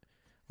shit,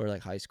 or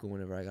like high school.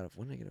 When did I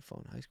get a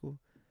phone? High school?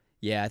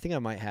 Yeah, I think I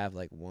might have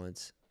like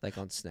once, like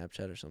on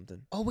Snapchat or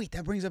something. Oh wait,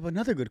 that brings up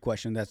another good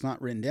question that's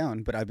not written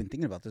down, but I've been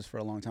thinking about this for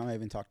a long time. I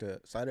even talked to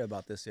Saida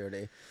about this the other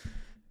day.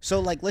 So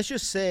like, let's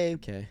just say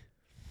Okay.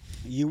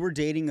 you were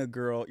dating a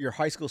girl, your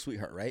high school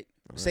sweetheart, right?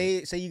 All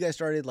Say you guys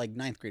started like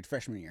 9th grade,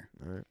 freshman year.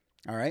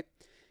 All right.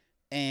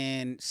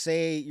 And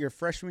say your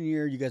freshman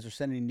year, you guys are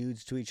sending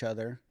nudes to each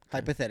other,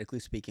 hypothetically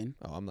speaking.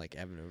 Oh, I'm like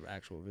having an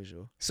actual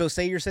visual. So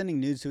say you're sending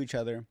nudes to each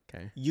other.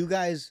 Okay. You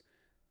guys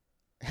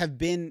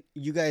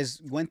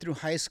went through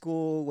high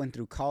school, went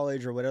through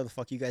college or whatever the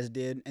fuck you guys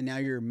did, and now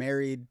you're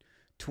married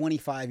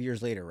 25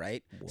 years later,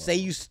 right? Whoa. Say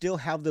you still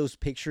have those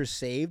pictures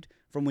saved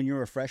from when you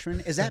were a freshman?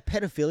 Is that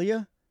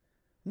pedophilia?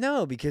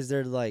 No, because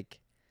they're like,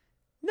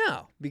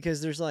 no,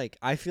 because there's like,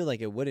 I feel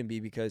like it wouldn't be,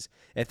 because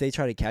if they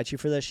try to catch you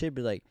for that shit,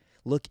 be like,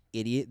 look,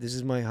 idiot, this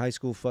is my high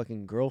school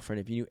fucking girlfriend.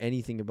 If you knew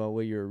anything about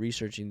what you were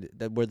researching,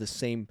 that we're the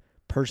same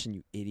person,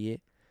 you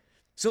idiot.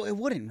 So it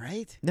wouldn't,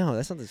 right? No,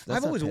 that's not the.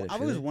 I've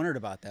always wondered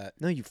about that.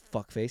 No, you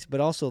fuckface.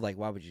 But also, like,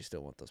 why would you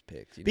still want those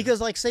pics? You know?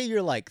 Because, like, say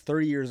you're like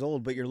 30 years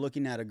old, but you're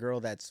looking at a girl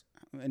that's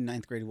in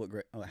ninth grade. What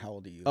grade? Oh, how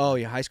old are you? Oh,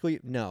 yeah, high school?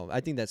 No,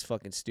 I think that's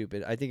fucking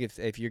stupid. I think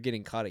if you're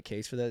getting caught a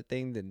case for that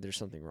thing, then there's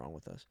something wrong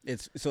with us.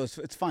 It's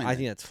fine. I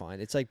think that's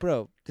fine. It's like,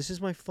 bro, this is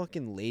my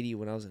fucking lady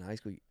when I was in high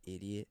school, you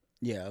idiot.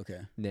 Yeah.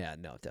 Okay. Yeah,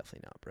 no,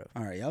 definitely not, bro.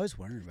 All right. I was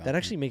wondering about That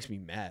actually makes me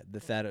mad. The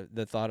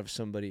thought of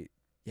somebody.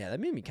 Yeah, that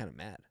made me kind of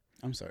mad.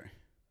 I'm sorry.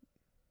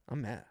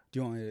 I'm mad. Do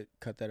you want me to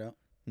cut that out?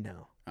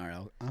 No. All right.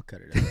 I'll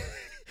cut it out.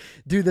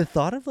 Dude, the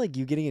thought of like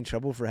you getting in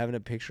trouble for having a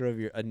picture of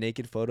a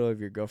naked photo of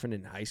your girlfriend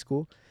in high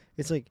school,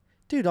 it's like,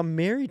 dude, I'm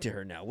married to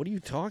her now. What are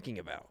you talking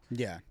about?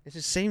 Yeah. It's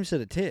the same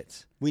set of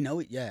tits. We know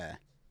it. Yeah.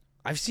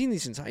 I've seen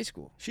these since high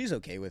school. She's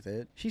okay with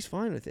it. She's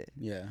fine with it.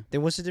 Yeah.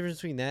 Then what's the difference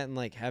between that and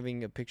like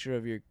having a picture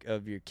of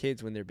your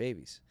kids when they're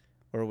babies,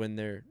 or when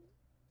they're?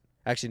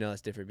 Actually, no,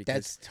 that's different. Because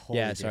That's totally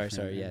yeah, different,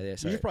 sorry, man. yeah,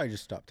 sorry. You should probably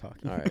just stop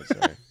talking. All right,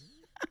 sorry.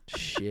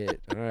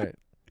 Shit. All right.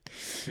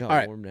 Got All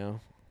right. warm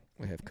now.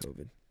 I have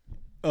COVID.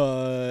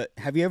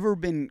 Have you ever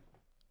been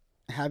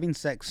having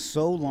sex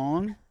so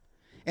long,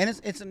 and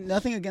it's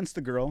nothing against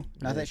the girl,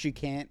 not that she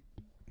can't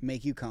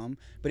make you come,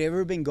 but have you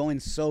ever been going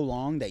so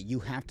long that you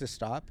have to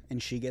stop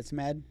and she gets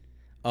mad?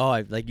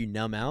 Oh, like you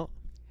numb out?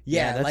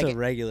 Yeah, that's like a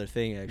regular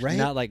thing, actually. right?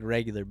 Not like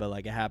regular, but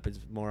like it happens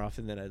more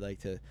often than I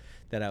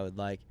would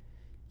like.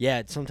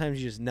 Yeah,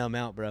 sometimes you just numb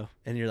out, bro,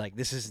 and you're like,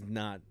 this is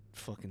not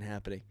fucking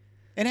happening.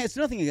 And it's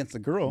nothing against the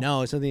girl.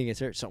 No, it's nothing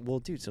against her. Well,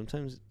 dude,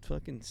 sometimes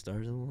fucking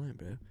stars on the line,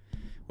 bro.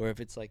 Or if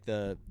it's like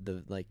the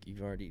like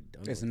you've already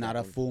done. It's with not that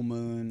a one. full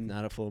moon.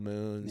 Not a full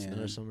moon. It's not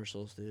Yeah. a summer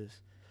solstice.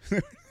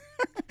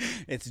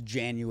 It's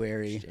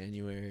January. It's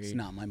January. It's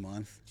not my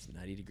month. It's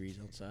 90 degrees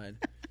outside.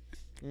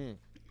 I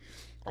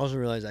also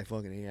realized I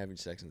fucking hate having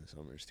sex in the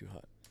summer. It's too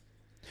hot.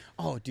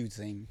 Oh, dude,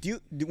 same.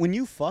 When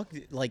you fuck,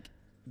 like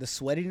the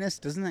sweatiness,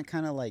 doesn't that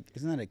kind of like,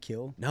 isn't that a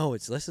kill? No,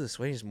 it's less of the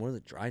sweating. It's more the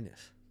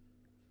dryness.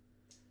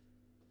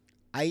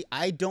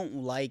 I don't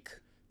like.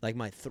 Like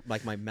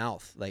my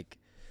mouth, like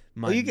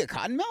my. Oh, you get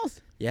cotton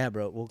mouth? Yeah,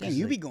 bro. Well, Damn,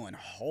 you be going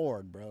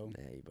hard, bro.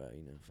 Hey, bro.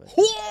 You know,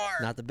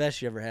 Hard. not the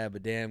best you ever had,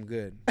 but damn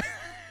good.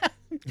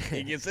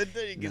 He gets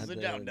the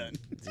job done.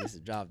 He gets the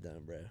job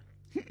done, bro.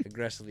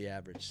 Aggressively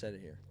average. Said it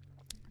here.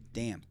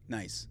 Damn,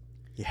 nice.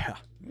 Yeah.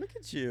 Look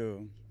at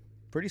you.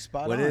 Pretty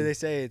spot What on. did they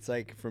say? It's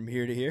like from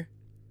here to here.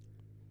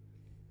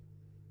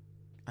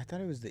 I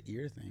thought it was the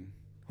ear thing.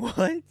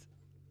 What?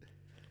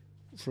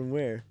 From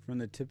where? From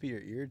the tip of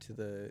your ear to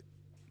the.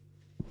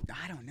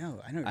 I don't know.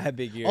 I have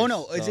big ears. Oh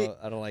no, is so it?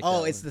 I don't like.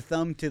 Oh, that it's one. the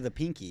thumb to the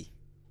pinky.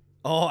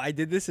 Oh, I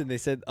did this, and they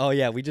said, "Oh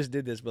yeah, we just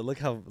did this, but look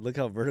how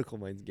vertical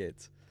mine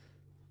gets."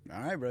 All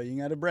right, bro. You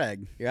gotta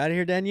brag. You're out of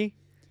here, Danny.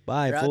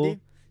 Bye, You're out, fool. D?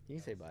 You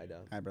can say bye,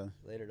 dog. Hi, brother.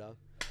 Later, dog.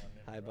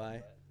 Hi,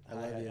 bye. I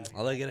love you.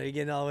 Oh, look at you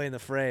getting all the way in the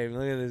frame.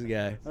 Look at this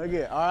guy.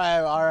 Okay. All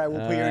right.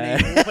 We'll put your All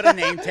right. name. We'll put a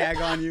name tag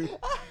on you.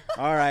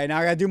 All right. Now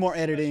I gotta do more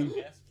editing.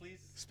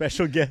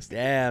 Special guest.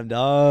 Damn,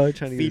 dog.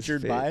 Trying to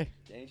Featured get by.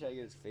 Danny trying to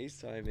get his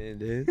FaceTime in,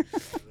 dude.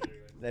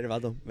 Later,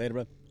 Vato. Later,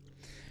 bro.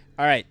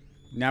 All right.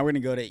 Now we're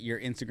gonna go to your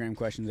Instagram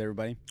questions,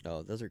 everybody.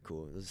 Oh, those are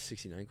cool. Those are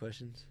 69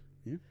 questions.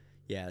 Yeah.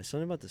 Yeah,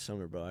 something about the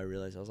summer, bro. I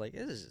realized I was like,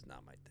 this is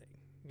not my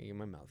thing.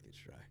 My mouth gets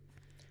dry.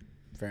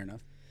 Fair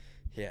enough.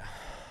 Yeah.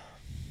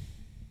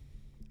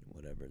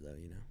 Whatever, though,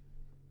 you know.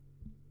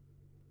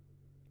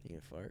 You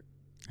gonna fart?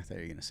 I thought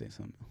you were gonna say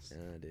something else.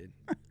 Yeah, I did.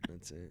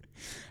 That's it.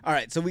 All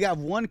right. So we got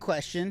one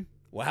question.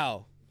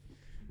 Wow.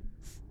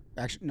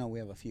 Actually, no, we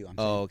have a few. I'm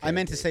Oh, saying. okay, I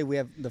meant to okay. say we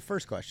have the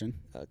first question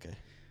Okay.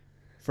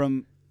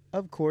 from,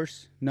 of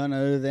course, none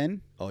other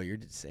than Oh, you're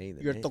just saying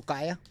that. your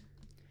tocaya,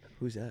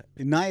 Who's that?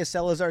 Naya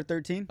Salazar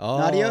 13. Oh,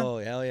 Nadia,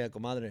 hell yeah,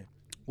 comadre.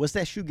 what's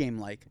that shoe game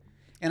like?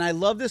 And I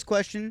love this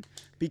question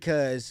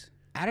because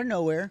out of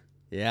nowhere,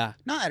 Yeah.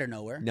 not out of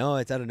nowhere, No,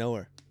 it's out of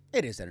nowhere.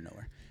 it is out of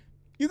nowhere.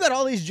 You got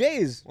all these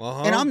J's,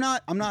 Uh-huh. and I'm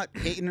not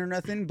hating or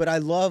nothing, but I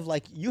love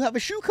like you have a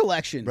shoe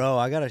collection, Bro,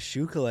 I got a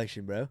shoe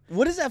collection, bro.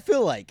 What does that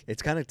feel like?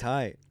 It's kind of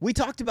tight. We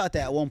talked about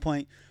that at one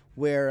point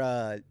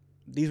where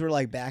these were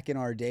like back in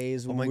our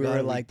days when Oh my we God,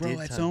 were we like, bro, did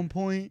at time. some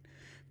point,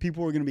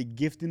 people were going to be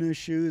gifting us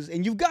shoes.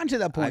 And you've gotten to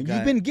that point. got-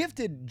 You've been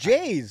gifted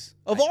J's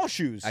of all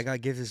shoes. I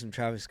got gifted some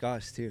Travis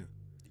Scott's too.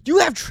 You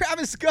have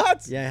Travis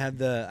Scott's? Yeah, I have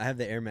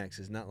the Air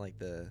Maxes, not like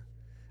the.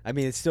 I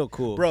mean, it's still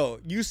cool, Bro,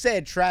 you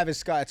said Travis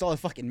Scott. It's all that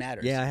fucking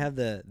matters. Yeah, I have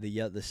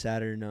the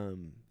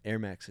Saturn Air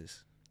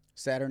Maxes.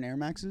 Saturn Air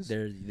Maxes?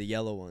 They're the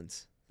yellow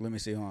ones. Let me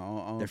see. Hold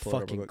on. I'll They're pull it up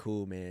real fucking quick.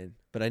 cool, man.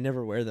 But I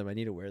never wear them. I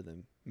need to wear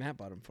them. Matt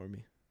bought them for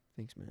me.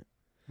 Thanks, Matt.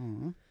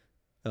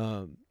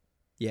 Uh-huh.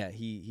 Yeah,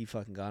 he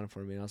fucking got them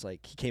for me, and I was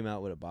like, he came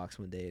out with a box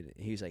one day, and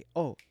he was like,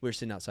 oh, we were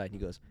sitting outside, and he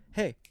goes,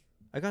 hey,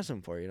 I got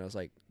something for you, and I was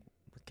like,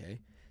 okay.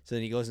 So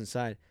then he goes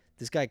inside.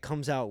 This guy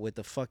comes out with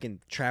the fucking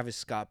Travis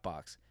Scott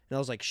box, And I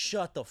was like,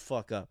 shut the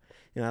fuck up.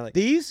 You know, I like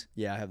These?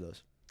 Yeah, I have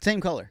those.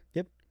 Same color.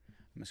 Yep.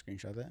 I'm going to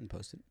screenshot that and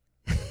post it.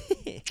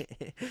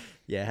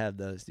 Yeah, I have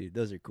those, dude.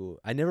 Those are cool.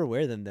 I never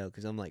wear them though,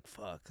 because I'm like,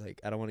 fuck,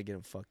 like I don't want to get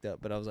them fucked up.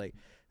 But I was like,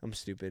 I'm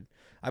stupid.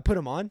 I put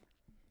them on,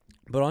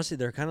 but honestly,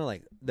 they're kind of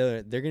like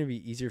they're gonna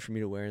be easier for me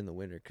to wear in the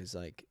winter, because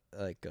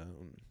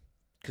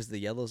because the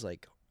yellow's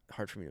like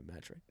hard for me to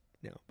match right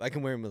now. I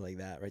can wear them with like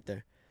that right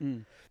there.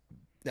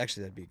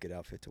 Actually, that'd be a good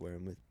outfit to wear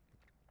them with.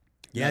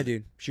 Yeah,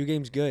 dude. Shoe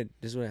game's good.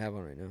 This is what I have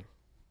on right now.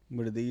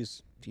 What are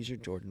these? These are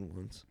Jordan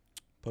ones.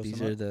 Post These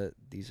them are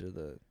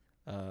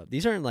up?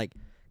 these aren't like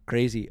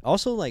crazy.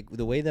 Also, like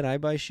the way that I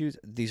buy shoes,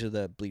 these are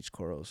the bleached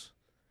corals.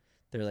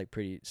 They're like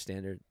pretty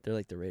standard. They're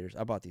like the Raiders.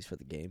 I bought these for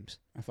the games.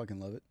 I fucking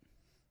love it.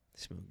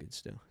 They smell good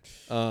still.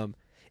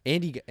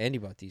 Andy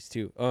bought these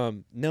too.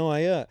 No,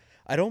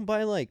 I don't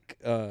buy like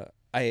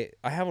I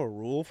have a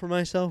rule for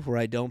myself where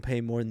I don't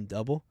pay more than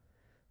double,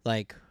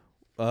 like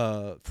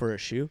for a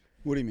shoe.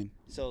 What do you mean?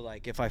 So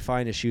like if I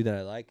find a shoe that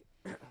I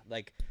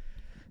like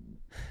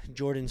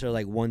Jordans are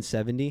like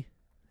 170,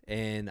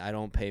 and I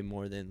don't pay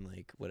more than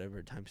like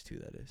whatever times 2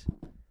 that is.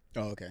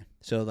 Oh, okay.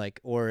 So like,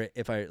 or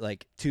if I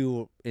like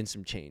 2 and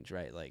some change,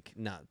 right? Like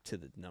not to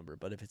the number,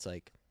 but if it's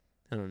like,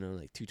 I don't know,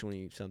 like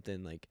 220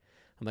 something, like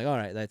I'm like, all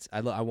right,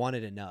 I want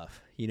it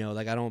enough, you know,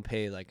 like I don't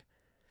pay like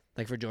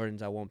for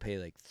Jordans, I won't pay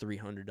like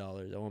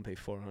 $300. I won't pay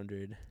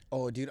 $400.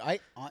 Oh, dude, I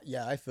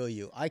feel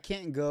you. I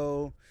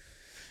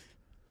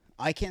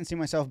can't see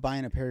myself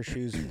buying a pair of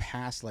shoes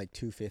past like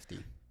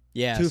 $250.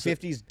 Yeah,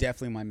 $250 is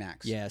definitely my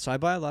max. Yeah, so I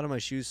buy a lot of my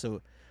shoes.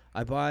 So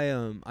I buy a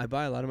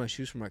lot of my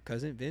shoes from our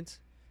cousin Vince.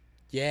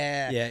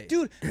 Yeah,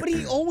 dude. But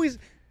he always,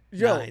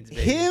 Nines,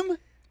 baby. him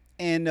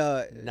and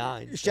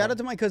Nines. shout out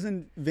to my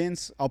cousin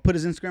Vince. I'll put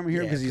his Instagram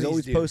here because he's please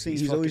always do. posting.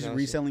 He's always fucking awesome.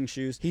 reselling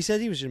shoes. He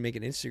said he was gonna make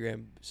an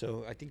Instagram,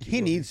 so I think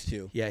He needs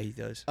to. Yeah, he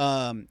does.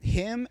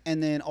 Him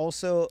and then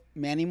also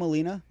Manny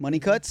Molina, Money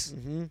Cuts,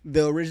 Mm-hmm.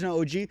 the original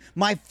OG.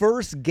 My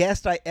first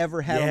guest I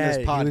ever had on this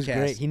podcast. He was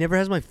great. He never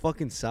has my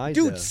fucking size,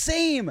 Dude, though.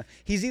 same.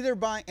 He's either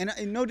buying, and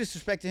no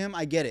disrespect to him,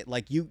 I get it.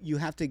 Like you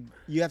have to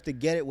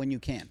get it when you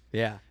can.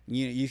 Yeah,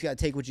 You got to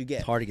take what you get.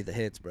 it's hard to get the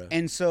hits, bro.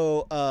 And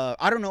so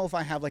I don't know if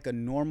I have like a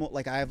normal,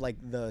 like I have like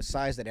the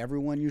size that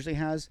everyone usually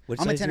has. What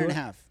I'm a size 10 you and a are?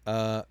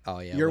 half. Oh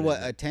yeah. You're what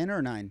what, a 10 or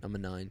a 9? I'm a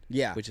 9.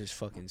 Yeah. Which is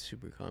fucking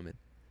super common.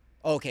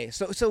 Okay,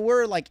 so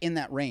we're like in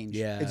that range.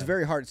 Yeah. It's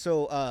very hard.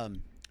 So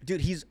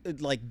dude, he's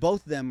like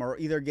both of them are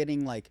either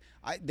getting like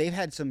they've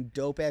had some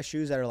dope ass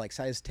shoes that are like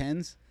size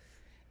 10s,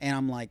 and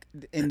I'm like,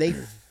 and they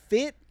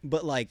fit,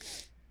 but like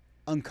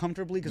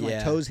uncomfortably because my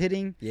toes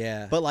hitting.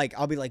 Yeah. But like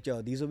I'll be like,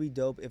 yo, these will be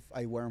dope if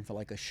I wear them for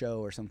like a show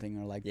or something,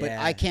 or like. But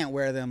Yeah. I can't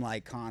wear them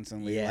like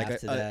constantly, Yeah, like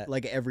after a that.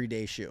 like an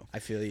everyday shoe. I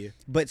feel you.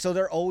 But so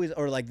they're always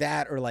or like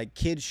that or like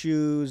kid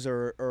shoes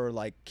or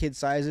like kid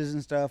sizes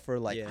and stuff or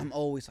like Yeah. I'm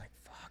always like,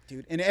 fuck,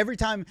 dude. And every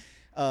time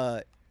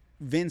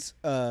Vince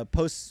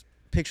posts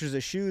pictures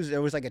of shoes,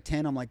 there was like a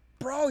 10. I'm like,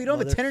 bro, you don't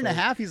have a 10 and a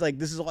half. He's like,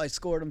 this is all I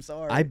scored. I'm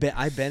sorry. I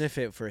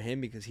benefit for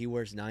him because he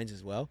wears 9s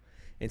as well.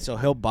 And so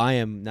he'll buy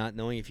them not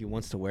knowing if he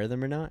wants to wear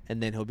them or not.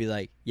 And then he'll be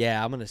like,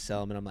 yeah, I'm going to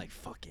sell them. And I'm like,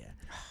 fuck yeah.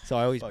 So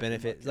I always Fucking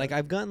benefit. luck, Like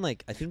I've gotten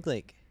like, I think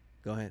like,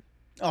 go ahead.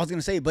 I was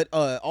gonna say, but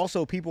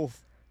also people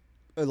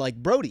like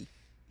Brody,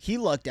 he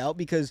lucked out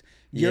because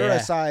you're Yeah. a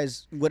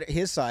size, what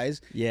his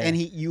size, Yeah. and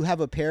you have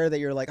a pair that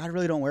you're like, I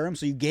really don't wear them,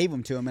 so you gave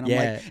them to him, and I'm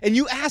Yeah. like, and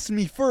you asked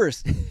me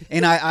first,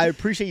 and I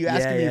appreciate you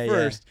asking Yeah, me yeah.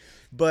 first,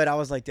 but I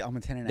was like, I'm a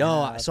 10 and a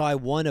No, half. so I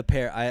won a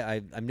pair.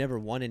 I've never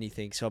won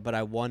anything. So, but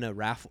I won a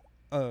raffle.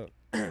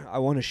 I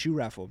won a shoe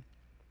raffle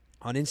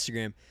on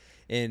Instagram,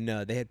 and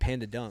they had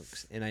Panda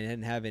Dunks, and I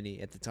didn't have any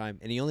at the time,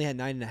 and he only had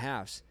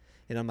 9.5s,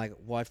 and I'm like,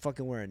 well, I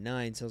fucking wear a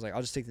 9, so I was like,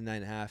 I'll just take the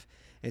 9.5,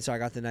 and so I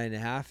got the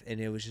 9.5, and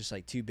it was just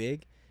like too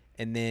big,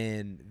 and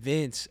then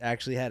Vince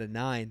actually had a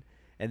 9.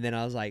 And then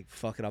I was like,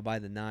 "Fuck it, I'll buy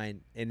the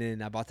 9." And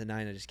then I bought the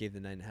 9. I just gave the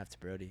 9.5 to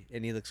Brody,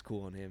 and he looks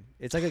cool on him.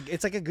 It's like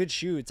a good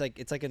shoe. It's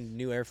like a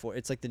new Air Force.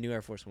 It's like the new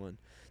Air Force One,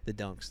 the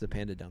Dunks, the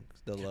Panda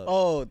Dunks, the low.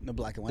 Oh, the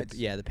black and white.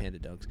 The Panda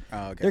Dunks.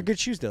 Oh, okay. They're good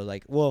shoes though.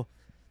 Like, well,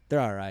 they're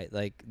all right.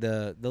 Like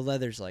the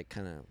leather's like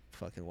kind of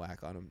fucking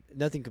whack on them.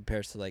 Nothing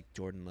compares to like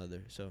Jordan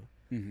leather. So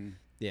Mm-hmm.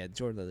 yeah,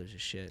 Jordan leather's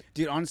just shit.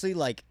 Dude, honestly,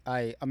 like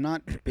I'm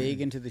not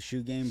big into the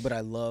shoe game, but I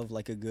love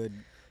like a good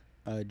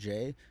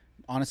J.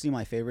 Honestly,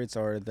 my favorites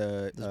are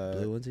the Those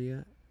blue ones that you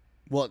got?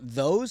 well,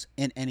 those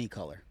in any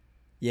color.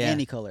 Yeah,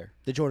 Any color.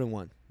 the Jordan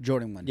 1.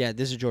 Jordan 1. Yeah,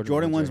 this is Jordan.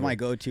 Jordan 1's right my here.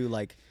 go-to.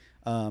 Like,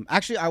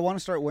 actually, I want to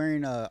start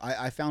wearing.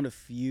 I found a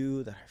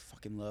few that I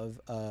fucking love.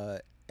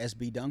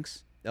 SB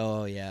Dunks,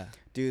 Oh yeah.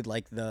 dude.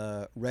 Like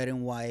the red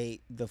and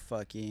white, the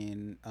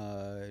fucking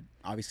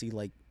obviously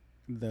like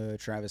the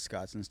Travis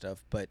Scotts and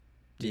stuff. But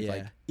dude, Yeah.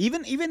 like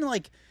even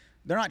like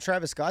they're not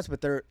Travis Scotts, but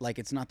they're like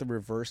it's not the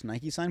reverse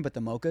Nike sign, but the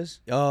Mochas.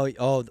 Oh,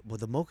 well,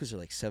 the Mochas are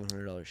like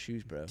 $700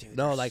 shoes, bro. Dude,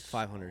 No, they're like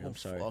 500. I'm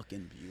so sorry.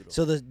 Fucking beautiful.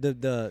 So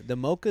the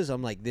Mochas,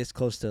 I'm like this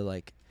close to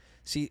like,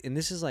 see, and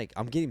this is like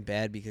I'm getting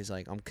bad because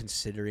like I'm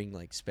considering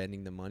like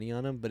spending the money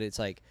on them, but it's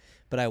like,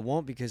 but I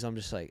won't because I'm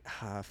just like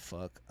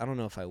fuck, I don't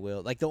know if I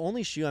will. Like the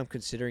only shoe I'm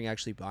considering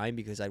actually buying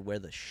because I'd wear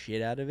the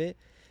shit out of it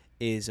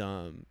is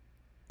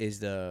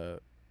the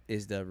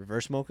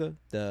reverse mocha,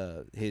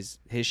 his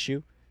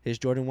shoe, his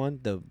Jordan 1,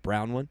 the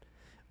brown one,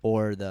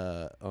 or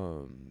the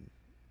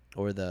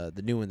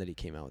new one that he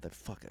came out with.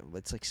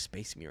 It's like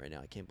spacing me right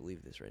now. I can't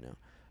believe this right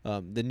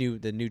now. The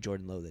new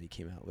Jordan Low that he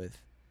came out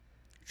with.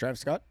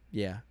 Travis Scott?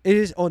 Yeah. It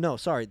is. Oh no,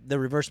 sorry. The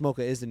reverse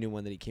mocha is the new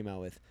one that he came out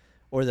with.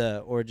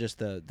 Or just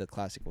the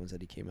classic ones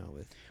that he came out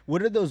with.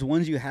 What are those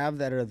ones you have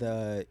that are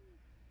the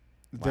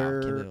Wow, I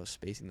can't believe I was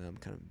spacing them. I'm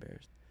kind of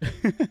embarrassed.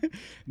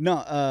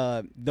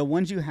 No, the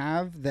ones you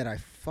have that I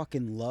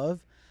fucking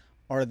love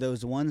are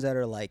those ones that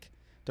are like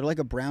they're like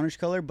a brownish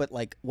color, but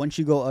like once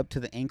you go up to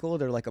the ankle,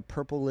 they're like a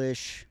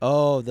purplish.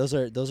 Oh, those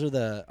are they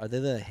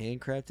the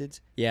handcrafted?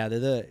 Yeah, they're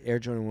the Air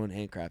Jordan 1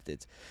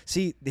 handcrafted.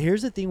 See,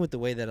 here's the thing with the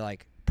way that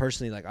like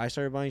personally like I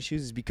started buying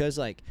shoes is because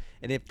like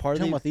and it partly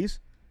Talking about these?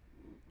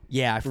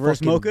 Yeah, I Reverse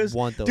fucking mochas?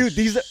 want those. Dude,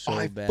 these are so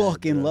I bad,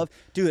 fucking bro. love.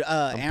 Dude,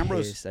 I'm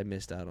Ambrose pissed I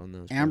missed out on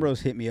those. Bro.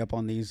 Ambrose hit me up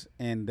on these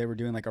and they were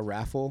doing like a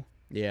raffle.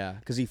 Yeah.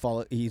 Because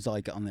he's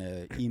like on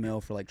the email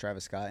for like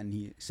Travis Scott, and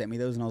he sent me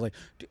those, and I was like,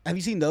 "Have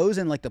you seen those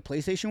and like the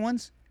PlayStation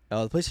ones?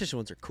 Oh, the PlayStation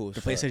ones are cool.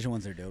 The PlayStation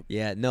ones are dope."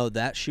 Yeah, no,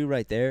 that shoe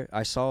right there.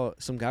 I saw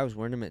some guy was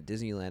wearing them at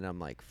Disneyland. And I'm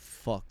like,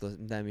 fuck,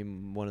 that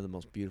mean one of the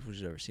most beautiful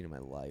shoes I've ever seen in my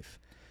life.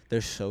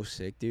 They're so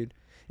sick, dude.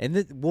 And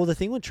the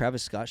thing with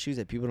Travis Scott shoes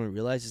that people don't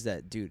realize is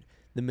that, dude,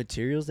 the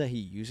materials that he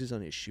uses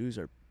on his shoes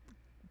are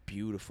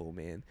beautiful,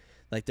 man.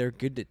 Like they're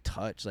good to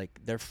touch. Like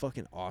they're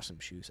fucking awesome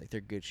shoes. Like they're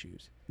good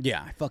shoes.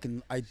 Yeah, I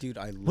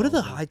love. What are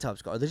the those. high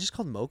tops called? Are they just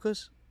called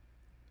mochas?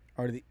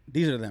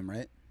 These are them,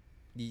 right?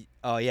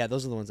 Oh yeah,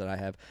 those are the ones that I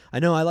have. I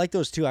know I like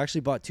those too. I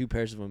actually bought 2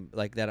 pairs of them.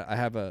 Like that,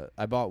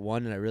 I bought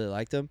one and I really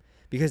liked them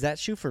because that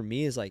shoe for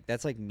me is like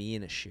that's like me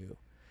in a shoe.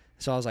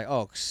 So I was like,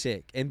 oh,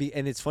 sick. And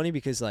it's funny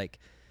because like,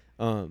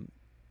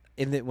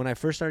 when I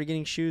first started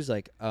getting shoes,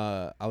 like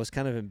I was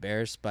kind of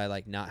embarrassed by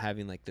like not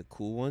having like the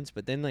cool ones,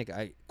 but then like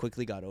I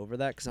quickly got over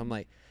that because I'm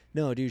like,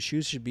 no, dude,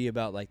 shoes should be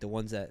about like the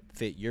ones that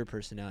fit your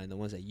personality and the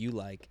ones that you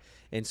like.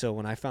 And so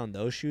when I found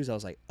those shoes, I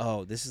was like,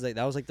 oh, this is like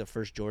that was like the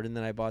first Jordan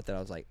that I bought that I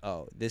was like,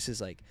 oh, this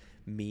is like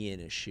me in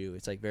a shoe.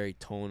 It's like very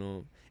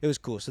tonal. It was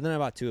cool. So then I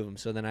bought 2 of them.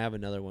 So then I have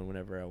another one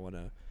whenever I want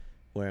to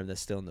wear them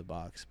that's still in the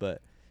box.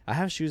 But I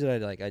have shoes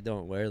that I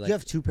don't wear. Like You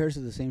have 2 pairs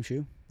of the same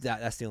shoe?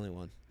 that's the only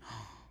one.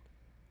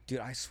 Dude,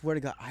 I swear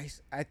to God,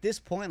 at this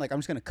point, like I'm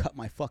just gonna cut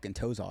my fucking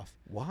toes off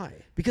Why?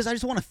 because I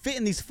just want to fit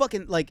in these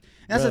fucking like.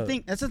 That's the Bro.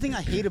 thing. That's the thing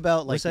I hate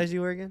about like What size do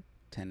you wear again?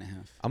 10.5.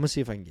 I'm gonna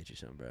see if I can get you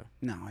some, bro.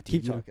 No, dude,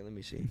 Keep you- talking. Let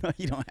me see. No,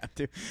 you don't have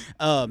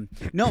to.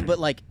 No, but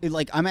like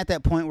I'm at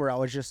that point where I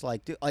was just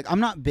like, dude, like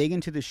I'm not big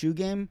into the shoe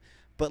game,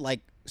 but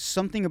like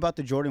something about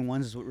the Jordan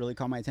 1s is what really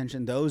caught my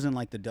attention. Those and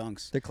like the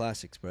Dunks. They're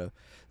classics, bro.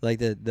 Like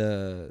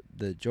the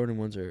Jordan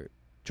ones are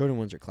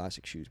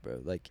classic shoes,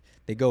 bro. Like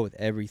they go with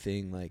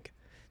everything. Like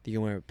you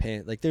can wear a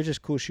pant. Like they're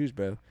just cool shoes,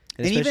 bro.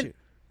 And even- especially-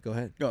 go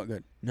ahead. Oh,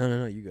 good.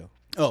 No, you go.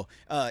 Oh,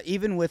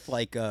 even with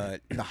like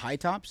the high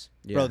tops,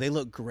 Yeah. bro, they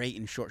look great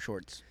in short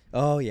shorts.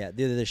 Oh yeah,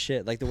 they're the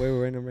shit. Like the way we're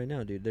wearing them right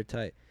now, dude. They're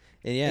tight.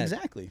 And yeah,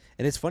 Exactly.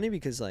 and it's funny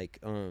because like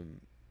I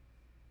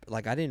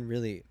didn't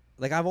really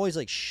like I've always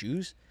liked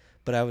shoes,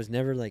 but I was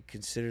never like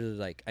considered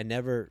like I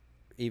never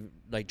even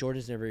like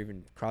Jordan's never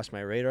even crossed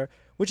my radar,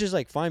 which is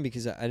like fine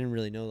because I didn't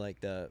really know like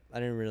I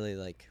didn't really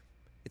like.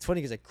 It's funny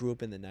because I grew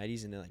up in the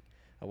 '90s and like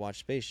I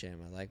watched Space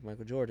Jam. I like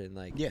Michael Jordan,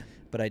 like Yeah.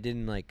 but I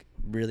didn't like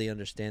really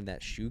understand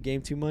that shoe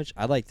game too much.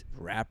 I liked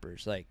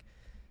rappers, like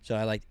so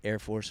I liked Air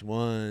Force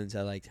Ones.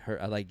 I liked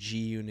G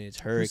Units,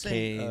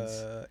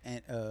 Hurricanes,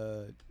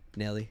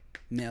 Nelly.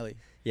 Nelly.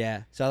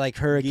 Yeah, so I like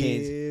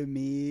Hurricanes. Give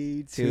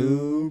me 2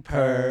 2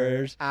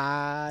 purrs.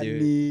 I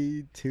Dude,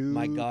 need 2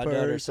 My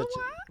goddaughter's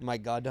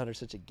purrs.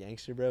 such a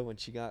gangster, bro. When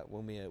she got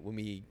when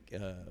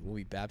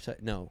we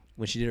baptized, no,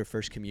 when she did her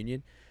first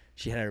communion,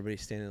 she had everybody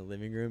stand in the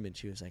living room and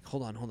she was like,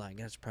 "Hold on, I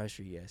got a surprise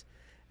for you guys."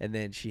 And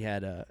then she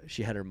had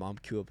her mom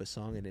cue up a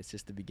song and it's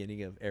just the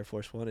beginning of Air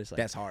Force One. It's like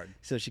That's hard.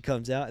 So she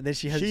comes out and then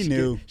she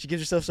knew. she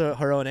gives herself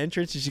her own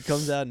entrance and she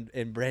comes out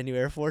in brand new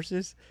Air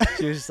Forces.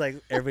 She was just like,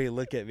 everybody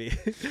look at me.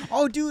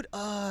 Oh, dude.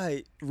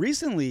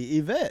 Recently,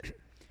 Yvette.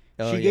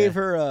 Oh, She yeah. gave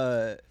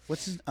her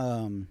what's his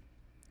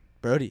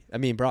Brody. I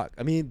mean Brock.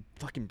 I mean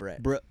fucking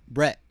Brett.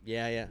 Brett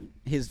Yeah.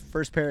 his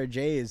first pair of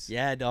J's.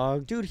 Yeah,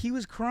 dog. Dude, he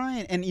was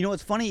crying. And you know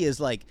what's funny is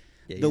like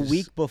Yeah, he the was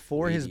week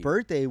before his weedy.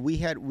 birthday,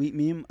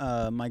 me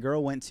and my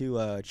girl went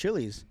to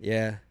Chili's,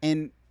 Yeah.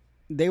 and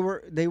they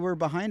were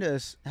behind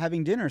us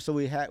having dinner. So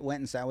we went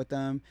and sat with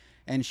them,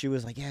 and she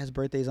was like, "Yeah, his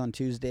birthday's on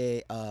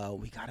Tuesday.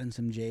 We got him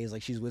some J's."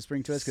 Like she's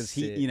whispering to us because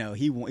Sick.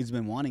 he's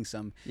been wanting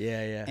some.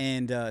 Yeah.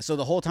 And so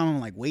the whole time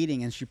I'm like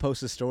waiting, and she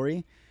posts a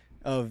story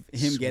of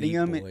him getting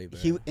them,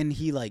 Sweet boy, and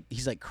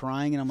he's like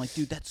crying, and I'm like,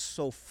 dude, that's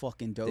so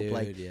fucking dope. Dude,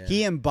 like yeah.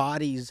 he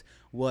embodies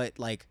what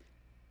like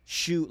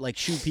shoe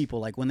people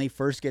like when they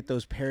first get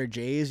those pair of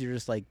J's. You're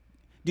just like,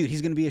 dude,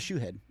 he's gonna be a shoe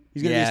head.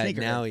 He's gonna Yeah, be a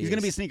sneakerhead. now he He's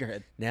gonna be a is.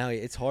 sneakerhead. Now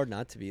it's hard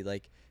not to be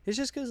like it's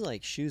just because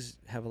like shoes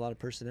have a lot of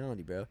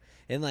personality, bro.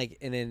 And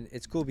then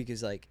it's cool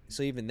because like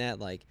so even that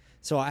like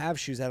so I have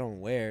shoes I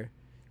don't wear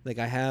Like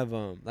I have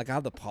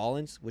the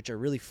Pollens, which are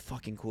really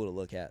fucking cool to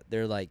look at.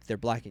 They're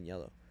black and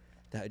yellow.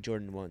 That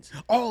Jordan ones.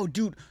 Oh,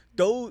 dude,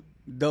 those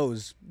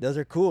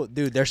are cool,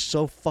 dude. They're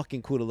so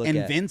fucking cool to look at.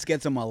 And Vince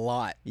gets them a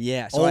lot.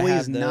 Yeah, so always I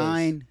have those.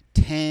 9,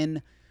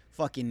 10,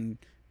 fucking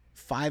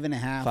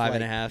 5.5.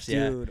 5.5,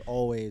 yeah. Dude,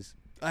 always.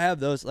 I have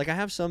those. Like I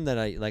have some that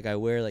I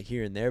wear like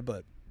here and there,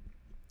 but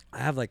I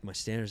have like my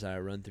standards that I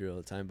run through all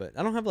the time. But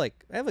I don't have I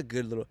have a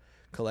good little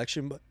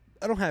collection, but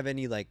I don't have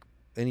any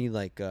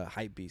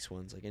hype beast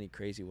ones, like any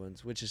crazy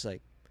ones, which is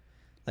like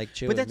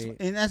chill But with me.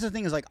 And that's the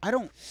thing is I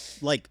don't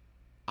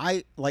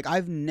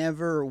I've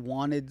never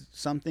wanted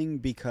something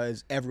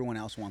because everyone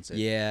else wants it.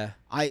 Yeah.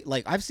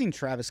 I've seen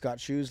Travis Scott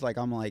shoes.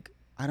 I'm like,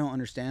 I don't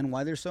understand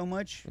why they're so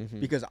much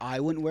because I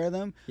wouldn't wear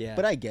them. Yeah.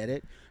 But I get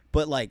it.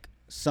 But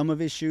some of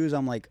his shoes,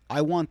 I'm like,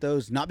 I want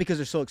those not because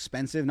they're so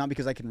expensive, not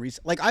because I can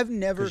resell. I've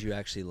never. Because you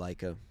actually like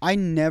them. I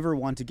never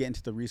want to get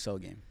into the resale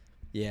game.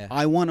 Yeah.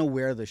 I want to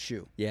wear the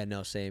shoe. Yeah,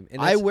 no, same.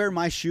 And I wear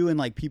my shoe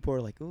and people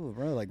are like, "Oh,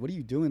 bro, what are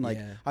you doing?"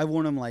 I've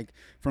worn them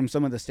from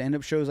some of the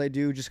stand-up shows I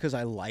do just because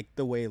I like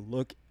the way it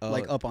look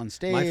up on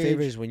stage. My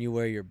favorite is when you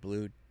wear your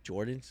blue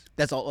Jordans.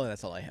 That's all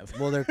I have.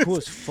 Well, they're cool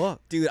as fuck,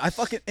 dude.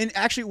 And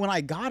actually when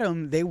I got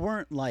them, they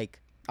weren't I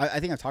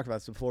think I've talked about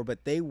this before,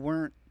 but they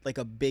weren't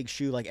a big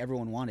shoe like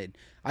everyone wanted.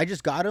 I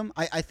just got them.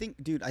 I think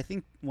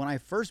when I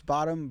first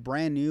bought them,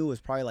 brand new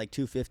was probably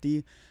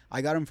 $250.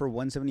 I got them for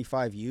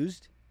 $175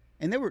 used.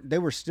 And they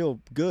were still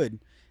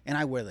good, and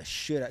I wear the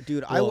shit out.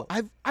 Dude, well,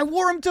 I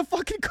wore them to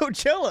fucking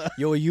Coachella.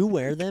 Yo, you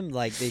wear them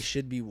like they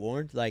should be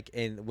worn.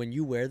 And when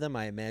you wear them,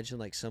 I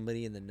imagine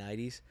somebody in the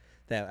 90s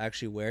that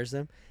actually wears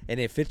them, and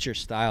it fits your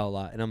style a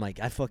lot. And I'm like,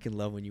 I fucking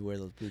love when you wear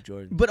those blue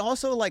Jordans. But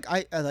also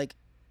I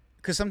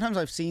because sometimes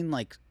I've seen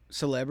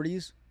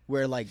celebrities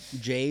where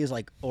Jay's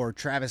or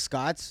Travis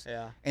Scott's,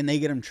 and they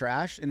get them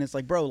trashed, and it's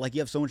bro, you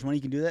have so much money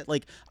you can do that.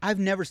 I've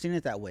never seen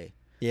it that way.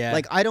 Yeah.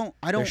 I don't.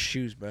 They're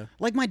shoes, bro.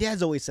 My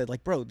dad's always said,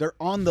 bro, they're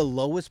on the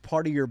lowest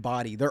part of your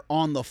body. They're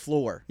on the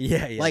floor.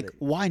 Yeah, yeah.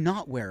 Why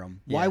not wear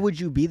them? Yeah. Why would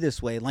you be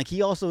this way?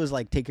 He also is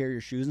take care of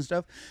your shoes and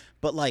stuff.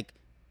 But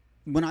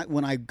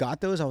when I got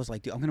those, I was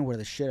like, dude, I'm gonna wear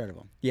the shit out of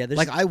them. Yeah.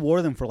 I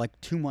wore them for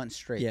 2 months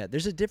straight. Yeah.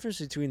 There's a difference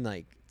between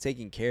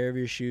taking care of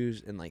your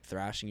shoes and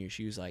thrashing your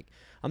shoes.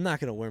 I'm not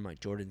gonna wear my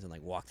Jordans and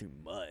walk through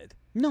mud.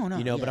 No.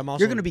 But I'm also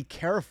you're gonna be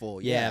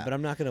careful. Yeah, but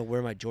I'm not gonna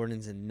wear my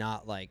Jordans and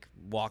not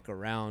walk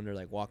around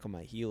or walk on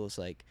my heels.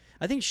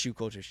 I think shoe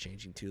culture is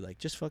changing too.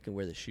 Just fucking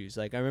wear the shoes.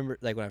 I remember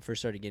when I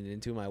first started getting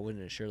into them, I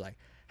wasn't sure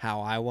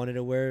how I wanted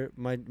to wear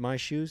my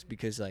shoes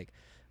because it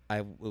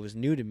was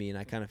new to me and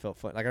I kind of felt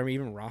fun. I remember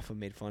even Rafa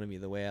made fun of me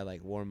the way I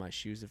wore my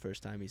shoes the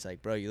first time. He's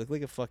like, bro, you look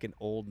like a fucking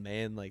old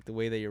man. The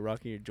way that you're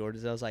rocking your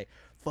Jordans. I was like,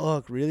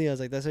 fuck, really? I was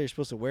like, that's how you're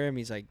supposed to wear them.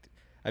 He's like,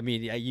 I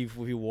mean, if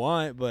you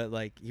want, but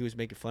he was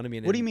making fun of me.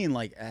 And what do you mean?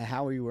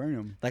 How are you wearing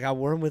them? I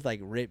wore them with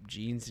ripped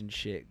jeans and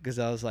shit because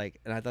I was and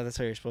I thought that's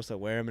how you're supposed to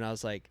wear them. And I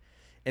was like,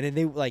 and then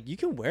they you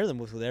can wear them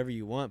with whatever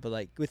you want,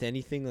 but with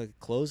anything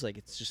clothes,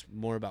 it's just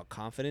more about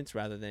confidence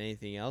rather than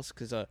anything else.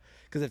 Because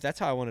if that's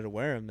how I wanted to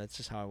wear them, that's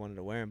just how I wanted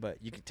to wear them.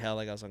 But you could tell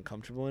I was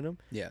uncomfortable in them.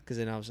 Yeah. Because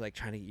then I was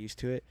trying to get used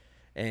to it,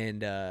 and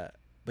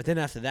but then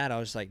after that I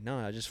was no,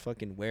 I just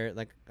fucking wear it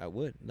like I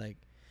would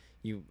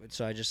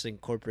So I just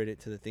incorporate it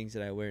to the things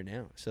that I wear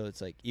now. So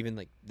it's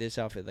even this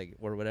outfit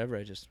or whatever,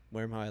 I just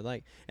wear them how I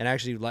like. And I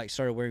actually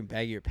started wearing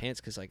baggier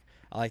pants because I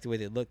like the way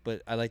they look,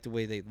 but I like the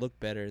way they look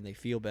better and they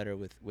feel better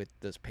with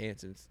those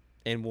pants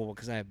and well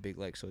because I have big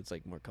legs, so it's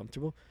more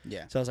comfortable.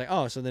 Yeah. So I was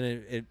oh, so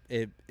then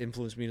it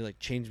influenced me to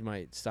change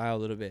my style a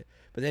little bit.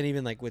 But then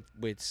even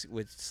with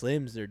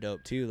Slims, they're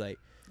dope too.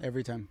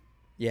 Every time.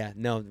 Yeah,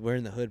 no, we're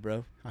in the hood,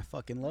 bro. I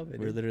fucking love it.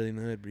 We're literally in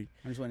the hood, bro.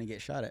 I just want to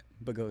get shot at,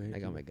 but go ahead. I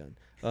got my gun.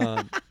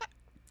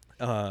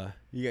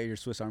 You got your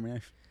Swiss Army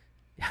knife?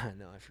 Yeah,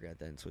 no, I forgot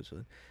that in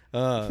Switzerland.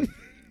 I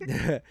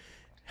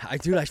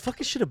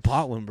fucking should have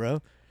bought one,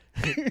 bro.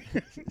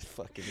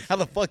 How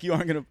the fuck you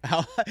are you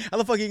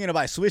gonna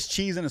buy Swiss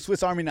cheese and a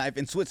Swiss Army knife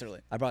in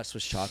Switzerland? I brought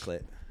Swiss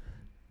chocolate.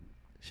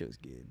 Shit was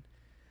good.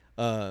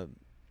 The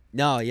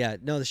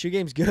shoe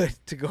game's good.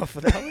 To go off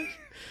of that one,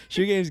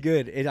 shoe game's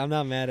good. I'm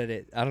not mad at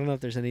it. I don't know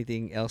if there's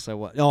anything else I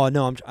want. Oh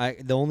no,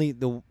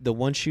 the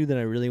one shoe that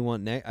I really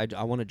want next.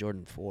 I want a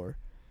Jordan 4.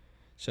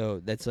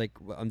 So that's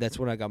that's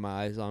what I got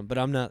my eyes on. But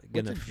I'm not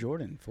gonna. What's a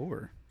Jordan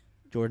 4?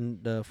 Jordan,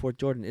 the 4th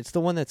Jordan. It's the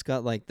one that's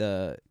got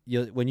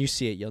when you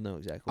see it, you'll know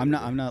exactly. I'm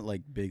not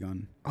big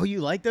on. Oh,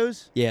 you like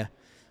those? Yeah,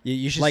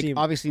 you should see 'em.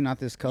 Obviously not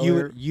this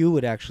color. You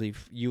would actually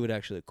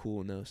look cool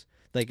in those.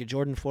 A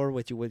Jordan 4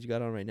 with what you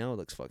got on right now, it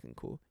looks fucking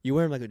cool. You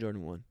wear them like a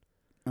Jordan 1.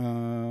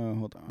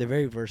 Hold on. They're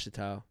very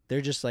versatile.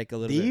 They're just a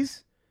little.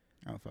 These?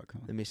 Oh fuck.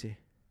 Let me see.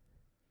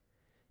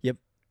 Yep.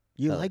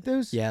 You like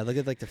those? Yeah. Look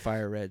at the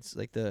fire reds.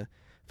 The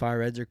fire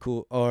reds are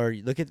cool. Or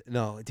look at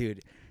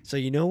dude. So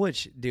you know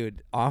what,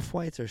 dude?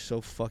 Off-whites are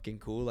so fucking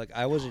cool.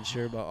 I wasn't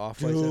sure about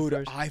off-whites dude, at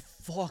first. I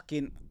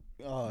fucking.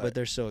 But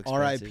they're so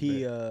expensive.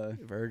 R.I.P.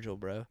 Virgil,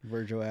 bro.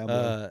 Virgil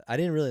Abloh. I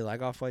didn't really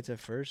like off-whites at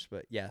first,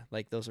 but yeah,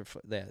 those are.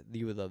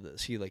 You would love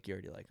those. You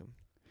already like them.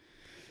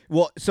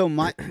 Well, so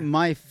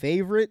my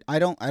favorite, I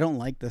don't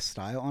like the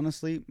style,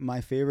 honestly. My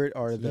favorite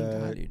are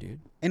Dude.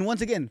 and once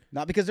again,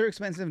 not because they're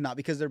expensive, not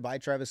because they're by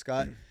Travis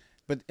Scott,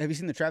 but have you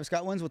seen the Travis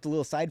Scott ones with the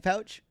little side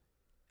pouch?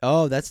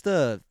 Oh, that's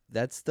the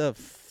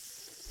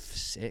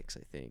 6,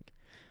 I think.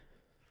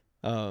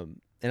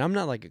 And I'm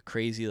not like a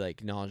crazy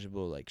like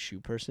knowledgeable like shoe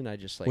person. I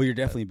just like. Well, you're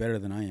definitely better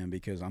than I am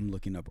because I'm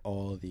looking up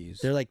all of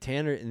these. They're like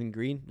tan and then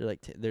green. They're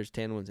like there's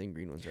tan ones and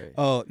green ones, right?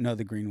 Oh no,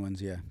 the green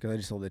ones, yeah, because I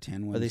just sold the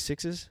tan ones. Are they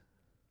 6s?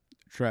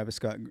 Travis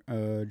Scott,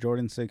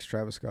 Jordan 6,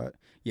 Travis Scott.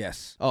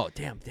 Yes. Oh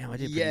damn! I did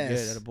pretty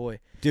good. At a boy,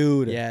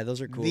 dude. Yeah,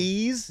 those are cool.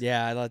 These.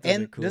 Yeah, I thought those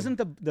and are cool.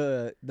 doesn't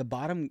the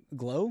bottom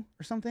glow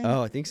or something?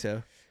 Oh, I think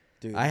so.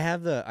 Dude. I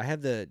have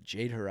the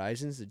Jade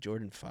Horizons, the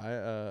Jordan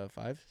 5s.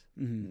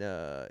 Mm-hmm.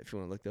 If you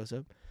want to look those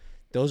up,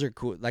 those are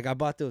cool. Like I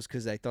bought those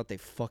because I thought they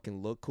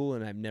fucking look cool,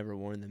 and I've never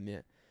worn them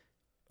yet.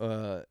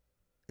 I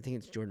think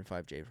it's Jordan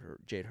 5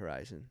 Jade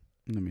Horizon.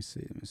 Let me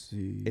see.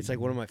 It's like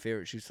one of my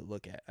favorite shoes to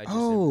look at.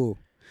 Oh,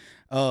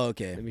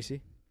 okay. Let me see.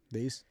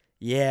 These.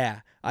 Yeah,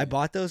 I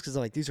bought those because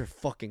I'm like, these are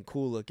fucking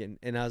cool looking,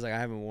 and I was like, I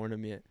haven't worn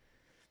them yet.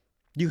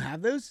 You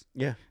have those?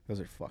 Yeah, those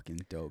are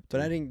fucking dope. Dude.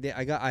 But I didn't.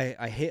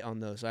 I hit on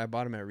those. So I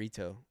bought them at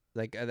retail.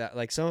 Like that.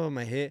 Like some of them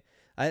I hit.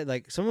 I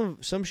like some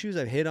shoes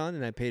I've hit on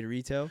and I paid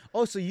retail.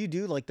 Oh, so you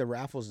do like the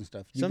raffles and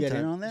stuff? You get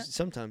in on that?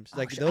 Sometimes. Oh,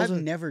 Like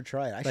I've never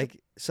tried.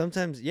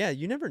 Sometimes, yeah.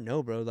 You never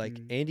know, bro. Like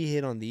Andy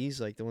hit on these,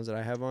 like the ones that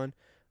I have on.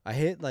 I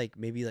hit like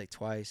maybe like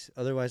twice.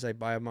 Otherwise, I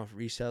buy them off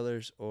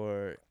resellers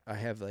or I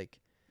have like,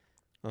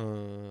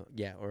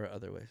 or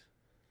other ways.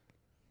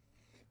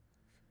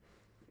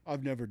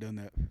 I've never done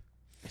that.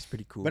 It's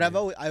pretty cool. But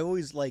I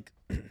always like,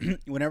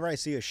 whenever I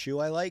see a shoe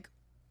I like,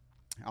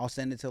 I'll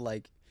send it to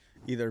like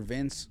either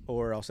Vince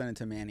or I'll send it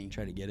to Manny.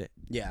 Try to get it.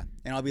 Yeah,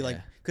 and I'll be like,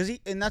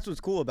 and that's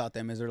what's cool about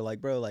them is they're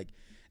like, bro, like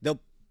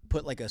they'll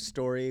put like a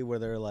story where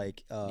they're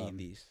like, need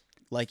these.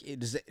 Like,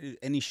 does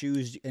any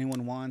shoes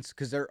anyone wants?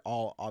 Because they're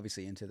all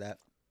obviously into that.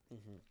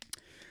 Mm-hmm.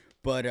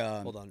 But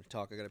hold on,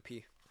 talk. I gotta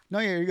pee. No,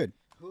 yeah, you're good.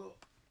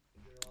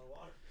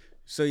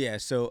 So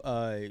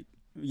the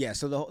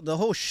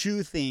whole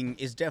shoe thing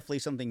is definitely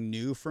something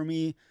new for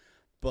me,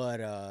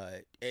 but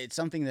it's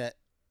something that,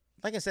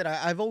 like I said,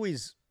 I've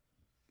always,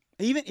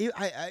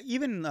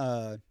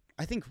 I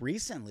think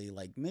recently,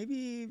 like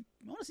maybe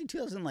I want to say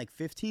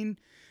 2015.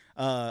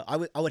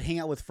 I would hang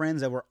out with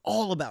friends that were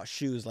all about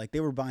shoes. Like they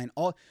were buying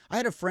all. I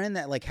had a friend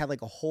that like had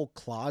like a whole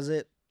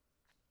closet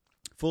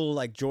full of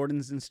like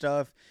Jordans and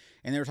stuff,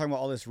 and they were talking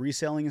about all this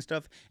reselling and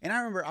stuff. And I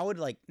remember I would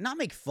like not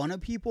make fun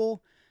of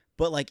people,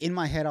 but like in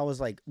my head I was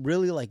like,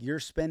 really, like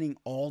you're spending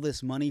all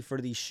this money for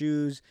these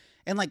shoes.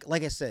 And like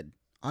I said,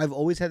 I've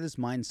always had this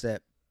mindset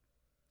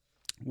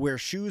where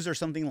shoes are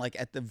something like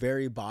at the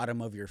very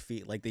bottom of your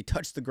feet, like they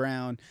touch the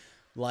ground,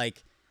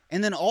 like,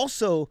 and then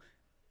also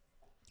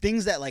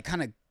things that like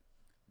kind of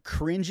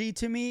cringy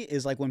to me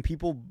is like when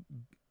people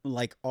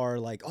like are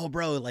like, oh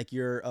bro, like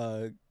you're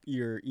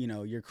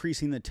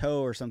creasing the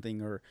toe or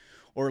something,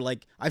 or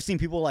like I've seen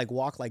people like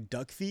walk like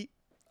duck feet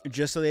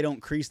just so they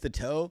don't crease the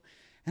toe,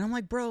 and I'm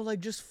like, bro, like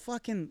just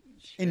fucking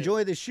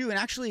enjoy the shoe. And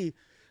actually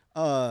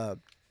I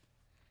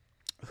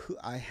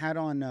had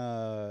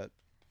on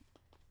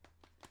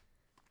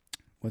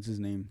what's his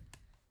name,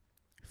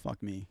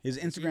 fuck me, his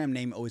Instagram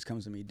name always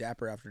comes to me,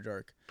 Dapper After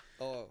Dark.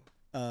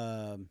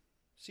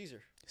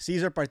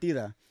 Cesar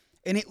Partida.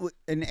 And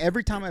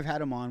every time I've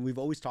had him on, we've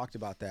always talked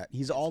about that.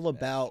 He's all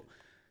about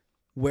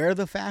wear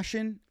the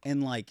fashion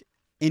and like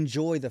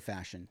enjoy the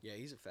fashion. Yeah,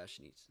 he's a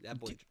fashionista.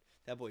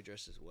 That boy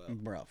dresses well,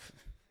 bro.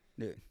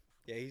 Dude.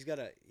 Yeah, he's got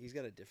a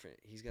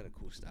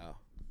cool style.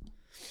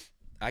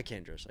 I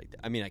can't dress like that.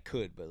 I mean, I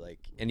could, but like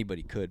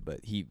anybody could,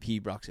 but he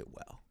rocks it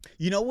well.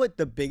 You know what?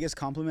 The biggest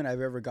compliment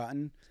I've ever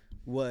gotten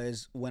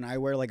was when I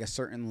wear like a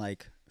certain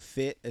like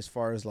fit as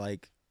far as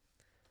like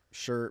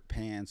shirt,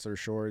 pants, or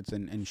shorts,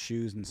 and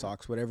shoes and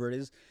socks, whatever it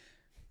is,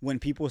 when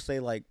people say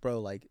like,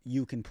 bro, like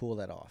you can pull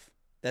that off.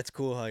 That's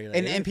cool how you're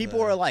like, and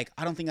people are like,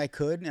 I don't think I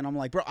could, and I'm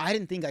like, bro, I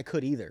didn't think I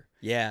could either.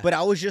 Yeah. But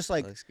I was just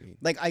like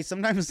I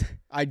sometimes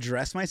I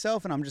dress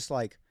myself and I'm just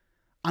like,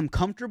 I'm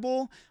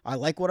comfortable. I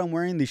like what I'm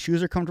wearing. These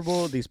shoes are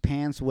comfortable. These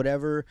pants,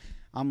 whatever.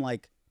 I'm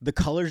like, the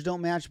colors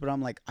don't match, but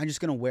I'm like, I'm just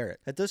gonna wear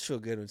it. That does feel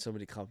good when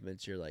somebody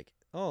compliments you. You're like,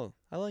 oh,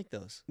 I like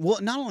those. Well,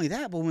 not only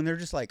that, but when they're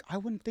just like, I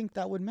wouldn't think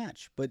that would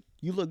match, but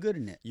you look good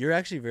in it. You're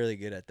actually really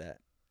good at that,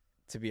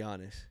 to be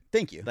honest.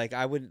 Thank you. Like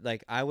I would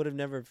have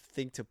never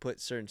think to put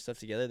certain stuff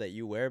together that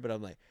you wear, but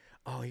I'm like,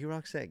 oh, he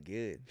rocks that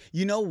good.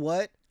 You know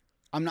what?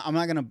 I'm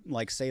not gonna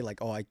like say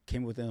like, oh, I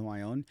came with it on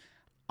my own.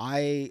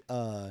 When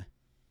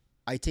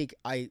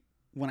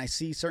I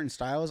see certain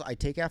styles, I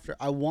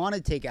want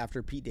to take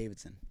after Pete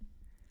Davidson.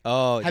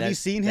 Oh, have you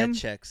seen him? That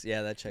checks.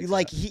 Yeah, that checks.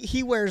 Like out.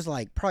 he wears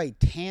like probably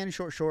tan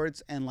short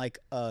shorts and like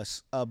a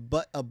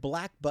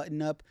black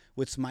button up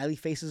with smiley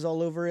faces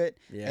all over it,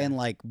 and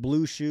like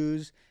blue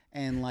shoes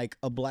and like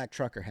a black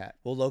trucker hat.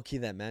 Well, low key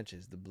that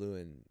matches the blue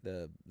and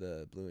the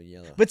blue and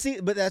yellow. But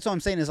that's what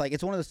I'm saying is like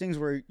it's one of those things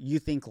where you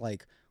think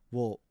like,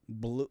 well,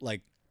 blue,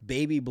 like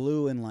baby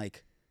blue and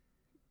like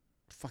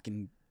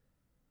fucking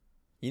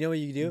You know what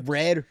you do?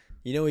 Red.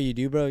 You know what you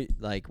do, bro?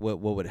 Like,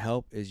 what would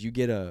help is you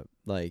get a,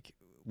 like,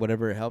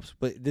 whatever helps.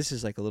 But this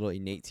is, like, a little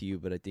innate to you,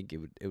 but I think it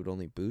would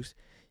only boost.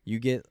 You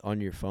get on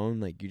your phone,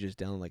 like, you just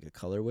download, like, a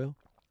color wheel.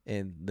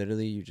 And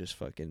literally, you just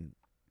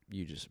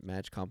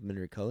match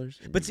complementary colors.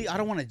 But see, I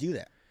don't want to do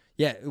that.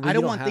 Yeah. Well, I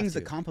don't want things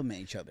to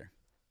complement each other.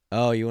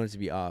 Oh, you want it to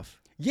be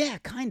off. Yeah,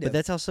 kind of. But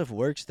that's how stuff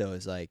works, though,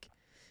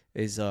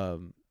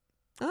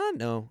 I don't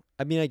know.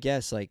 I mean, I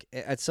guess, like,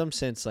 at some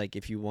sense, like,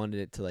 if you wanted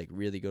it to, like,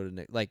 really go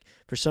to, like,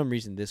 for some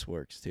reason, this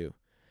works, too.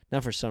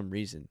 Not for some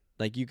reason.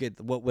 Like, you could,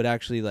 what would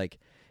actually, like,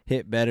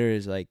 hit better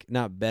is, like,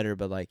 not better,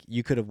 but, like,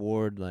 you could have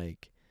worn,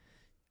 like,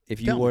 if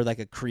you wore, like,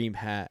 a cream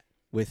hat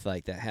with,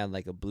 like, that had,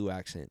 like, a blue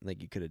accent,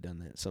 like, you could have done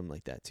that, something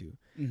like that, too.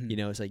 Mm-hmm. You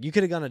know, it's like, you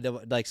could have gone a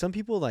double, like, some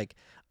people, like,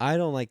 I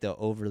don't like the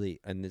overly,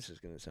 and this is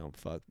going to sound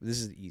fucked, this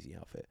is the easy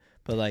outfit,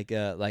 but, like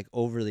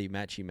overly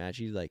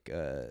matchy, like,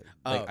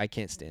 I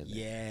can't stand that.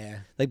 Yeah.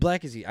 Like,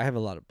 black is, I have a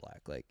lot of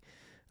black, like,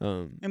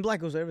 and black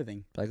goes to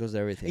everything. Black goes to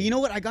everything. And you know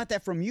what? I got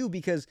that from you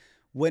because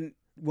when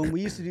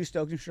we used to do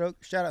Stokes and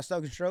Stroke, shout out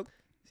Stokes and Stroke.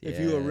 If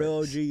you're a real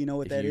OG, you know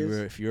what that is.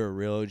 If you're a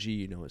real OG,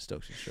 you know what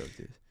Stokes and Stroke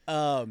is.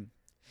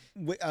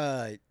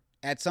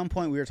 At some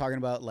point we were talking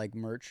about like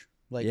merch,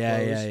 like yeah,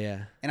 clothes.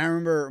 yeah. And I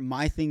remember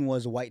my thing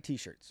was white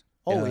T-shirts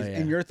always, yeah.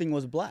 and your thing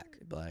was black.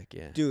 Black,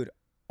 yeah. Dude,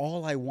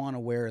 all I want to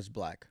wear is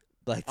black.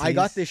 Black I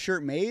got this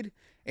shirt made,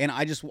 and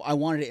I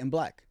wanted it in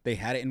black. They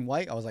had it in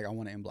white. I was like, I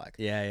want it in black.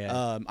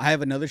 Yeah. I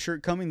have another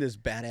shirt coming. This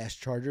badass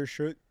Charger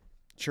shirt,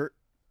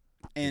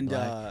 and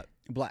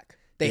black.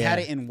 They had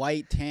it in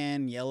white,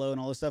 tan, yellow, and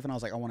all this stuff, and I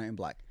was like, I want it in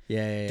black.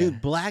 Yeah. Dude,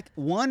 black.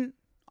 One,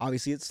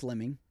 obviously it's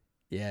slimming.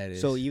 Yeah, it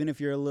is. So even if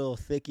you're a little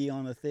thicky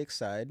on the thick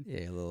side,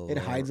 it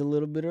hides a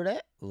little bit of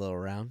that. A little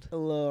round. A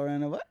little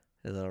roundabout.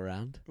 A little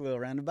round. A little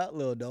roundabout.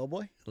 Little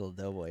doughboy. A little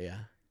doughboy,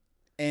 yeah.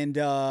 And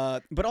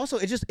but also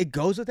it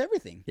goes with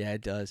everything. Yeah,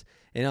 it does.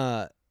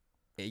 And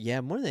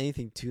more than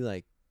anything too,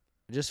 like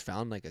I just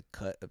found like a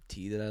cut of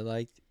tee that I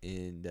liked,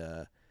 and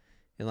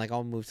like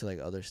I'll move to like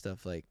other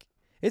stuff. Like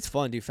it's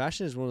fun, dude.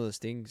 Fashion is one of those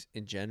things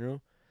in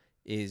general.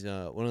 Is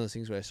one of those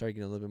things where I started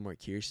getting a little bit more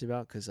curious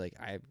about, because like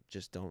I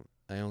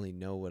only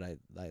know what I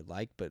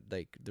like, but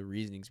like the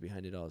reasonings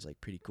behind it all is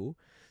like pretty cool.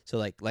 So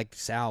like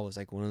Sal was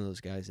like one of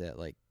those guys that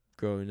like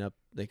growing up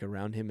like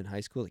around him in high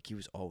school, like he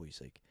was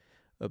always like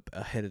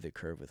ahead of the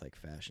curve with like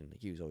fashion.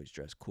 Like he was always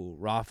dressed cool.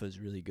 Rafa's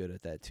really good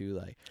at that too.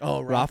 Like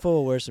Rafa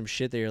will wear some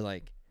shit that you're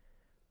like,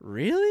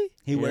 really?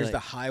 He wears like, the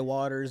high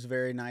waters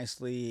very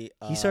nicely.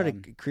 He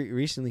started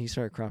recently. He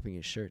started cropping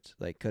his shirts,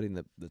 like cutting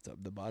the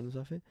bottoms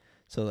off it.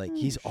 So like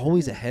he's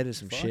always ahead of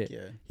some shit.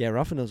 Yeah,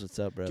 Rafa knows what's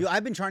up, bro. Dude,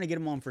 I've been trying to get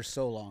him on for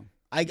so long.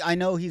 I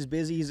know he's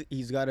busy.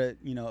 He's got a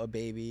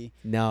baby.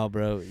 No,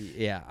 bro.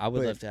 Yeah, I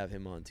would love to have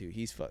him on too.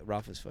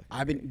 Rafa's fucking.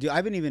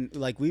 I've been even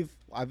like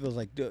I was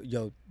like,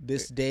 yo,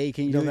 this day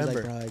can you do?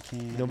 November? He's like, bro, I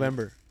can't.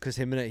 November, because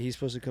he's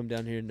supposed to come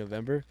down here in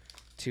November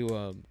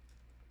to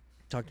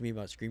talk to me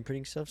about screen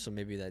printing stuff. So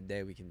maybe that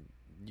day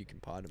you can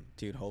pod him,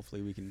 dude.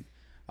 Hopefully we can.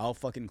 I'll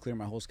fucking clear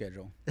my whole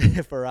schedule.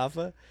 For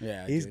Rafa?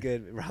 Yeah, he's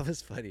good.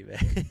 Rafa's funny,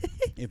 man.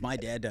 If my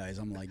dad dies,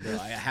 I'm like, bro,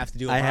 I have to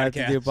do a podcast. I have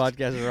to do a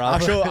podcast with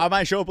Rafa. I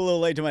might show up a little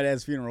late to my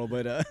dad's funeral,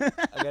 but I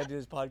gotta do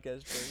his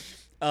podcast first.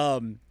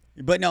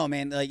 But no,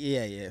 man, like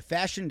yeah.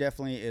 Fashion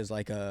definitely is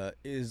like a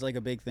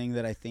big thing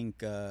that I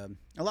think a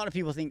lot of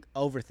people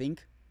overthink.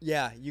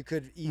 Yeah, you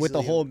could easily with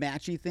the whole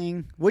matchy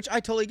thing, which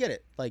I totally get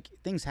it. Like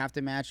things have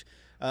to match.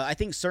 I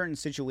think certain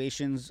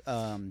situations,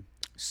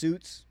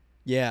 suits.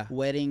 Yeah.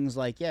 Weddings,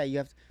 like, yeah, you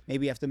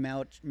have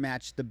to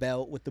match the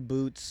belt with the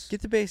boots.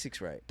 Get the basics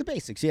right. The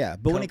basics, yeah.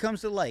 But when it comes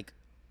to like,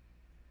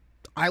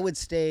 I would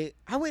say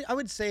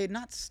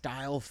not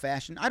style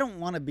fashion. I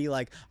don't want to be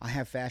like, I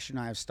have fashion,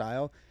 I have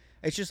style.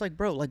 It's just like,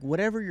 bro, like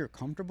whatever you're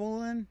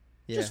comfortable in,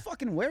 just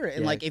fucking wear it.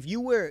 And like if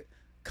you wear it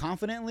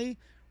confidently,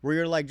 where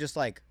you're like just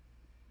like,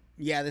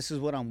 yeah, this is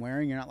what I'm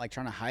wearing. You're not like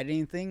trying to hide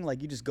anything.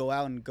 Like you just go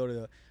out and go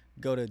to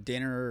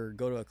dinner or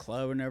go to a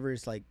club or whatever.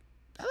 It's like,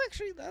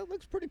 that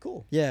looks pretty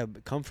cool. Yeah,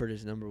 but comfort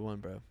is number one,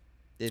 bro.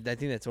 I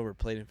think that's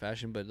overplayed in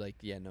fashion, but like,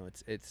 yeah, no,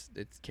 it's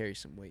carries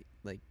some weight.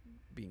 Like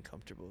being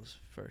comfortable is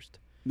first.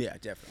 Yeah,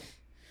 definitely.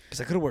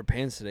 Because I could have worn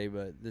pants today,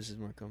 but this is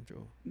more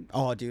comfortable.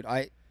 Oh, dude,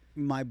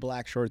 my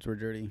black shorts were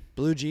dirty.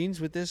 Blue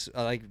jeans with this.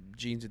 I like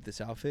jeans with this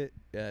outfit.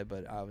 Yeah,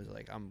 but I was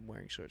like, I'm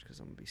wearing shorts because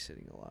I'm gonna be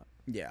sitting a lot.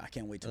 Yeah, I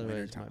can't wait till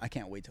winter time. I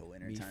can't wait till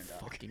winter time.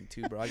 Fucking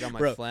too, bro. I got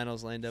my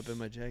flannels lined up in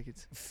my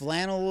jackets.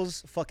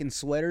 Flannels, fucking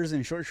sweaters,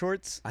 and short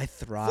shorts. I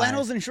thrive.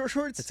 Flannels and short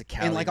shorts. It's a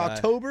Cali in like vibe.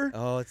 October.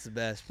 Oh, it's the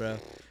best, bro.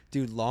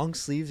 Dude, long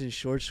sleeves and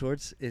short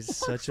shorts is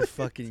such a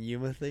fucking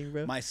Yuma thing,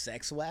 bro. My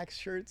sex wax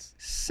shirts.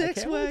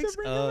 Sex wax.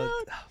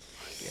 Oh, fuck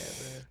yeah,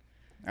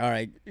 bro. All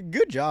right,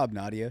 good job,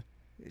 Nadia.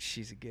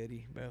 She's a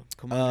goodie, bro.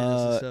 Come on,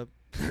 man, what's up?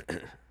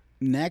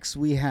 Next,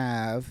 we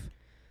have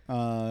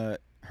her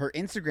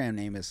Instagram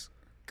name is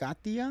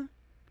Katia.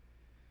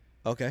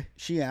 Okay.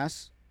 She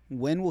asks,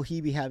 when will he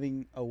be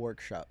having a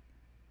workshop?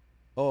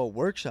 Oh,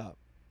 workshop.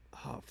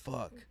 Oh,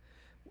 fuck.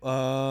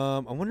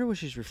 I wonder what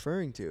she's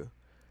referring to.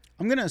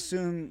 I'm gonna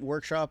assume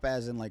workshop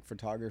as in like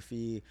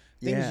photography,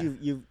 things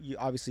Yeah. you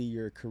obviously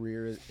your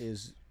career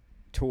is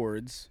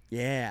towards.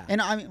 Yeah.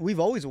 And I mean, we've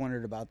always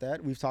wondered about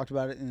that. We've talked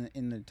about it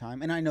in the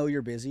time, and I know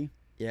you're busy.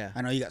 Yeah.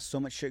 I know you got so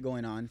much shit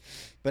going on,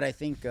 but I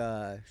think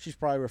she's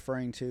probably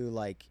referring to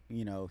like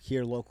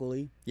here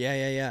locally.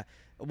 Yeah.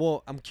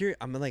 Well, I'm curious.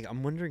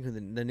 I'm wondering who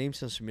the name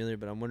sounds familiar,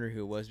 but I'm wondering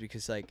who it was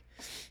because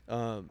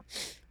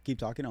Keep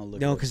talking. I'll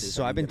look. no, because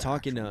I've been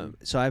talking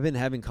so I've been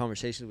having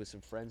conversations with some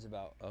friends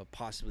about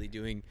possibly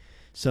doing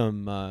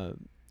some.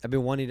 I've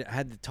been wanting to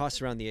had to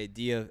toss around the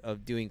idea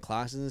of doing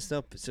classes and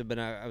stuff. So, but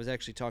I was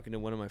actually talking to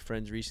one of my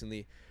friends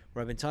recently,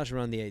 where I've been tossing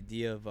around the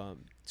idea of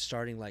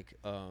starting like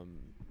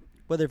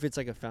whether if it's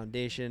like a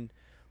foundation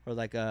or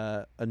like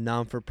a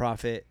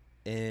non-for-profit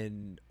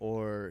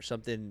or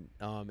something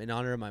in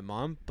honor of my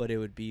mom, but it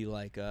would be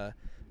like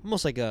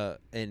almost like whether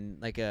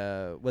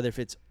if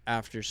it's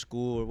after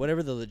school or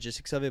whatever the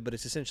logistics of it, but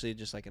it's essentially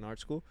just like an art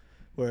school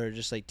where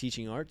just like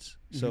teaching arts.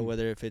 So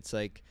whether if it's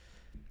like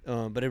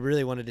but I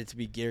really wanted it to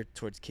be geared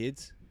towards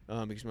kids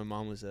because my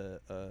mom was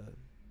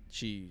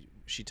she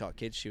taught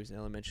kids. She was an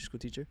elementary school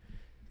teacher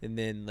and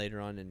then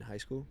later on in high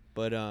school.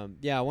 But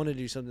yeah, I wanted to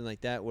do something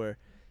like that where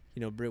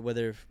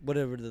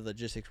whatever the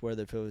logistics,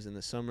 whether if it was in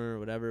the summer or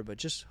whatever, but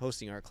just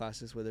hosting art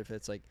classes, whether if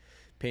it's like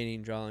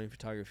painting, drawing,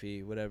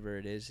 photography, whatever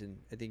it is. And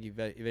I think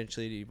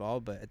eventually it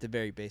evolved, but at the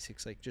very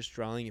basics, like just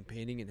drawing and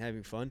painting and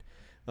having fun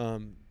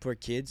for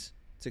kids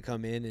to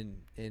come in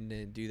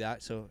and do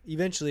that. So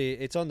eventually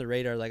it's on the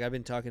radar. Like I've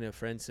been talking to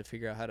friends to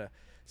figure out how to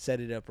set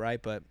it up right,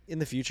 but in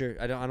the future,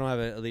 I don't have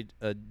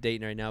a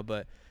date right now,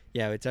 but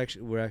yeah,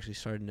 we're actually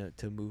starting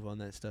to move on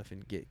that stuff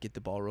and get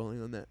the ball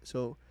rolling on that.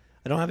 So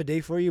I don't have a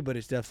date for you, but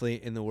it's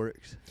definitely in the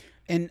works.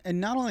 And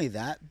not only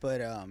that,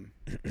 but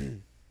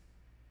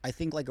I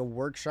think like a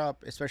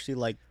workshop, especially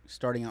like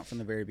starting out from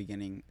the very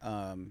beginning,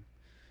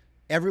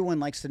 everyone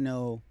likes to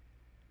know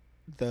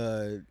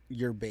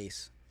your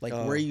base, like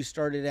where you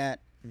started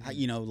at,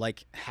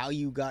 like how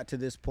you got to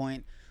this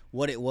point,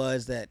 what it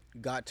was that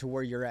got to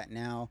where you're at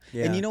now.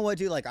 Yeah. And you know what,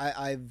 dude? Like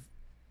I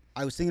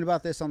was thinking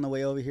about this on the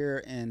way over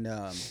here, and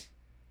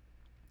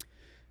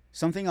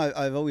something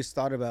I've always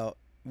thought about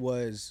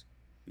was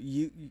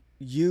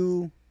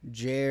you,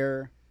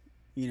 Jer,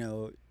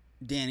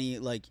 Danny,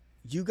 like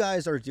you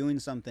guys are doing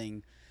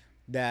something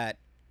that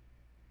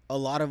a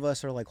lot of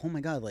us are like, oh my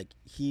God, like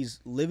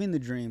he's living the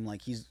dream,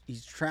 like he's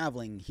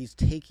traveling, he's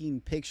taking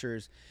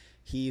pictures,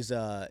 he's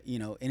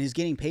and he's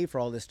getting paid for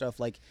all this stuff.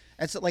 Like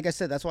that's like I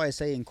said, that's why I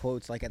say in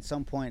quotes, like at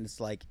some point it's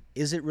like,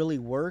 is it really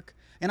work?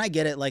 And I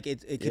get it, like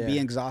it could be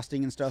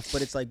exhausting and stuff,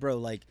 but it's like, bro,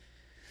 like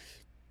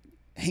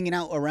hanging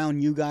out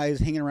around you guys,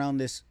 hanging around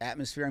this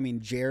atmosphere. I mean,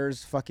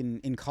 Jer's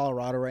fucking in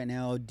Colorado right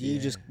now. D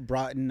just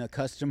brought in a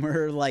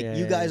customer. Like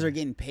you guys are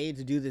getting paid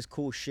to do this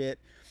cool shit.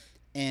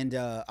 And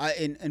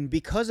and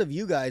because of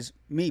you guys,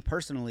 me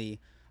personally,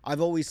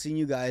 I've always seen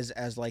you guys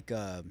as like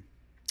a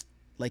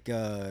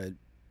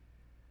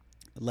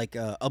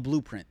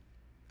blueprint.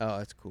 Oh,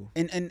 that's cool.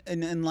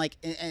 And like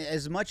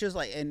as much as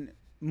like, and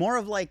more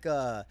of like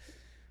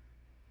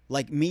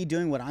me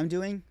doing what I'm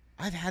doing.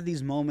 I've had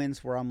these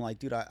moments where I'm like,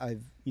 dude,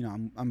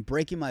 I'm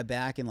breaking my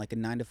back in like a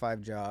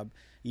 9-to-5 job,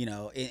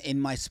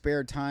 in my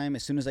spare time.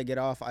 As soon as I get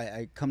off,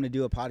 I come to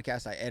do a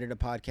podcast. I edit a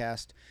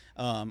podcast.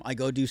 I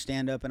go do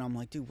stand up, and I'm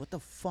like, dude, what the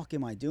fuck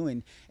am I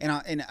doing?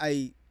 And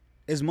I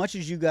as much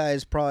as you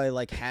guys probably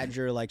like had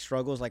your like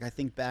struggles, like I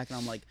think back and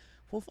I'm like,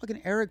 well,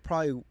 fucking Eric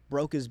probably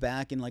broke his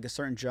back in like a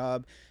certain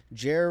job.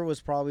 Jer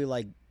was probably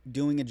like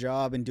doing a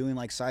job and doing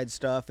like side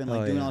stuff and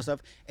like doing all this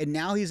stuff, and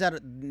now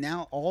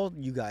now all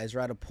you guys are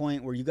at a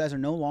point where you guys are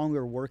no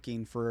longer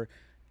working for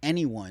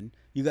anyone.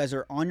 You guys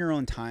are on your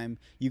own time.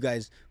 You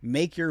guys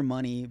make your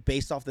money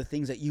based off the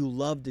things that you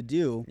love to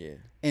do.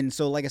 And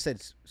so like I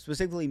said,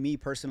 specifically me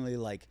personally,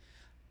 like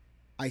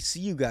I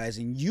see you guys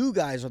and you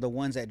guys are the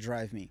ones that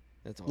drive me.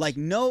 That's awesome.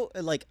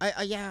 Like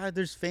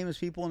there's famous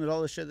people and there's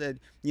all this shit that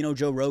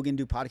Joe Rogan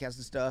do podcasts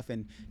and stuff,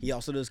 and he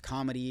also does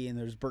comedy, and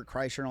there's Bert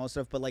Kreischer and all this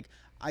stuff. But like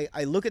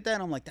I look at that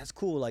and I'm like, that's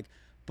cool. Like,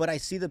 but I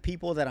see the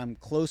people that I'm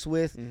close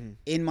with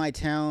in my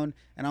town,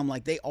 and I'm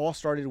like, they all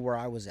started where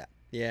I was at.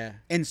 Yeah.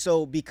 And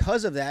so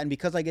because of that, and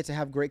because I get to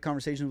have great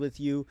conversations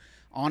with you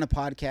on a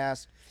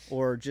podcast,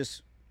 or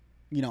just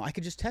I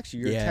could just text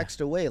you. You're a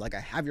text away. Like I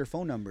have your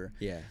phone number.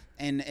 Yeah.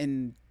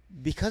 And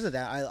because of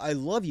that, I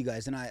love you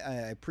guys, and I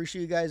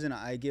appreciate you guys, and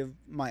I give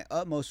my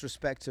utmost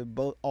respect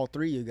to all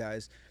three of you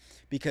guys,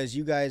 because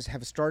you guys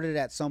have started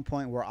at some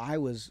point where I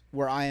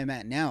am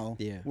at now,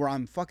 where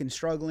I'm fucking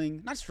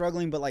not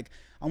struggling, but like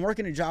I'm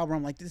working a job where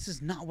I'm like, this is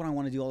not what I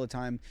want to do all the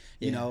time.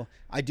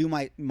 I do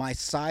my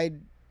side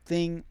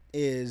thing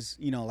is,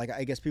 like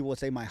I guess people would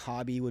say my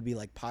hobby would be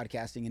like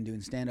podcasting and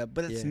doing stand up,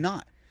 but it's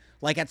not.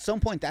 Like at some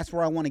point, that's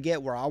where I want to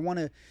get, where I want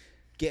to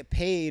get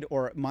paid,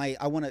 or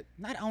I want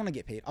to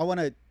get paid. I want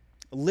to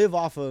live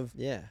off of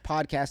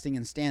podcasting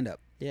and stand up.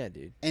 Yeah,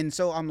 dude. And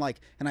so I'm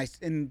like,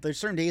 and there's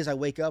certain days I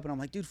wake up and I'm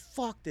like, dude,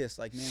 fuck this.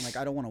 Like, man, like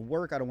I don't want to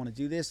work. I don't want to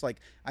do this. Like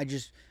I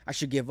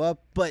should give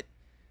up. But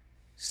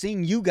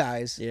seeing you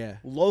guys Yeah.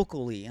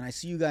 locally, and I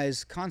see you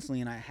guys constantly,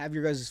 and I have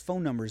your guys'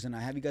 phone numbers, and I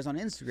have you guys on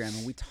Instagram,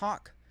 and we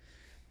talk.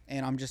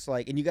 And I'm just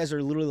like, and you guys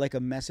are literally like a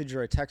message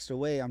or a text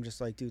away. I'm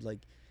just like, dude, like,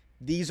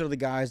 these are the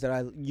guys that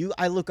I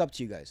look up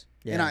to you guys.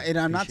 Yeah, And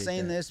I'm not appreciate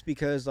saying that. this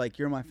because like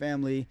you're my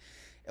family,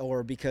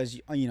 or because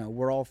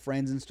we're all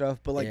friends and stuff.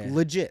 But like Yeah.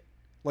 legit,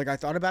 like I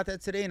thought about that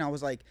today, and I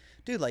was like,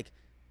 dude, like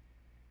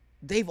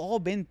they've all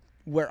been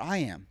where I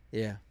am.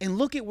 Yeah. And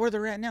look at where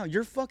they're at now.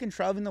 You're fucking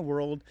traveling the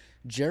world.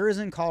 Jared's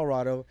in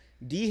Colorado.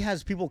 D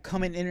has people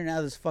coming in and out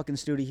of this fucking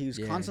studio. He was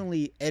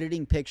constantly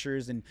editing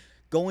pictures and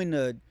going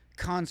to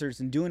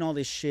concerts and doing all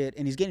this shit,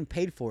 and he's getting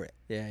paid for it.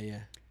 Yeah, yeah.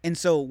 And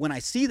so when I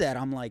see that,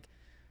 I'm like,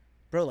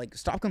 bro, like,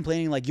 stop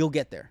complaining. Like, you'll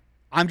get there.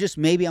 I'm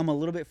a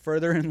little bit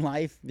further in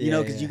life,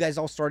 because you guys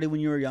all started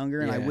when you were younger,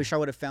 and I wish I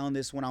would have found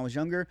this when I was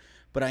younger,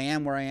 but I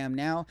am where I am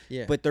now.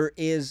 Yeah. But there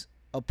is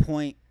a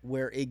point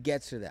where it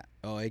gets to that.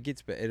 Oh, it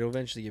gets better. It'll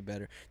eventually get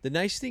better. The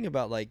nice thing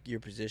about like your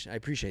position, I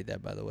appreciate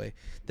that, by the way.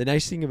 The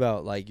nice thing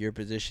about like your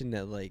position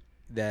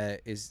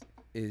that is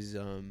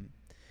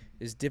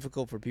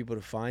difficult for people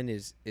to find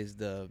is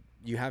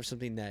you have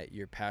something that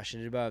you're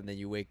passionate about and then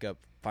you wake up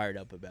fired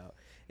up about.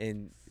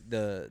 And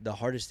the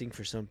hardest thing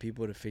for some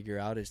people to figure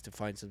out is to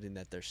find something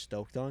that they're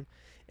stoked on,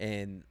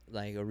 and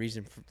like a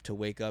reason to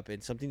wake up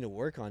and something to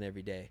work on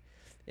every day.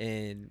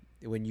 And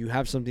when you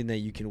have something that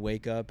you can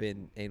wake up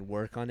and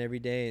work on every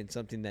day, and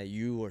something that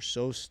you are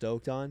so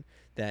stoked on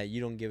that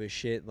you don't give a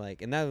shit,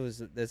 like, and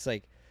that's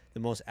like the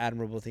most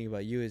admirable thing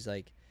about you is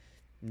like,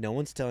 no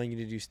one's telling you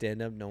to do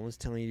stand-up, no one's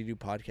telling you to do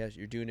podcasts.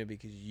 You're doing it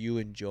because you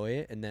enjoy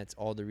it, and that's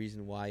all the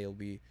reason why you'll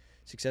be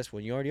successful.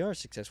 And you already are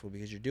successful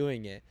because you're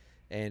doing it,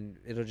 and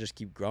it'll just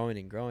keep growing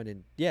and growing.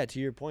 And yeah, to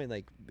your point,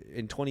 like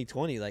in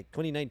 2020, like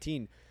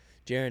 2019,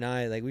 Jared and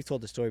I, like we've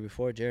told the story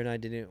before, Jared and I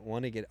didn't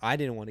want to get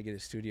a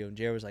studio, and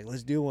Jared was like,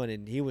 let's do one,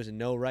 and he was in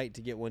no right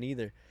to get one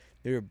either.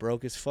 We were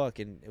broke as fuck,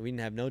 and we didn't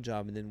have no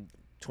job, and then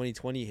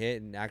 2020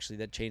 hit, and actually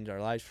that changed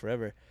our lives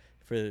forever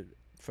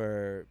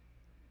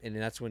and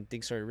that's when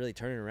things started really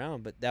turning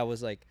around. But that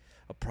was like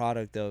a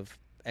product of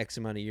X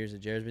amount of years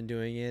that Jared's been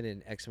doing it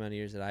and X amount of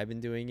years that I've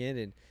been doing it,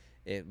 and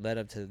it led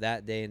up to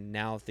that day, and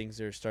now things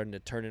are starting to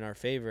turn in our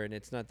favor. And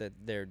it's not that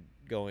they're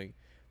going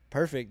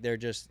perfect, they're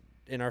just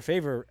in our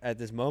favor at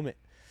this moment.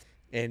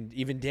 And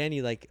even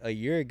Danny, like a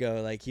year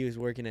ago, like he was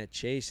working at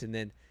Chase, and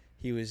then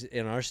he was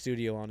in our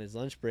studio on his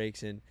lunch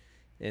breaks, and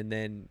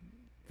then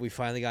we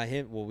finally got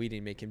him. Well, we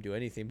didn't make him do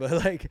anything, but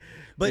like,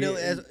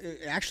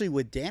 Actually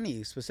with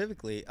Danny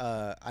specifically,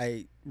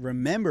 I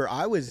remember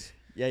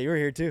yeah, you were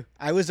here too.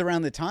 I was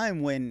around the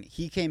time when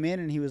he came in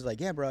and he was like,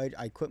 yeah, bro,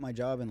 I quit my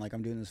job and like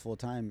I'm doing this full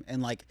time.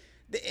 And like,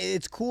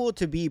 it's cool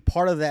to be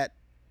part of that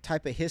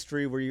type of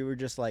history where you were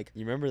just like,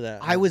 you remember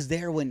that? I was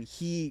there when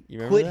he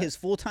quit his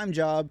full-time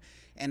job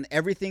and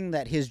everything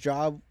that his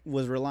job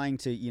was relying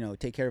to,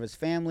 take care of his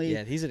family.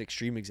 Yeah, he's an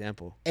extreme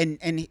example.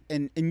 And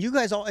you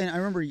guys all, and I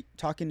remember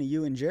talking to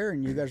you and Jared,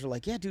 and you guys were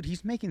like, yeah, dude,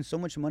 he's making so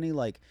much money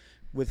like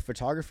with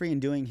photography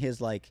and doing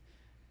his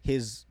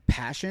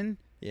passion.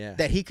 Yeah.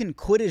 That he can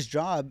quit his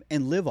job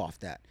and live off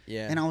that.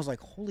 Yeah. And I was like,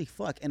 holy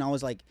fuck. And I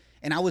was like,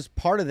 and I was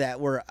part of that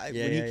where when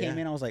he came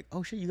in, I was like,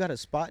 oh shit, you got a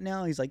spot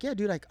now? He's like, yeah,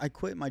 dude, I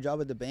quit my job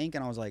at the bank.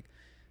 And I was like,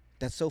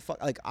 that's so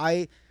fuck. Like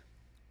I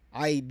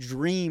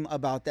dream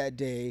about that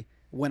day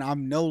when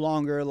I'm no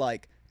longer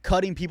like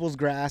cutting people's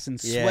grass and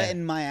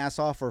sweating my ass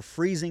off or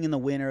freezing in the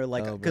winter.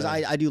 Like, because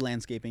I do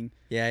landscaping.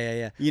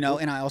 Yeah.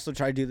 And I also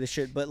try to do this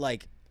shit. But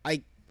like,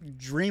 I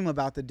dream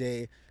about the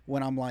day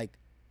when I'm like,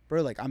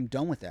 bro, like I'm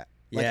done with that.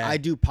 Like I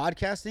do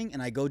podcasting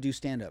and I go do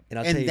stand up,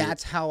 and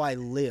that's how I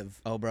live.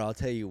 Oh, bro, I'll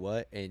tell you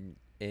what, and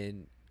that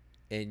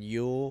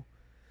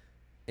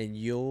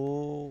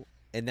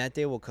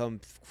day will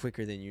come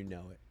quicker than you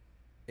know it,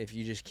 if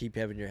you just keep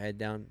having your head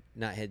down,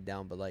 not head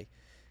down, but like,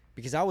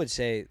 because I would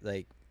say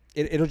like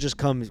it'll just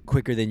come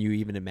quicker than you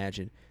even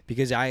imagine.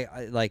 Because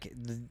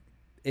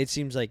it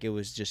seems like it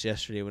was just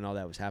yesterday when all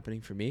that was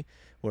happening for me,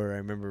 where I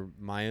remember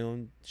my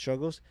own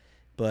struggles,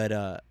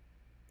 but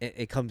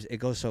it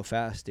goes so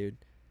fast, dude.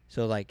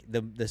 So like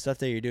the stuff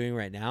that you're doing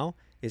right now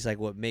is like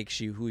what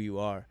makes you who you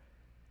are.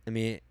 I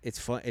mean, it's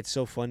fun. It's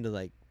so fun to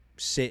like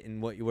sit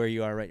in where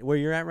you are where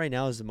you're at right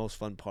now is the most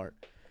fun part.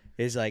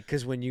 Is like,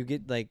 because when you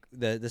get like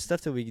the stuff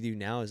that we do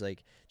now is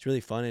like it's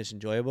really fun and it's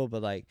enjoyable,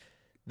 but like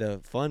the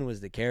fun was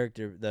the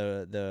character,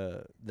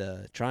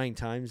 the trying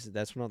times.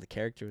 That's when all the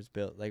character was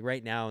built. Like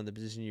right now in the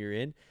position you're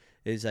in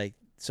is like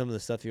some of the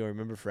stuff you'll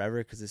remember forever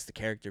because it's the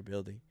character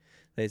building.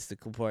 It's the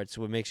cool part. It's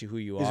what makes you who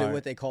you are. Is it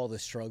what they call the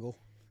struggle?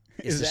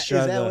 Is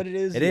that what it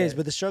is? It is,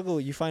 but the struggle,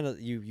 you find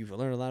you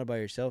learn a lot about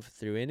yourself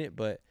through in it,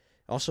 but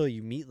also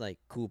you meet like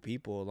cool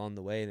people along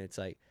the way, and it's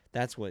like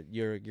that's what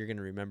you're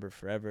gonna remember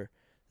forever.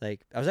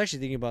 Like I was actually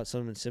thinking about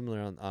something similar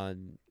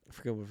on I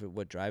forget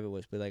what drive it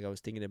was, but like I was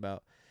thinking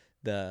about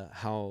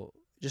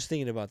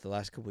thinking about the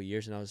last couple of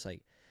years, and I was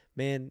like,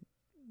 man,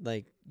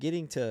 like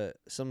getting to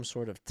some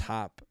sort of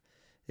top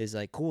is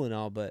like cool and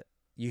all, but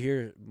you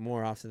hear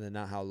more often than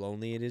not how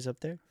lonely it is up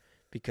there.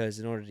 Because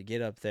in order to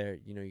get up there,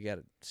 you got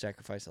to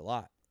sacrifice a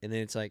lot. And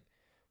then it's like,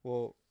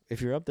 well,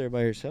 if you're up there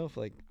by yourself,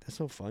 like that's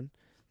no fun.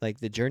 Like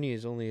the journey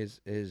is only as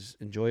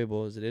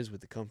enjoyable as it is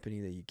with the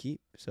company that you keep.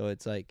 So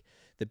it's like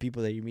the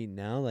people that you meet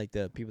now, like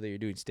the people that you're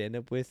doing stand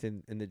up with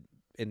in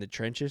the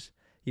trenches,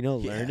 you know,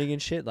 Yeah. learning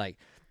and shit. Like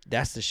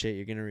that's the shit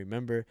you're gonna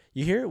remember.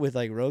 You hear it with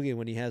like Rogan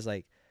when he has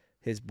like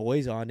his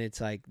boys on. It's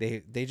like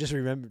they just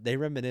remember, they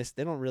reminisce.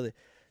 They don't really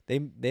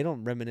they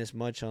don't reminisce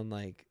much on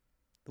like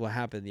what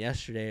happened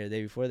yesterday or the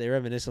day before. They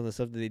reminisce on the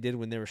stuff that they did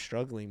when they were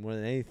struggling more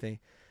than anything.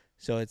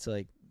 So it's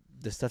like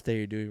the stuff that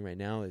you're doing right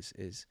now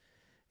is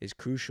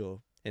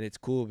crucial, and it's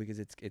cool because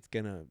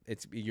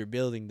you're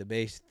building the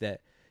base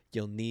that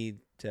you'll need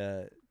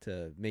to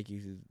make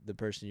you the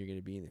person you're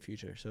gonna be in the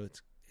future. So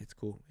it's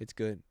cool. It's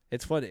good.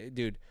 It's fun,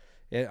 dude.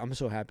 Yeah, I'm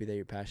so happy that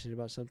you're passionate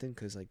about something,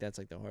 because like that's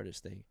like the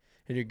hardest thing,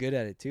 and you're good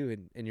at it too,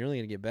 and you're only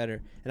gonna get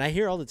better. And I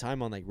hear all the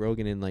time on like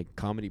Rogan and like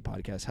comedy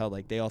podcasts how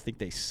like they all think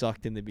they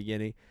sucked in the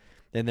beginning,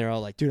 then they're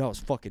all like, dude, I was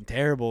fucking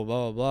terrible,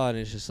 blah blah blah, and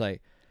it's just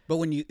like, But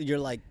when you're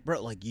like,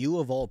 bro, like you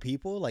of all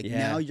people, like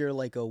Yeah. now you're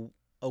like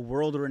a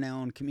world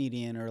renowned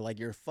comedian, or like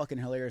you're fucking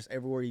hilarious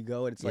everywhere you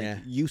go. And it's like Yeah.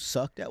 you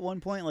sucked at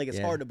one point. Like it's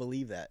Yeah. hard to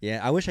believe that.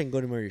 yeah, I wish I can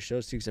go to more of your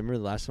shows too, because I remember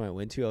the last time I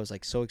went to, I was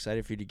like so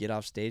excited for you to get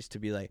off stage to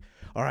be like,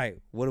 all right,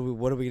 what are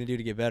we gonna do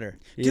to get better?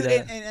 Dude,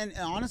 and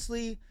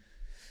honestly,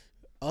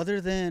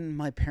 other than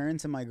my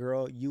parents and my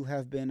girl, you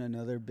have been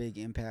another big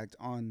impact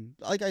on,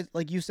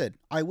 like you said,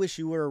 I wish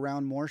you were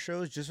around more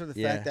shows, just for the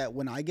Yeah. fact that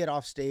when I get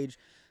off stage,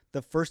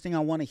 the first thing I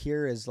want to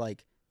hear is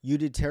like, you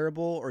did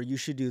terrible, or you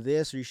should do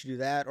this, or you should do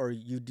that, or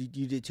you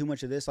did too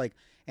much of this. Like,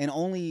 and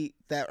only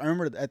that, I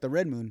remember at the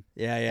Red Moon,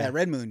 yeah, yeah. at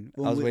Red Moon,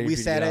 I was when waiting we for you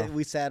to sat get off.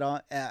 we sat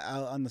out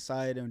on the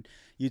side, and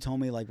you told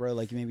me like, bro,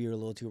 like maybe you're a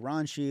little too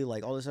raunchy,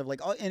 like all this stuff, like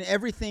and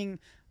everything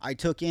I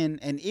took in,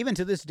 and even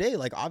to this day,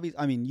 like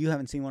I mean, you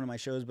haven't seen one of my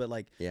shows, but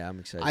like Yeah, I'm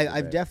excited.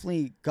 I've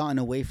definitely gotten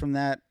away from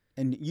that.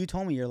 And you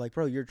told me, you're like,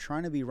 bro, you're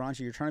trying to be raunchy,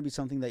 you're trying to be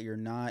something that you're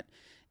not,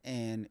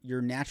 and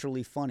you're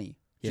naturally funny.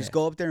 Just Yeah.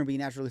 go up there and be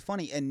naturally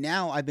funny. And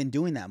now I've been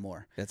doing that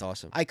more. That's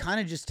awesome. I kind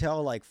of just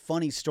tell like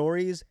funny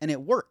stories, and it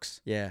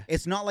works. Yeah.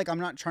 It's not like I'm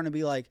not trying to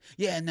be like,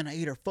 yeah, and then I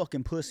eat her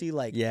fucking pussy,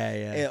 like, Yeah,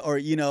 yeah. or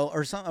you know,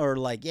 or something, or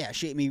like, yeah,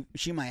 she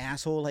my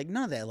asshole, like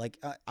none of that. Like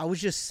I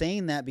was just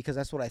saying that because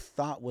that's what I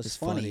thought was It's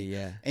funny.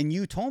 yeah. And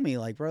you told me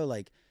like, bro,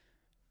 like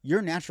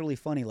you're naturally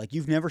funny. Like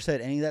you've never said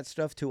any of that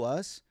stuff to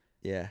us,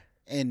 Yeah.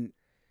 and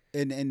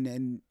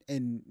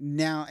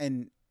now,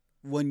 and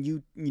when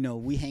you know,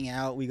 we hang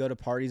out, we go to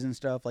parties and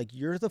stuff, like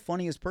you're the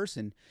funniest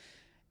person.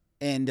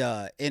 And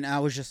I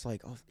was just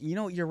like, oh, you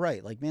know, you're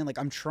right. Like, man, like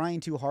I'm trying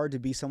too hard to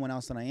be someone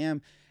else than I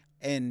am.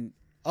 And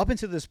up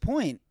until this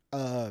point,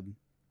 I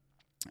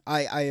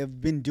have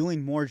been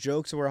doing more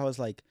jokes where I was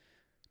like,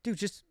 dude,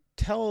 just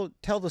tell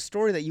the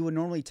story that you would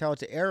normally tell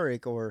to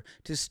Eric or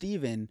to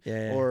Steven,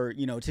 Yeah. or,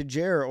 you know, to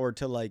Jer, or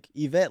to like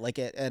Yvette, like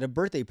at a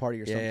birthday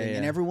party or Yeah, something, yeah.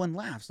 and everyone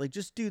laughs. Like,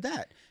 just do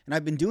that. And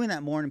I've been doing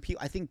that more, and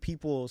I think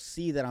people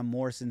see that I'm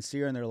more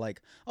sincere, and they're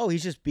like, oh,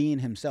 he's just being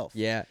himself.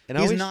 Yeah. And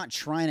He's not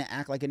trying to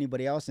act like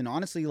anybody else. And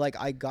honestly, like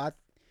I got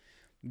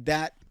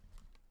that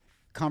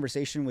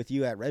conversation with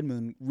you at Red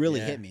Moon really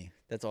Yeah. hit me.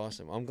 That's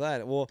awesome. I'm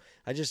glad. Well,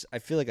 I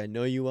feel like I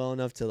know you well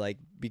enough to like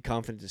be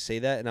confident to say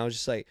that. And I was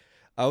just like,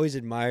 I always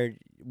admired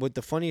what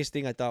the funniest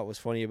thing I thought was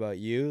funny about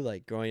you,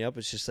 like growing up,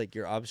 was just like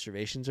your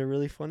observations are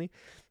really funny.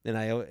 And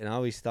I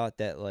always thought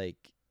that like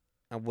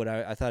I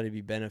thought it'd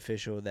be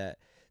beneficial that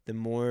the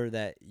more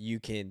that you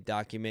can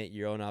document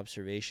your own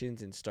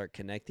observations and start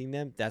connecting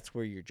them, that's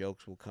where your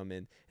jokes will come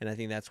in. And I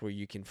think that's where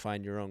you can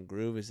find your own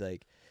groove, is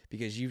like,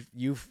 because you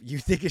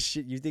think of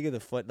shit, you think of the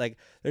fun. Like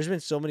there's been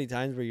so many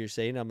times where you're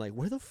saying, I'm like,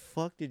 where the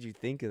fuck did you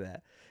think of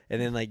that?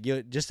 And then like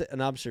you just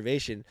an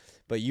observation,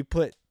 but you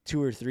put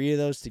 2 or 3 of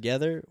those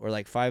together, or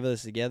like 5 of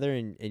those together,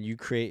 and you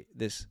create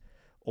this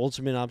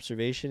ultimate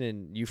observation,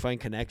 and you find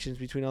connections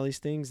between all these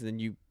things, and then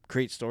you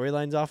create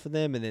storylines off of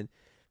them, and then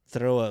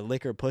throw a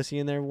lick or pussy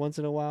in there once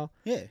in a while.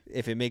 Yeah.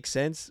 If it makes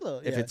sense, Well,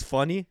 if yeah. it's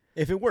funny,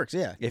 If it works,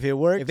 yeah. if it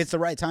works, If it's the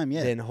right time,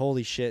 yeah. then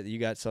holy shit, you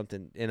got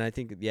something. And I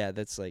think, yeah,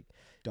 that's like,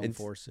 Don't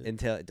force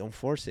it. don't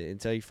force it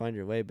until you find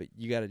your way, but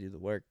you got to do the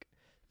work.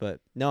 But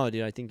no,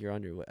 dude, I think you're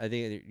on your way. I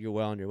think you're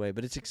well on your way,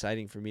 but it's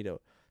exciting for me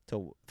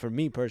for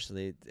me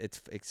personally,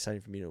 it's exciting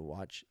for me to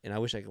watch, and I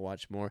wish I could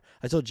watch more.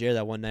 I told Jared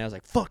that one night, I was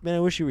like, fuck, man, I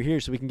wish you were here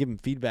so we can give him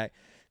feedback.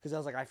 Because I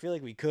was like, I feel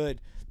like we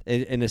could,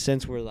 in a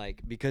sense where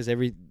like, because I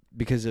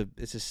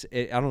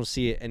don't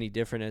see it any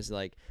different as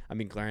like, I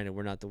mean, granted,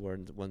 we're not the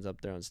ones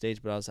up there on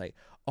stage, but I was like,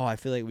 oh, I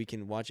feel like we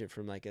can watch it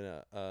from like an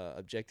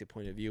objective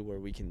point of view, where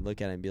we can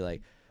look at it and be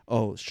like,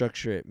 oh,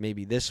 structure it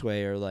maybe this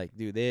way, or like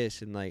do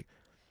this, and like,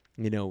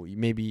 you know,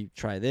 maybe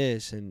try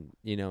this, and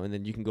you know, and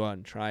then you can go out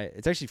and try it.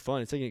 It's actually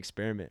fun. It's like an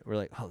experiment. We're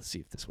like, oh, let's see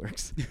if this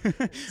works.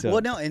 So,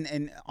 Well, no,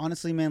 and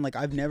honestly, man, like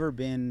I've never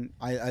been.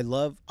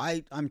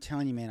 I'm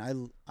telling you,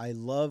 man, I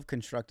love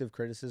constructive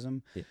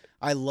criticism. Yeah.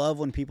 I love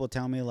when people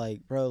tell me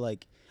like, bro,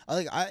 like,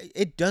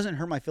 it doesn't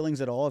hurt my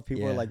feelings at all if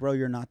people are Yeah. like, bro,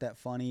 you're not that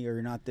funny, or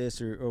you're not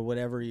this, or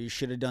whatever. You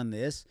should have done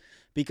this,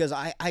 because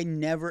I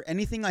never,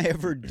 anything I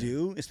ever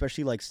do,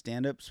 especially like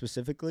stand up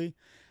specifically,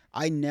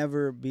 I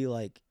never be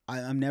like,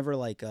 I'm never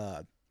like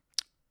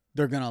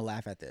they're going to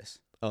laugh at this.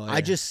 Oh, yeah.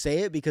 I just say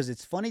it because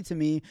it's funny to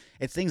me.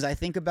 It's things I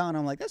think about, and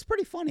I'm like, that's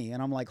pretty funny.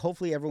 And I'm like,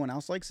 hopefully everyone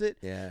else likes it.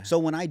 Yeah. So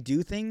when I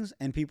do things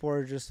and people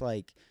are just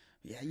like,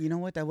 yeah, you know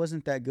what, that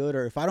wasn't that good.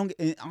 Or if I don't,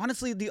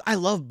 honestly, dude, I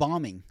love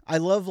bombing. I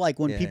love like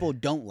when people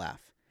don't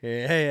laugh.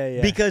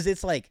 Yeah. Because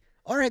it's like,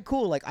 all right,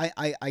 cool. Like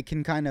I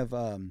can kind of,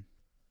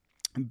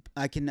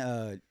 I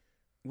can,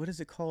 what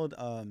is it called?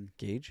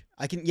 Gauge?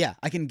 I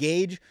can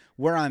gauge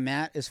where I'm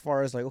at as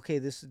far as like, okay,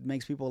 this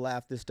makes people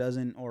laugh, this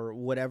doesn't, or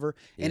whatever.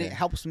 And it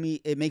helps me,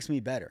 it makes me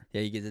better.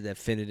 Yeah, you get the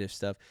definitive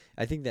stuff.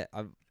 I think that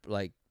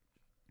like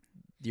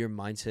your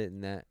mindset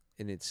in that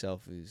in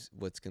itself is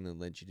what's going to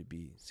lead you to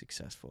be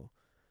successful.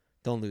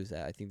 Don't lose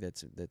that. I think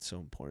that's so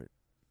important.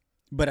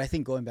 But I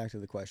think going back to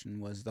the question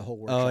was the whole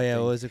workshop Oh, yeah,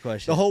 thing. what was the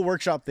question? The whole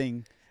workshop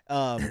thing.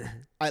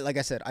 Like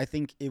I said, I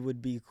think it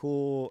would be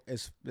cool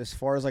as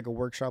far as like a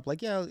workshop.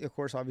 Like, yeah, of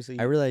course, obviously.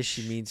 I realize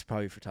she means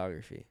probably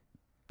photography.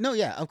 No,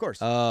 yeah, of course.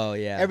 Oh,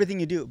 yeah. Everything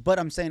you do. But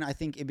I'm saying I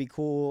think it'd be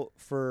cool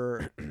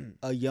for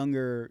a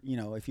younger,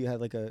 if you had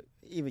like a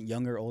even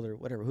younger, older,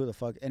 whatever, who the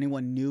fuck,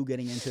 anyone new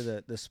getting into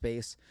the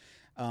space,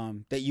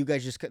 that you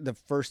guys just, the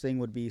first thing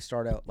would be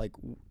start out like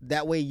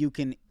that way you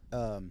can,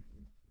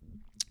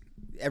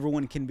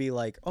 everyone can be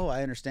like, oh,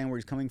 I understand where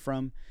he's coming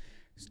from.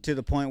 To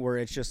the point where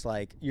it's just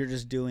like you're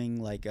just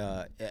doing like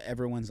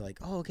everyone's like,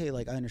 oh, okay,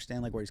 like I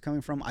understand like where he's coming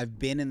from. I've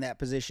been in that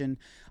position.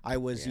 I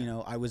was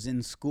I was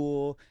in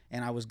school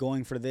and I was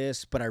going for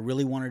this, but I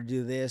really wanted to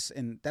do this,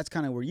 and that's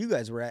kind of where you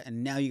guys were at.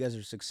 And now you guys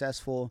are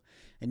successful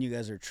and you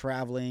guys are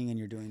traveling and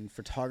you're doing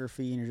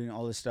photography and you're doing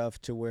all this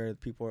stuff to where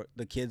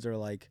the kids are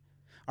like,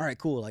 all right,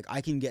 cool, like I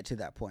can get to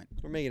that point.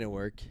 We're making it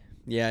work.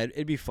 Yeah,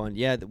 it'd be fun.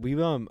 Yeah,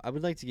 I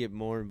would like to get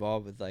more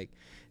involved with like,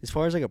 as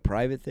far as like a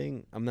private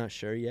thing. I'm not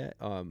sure yet.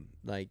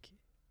 Like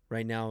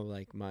right now,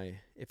 like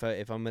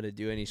if I'm gonna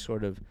do any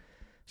sort of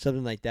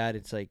something like that,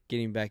 it's like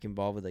getting back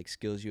involved with like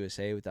Skills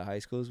USA with the high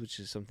schools, which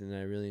is something that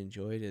I really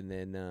enjoyed, and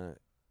then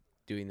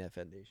doing that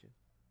foundation.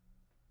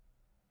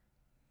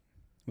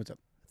 What's up?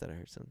 I thought I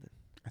heard something.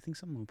 I think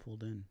someone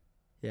pulled in.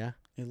 Yeah,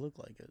 it looked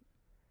like it.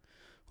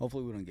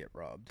 Hopefully we don't get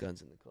robbed.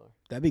 Guns in the car.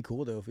 That'd be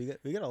cool though. If we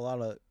get a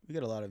lot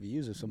of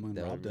views if someone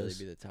that robbed would really us.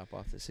 be the top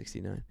off the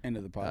 69. End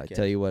of the podcast. I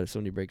tell you what, if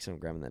somebody breaks in, I'm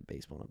grabbing that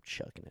baseball and I'm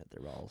chucking at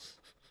their balls.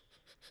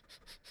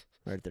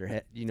 Right at their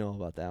head. You know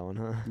about that one,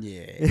 huh?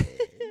 Yeah.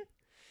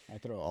 I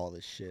throw all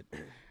this shit.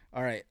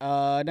 All right.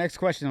 Next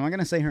question. Am I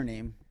gonna say her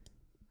name?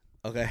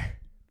 Okay.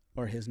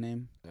 Or his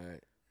name? All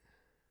right.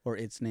 Or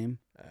its name?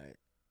 All right.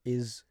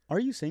 Are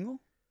you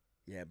single?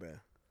 Yeah, bro.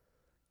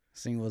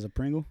 Single as a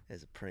Pringle?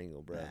 As a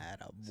Pringle, bro.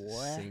 Atta boy.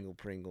 A single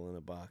Pringle in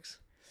a box.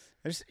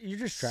 You're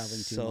just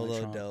traveling too much. much.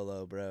 Solo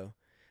dolo, bro.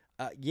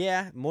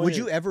 Yeah. Would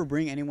you ever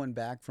bring anyone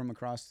back from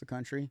across the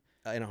country?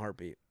 In a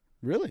heartbeat.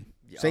 Really?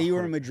 Yeah, Say you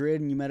were in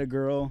Madrid and you met a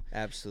girl.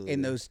 Absolutely.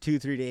 In those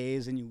 2-3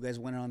 days, and you guys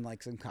went on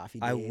like some coffee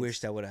dates. I wish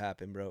that would have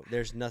happened, bro.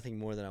 There's nothing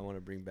more that I want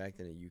to bring back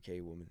than a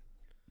UK woman.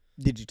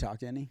 Did you talk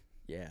to any?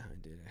 Yeah, I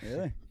did.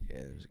 Really?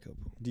 Yeah, there's a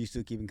couple. Do you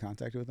still keep in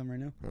contact with them right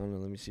now? I don't know.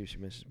 Let me see if she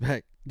messages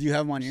back. Do you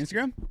have them on your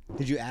Instagram?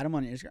 Did you add them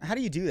on your Instagram? How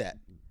do you do that?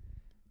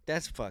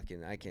 That's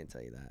fucking. I can't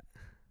tell you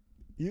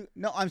that.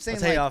 No, I'm saying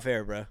I'll tell you off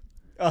air, bro.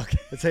 Okay.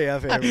 I'll tell you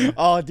off air, bro.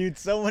 Oh, dude,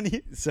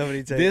 somebody.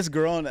 This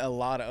girl and a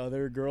lot of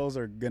other girls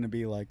are gonna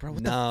be like, bro,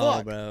 what the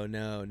fuck? Bro,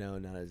 no,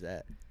 not as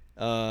that.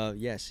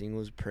 Yeah,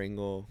 singles,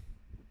 Pringle.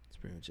 That's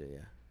pretty much it. Yeah.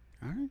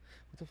 All right.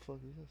 What the fuck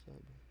is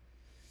outside, bro?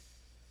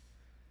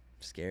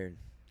 I'm scared.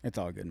 It's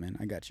all good, man.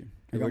 I got you.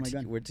 I got my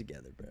gun. We're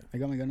together, bro. I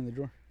got my gun in the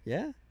drawer.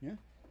 Yeah? Yeah.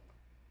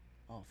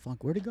 Oh,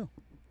 fuck. Where'd it go?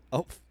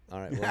 Oh, all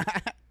right. Well,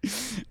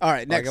 all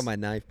right, next. I got my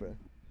knife, bro.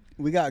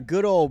 We got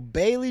good old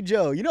Bailey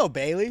Joe. You know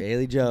Bailey.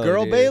 Bailey Joe.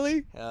 Girl, dude.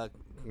 Bailey.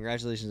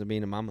 Congratulations on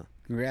being a mama.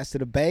 Congrats to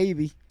the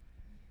baby.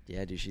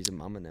 Yeah, dude, she's a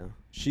mama now.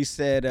 She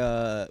said,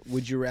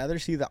 would you rather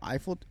see the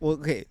Eiffel... Well,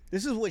 okay,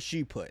 this is what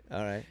she put.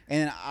 All right.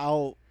 And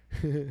I'll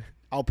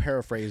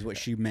paraphrase what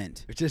she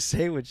meant. Just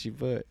say what she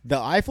put. The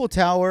Eiffel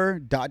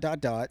Tower, ...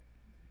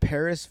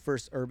 Paris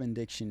versus Urban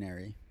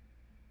Dictionary.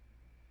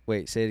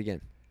 Wait, say it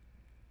again.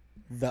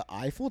 The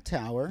Eiffel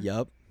Tower,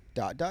 Yup. ...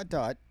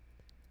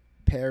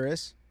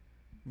 Paris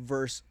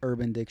versus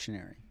Urban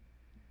Dictionary.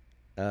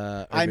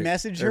 I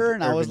messaged her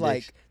and I was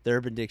like... The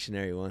Urban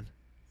Dictionary one.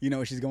 You know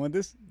where she's going with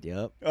this?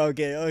 Yep.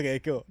 Okay,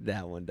 cool.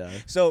 That one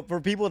does. So for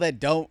people that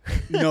don't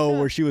know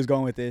where she was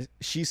going with this,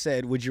 she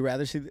said, would you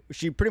rather see...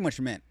 She pretty much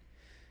meant,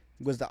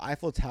 was the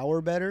Eiffel Tower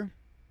better?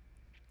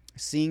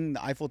 Seeing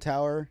the Eiffel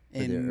Tower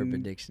in the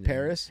Urban Dictionary.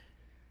 Paris,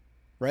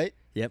 right?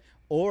 Yep.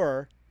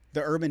 Or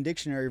the Urban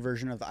Dictionary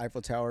version of the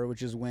Eiffel Tower,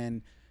 which is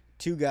when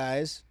two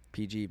guys...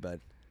 PG, bud.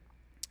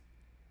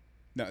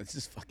 No, it's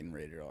just fucking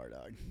rated R,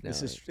 dog. No,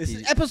 this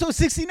is episode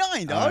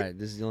 69, dog. All right,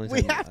 this is the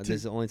only time. This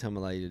is the only time I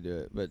allow you to do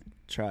it, but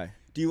try.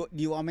 Do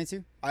you want me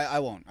to? I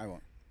won't.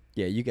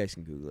 Yeah, you guys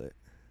can Google it.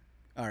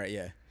 All right,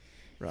 yeah.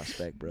 Raw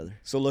spec, brother.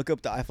 So look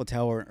up the Eiffel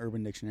Tower in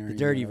Urban Dictionary. The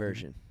dirty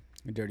version.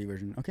 The dirty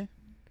version. Okay.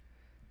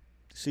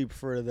 So you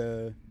prefer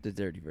the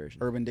dirty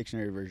version. Urban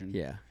Dictionary version?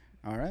 Yeah.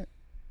 All right.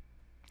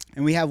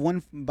 And we have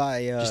one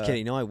by. Just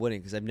kidding. No, I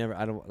wouldn't, because I've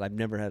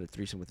never had a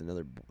threesome with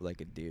another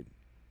like a dude.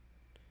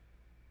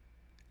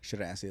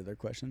 Should I ask the other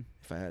question?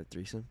 If I had a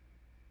threesome,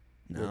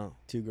 no.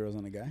 2 girls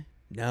and a guy.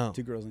 No.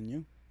 2 girls and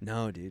you.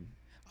 No, dude.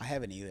 I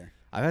haven't either.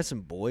 I've had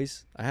some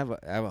boys. I have a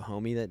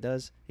homie that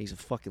does. He's a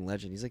fucking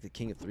legend. He's like the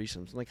king of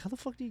threesomes. I'm like, how the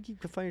fuck do you keep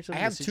confining yourself?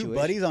 I have 2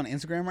 buddies on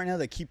Instagram right now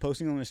that keep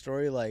posting on the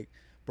story like,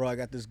 bro, I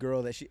got this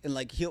girl that and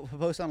like he'll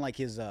post on like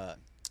his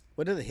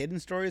what are the hidden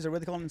stories or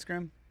what they call on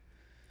Instagram?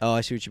 Oh,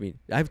 I see what you mean.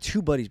 I have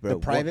 2 buddies, bro. The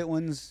private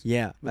ones.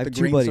 Yeah, I have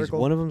 2 buddies. Circle.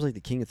 One of them's like the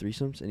king of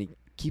threesomes, and he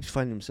keeps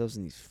finding himself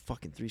in these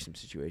fucking threesome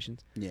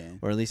situations. Yeah.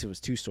 Or at least it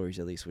was 2 stories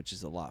at least, which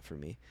is a lot for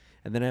me.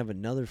 And then I have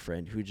another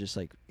friend who's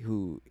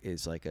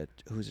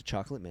a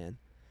chocolate man,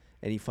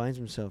 and he finds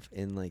himself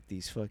in like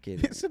these fucking.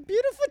 It's a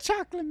beautiful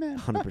chocolate man.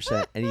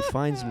 100%. And he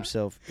finds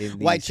himself in these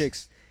white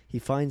chicks. He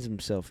finds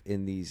himself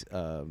in these.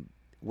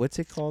 What's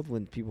it called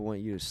when people want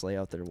you to slay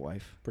out their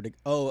wife?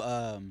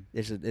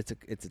 It's It's a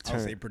term. I'll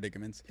say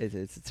predicaments.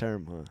 It's a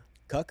term, huh?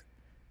 Cuck.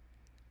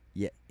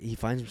 Yeah, he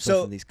finds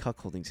himself in these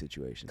cuckolding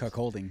situations.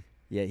 Cuckolding.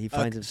 Yeah, he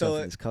finds himself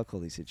in this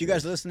cuckolding situation. You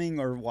guys listening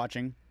or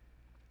watching?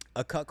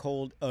 A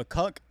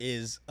cuck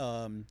is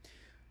a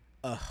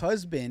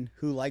husband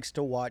who likes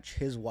to watch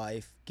his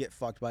wife get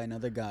fucked by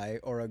another guy,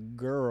 or a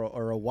girl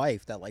or a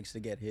wife that likes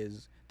to get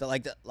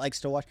likes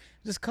to watch.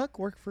 Does cuck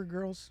work for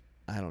girls?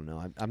 I don't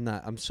know.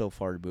 I'm so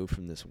far removed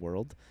from this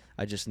world.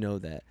 I just know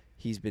that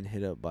he's been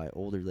hit up by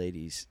older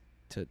ladies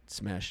to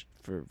smash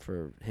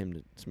for him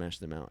to smash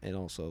them out, and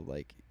also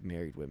like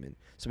married women.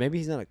 So maybe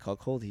he's not a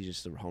cuckold. He's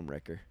just a home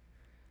wrecker.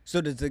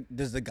 So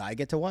does the guy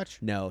get to watch?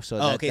 No. So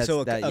okay.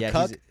 So a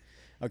cuck.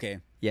 Okay.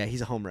 Yeah,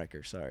 he's a home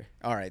wrecker. Sorry.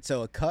 All right.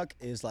 So a cuck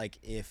is like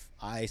if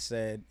I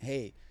said,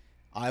 "Hey,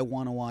 I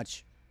want to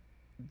watch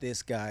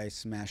this guy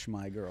smash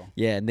my girl."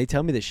 Yeah, and they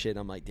tell me this shit, and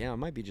I'm like, damn, I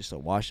might be just a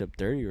washed up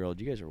 30-year-old.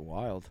 You guys are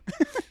wild.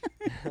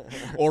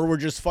 Or we're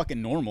just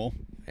fucking normal.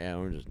 Yeah,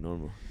 we're just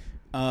normal.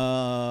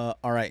 All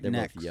right. They're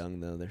next. both young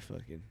though. They're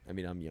fucking. I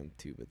mean, I'm young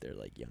too, but they're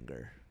like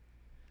younger.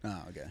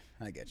 Oh, okay.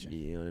 I get you.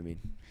 You know what I mean?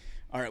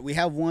 All right. We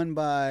have one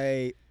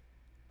by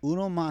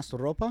Uno Mas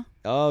Ropa.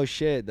 Oh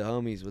shit, the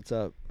homies. What's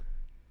up?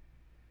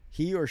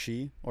 He or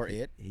she or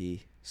it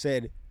He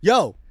said,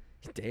 "Yo."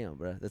 Damn,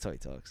 bro. That's how he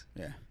talks.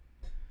 Yeah.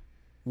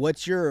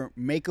 What's your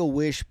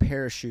Make-A-Wish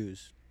pair of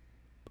shoes?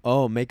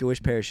 Oh,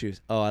 Make-A-Wish pair of shoes.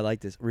 Oh, I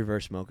like this.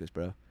 Reverse mochas,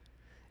 bro.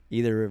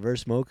 Either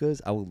reverse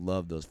mochas. I would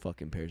love those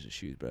fucking pairs of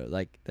shoes, bro.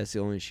 Like, that's the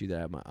only shoe that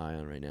I have my eye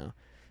on right now.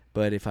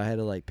 But if I had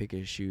to, like, pick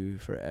a shoe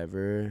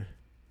forever.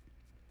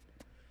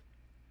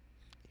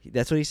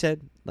 That's what he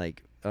said?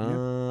 Like,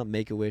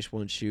 Make-A-Wish,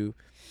 one shoe.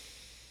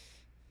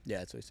 Yeah,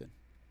 that's what he said.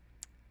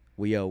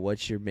 Well, yo,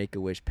 what's your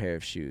Make-A-Wish pair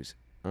of shoes?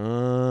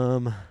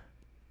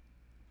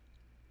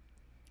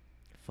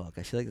 Fuck,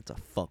 I feel like that's a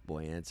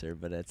fuckboy answer,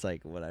 but that's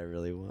like what I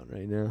really want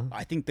right now.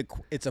 I think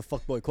it's a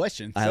fuckboy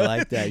question. I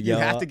like that. You Yo,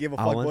 have to give a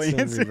I want fuckboy some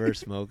answer.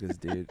 reverse mochas,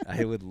 dude.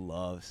 I would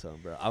love some,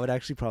 bro. I would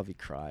actually probably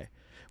cry.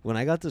 When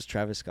I got those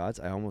Travis Scotts,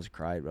 I almost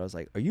cried, bro. I was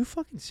like, are you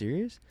fucking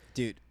serious?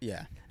 Dude,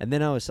 yeah. And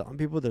then I was telling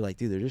people, they're like,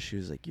 dude, they're just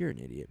shoes. Like, you're an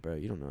idiot, bro.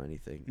 You don't know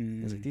anything.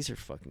 I was like, Mm. these are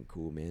fucking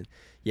cool, man.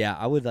 Yeah,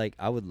 I would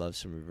love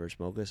some reverse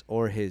mochas.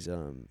 Or his,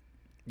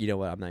 you know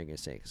what? I'm not even going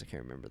to say it because I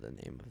can't remember the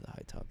name of the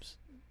high tops.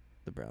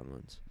 The brown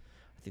ones.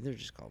 I think they're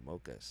just called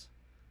mochas.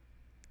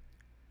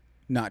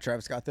 Not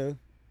Travis Scott, though?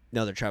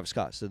 No, they're Travis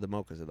Scott. So the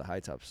mochas are the high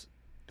tops.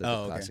 The Oh,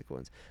 okay. classic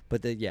ones.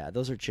 But yeah,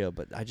 those are chill.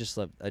 But I just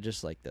like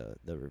the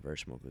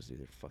reverse mochas, dude.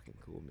 They're fucking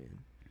cool, man.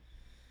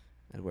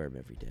 I'd wear them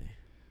every day.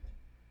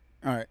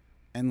 All right.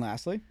 And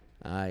lastly,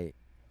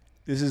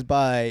 This is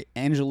by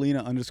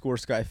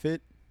Angelina_Skyfit.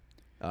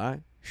 All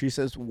right. She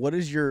says,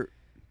 do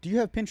you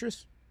have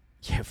Pinterest?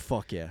 Yeah,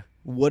 fuck yeah.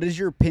 What does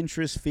your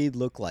Pinterest feed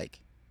look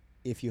like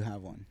if you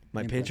have one?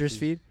 My In Pinterest parentheses.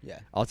 feed? Yeah.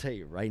 I'll tell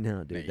you right now,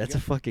 There dude. you That's go.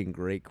 a fucking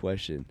great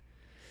question.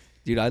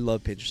 Dude, I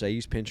love Pinterest. I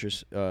use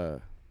Pinterest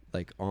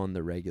like on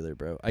the regular,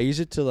 bro. I use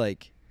it to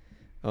like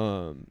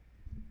for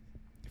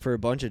a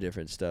bunch of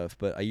different stuff,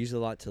 but I use it a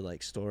lot to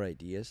like store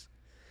ideas.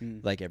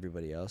 Like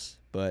everybody else.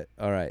 But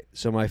all right,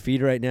 so my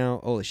feed right now,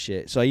 holy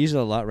shit. So I use it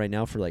a lot right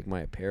now for like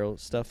my apparel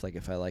stuff. Like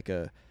if I like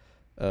hold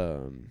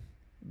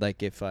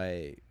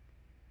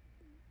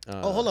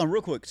on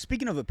real quick.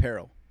 Speaking of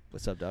apparel,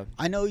 what's up, dog?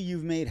 I know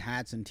you've made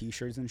hats and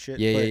t-shirts and shit.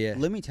 Yeah, but yeah.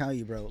 Let me tell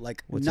you, bro.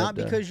 Like, What's not up,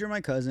 dog? because you're my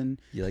cousin.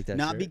 You like that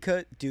Not shirt?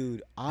 because,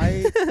 dude,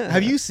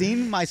 have you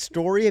seen my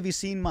story? Have you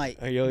seen my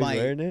Are you always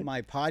wearing it?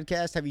 my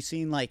podcast? Have you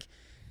seen like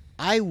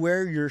I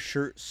wear your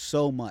shirt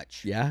so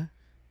much. Yeah?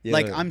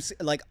 Like Yeah.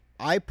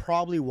 I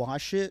probably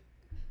wash it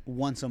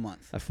once a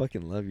month. I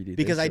fucking love you, dude.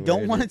 Because I Thanks for don't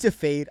wearing want it to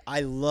fade.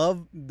 I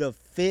love the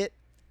fit,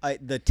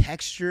 the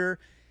texture.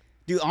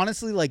 Dude,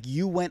 honestly, like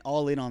you went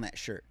all in on that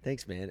shirt.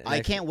 Thanks, man. And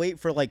I can't wait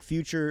for like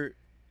future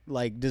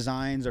like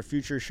designs or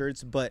future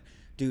shirts, but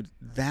dude,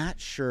 that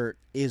shirt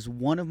is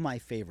one of my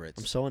favorites.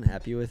 I'm so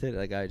unhappy with it.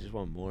 Like I just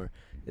want more.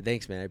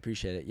 Thanks, man. I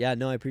appreciate it. Yeah,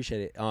 no, I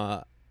appreciate it.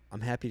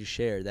 I'm happy to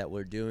share that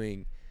we're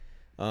doing.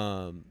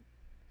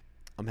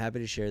 I'm happy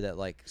to share that.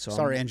 Like, so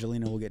Sorry,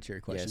 Angelina. We'll get to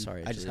your question.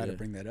 sorry, I just had to Angelina.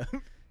 bring that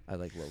up. I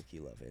like low key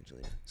love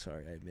Angelina.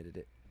 Sorry, I admitted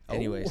it.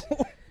 Anyways,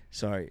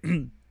 sorry,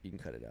 you can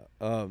cut it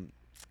out.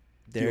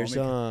 There's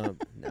no,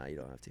 you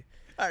don't have to.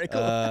 All right,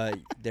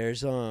 cool.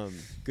 There's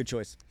Good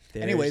choice.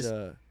 there's, Anyways.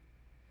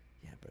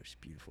 yeah, but it's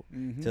beautiful.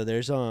 Mm-hmm. So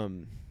there's what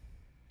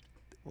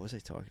was I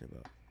talking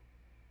about?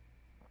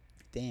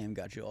 Damn,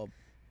 got you all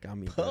Got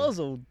me, bro.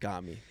 puzzled.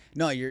 Got me.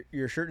 No,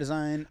 your shirt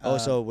design.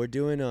 So we're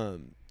doing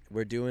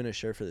a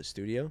shirt for the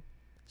studio.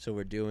 So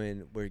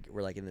we're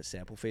like in the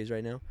sample phase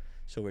right now.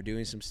 So we're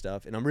doing some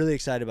stuff, and I'm really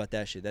excited about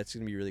that shit. That's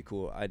gonna be really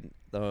cool.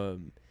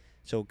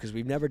 So because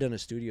we've never done a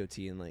studio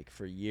tee in like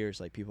for years,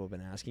 like people have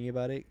been asking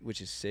about it,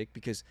 which is sick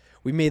because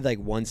we made like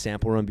one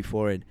sample run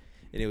before and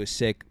it was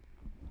sick.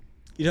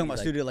 You talking about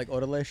like, studio like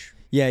Odalish?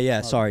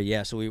 Yeah. Sorry,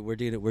 yeah. So we're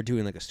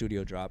doing like a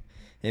studio drop,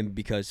 and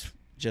because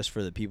just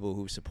for the people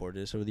who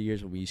supported us over the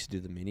years when we used to do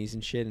the minis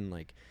and shit, and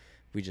like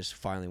we just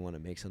finally want to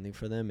make something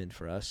for them and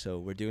for us. So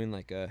we're doing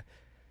like a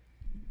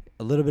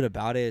little bit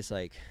about it. It's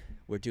like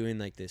we're doing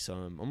like this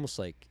almost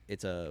like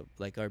it's a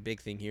like our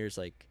big thing here is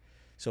like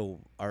so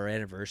our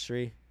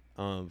anniversary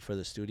for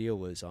the studio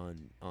was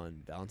on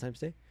Valentine's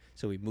Day.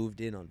 So we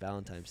moved in on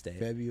Valentine's Day.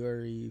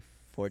 February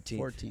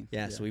 14th.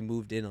 Yeah, so we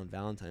moved in on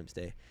Valentine's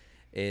Day.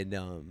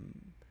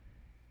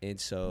 And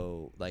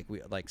so like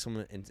we like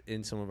some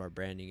in some of our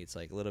branding it's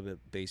like a little bit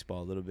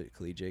baseball, a little bit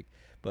collegiate,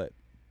 but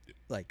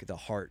like the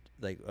heart,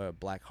 like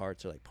black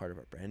hearts are like part of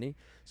our branding.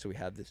 So we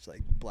have this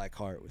like black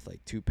heart with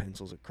like two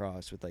pencils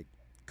across with like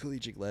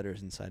collegiate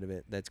letters inside of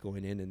it that's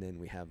going in, and then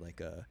we have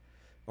like a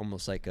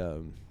almost like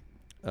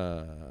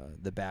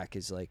the back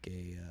is like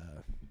a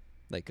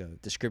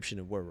description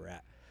of where we're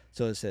at.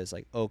 So it says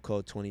like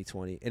OCO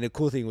 2020, and the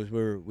cool thing was we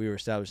were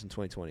established in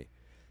 2020,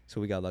 so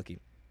we got lucky.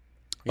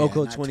 Yeah,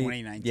 OCO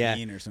 2019 yeah,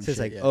 or some it says shit.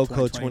 like Yeah,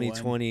 OCO 2021.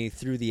 2020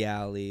 through the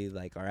alley,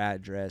 like our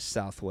address,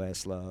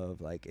 Southwest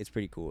Love, like it's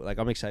pretty cool. Like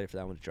I'm excited for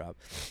that one to drop,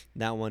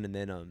 that one, and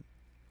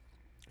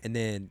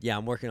then yeah,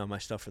 I'm working on my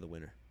stuff for the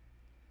winter.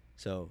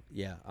 So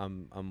yeah,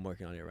 I'm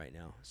working on it right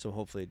now. So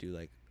hopefully I do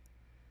like,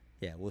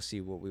 yeah, we'll see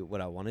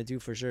what I want to do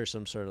for sure.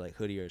 Some sort of like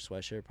hoodie or a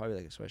sweatshirt, probably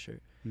like a sweatshirt,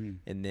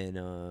 and then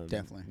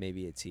Definitely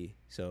maybe a tee.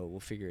 So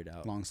we'll figure it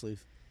out. long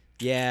sleeve.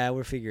 Yeah,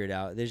 we'll figure it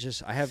out. There's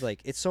just I have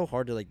like it's so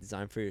hard to like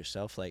design for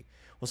yourself. Like,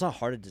 well, it's not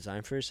hard to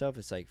design for yourself.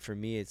 It's like for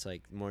me, it's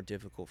like more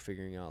difficult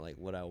figuring out like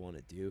what I want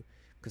to do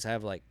because I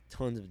have like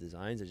tons of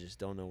designs. I just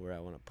don't know where I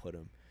want to put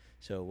them.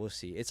 So we'll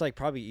see. It's like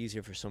probably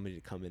easier for somebody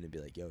to come in and be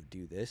like, "Yo,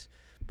 do this,"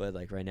 but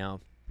like right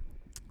now,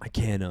 I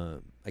can't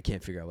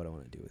figure out what I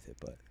want to do with it.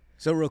 But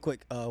So real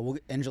quick,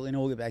 Angelina,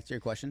 we'll get back to your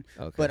question.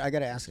 okay. But I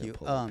gotta ask gonna you.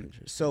 pull up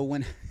pictures. So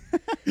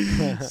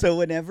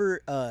whenever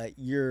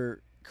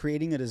you're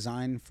creating a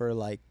design for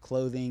like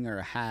clothing or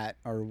a hat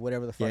or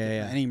whatever the fuck,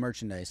 any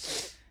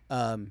merchandise,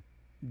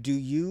 do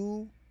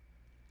you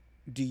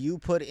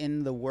put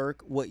in the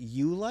work what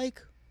you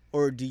like,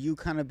 or do you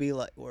kind of be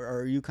like, or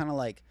are you kind of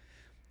like,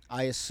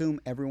 I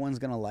assume everyone's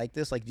gonna like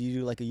this? Like, do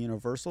you do like a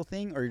universal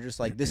thing, or you're just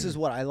like, this is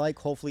what I like.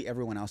 Hopefully,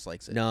 everyone else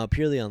likes it. No,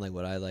 purely on like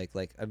what I like.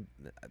 Like I'm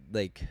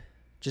like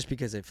just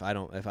because if I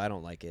don't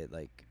like it,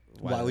 like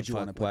why would you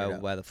want to put it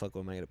out? Why the fuck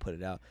am I gonna put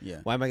it out? Yeah.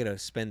 Why am I gonna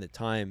spend the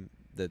time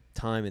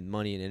and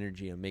money and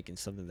energy on making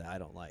something that I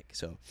don't like?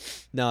 So,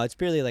 no, it's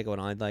purely like what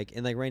I like.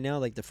 And like right now,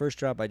 like the first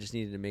drop, I just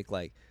needed to make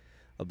like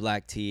a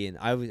black tee, and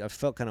I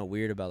felt kind of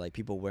weird about like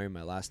people wearing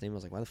my last name. I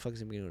was like, why the fuck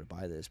is anybody going to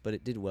buy this? But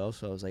it did well,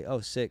 so I was like,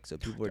 oh, sick. So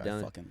people were down.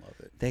 I fucking love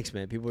it. Thanks,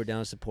 man. People were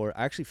down to support.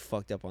 I actually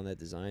fucked up on that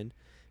design.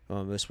 It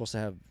was supposed to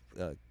have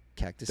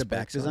cactus. The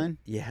back design?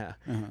 Yeah,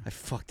 Uh-huh. I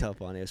fucked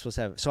up on it. It was supposed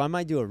to have. So I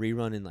might do a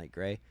rerun in like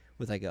gray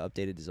with like an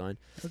updated design.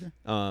 Okay.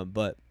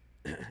 But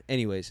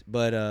anyways,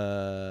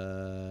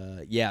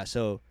 yeah.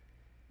 So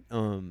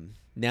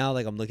now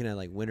like I'm looking at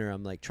like winter.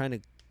 I'm like trying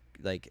to.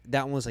 Like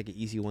that one was like an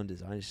easy one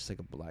design. It's just like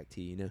a black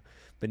tee, you know.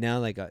 But now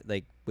like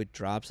with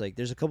drops, like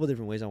there's a couple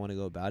different ways I want to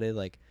go about it.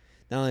 Like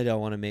not only do I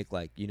want to make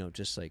like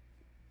just like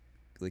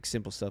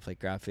simple stuff like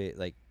graphic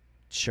like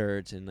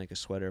shirts and like a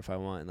sweater if I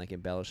want and like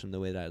embellish them the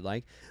way that I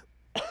like.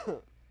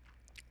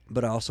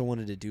 But I also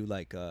wanted to do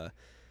like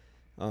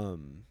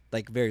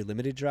very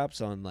limited drops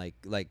on like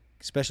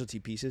specialty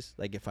pieces.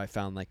 Like if I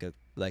found like a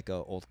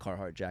old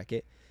Carhartt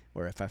jacket,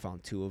 or if I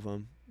found two of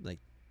them, like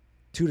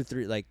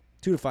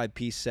 2 to 5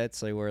 piece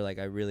sets, like where like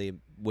I really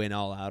went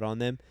all out on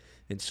them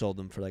and sold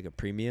them for like a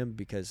premium,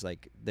 because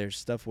like there's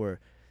stuff where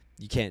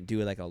you can't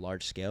do it like a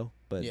large scale,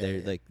 but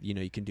they're like, you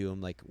know, you can do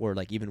them like, or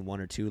like even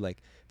one or two.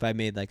 Like if I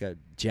made like a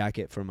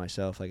jacket for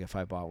myself, like if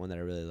I bought one that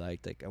I really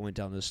liked, like I went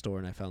down to the store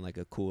and I found like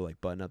a cool like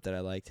button up that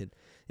I liked and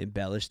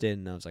embellished it,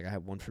 and I was like, I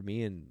have one for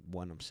me and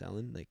one I'm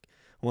selling. Like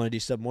I want to do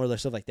stuff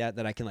like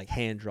that I can like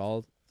hand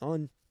draw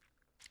on,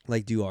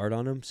 like do art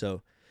on them.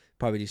 So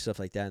probably do stuff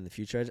like that in the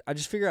future. I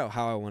just figure out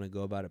how I want to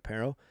go about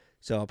apparel.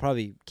 So I'll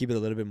probably keep it a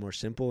little bit more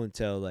simple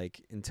until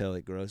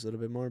it grows a little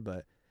bit more.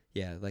 But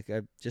yeah, like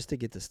just to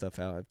get the stuff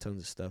out, I have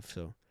tons of stuff.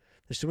 So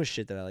there's too much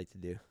shit that I like to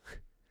do.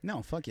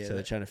 No, fuck yeah. So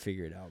I'm trying to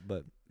figure it out.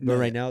 But No,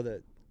 right now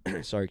the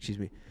sorry, excuse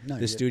me. No,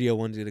 The studio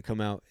one's gonna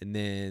come out, and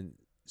then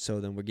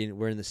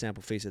we're in the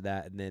sample phase of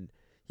that, and then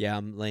yeah,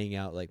 I'm laying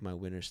out like my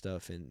winter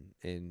stuff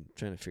and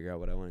trying to figure out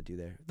what I want to do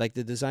there. Like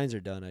the designs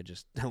are done. I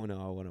just don't know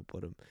how I want to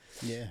put them.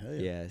 Yeah, hell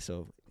yeah. Yeah.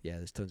 So yeah,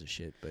 there's tons of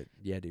shit. But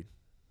yeah, dude.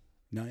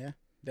 No, yeah.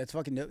 That's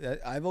fucking dope.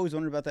 I've always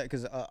wondered about that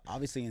because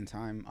obviously in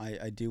time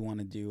I do want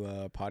to do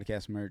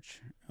podcast merch.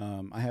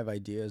 I have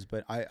ideas,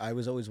 but I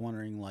was always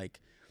wondering,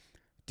 like,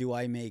 do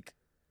I make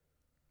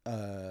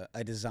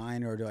a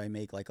design or do I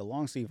make like a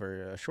long sleeve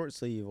or a short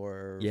sleeve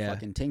or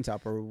fucking tank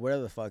top or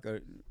whatever the fuck?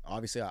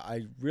 Obviously,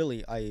 I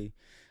really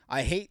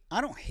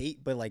don't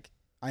hate, but like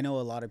I know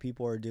a lot of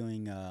people are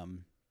doing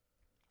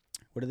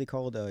what are they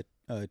called?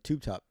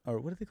 Tube top, or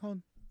what are they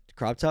called?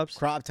 Crop tops.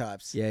 Crop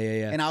tops.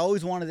 Yeah. And I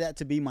always wanted that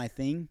to be my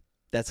thing.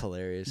 That's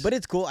hilarious. But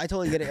it's cool. I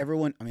totally get it.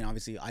 Everyone, I mean,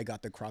 obviously, I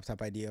got the crop top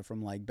idea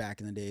from like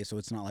back in the day, so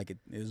it's not like it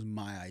was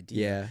my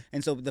idea. Yeah.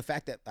 And so the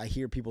fact that I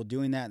hear people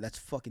doing that, that's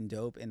fucking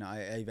dope. And I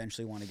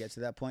eventually want to get to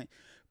that point.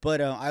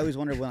 But I always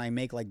wonder when I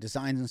make like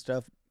designs and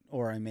stuff,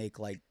 or I make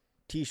like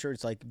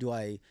T-shirts, like do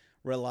I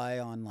rely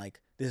on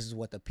like this is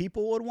what the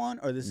people would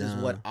want, or this is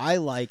what I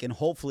like, and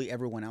hopefully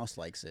everyone else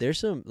likes it. There's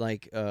some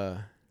like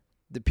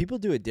the people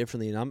do it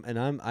differently,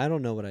 and I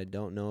don't know what I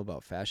don't know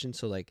about fashion,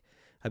 so like.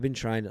 I've been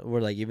trying to,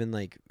 or like even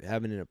like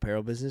having an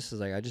apparel business is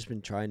like I just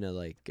been trying to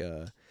like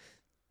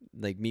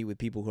meet with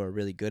people who are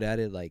really good at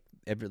it. Like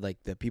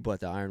the people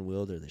at the Iron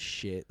Willed are the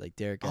shit. Like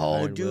Derek. At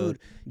Iron Willed,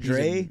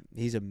 Dre,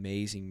 he's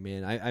amazing,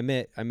 man. I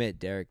met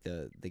Derek,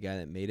 the guy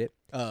that made it.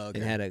 Oh,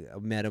 okay. And I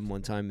met him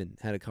one time and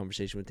had a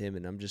conversation with him,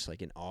 and I'm just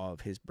like in awe of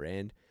his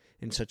brand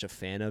and such a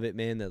fan of it,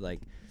 man. That like.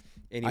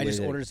 Anyway, I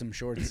just ordered some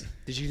shorts.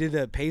 Did you do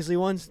the Paisley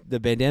ones, the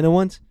bandana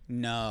ones?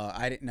 No,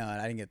 I didn't. No,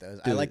 I didn't get those.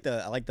 Dude.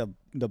 I like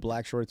the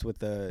black shorts with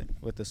the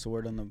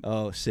sword on the.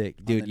 Oh,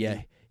 sick, dude!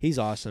 Yeah, he's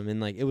awesome, and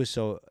like it was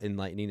so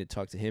enlightening to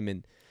talk to him,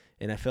 and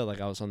I felt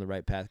like I was on the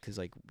right path because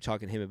like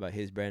talking to him about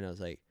his brand, I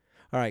was like,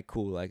 all right,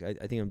 cool. Like I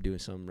think I'm doing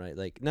something right.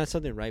 Like not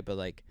something right, but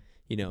like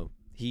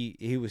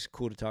he was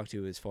cool to talk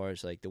to as far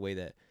as like the way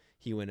that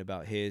he went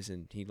about his,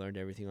 and he learned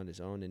everything on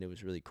his own, and it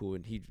was really cool,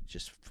 and he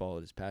just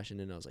followed his passion,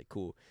 and I was like,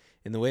 cool.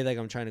 And the way like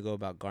I'm trying to go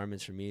about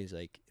garments for me is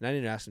like, and I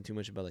didn't ask him too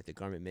much about like the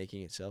garment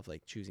making itself,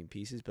 like choosing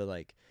pieces, but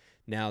like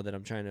now that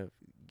I'm trying to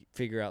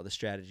figure out the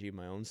strategy of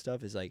my own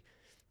stuff is like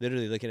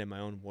literally looking at my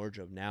own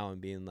wardrobe now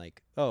and being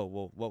like, oh,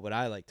 well, what would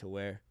I like to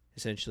wear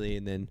essentially,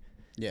 and then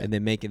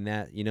making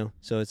that,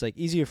 so it's like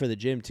easier for the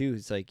gym too.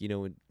 It's like,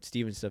 with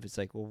Steve and stuff, it's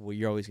like, well,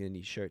 you're always gonna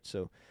need shirts,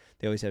 so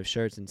they always have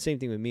shirts, and same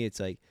thing with me. It's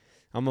like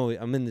I'm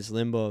in this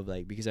limbo of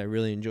like, because I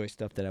really enjoy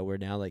stuff that I wear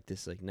now, like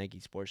this like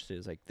Nike sports suit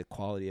is like the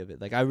quality of it.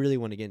 Like I really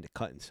want to get into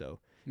cut and sew,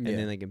 and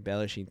then like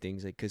embellishing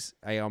things, like because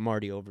I'm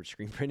already over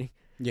screen printing.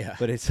 Yeah.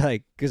 But it's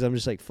like because I'm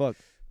just like fuck.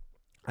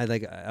 I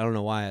don't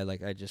know why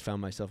I just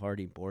found myself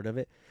already bored of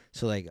it.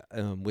 So like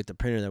with the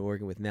printer that we're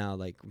working with now,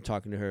 like I'm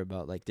talking to her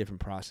about like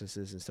different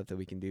processes and stuff that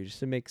we can do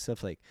just to make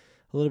stuff like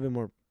a little bit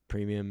more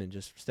premium and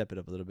just step it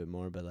up a little bit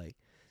more. But like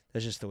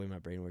that's just the way my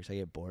brain works. I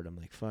get bored. I'm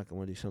like fuck, I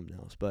want to do something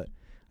else. But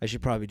I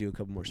should probably do a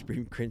couple more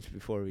screen prints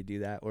before we do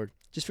that, or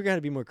just figure out how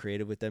to be more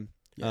creative with them.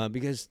 Yeah.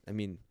 Because I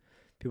mean,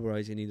 people are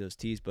always gonna need those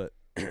tees, but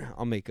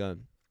I'll make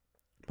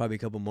probably a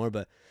couple more.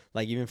 But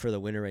like even for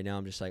the winter right now,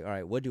 I'm just like, all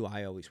right, what do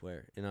I always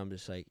wear? And I'm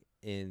just like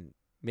in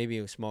maybe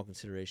a small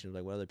consideration of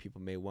like what other people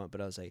may want.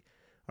 But I was like,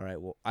 all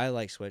right, well, I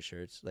like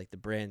sweatshirts. Like the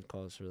brand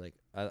calls for like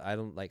I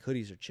don't like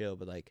hoodies are chill,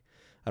 but like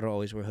I don't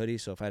always wear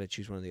hoodies. So if I had to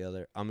choose one or the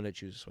other, I'm gonna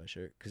choose a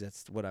sweatshirt because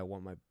that's what I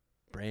want my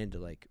brand to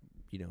like,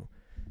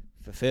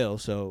 fulfill.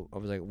 So I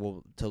was like,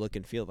 well, to look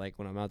and feel like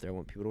when I'm out there, I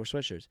want people to wear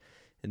sweatshirts,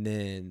 and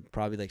then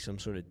probably like some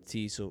sort of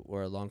tee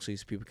or a long sleeve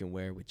so people can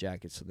wear with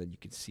jackets, so then you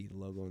can see the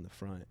logo in the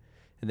front.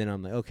 And then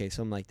I'm like, okay,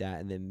 something like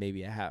that, and then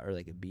maybe a hat or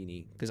like a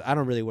beanie, because I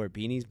don't really wear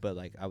beanies, but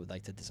like I would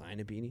like to design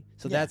a beanie.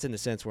 So that's in the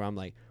sense where I'm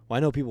like, well, I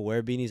know people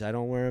wear beanies, I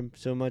don't wear them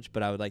so much,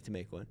 but I would like to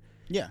make one.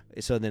 Yeah.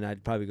 So then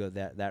I'd probably go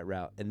that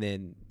route, and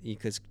then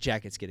because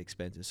jackets get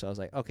expensive, so I was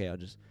like, okay,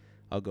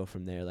 I'll go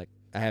from there. Like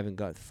I haven't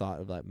got thought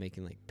of like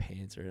making like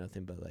pants or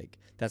nothing, but like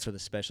that's where the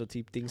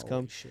specialty things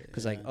come.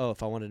 Because like, oh,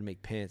 if I wanted to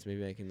make pants,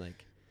 maybe I can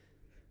like.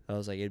 I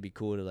was like, it'd be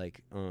cool to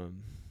like,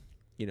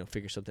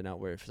 figure something out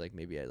where if like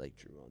maybe I like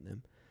drew on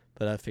them,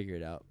 but I'll figure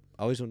it out.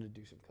 I always wanted to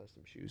do some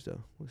custom shoes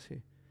though. We'll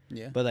see.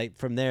 Yeah. But like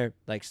from there,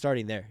 like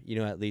starting there,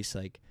 at least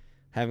like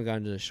haven't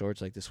gotten to the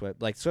shorts like the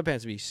sweatpants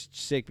would be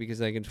sick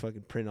because I can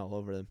fucking print all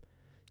over them.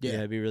 Yeah,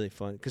 it'd be really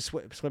fun because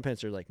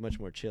sweatpants are like much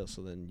more chill,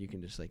 so then you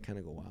can just like kind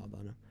of go wild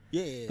on them.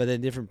 Yeah. But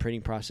then different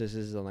printing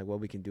processes on like what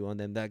we can do on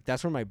them.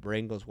 That's where my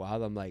brain goes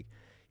wild. I'm like,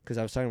 because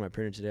I was talking to my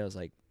printer today, I was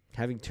like,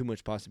 having too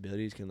much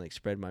possibilities can like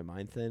spread my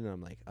mind thin. And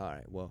I'm like, all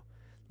right, well,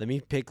 let me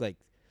pick like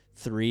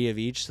 3 of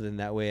each, so then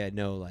that way I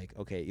know like,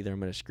 okay, either I'm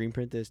gonna screen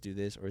print this, do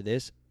this, or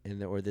this,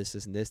 or this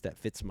and this that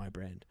fits my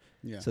brand.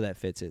 Yeah. So that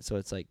fits it. So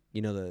it's like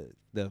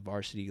the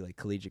varsity like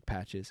collegiate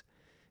patches.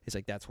 It's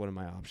like that's one of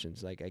my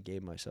options. Like I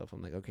gave myself,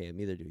 I'm like, okay,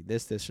 I'm either doing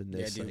this, or this.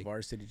 Yeah, dude, like,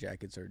 varsity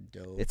jackets are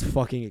dope. It's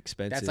fucking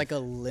expensive. That's like a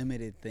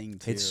limited thing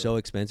too. It's so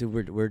expensive.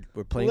 We're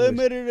playing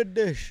limited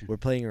edition. We're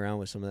playing around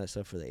with some of that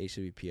stuff for the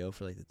HWPO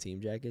for like the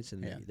team jackets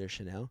and they're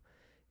Chanel,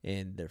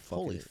 and they're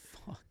fucking Holy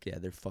fuck. yeah,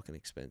 they're fucking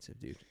expensive,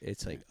 dude.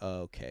 It's like,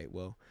 okay,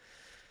 well,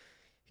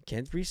 you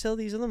can't resell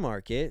these on the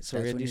market, so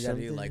That's we're when gonna do you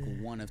gotta something. do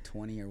like 1 of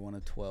 20 or 1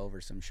 of 12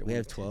 or some shit. We 1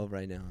 have of 10. 12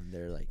 right now, and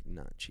they're like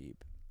not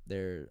cheap.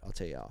 I'll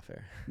tell you off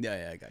air.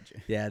 Yeah, I got you.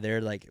 Yeah,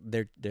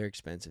 they're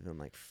expensive. I'm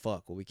like,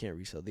 fuck. Well, we can't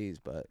resell these,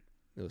 but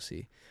we'll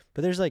see.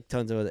 But there's like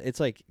tons of other. It's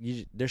like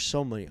there's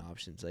so many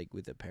options like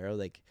with apparel.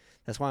 Like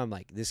that's why I'm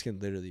like, this can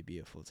literally be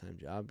a full-time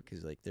job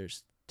because like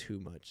there's too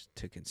much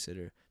to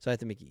consider. So I have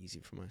to make it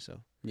easy for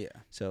myself. Yeah.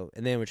 So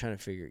and then we're trying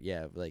to figure,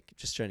 like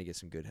just trying to get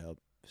some good help.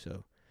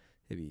 So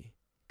it'd be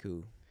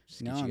cool.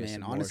 Just get No, you guys man,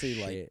 some more honestly,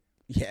 like, shit.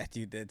 yeah,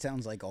 dude, that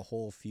sounds like a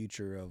whole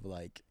future of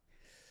like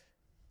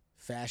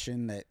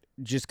fashion that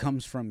just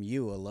comes from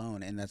you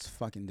alone, and that's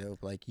fucking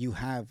dope. Like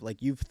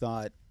you've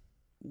thought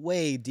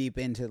way deep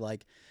into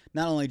like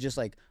not only just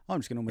like, oh, I'm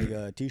just gonna make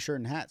a t-shirt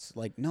and hats.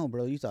 Like, no,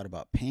 bro, you thought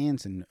about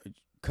pants and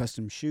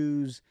custom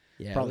shoes,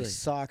 Yeah, probably really.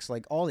 socks,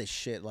 like all this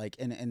shit. Like,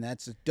 and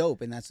that's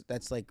dope, and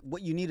that's like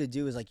what you need to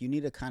do is like you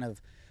need to kind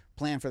of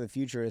plan for the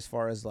future as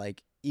far as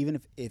like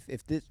even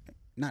if this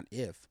not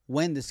if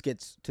when this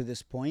gets to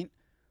this point,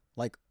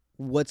 like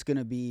what's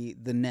gonna be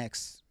the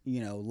next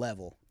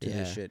level to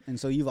this shit. And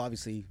so you've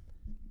obviously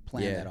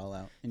planned that all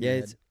out in your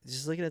head. It's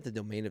just looking at the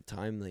domain of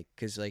time, like,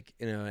 because like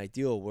in an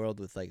ideal world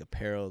with like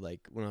apparel,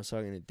 like when I was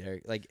talking to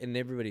Derek, like, and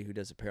everybody who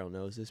does apparel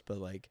knows this, but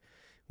like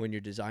when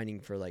you're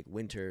designing for like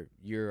winter,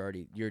 you're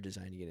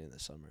designing it in the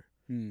summer.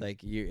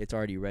 Like it's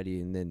already ready,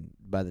 and then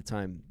by the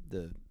time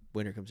the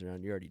winter comes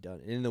around, you're already done.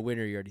 And in the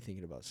winter, you're already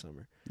thinking about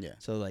summer. Yeah.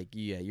 So like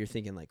you're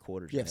thinking like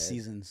quarters. You have ahead.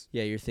 seasons.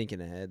 Yeah, you're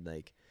thinking ahead,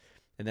 like,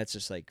 and that's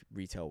just like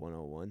retail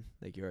 101.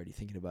 Like you're already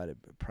thinking about it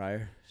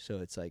prior.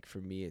 So it's like for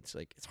me, it's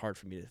like it's hard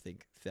for me to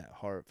think that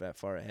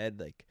far ahead,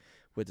 like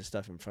with the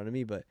stuff in front of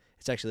me. But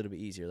it's actually a little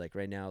bit easier. Like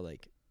right now,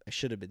 like I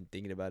should have been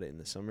thinking about it in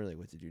the summer, like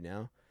what to do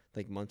now,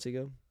 like months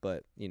ago.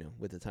 But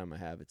with the time I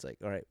have, it's like,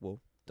 all right, well,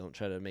 don't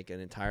try to make an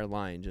entire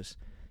line. Just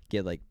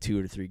get like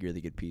 2 or 3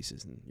 really good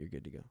pieces, and you're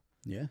good to go.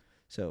 Yeah.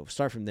 So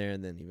start from there,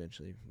 and then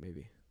eventually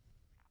maybe.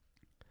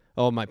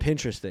 Oh, my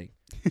Pinterest thing.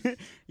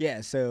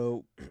 Yeah,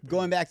 so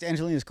going back to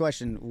Angelina's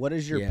question, what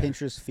does your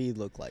Pinterest feed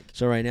look like?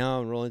 So right now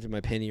I'm rolling through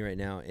my penny right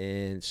now,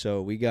 and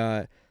so we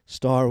got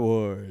Star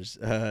Wars,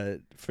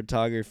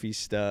 photography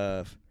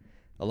stuff,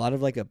 a lot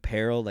of like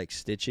apparel, like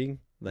stitching,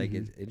 like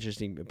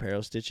interesting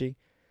apparel stitching,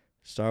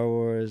 Star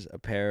Wars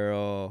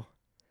apparel,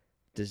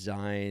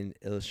 design,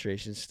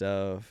 illustration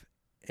stuff,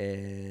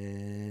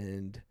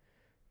 and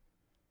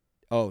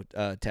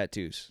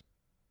tattoos.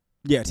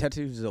 Yeah,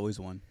 tattoos is always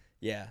one.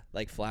 Yeah,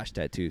 like flash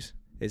tattoos.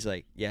 It's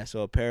like,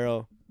 so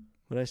apparel.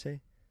 What did I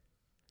say?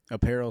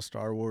 Apparel,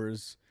 Star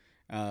Wars,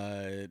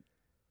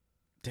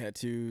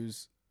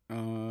 tattoos.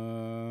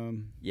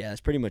 Yeah,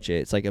 that's pretty much it.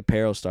 It's like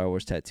apparel, Star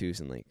Wars, tattoos,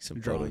 and like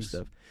some photo drawings.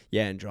 stuff.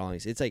 Yeah, and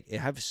drawings. It's like I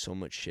have so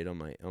much shit on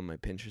my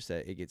Pinterest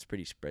that it gets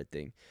pretty spread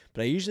thing.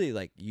 But I usually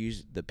like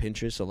use the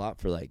Pinterest a lot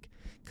for like,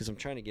 because I'm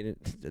trying to get it.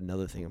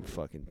 Another thing I'm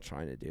fucking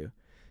trying to do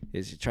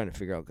is trying to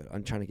figure out.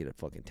 I'm trying to get a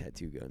fucking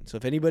tattoo gun. So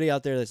if anybody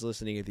out there that's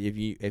listening, if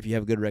you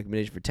have a good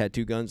recommendation for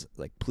tattoo guns,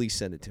 like please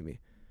send it to me.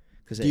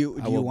 Do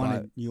you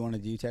want to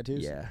do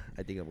tattoos? Yeah,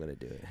 I think I'm gonna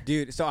do it,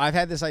 dude. So I've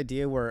had this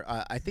idea where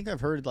I think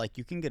I've heard like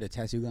you can get a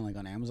tattoo gun like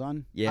on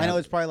Amazon. Yeah, I know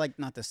it's probably like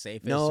not the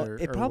safest. No,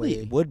 it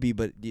probably would be,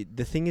 but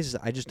the thing is,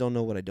 I just don't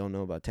know what I don't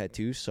know about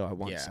tattoos. So I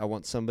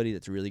want somebody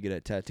that's really good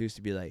at tattoos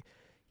to be like,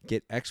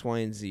 get X, Y,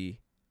 and Z,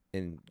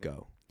 and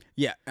go.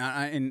 Yeah,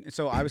 and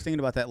so I was thinking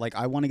about that. Like,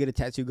 I want to get a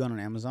tattoo gun on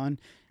Amazon,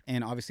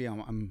 and obviously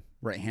I'm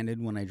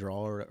right-handed when I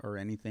draw or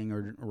anything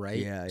or write.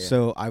 Yeah.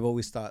 So I've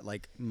always thought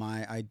like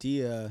my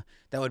idea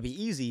that would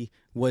be easy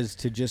was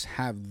to just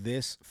have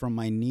this from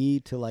my knee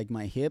to like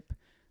my hip,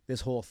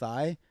 this whole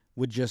thigh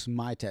with just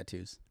my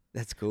tattoos.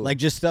 That's cool. Like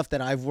just stuff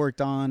that I've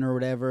worked on or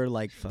whatever,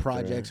 like Fuck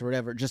projects yeah. or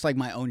whatever, just like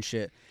my own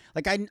shit.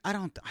 Like I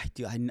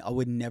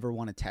would never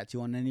want to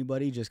tattoo on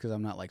anybody just because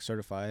I'm not like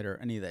certified or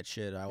any of that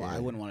shit. I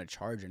wouldn't want to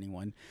charge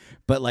anyone,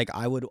 but like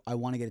I want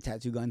to get a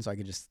tattoo gun so I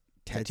could just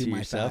tattoo my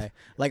yourself? thigh.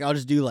 Like I'll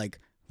just do like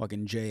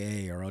fucking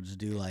JA or I'll just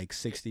do like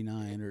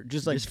 69 or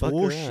just like fuck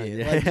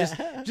bullshit, around.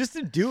 like just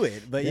to do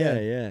it. But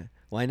yeah.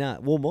 Why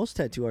not? Well, most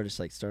tattoo artists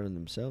like start on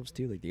themselves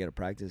too. Like they gotta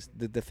practice.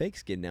 The fake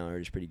skin now are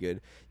just pretty good.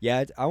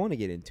 Yeah, I want to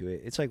get into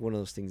it. It's like one of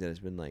those things that has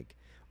been like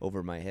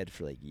over my head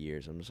for like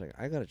years. I'm just like,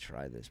 I gotta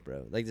try this,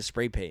 bro. Like the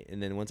spray paint,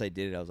 and then once I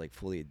did it, I was like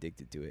fully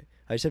addicted to it.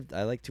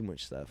 I like too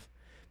much stuff,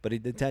 but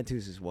the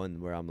tattoos is one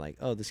where I'm like,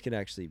 oh, this could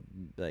actually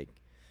like.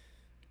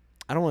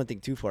 I don't want to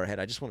think too far ahead.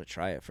 I just want to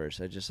try it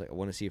first. I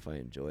want to see if I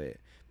enjoy it.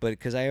 But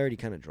because I already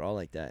kind of draw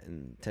like that,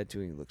 and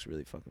tattooing looks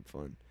really fucking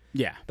fun.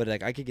 Yeah. But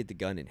like I could get the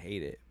gun and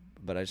hate it,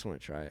 but I just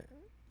want to try it.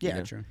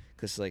 Yeah, true.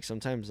 Because like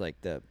sometimes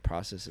like the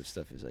process of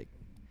stuff is like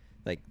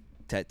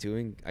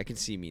tattooing. I can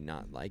see me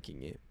not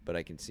liking it, but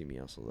I can see me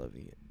also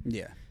loving it.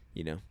 Yeah.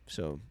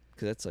 So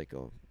because that's like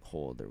a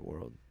whole other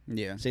world.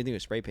 Yeah. Same thing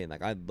with spray paint.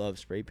 Like I love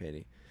spray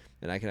painting,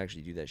 and I can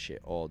actually do that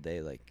shit all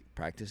day. Like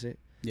practice it.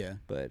 Yeah.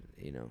 But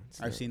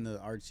I've seen the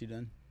arts you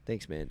done.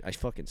 Thanks, man. I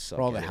fucking suck.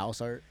 For all at the it.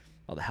 house art.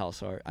 Oh, the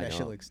house art. I That know.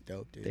 shit looks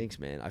dope, dude. Thanks,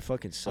 man. I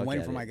fucking suck I'm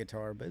waiting at for it. my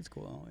guitar, but it's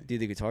cool. Dude,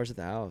 the guitar's at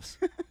the house.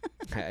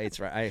 It's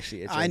right.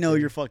 It's I right know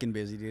there. you're fucking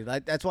busy, dude.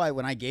 That's why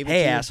when I gave it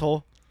Hey, to you,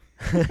 asshole.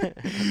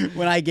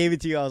 when I gave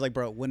it to you, I was like,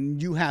 bro, when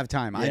you have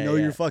time, I Yeah, know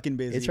yeah. you're fucking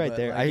busy. It's right but,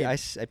 there. like,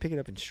 I pick it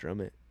up and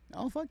strum it.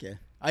 oh fuck yeah!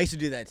 I used to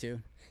do that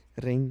too,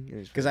 Ring.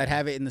 because I'd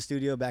have it in the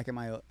studio back at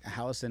my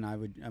house, and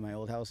at my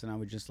old house, and I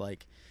would just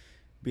like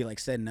be like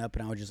setting up,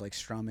 and I would just like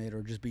strum it,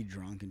 or just be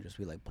drunk and just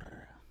be like,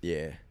 brr.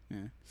 Yeah.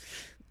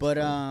 But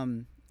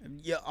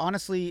yeah,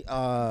 honestly,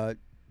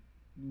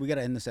 we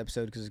gotta end this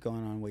episode because it's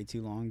going on way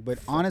too long. But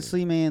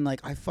honestly, man,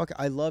 like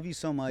I love you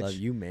so much. Love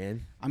you,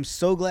 man. I'm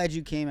so glad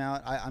you came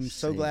out. I'm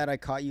so Same. glad I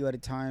caught you at a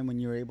time when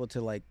you were able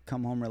to like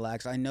come home,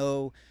 relax. I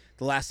know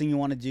the last thing you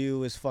want to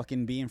do is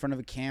fucking be in front of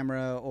a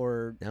camera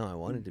or. No, I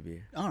wanted to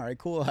be. All right,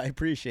 cool. I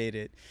appreciate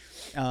it.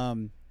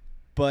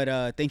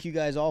 But thank you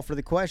guys all for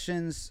the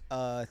questions.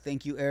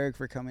 Thank you, Eric,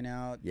 for coming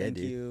out. Yeah, thank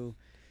dude. you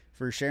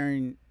for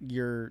sharing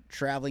your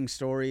traveling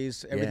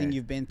stories, everything Yeah.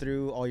 you've been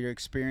through, all your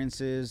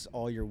experiences,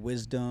 all your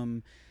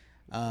wisdom.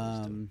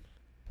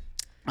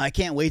 I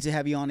can't wait to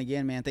have you on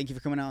again, man. Thank you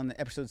for coming out on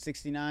episode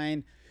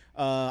 69.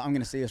 I'm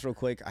gonna say this real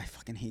quick. I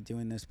fucking hate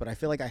doing this, but I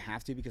feel like I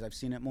have to because I've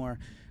seen it more.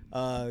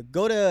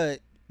 Go to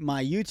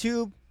my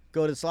YouTube.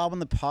 Go to Slob on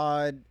the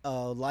Pod.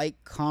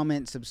 Like,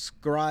 comment,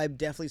 subscribe.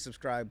 Definitely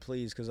subscribe,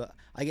 please, because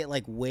I get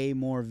like way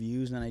more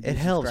views than I do. It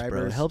helps, bro.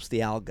 subscribers. It helps the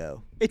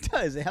algo. It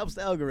does. It helps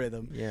the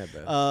algorithm. Yeah,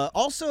 bro.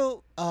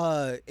 Also,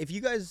 if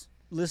you guys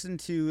listen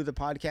to the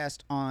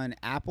podcast on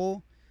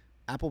Apple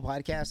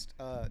Podcast,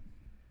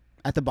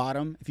 at the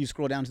bottom, if you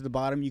scroll down to the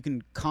bottom, you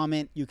can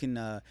comment. You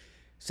can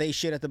say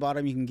shit at the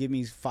bottom. You can give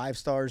me 5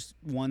 stars,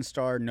 1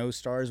 star, no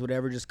stars,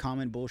 whatever. Just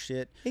comment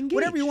bullshit. Engage.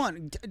 Whatever you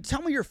want.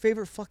 Tell me your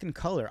favorite fucking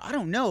color. I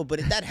don't know, but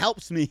that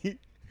helps me.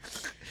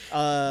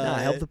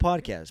 Help the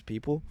podcast,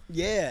 people.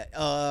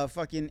 Yeah.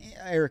 Fucking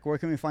Eric, where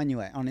can we find you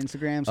at? On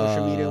Instagram,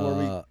 social media? Where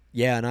we?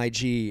 Yeah, on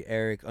IG,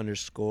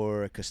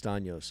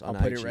 Eric_Castaños. On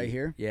I'll put IG. it right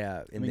here. Yeah.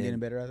 Am And I getting then,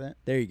 better at that?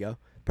 there you go.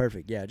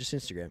 Perfect. Yeah, just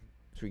Instagram.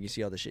 So we can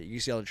see all the shit. You can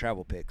see all the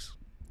travel pics.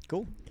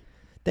 Cool.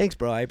 Thanks,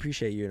 bro. I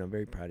appreciate you, and I'm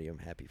very proud of you. I'm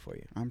happy for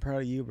you. I'm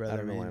proud of you, brother. I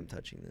don't know why man. I'm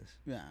touching this.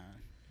 Yeah.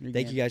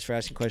 Thank you guys for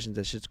asking questions.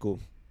 That shit's cool.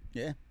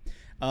 Yeah.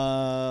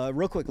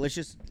 Real quick, let's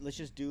just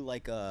do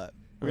like we're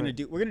gonna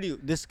do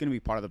this is gonna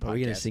be part of the podcast. Are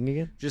we gonna sing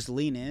again? Just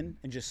lean in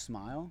and just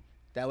smile.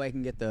 That way I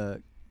can get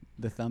the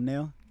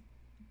thumbnail.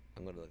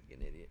 I'm gonna look like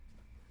an idiot.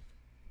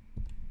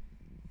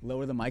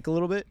 Lower the mic a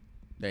little bit.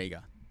 There you go.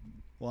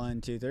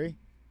 1, 2, 3.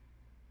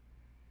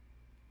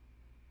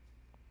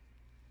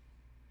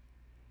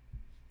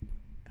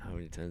 How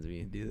many times are we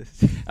gonna do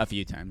this? A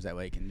few times. That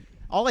way I can.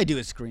 All I do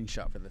is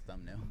screenshot for the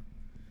thumbnail.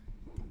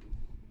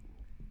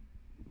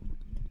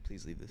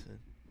 Please leave this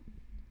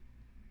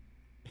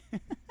in.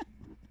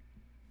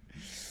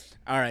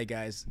 All right,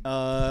 guys.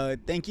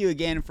 Thank you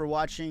again for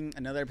watching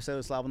another episode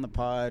of Slob on the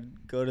Pod.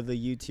 Go to the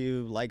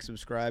YouTube, like,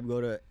 subscribe.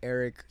 Go to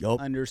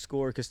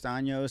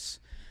Eric_Castaños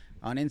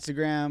on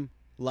Instagram.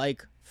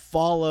 Like,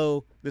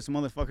 follow this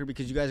motherfucker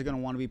because you guys are gonna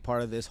want to be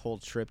part of this whole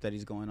trip that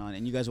he's going on,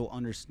 and you guys will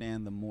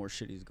understand the more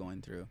shit he's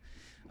going through.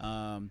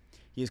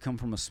 He has come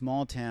from a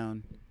small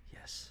town.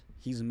 Yes.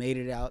 He's made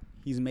it out.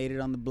 He's made it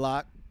on the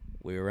block.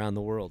 We're around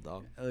the world,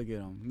 dog. Look at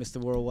him, Mr.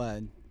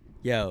 Worldwide.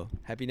 Yo,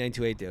 happy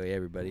 928 Day,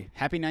 everybody.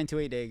 Happy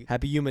 928 Day.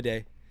 Happy Yuma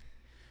Day.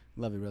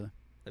 Love you, brother.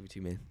 Love you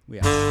too, man. We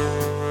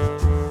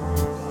out.